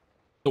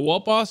the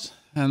world boss.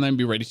 And then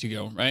be ready to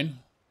go, right?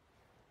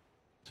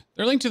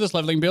 Their link to this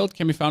leveling build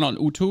can be found on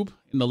YouTube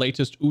in the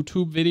latest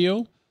YouTube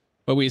video,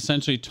 where we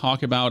essentially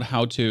talk about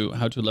how to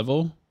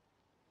level.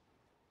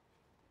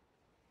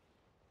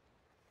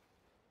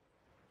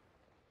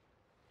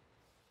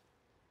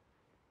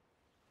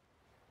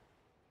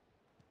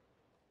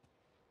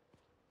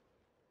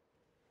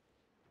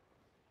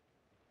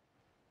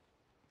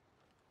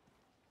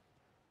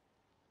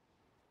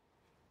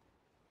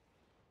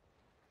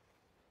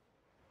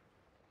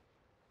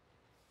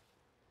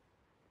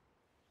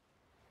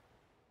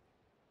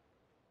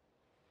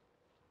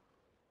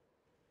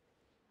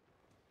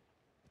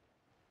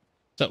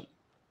 So,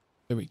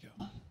 there we go.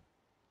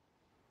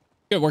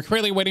 Good, we're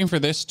currently waiting for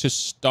this to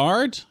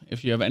start.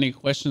 If you have any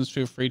questions,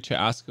 feel free to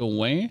ask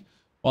away.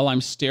 While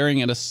I'm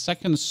staring at a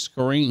second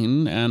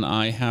screen and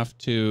I have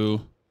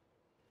to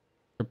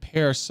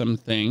prepare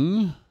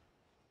something.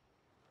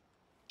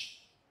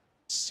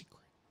 Secret.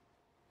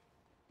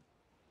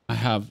 I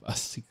have a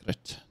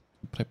secret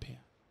to prepare.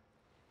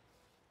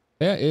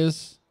 There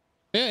is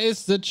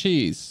the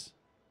cheese.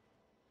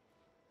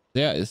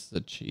 There is the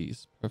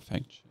cheese.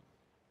 Perfection.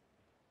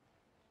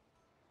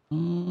 There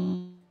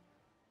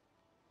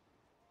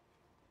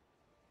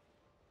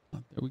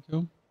we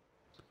go.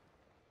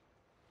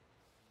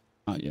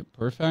 Yeah,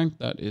 perfect.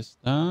 That is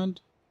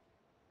that.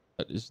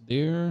 That is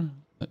there.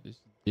 That is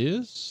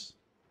this.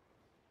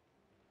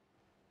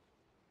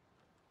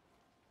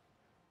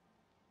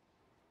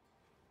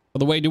 By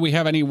the way, do we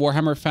have any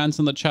Warhammer fans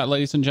in the chat,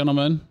 ladies and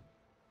gentlemen?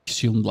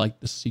 You like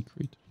the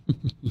secret.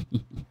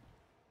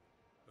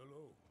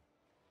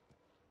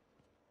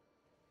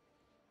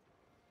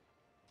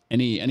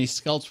 Any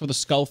skulls for the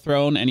skull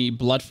throne? Any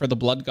blood for the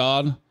blood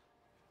god?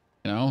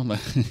 You know,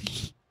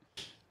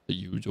 the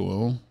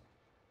usual.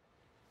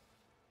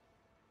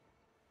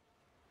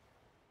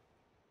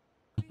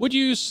 Would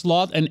you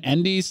slot an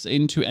Endes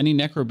into any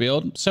Necro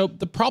build? So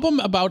the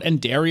problem about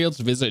Endariel's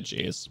Visage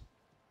is,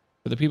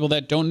 for the people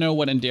that don't know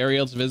what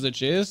Endariel's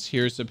Visage is,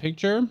 here's a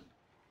picture.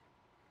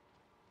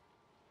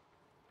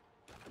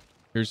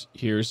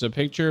 Here's a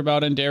picture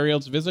about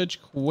Endariel's Visage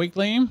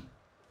quickly.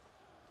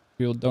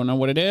 People don't know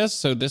what it is.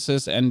 So this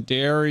is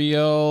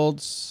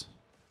Endariel's.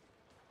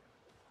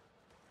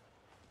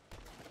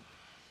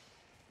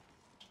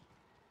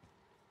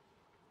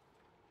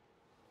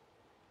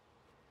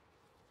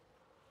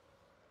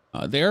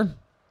 There,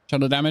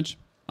 shadow damage.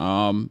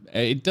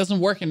 It doesn't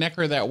work in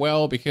Necro that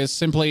well because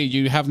simply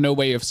you have no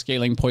way of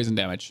scaling poison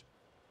damage.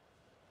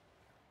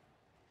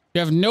 You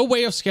have no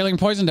way of scaling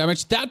poison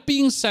damage. That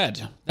being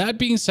said,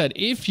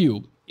 if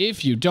you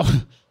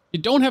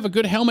don't have a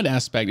good helmet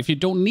aspect, if you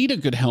don't need a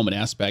good helmet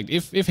aspect,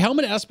 if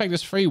helmet aspect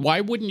is free,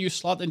 why wouldn't you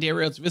slot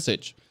Endariel's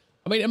Visage?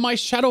 I mean, in my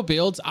shadow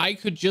builds, I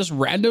could just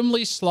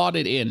randomly slot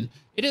it in.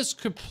 It is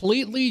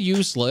completely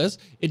useless.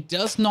 It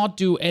does not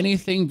do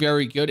anything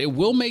very good. It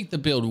will make the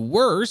build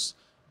worse,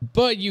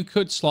 but you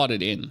could slot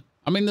it in.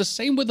 I mean, the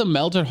same with the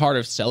Melted Heart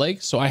of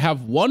Selig. So I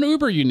have one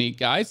uber unique,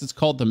 guys. It's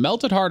called the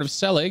Melted Heart of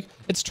Selig.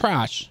 It's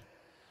trash.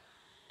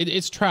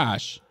 It's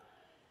trash.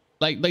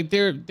 Like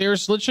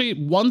there's literally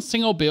one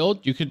single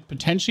build you could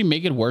potentially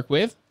make it work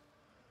with.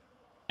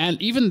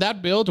 And even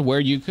that build where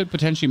you could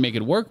potentially make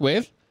it work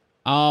with,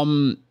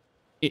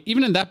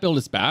 even in that build,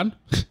 it's bad.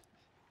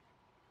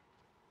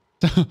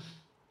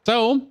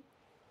 So,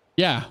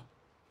 yeah,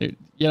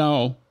 you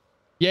know,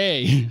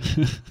 yay.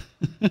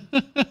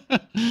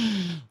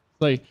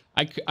 Like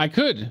I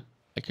could,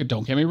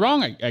 don't get me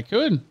wrong. I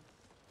could,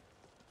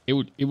 it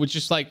would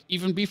just like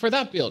even be for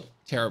that build.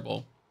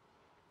 Terrible.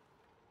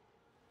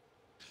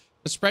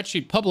 The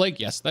spreadsheet public.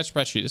 Yes, that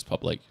spreadsheet is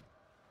public.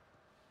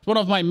 It's one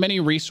of my many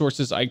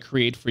resources I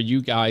create for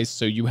you guys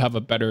so you have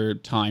a better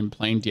time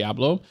playing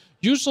Diablo.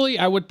 Usually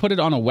I would put it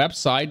on a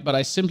website, but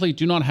I simply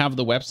do not have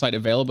the website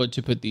available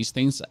to put these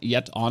things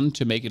yet on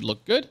to make it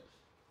look good.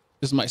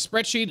 This is my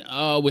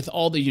spreadsheet with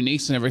all the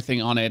uniques and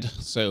everything on it.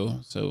 So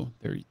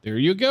there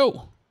you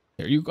go.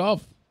 There you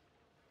go.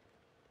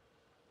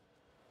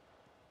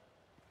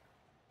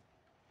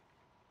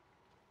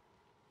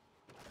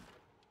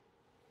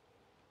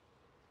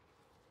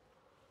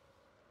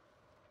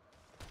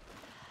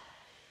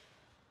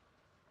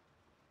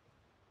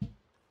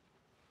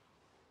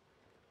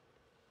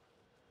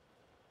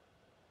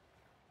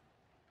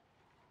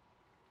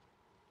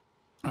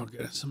 Oh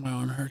goodness, my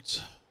arm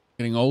hurts.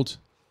 Getting old.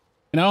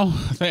 You know,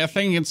 I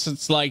think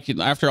it's like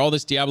after all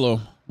this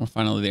Diablo, we're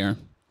finally there.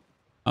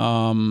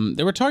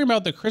 They were talking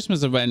about the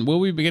Christmas event. Will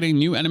we be getting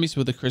new enemies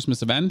with the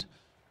Christmas event?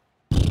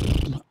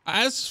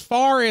 As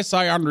far as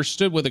I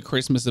understood with the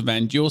Christmas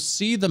event, you'll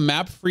see the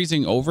map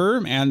freezing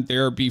over and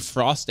there'll be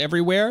frost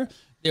everywhere.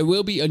 There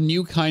will be a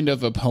new kind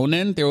of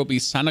opponent. There will be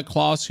Santa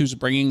Claus who's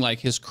bringing like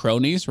his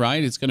cronies,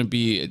 right? He's gonna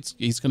be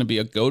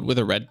a goat with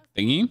a red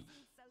thingy.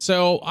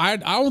 So I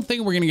don't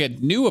think we're gonna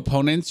get new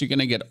opponents. You're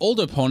gonna get old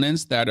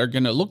opponents that are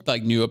gonna look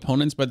like new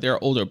opponents, but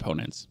they're older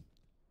opponents.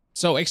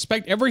 So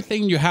expect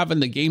everything you have in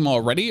the game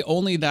already,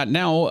 only that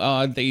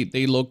now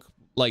they look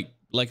like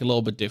a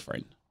little bit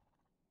different.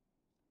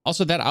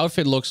 Also, that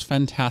outfit looks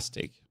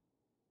fantastic.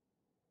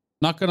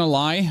 Not gonna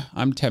lie,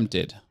 I'm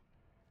tempted.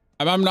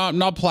 I'm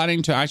not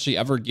planning to actually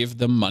ever give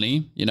them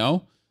money, you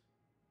know.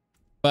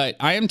 But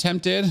I am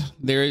tempted.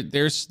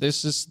 This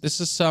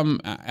is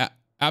some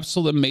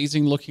absolute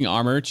amazing looking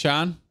armor,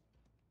 Chan.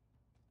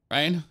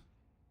 Right?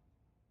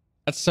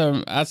 That's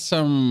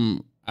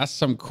some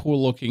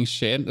cool looking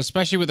shit,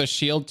 especially with a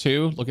shield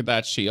too. Look at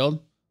that shield.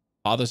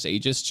 Father's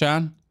Aegis,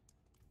 Chan.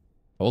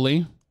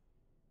 Holy.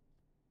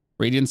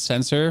 Radiant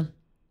sensor.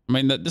 I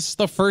mean, this is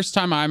the first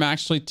time I'm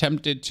actually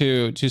tempted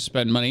to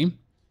spend money,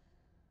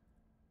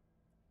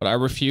 but I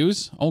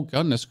refuse. Oh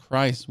goodness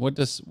Christ! Why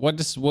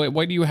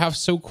do you have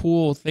so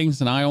cool things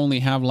and I only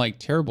have like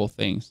terrible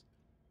things?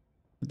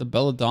 With the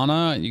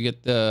belladonna, you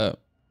get the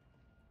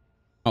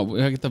I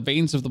get the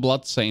veins of the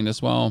blood saint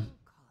as well.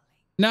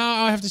 No,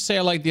 I have to say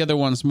I like the other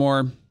ones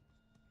more.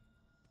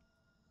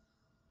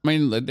 I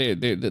mean,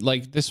 they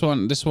like this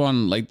one,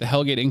 like the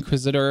Hellgate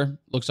Inquisitor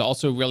looks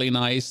also really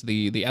nice.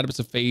 The Adepts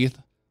of Faith.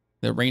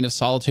 The Reign of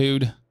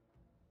Solitude.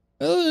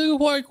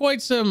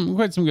 Quite some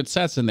good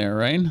sets in there,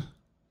 right?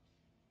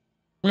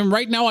 I mean,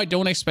 right now I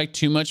don't expect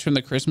too much from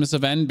the Christmas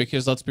event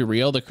because let's be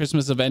real, the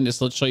Christmas event is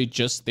literally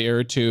just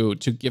there to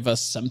give us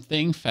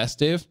something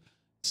festive.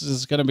 This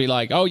is gonna be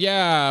like, oh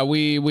yeah,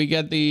 we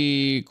get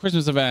the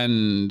Christmas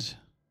event.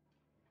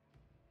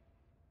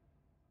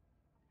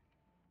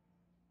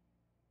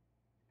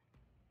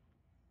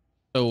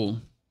 So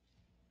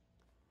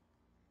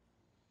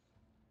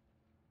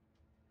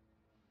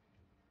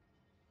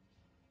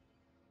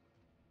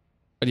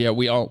but yeah,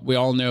 we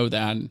all know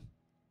that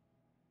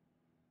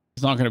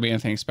it's not going to be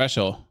anything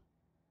special.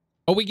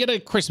 Oh, we get a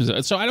Christmas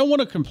event. So I don't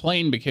want to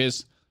complain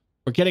because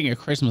we're getting a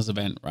Christmas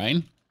event,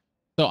 right?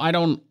 So I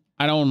don't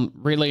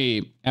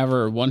really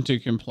ever want to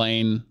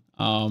complain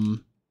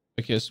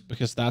because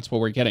that's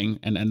what we're getting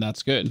and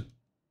that's good.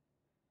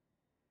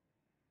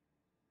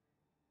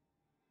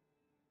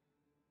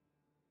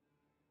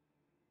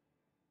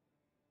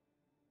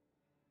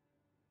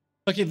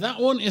 Okay, that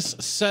one is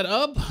set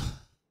up.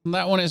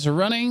 That one is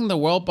running. The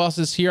world boss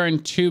is here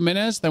in 2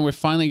 minutes. Then we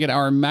finally get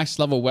our max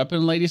level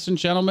weapon, ladies and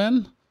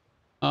gentlemen.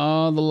 The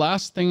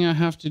last thing I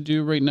have to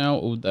do right now,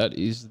 oh, that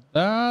is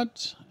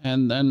that.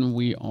 And then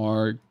we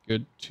are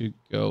good to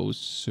go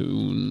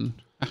soon.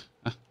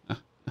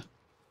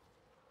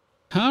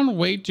 Can't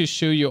wait to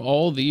show you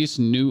all these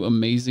new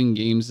amazing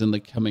games in the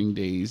coming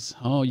days.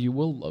 Oh, you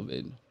will love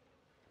it.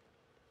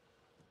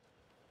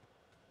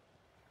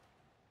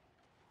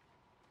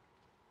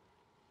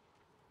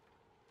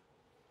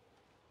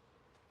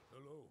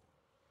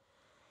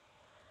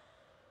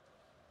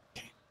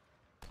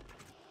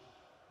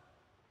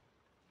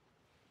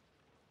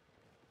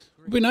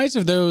 It'd be nice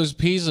if those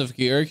pieces of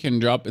gear can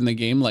drop in the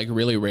game like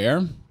really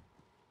rare.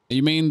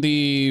 You mean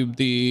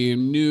the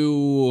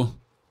new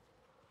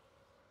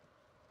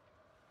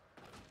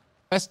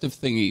festive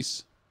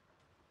thingies?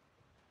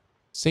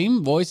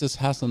 Same voice as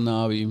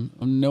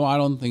Hasanabi. No, I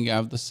don't think I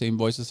have the same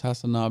voice as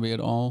Hasanabi at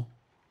all.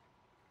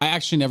 I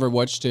actually never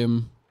watched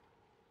him,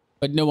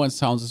 but no one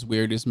sounds as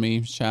weird as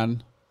me,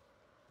 Chad.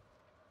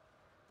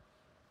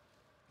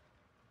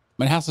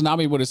 But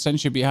Hasanabi would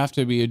essentially have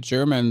to be a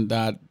German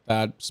that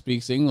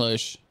speaks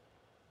English.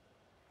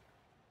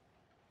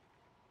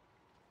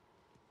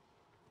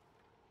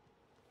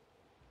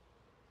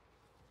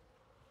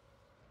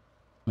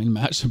 I mean,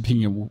 imagine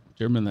being a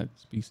German that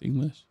speaks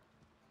English.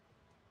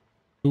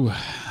 Ooh,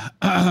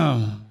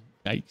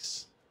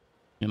 yikes!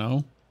 You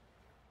know.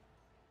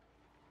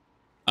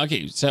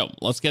 Okay, so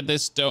let's get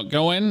this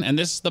going, and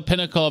this is the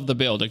pinnacle of the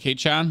build. Okay,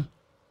 Chan,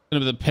 it's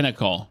gonna be the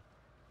pinnacle.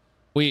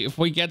 If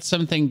we get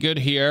something good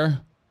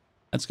here,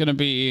 that's going to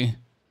be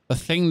the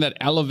thing that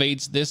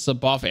elevates this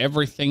above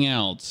everything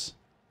else.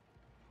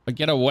 If we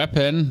get a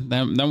weapon,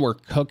 then we're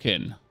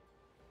cooking.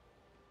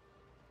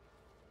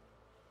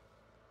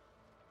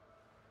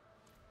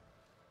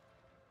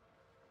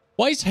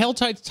 Why is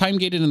Helltide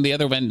time-gated and the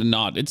other event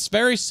not? It's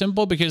very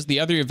simple because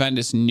the other event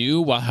is new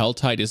while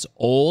Helltide is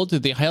old.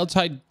 The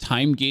Helltide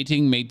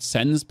time-gating made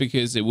sense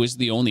because it was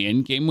the only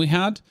end game we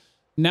had.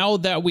 Now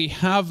that we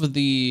have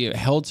the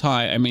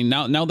Helltide, I mean,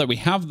 now that we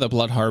have the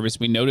Blood Harvest,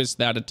 we notice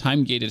that a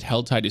time-gated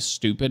Helltide is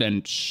stupid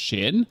and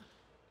shit.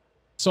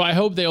 So I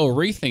hope they'll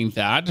rethink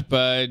that,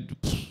 but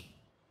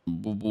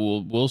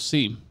we'll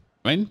see,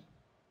 right?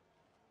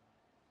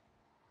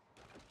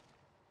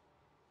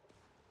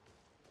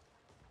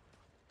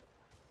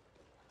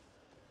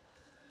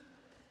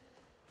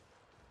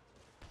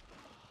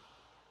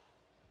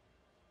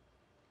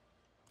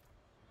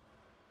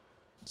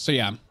 So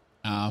yeah,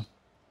 call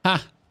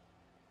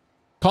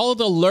it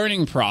a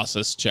learning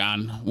process,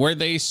 Jan, where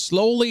they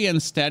slowly and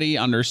steady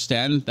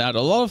understand that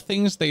a lot of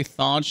things they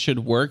thought should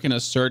work in a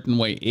certain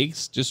way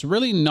X just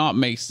really not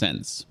make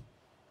sense.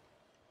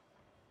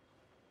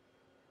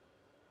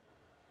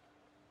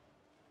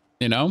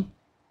 You know?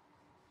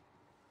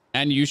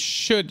 And you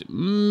should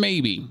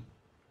maybe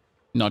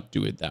not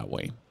do it that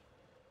way.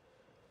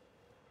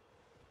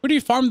 Where do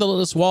you farm the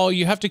Lilith Wall?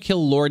 You have to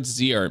kill Lord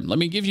Zier. Let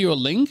me give you a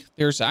link.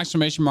 There's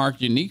exclamation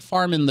mark unique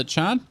farm in the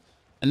chat.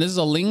 And this is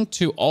a link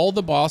to all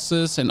the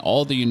bosses and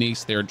all the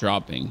uniques they're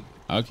dropping.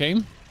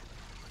 Okay?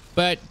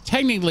 But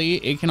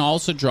technically, it can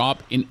also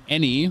drop in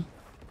anywhere.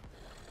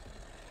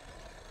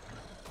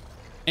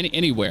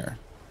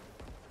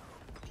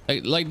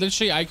 Like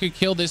literally, I could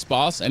kill this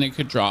boss and it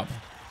could drop.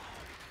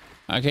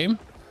 Okay?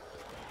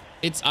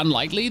 It's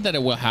unlikely that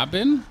it will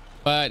happen,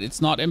 but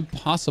it's not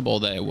impossible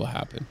that it will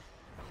happen.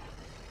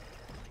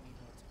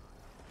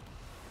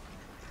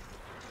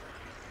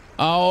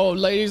 Oh,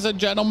 ladies and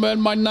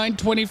gentlemen, my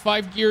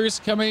 925 gear is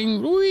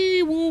coming.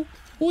 Wee woo,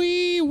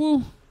 wee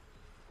woo.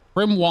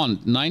 Prim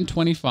 1,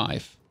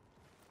 925.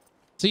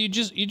 So you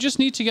just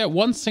need to get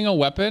one single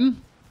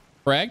weapon,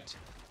 correct?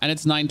 And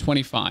it's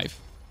 925.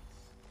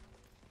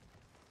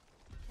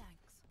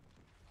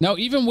 Now,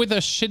 even with a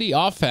shitty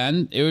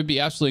offhand, it would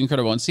be absolutely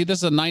incredible. And see, this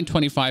is a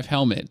 925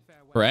 helmet,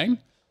 correct?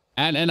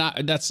 And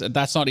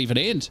that's not even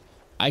it.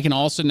 I can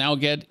also now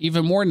get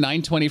even more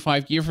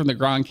 925 gear from the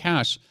Grand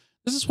Cache.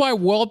 This is why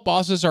world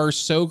bosses are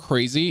so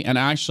crazy and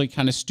actually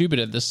kind of stupid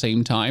at the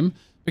same time.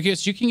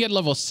 Because you can get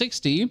level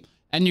 60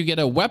 and you get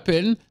a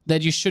weapon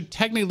that you should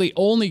technically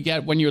only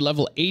get when you're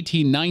level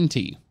 80,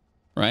 90,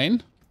 right?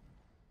 And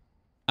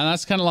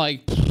that's kind of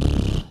like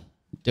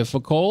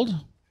difficult.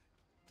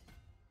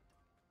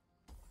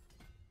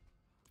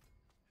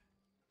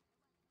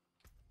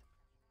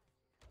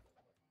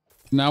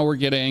 Now we're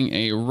getting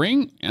a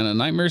ring and a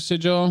nightmare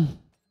sigil.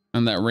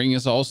 And that ring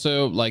is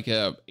also like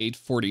a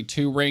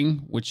 842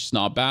 ring, which is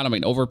not bad. I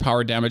mean,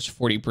 overpowered damage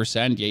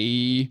 40%.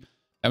 Yay.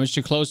 Damage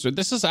to closer.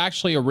 This is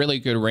actually a really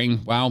good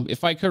ring. Wow.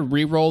 If I could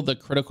reroll the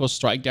critical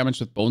strike damage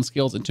with bone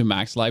skills into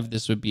max life,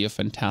 this would be a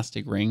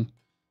fantastic ring.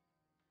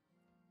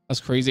 That's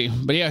crazy.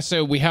 But yeah,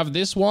 so we have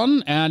this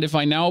one. And if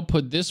I now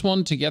put this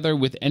one together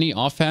with any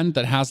offhand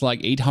that has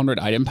like 800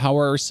 item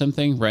power or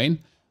something, right?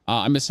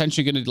 I'm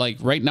essentially going to, like,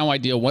 right now I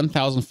deal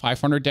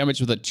 1,500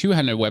 damage with a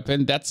two-handed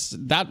weapon. That's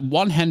that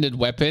one-handed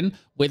weapon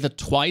with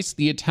twice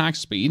the attack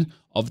speed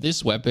of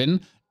this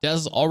weapon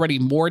does already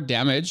more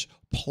damage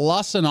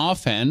plus an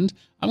offhand.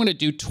 I'm going to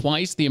do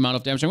twice the amount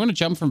of damage. I'm going to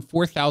jump from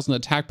 4,000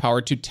 attack power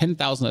to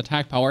 10,000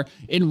 attack power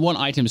in one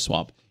item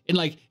swap.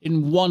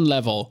 In one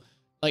level.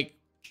 Like,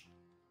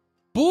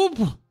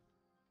 boop.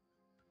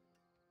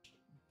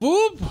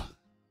 Boop.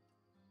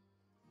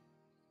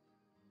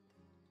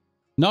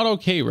 Not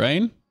okay,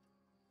 right?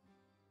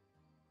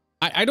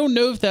 I don't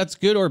know if that's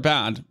good or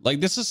bad. Like,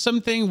 this is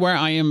something where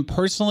I am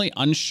personally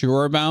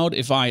unsure about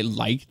if I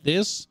like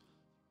this.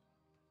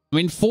 I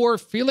mean, for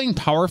feeling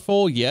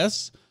powerful,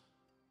 yes.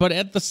 But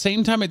at the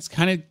same time, it's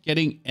kind of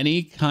getting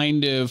any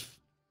kind of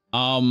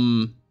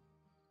farm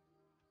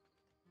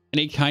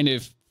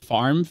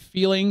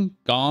feeling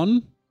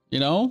gone,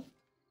 you know?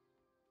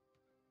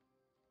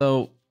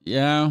 So,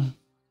 yeah.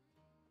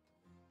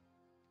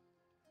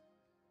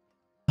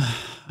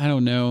 I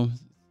don't know.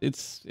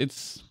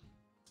 It's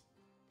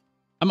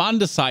I'm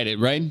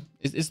undecided, right?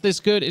 Is this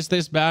good? Is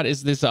this bad?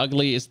 Is this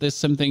ugly? Is this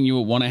something you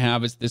want to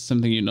have? Is this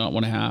something you don't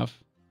want to have?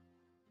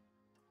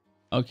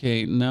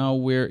 Okay, now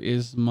where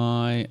is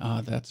my...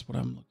 that's what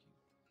I'm looking.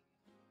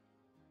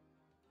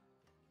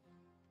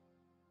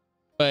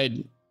 But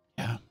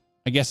yeah,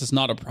 I guess it's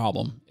not a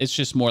problem. It's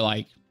just more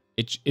like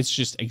it's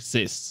just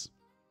exists.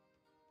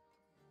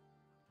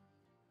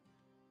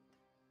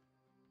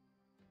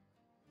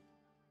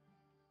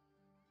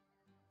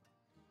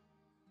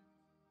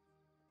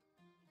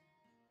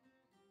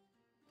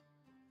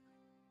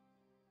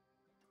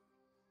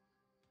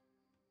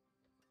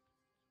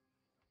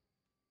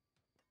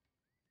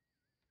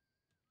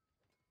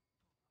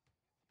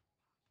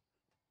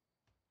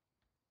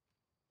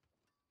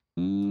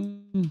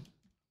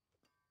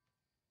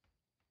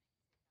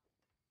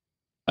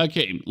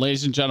 Okay,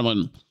 ladies and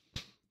gentlemen,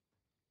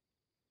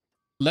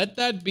 let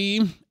that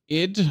be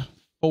it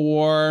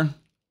for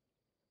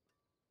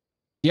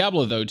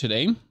Diablo, though,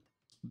 today,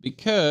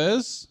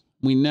 because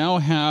we now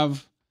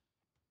have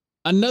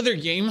another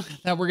game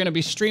that we're going to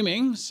be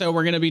streaming. So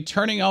we're going to be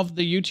turning off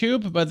the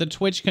YouTube, but the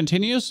Twitch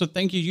continues. So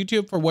thank you,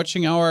 YouTube, for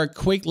watching our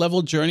quick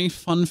level journey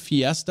fun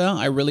fiesta.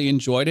 I really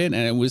enjoyed it, and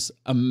it was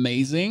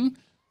amazing.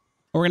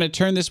 We're going to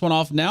turn this one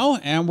off now,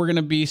 and we're going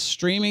to be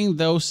streaming,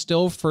 though,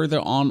 still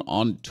further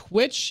on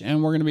Twitch,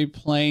 and we're going to be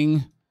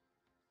playing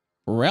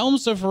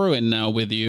Realms of Ruin now with you.